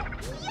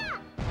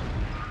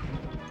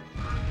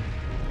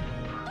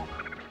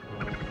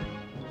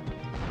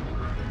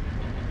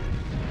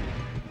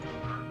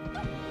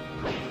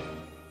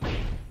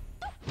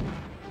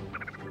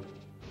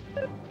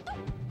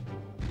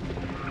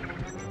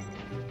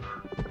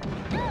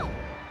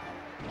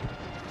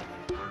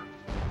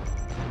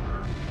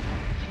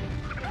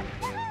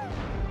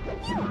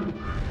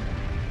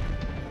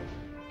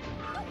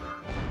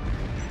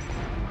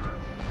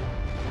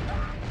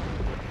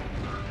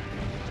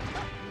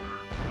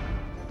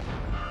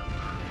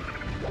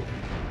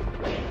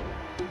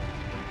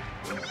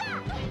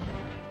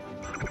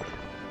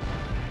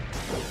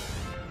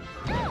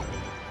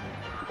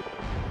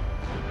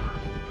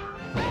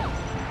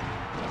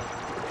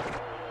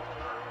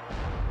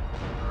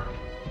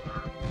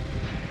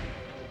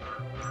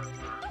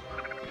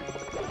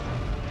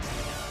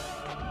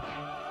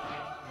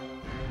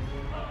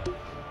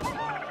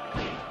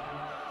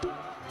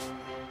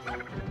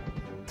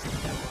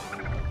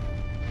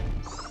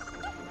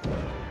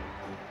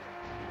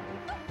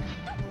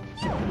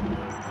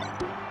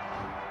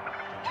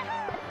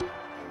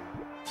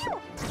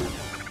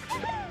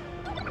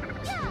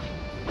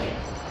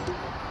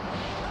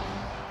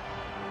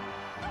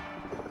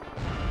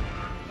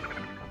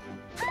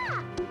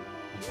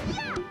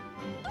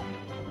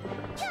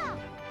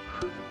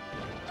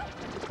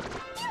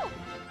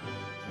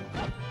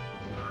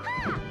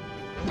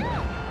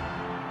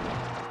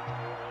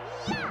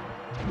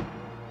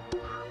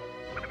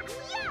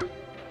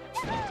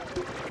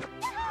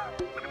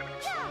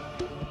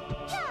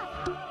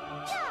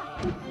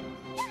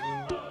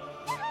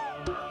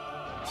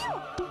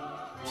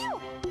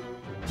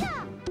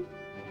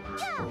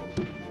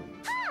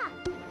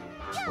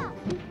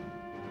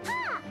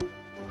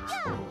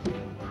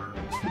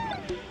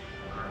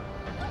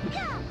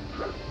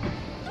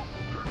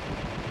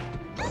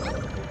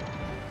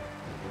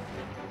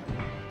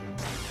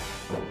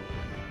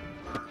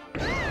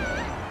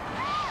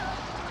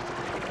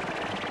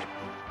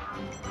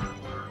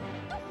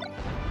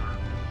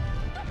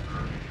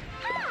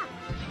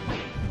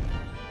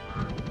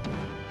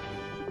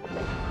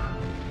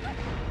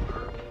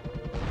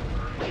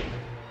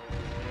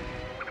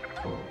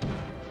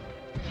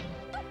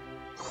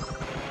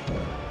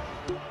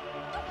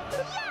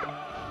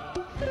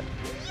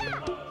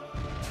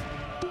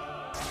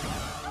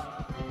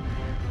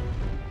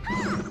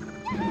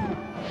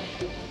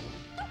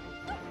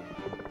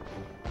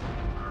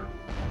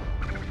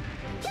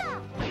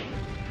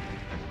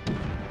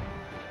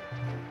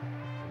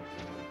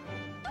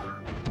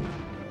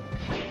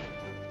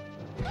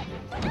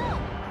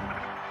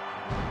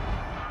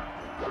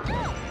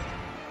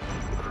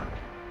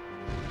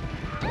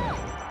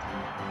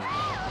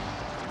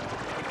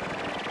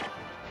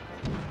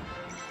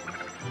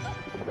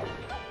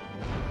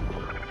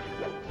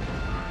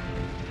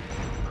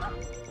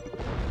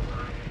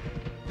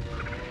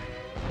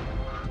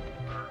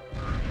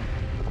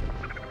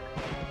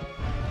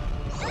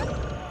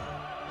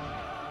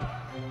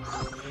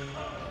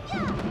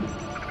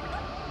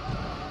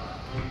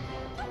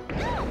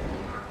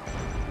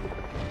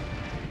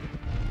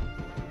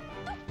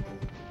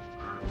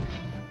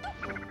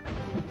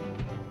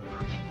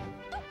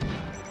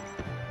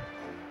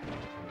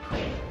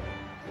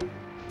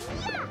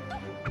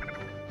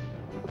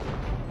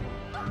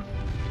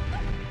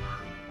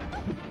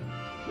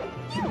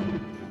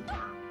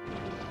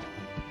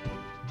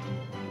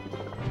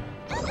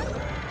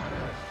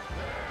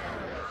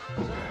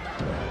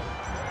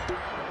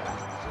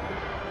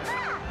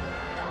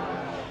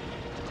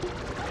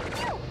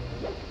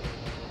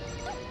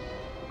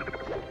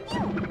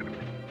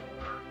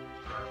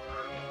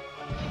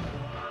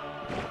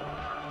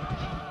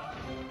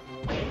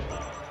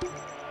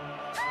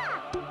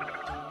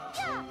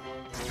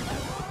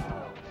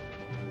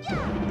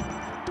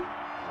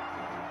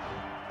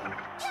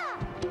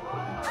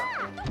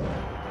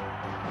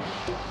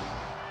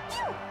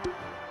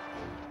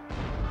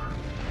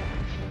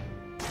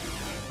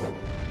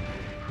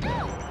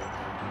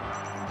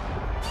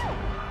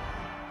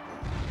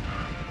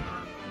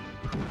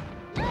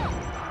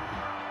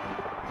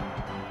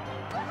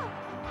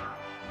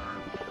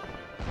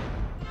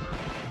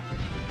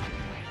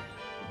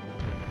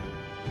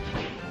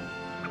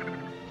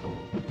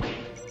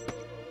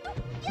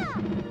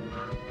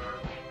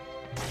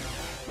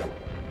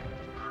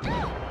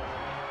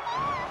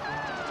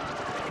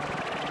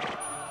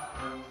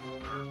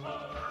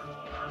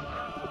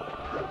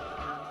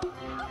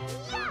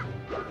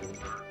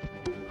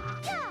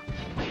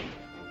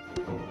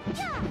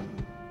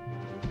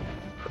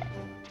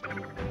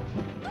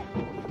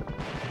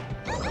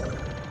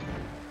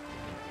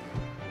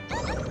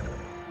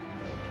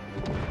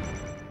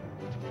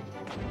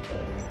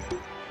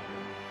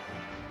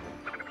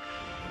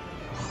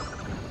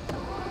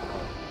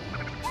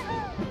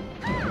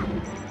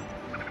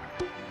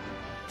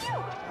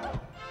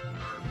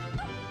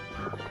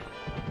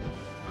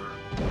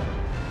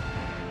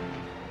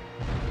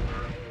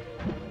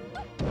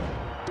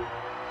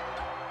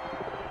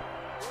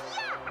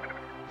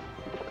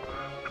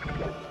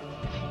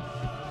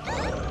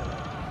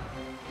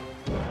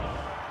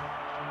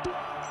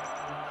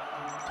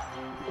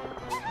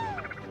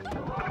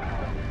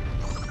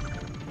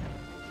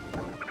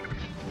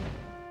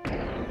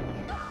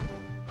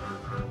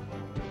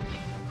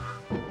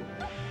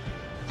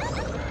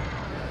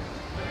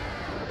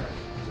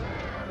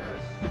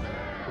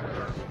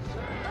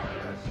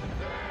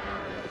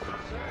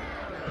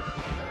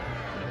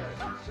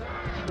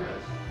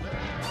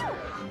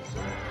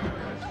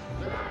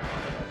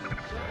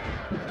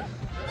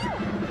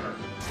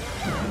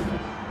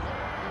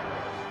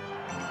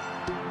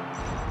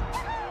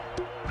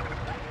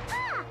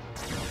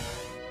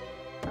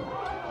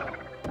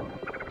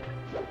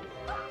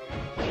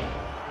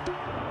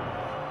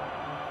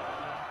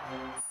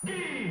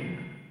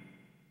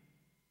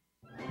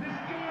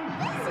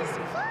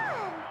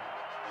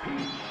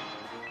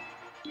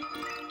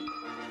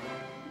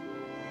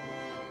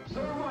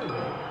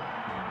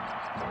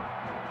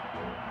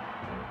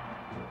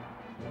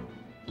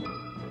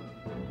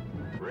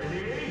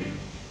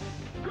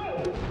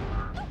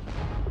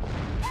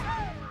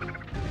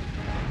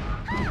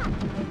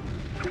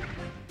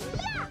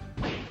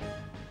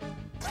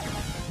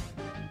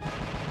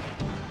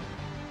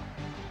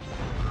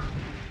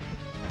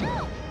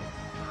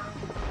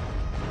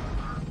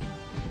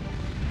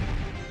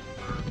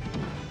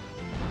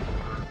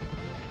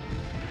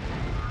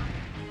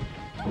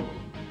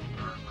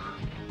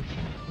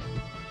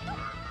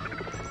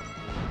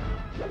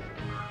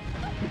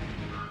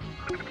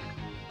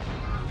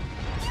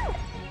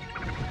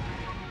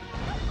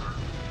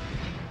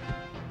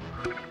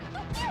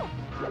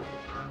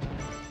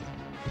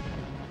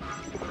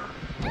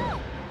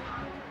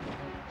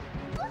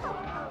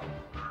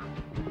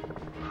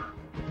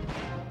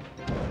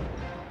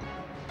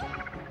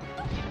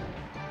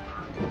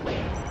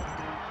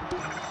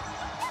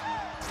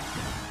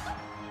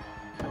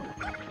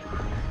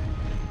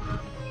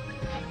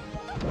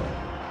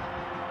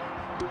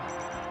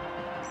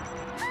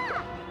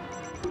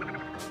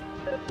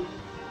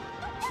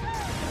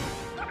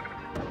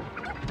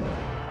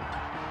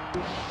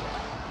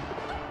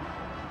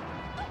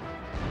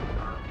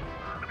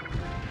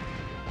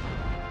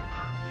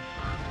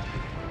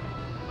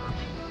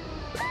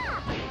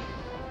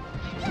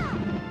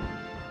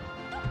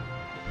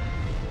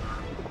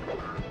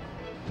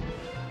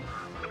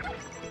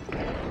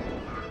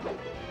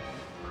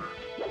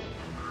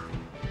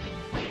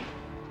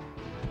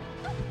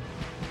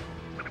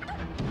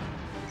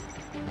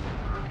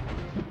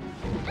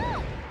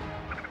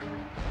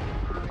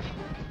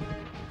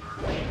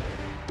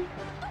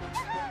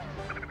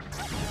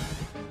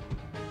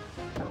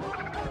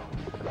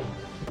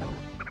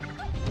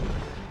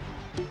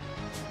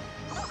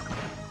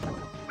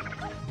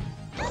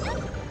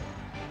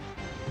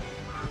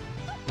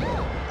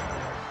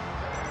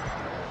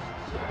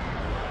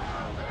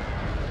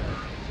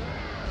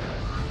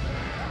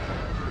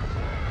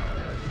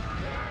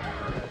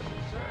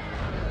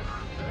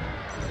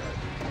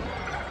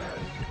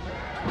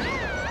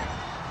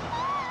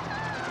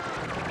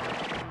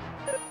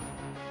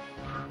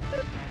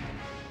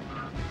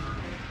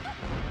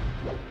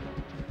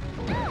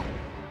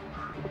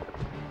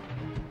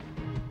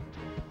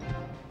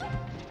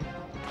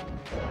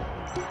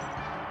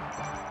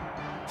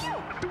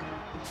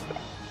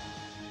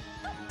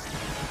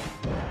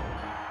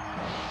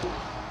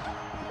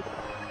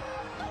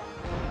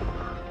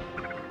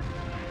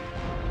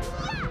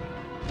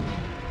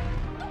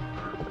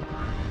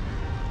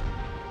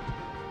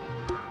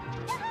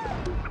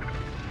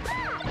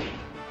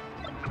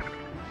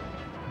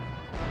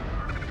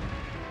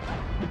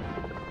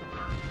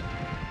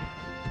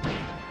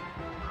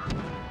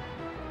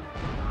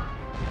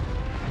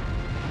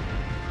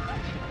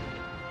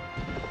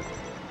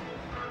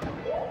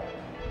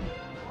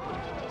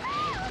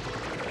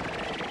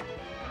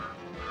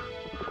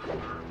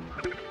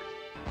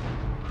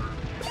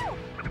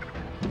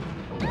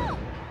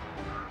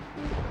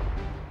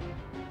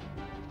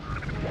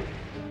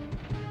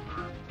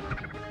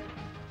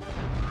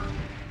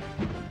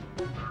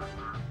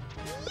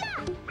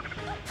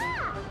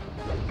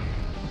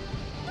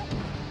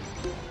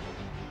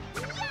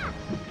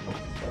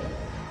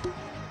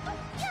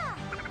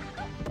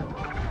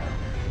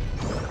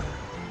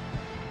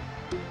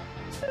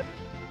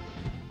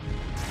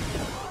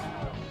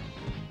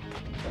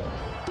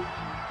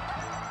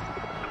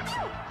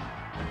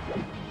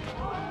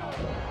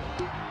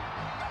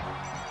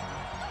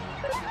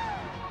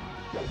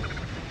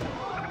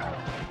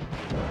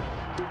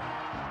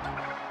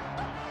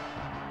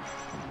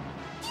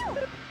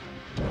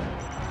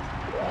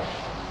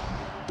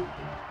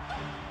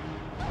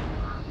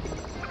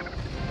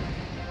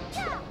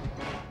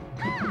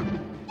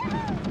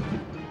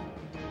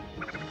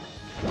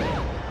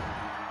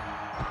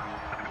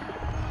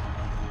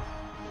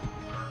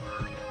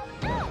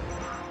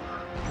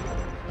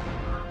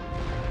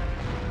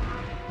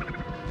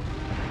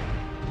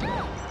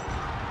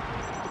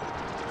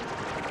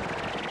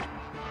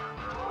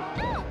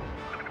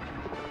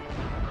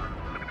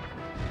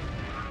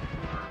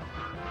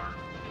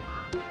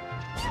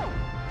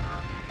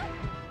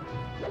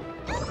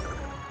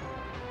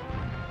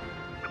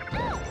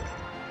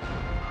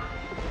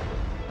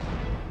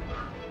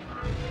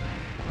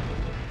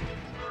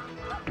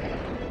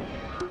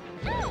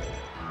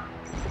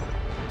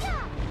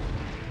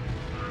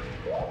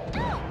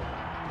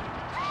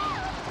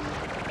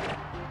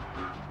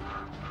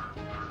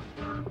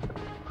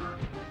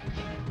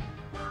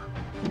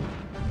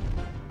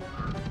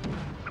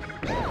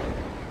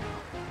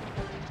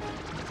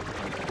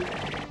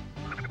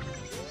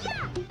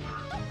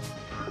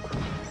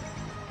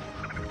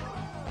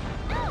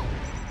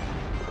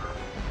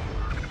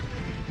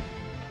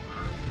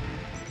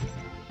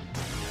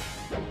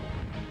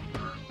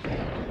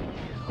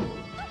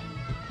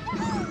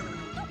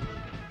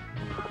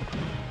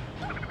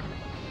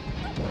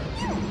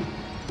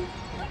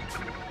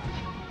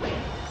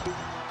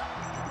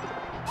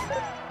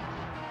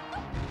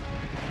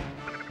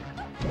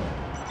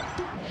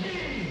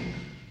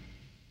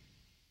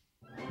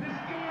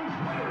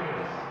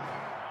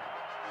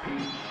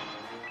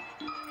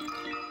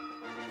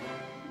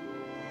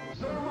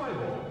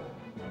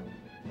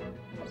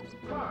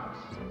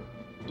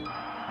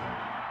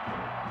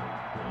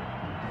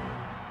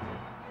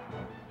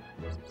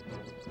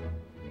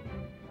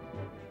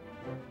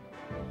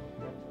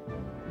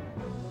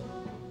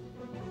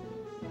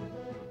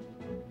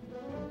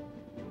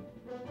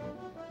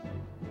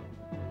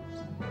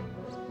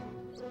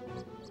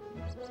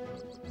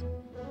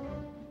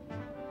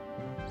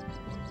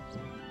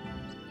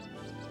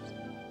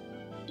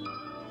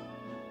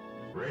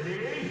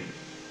 Ready?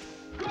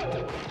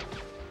 Go!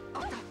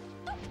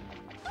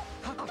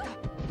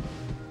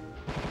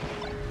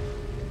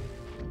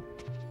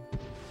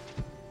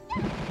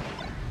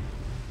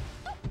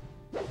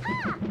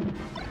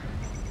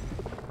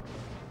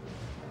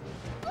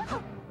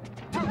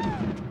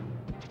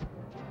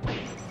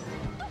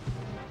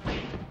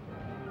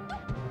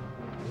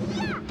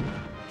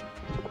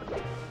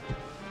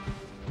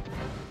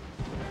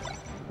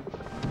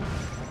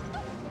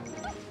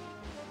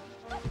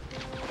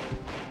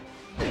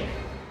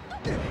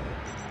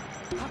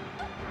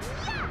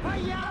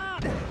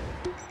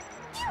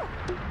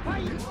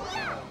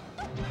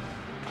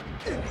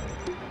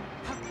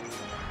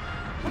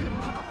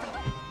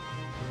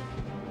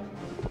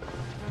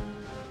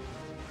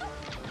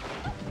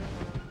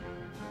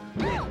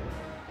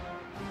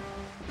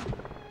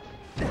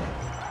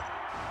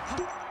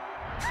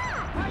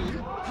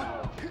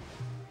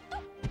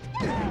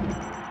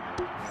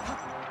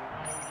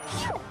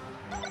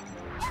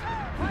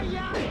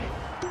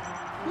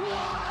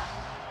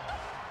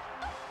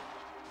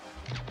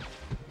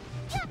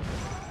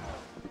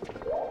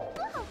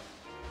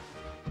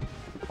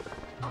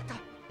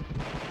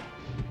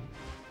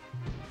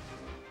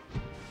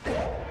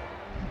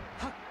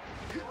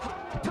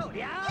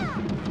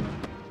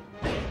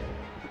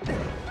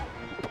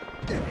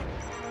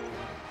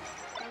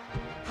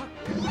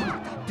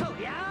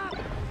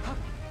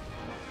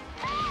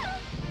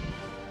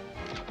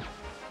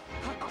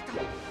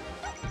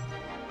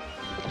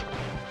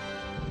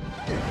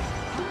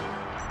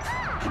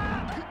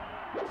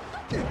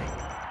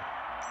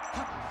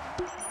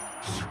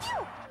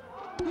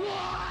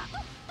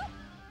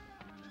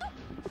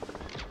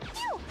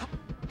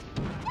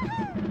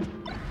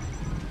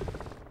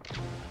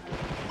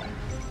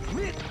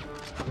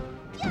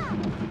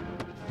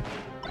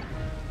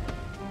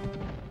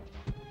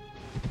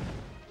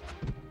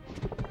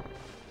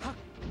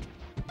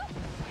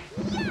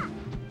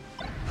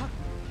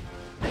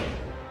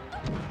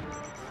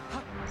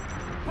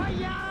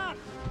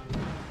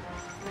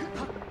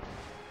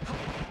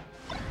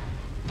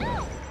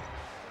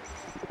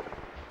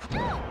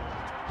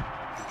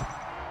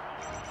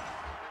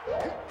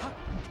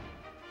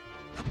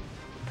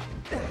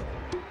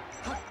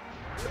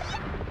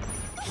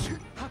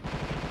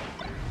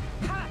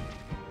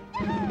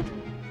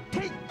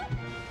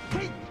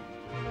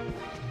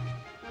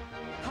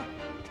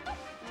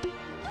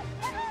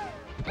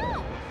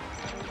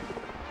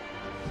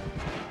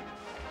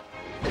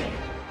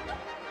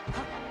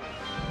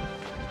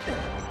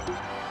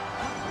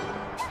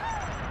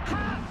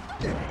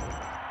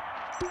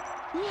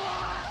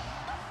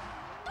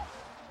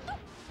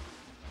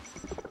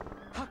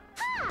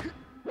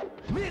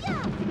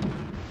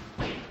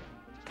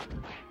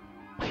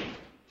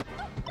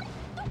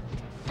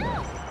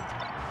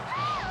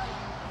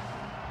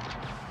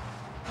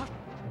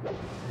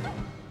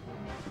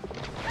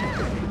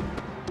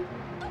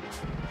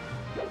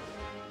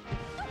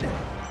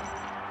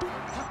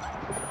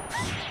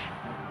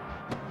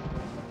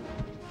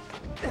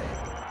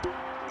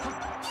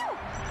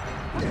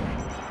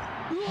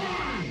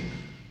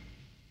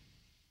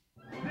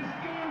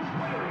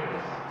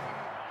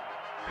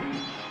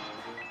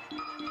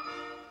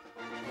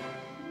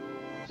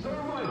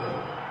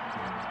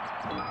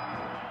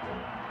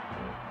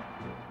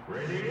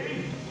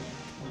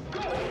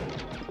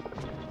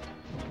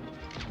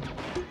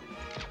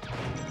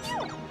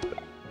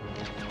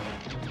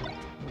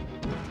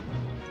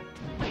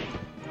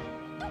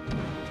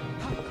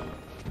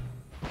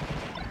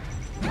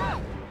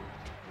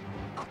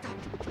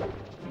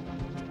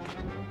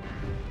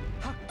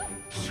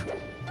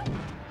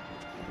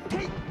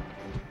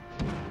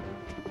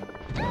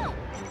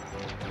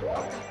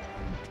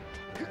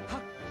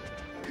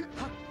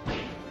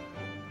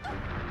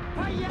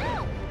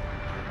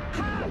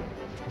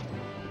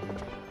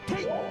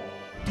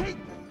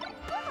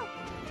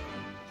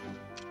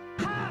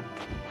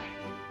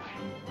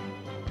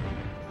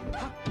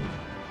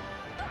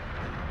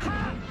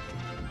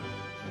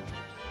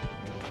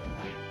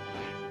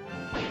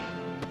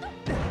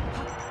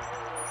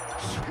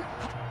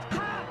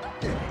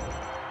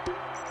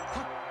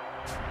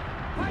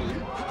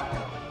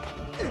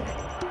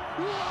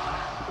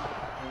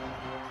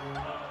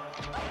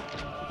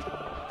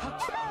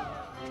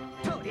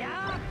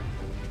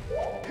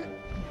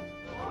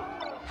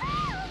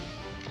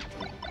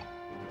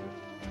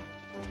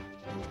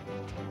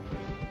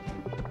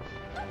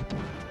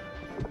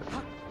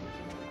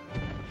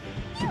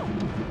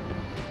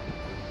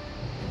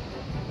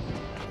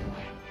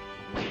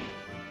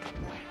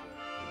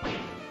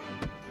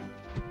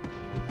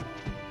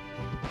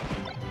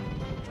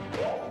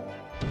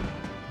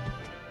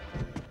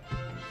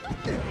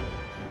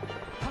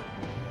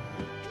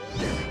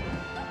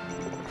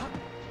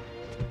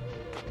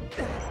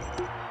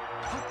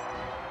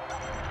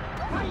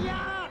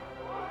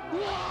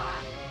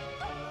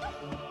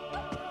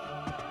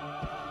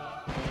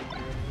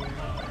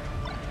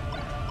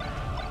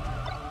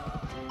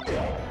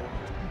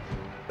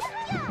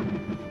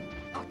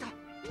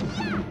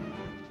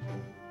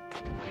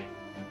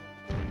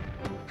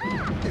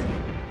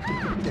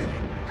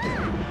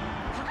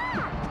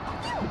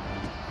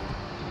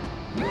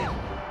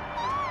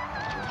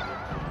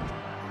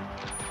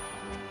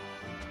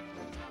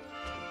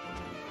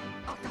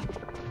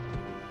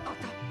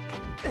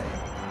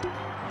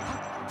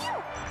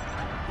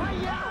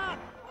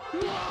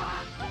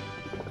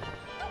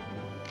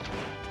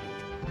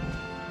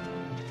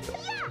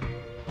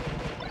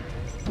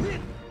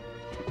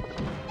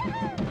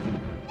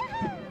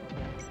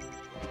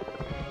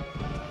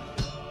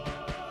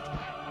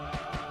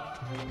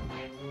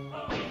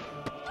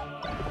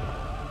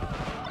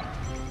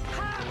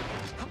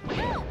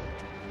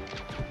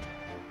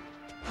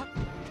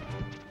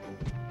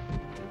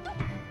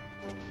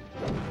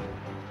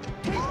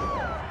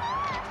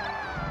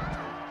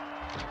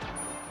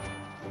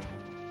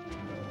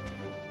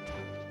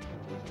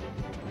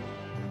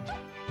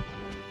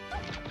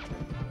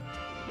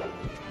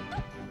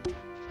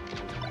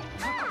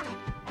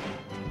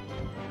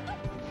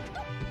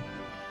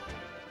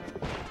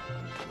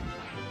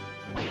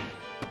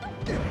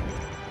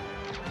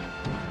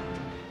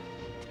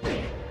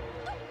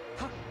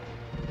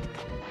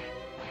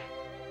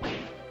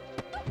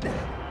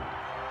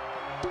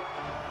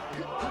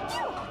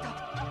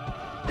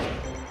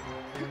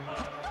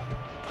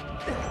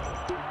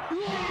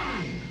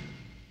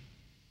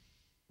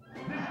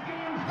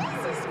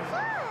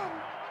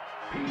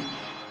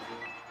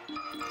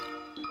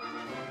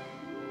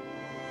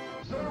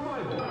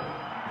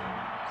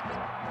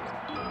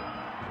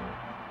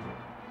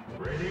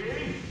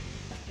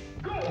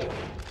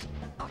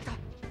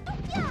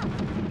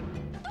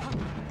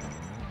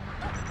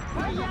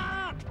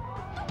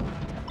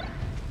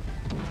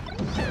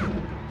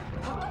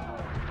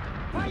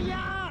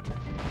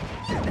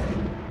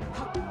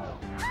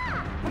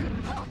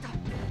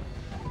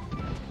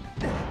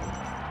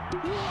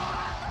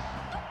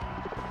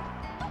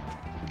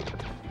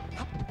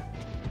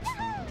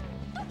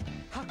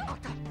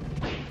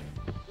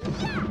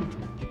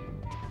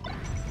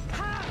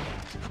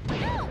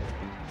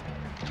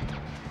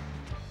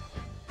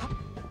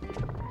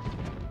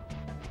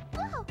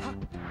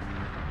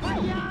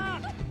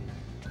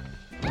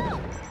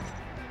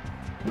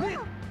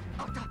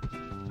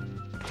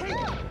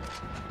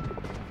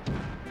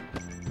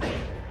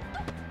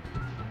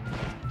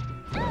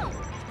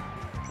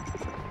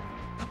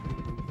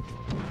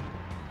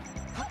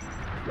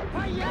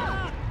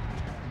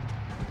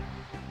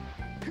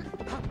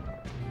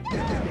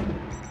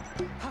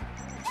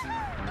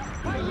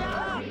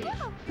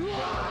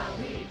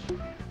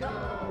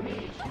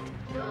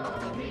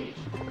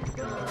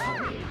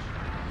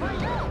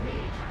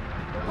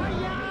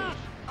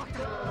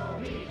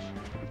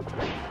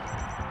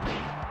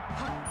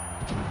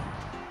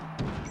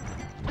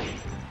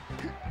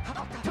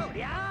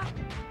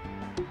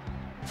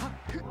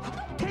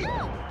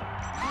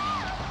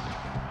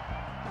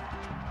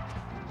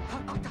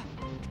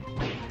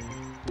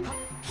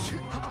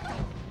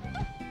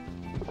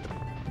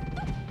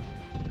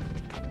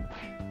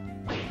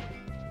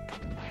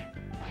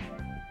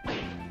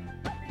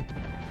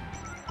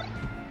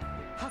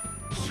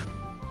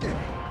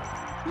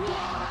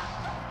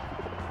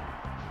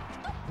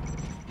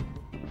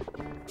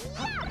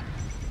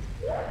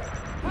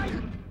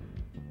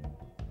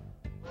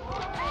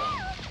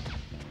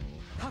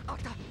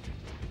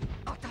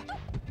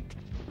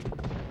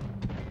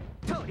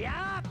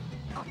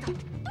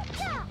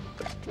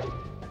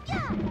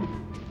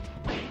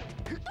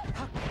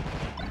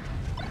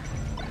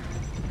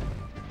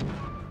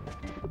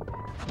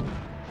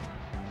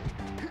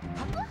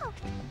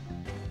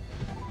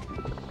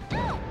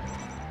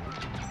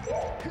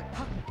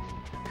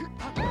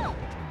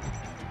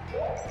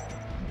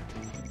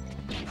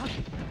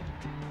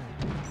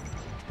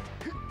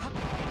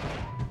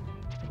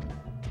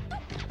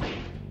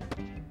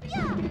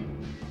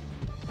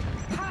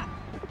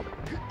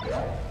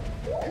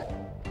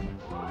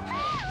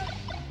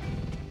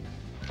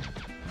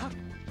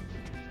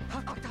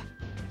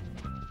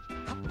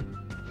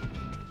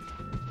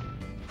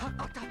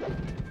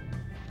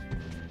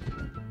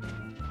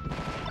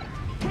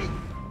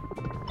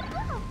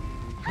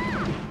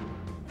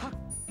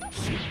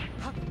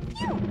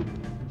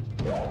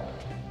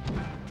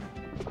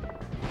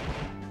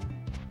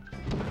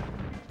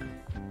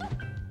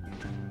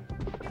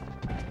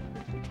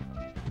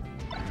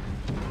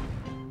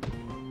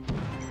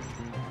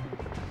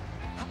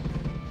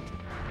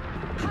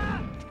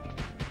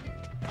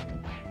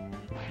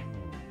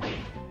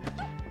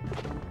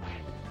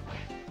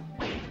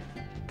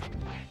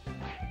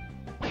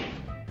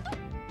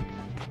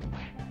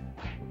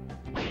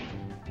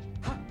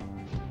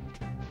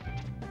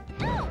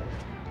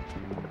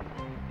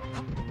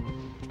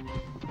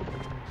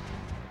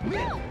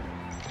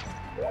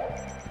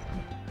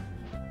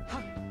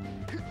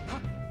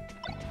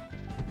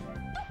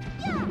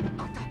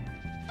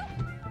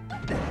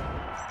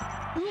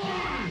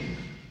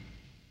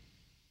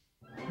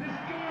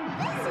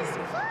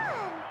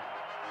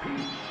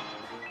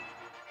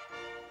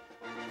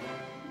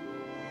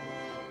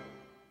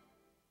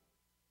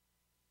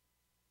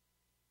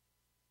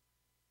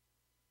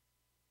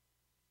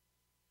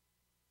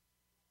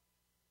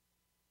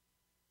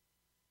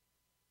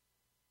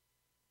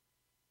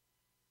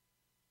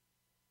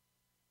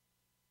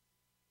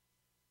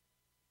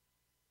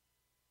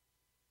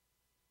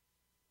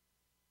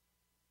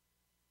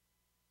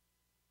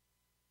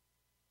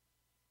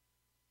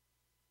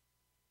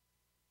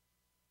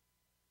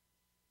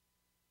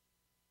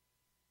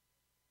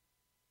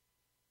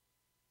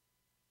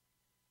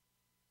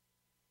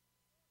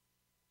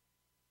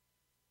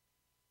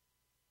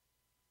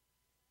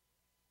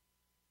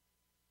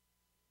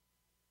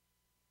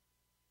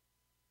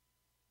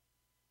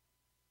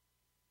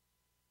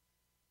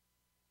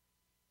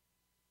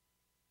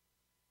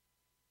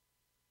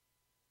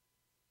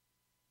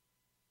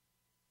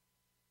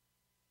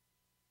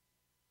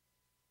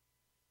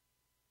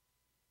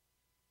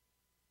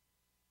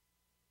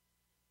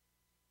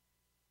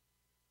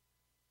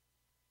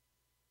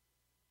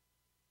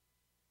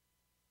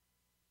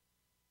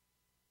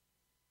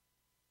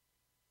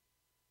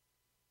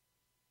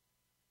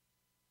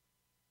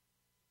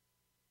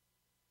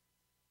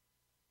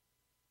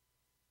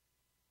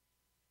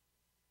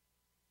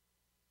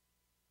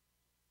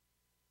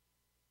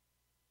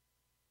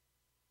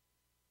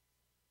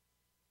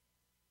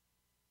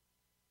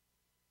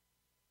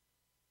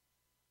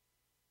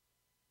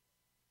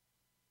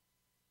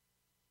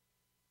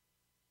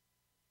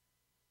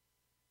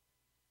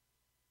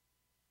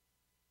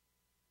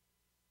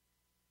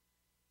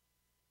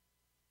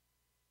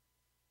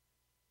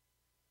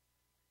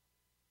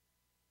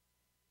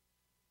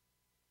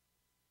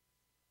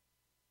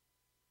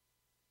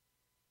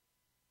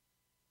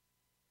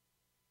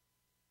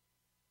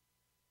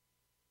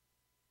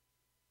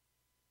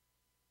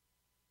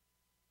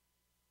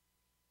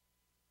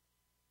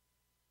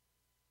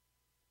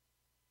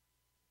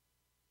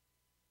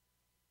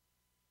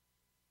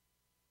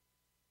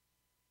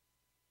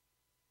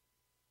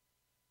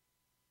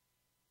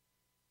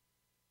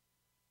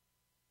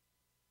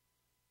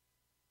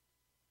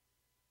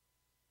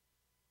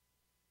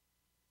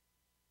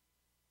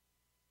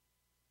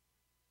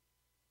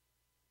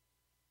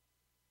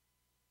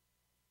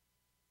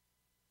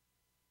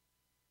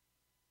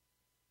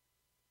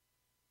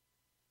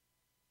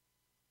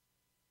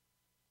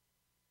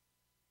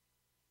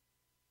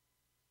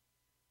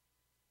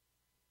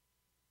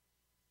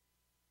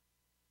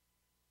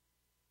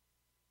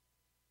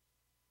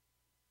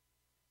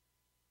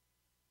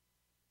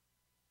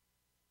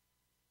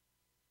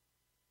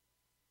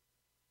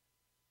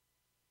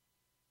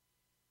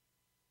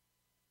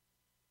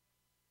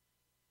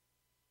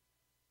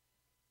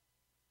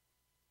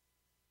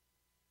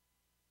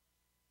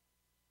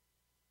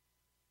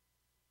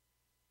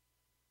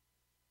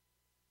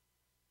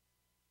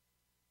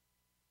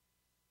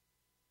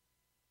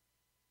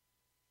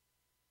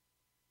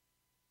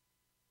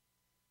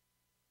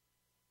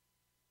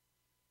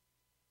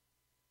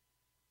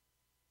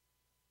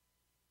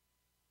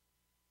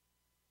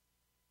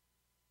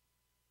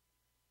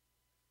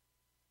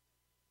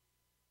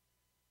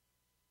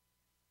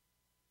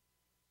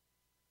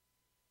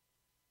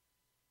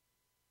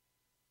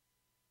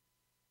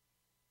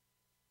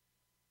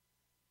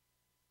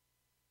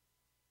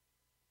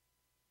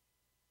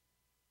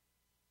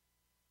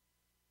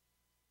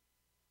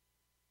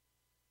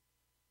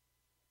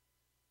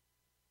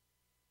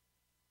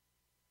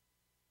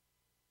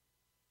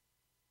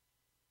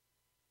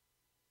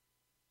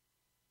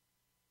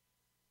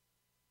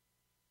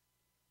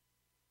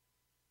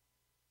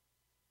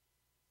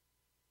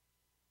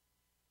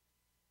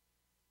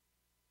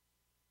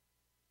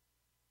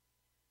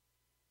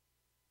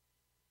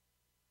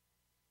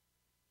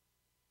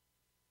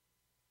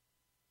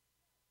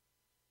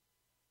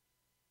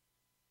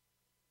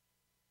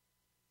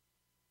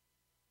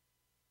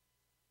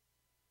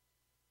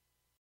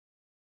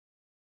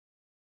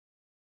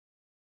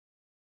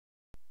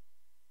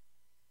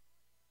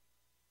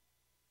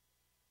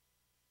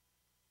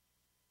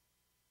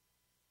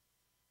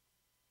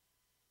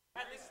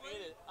 had this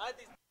muted. I had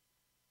these.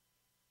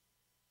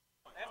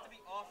 They have to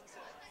be off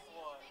instead of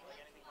before like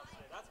anything comes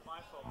through. That's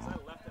my fault because I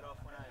left it off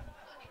when I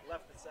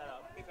left the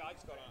setup. I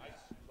just got on. I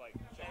just like.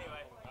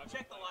 Anyway,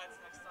 check the lights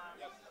next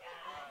time. Yep.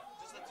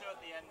 Just the two at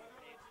the end.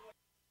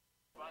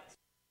 But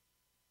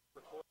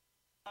Record.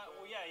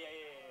 well, yeah.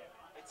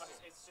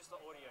 It's just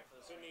the audio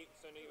for the So need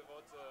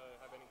Vod to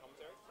have any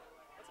commentary?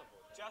 That's not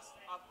cool. just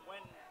up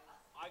when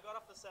I got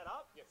off the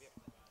setup. Yep.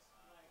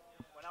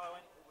 When I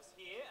went, it was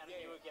here, and Yeah,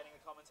 you were getting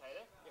a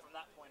commentator from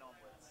that point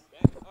onwards.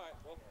 Yeah. All right.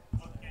 Well.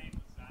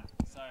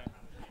 So,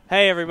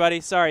 hey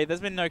everybody, sorry,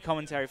 there's been no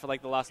commentary for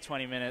like the last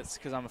 20 minutes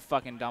because I'm a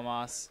fucking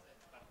dumbass.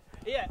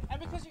 Yeah,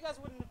 and because you guys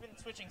wouldn't have been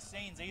switching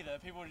scenes either,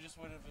 people just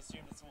would have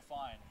assumed it's all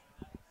fine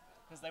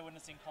because they wouldn't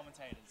have seen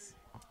commentators.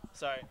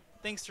 So,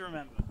 things to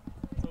remember.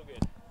 It's all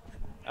good.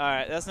 All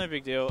right, that's no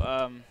big deal.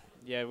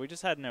 Yeah, we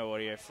just had no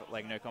audio,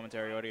 like no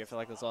commentary audio for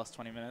like this last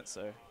 20 minutes,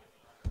 so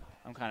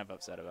I'm kind of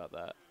upset about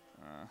that.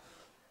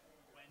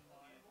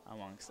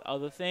 Amongst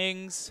other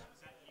things.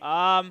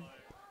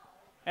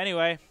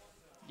 Anyway,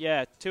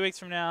 yeah, 2 weeks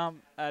from now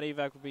at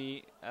EVAC will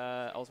be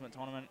Ultimate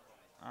Tournament.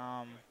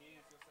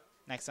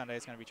 Next Sunday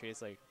is going to be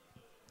Cheers League.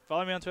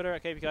 Follow me on Twitter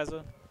at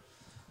KPKaiser.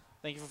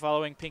 Thank you for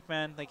following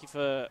Pinkman. Thank you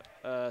for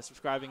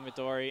subscribing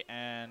Midori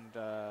and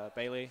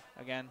Bailey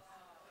again.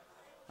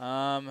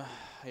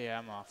 Yeah,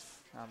 I'm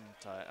off. I'm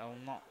tired. Oh,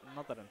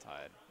 not that I'm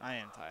tired. I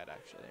am tired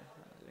actually.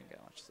 I didn't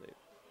get much sleep.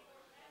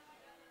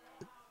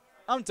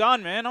 I'm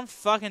done, man. I'm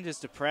fucking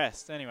just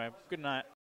depressed. Anyway, good night.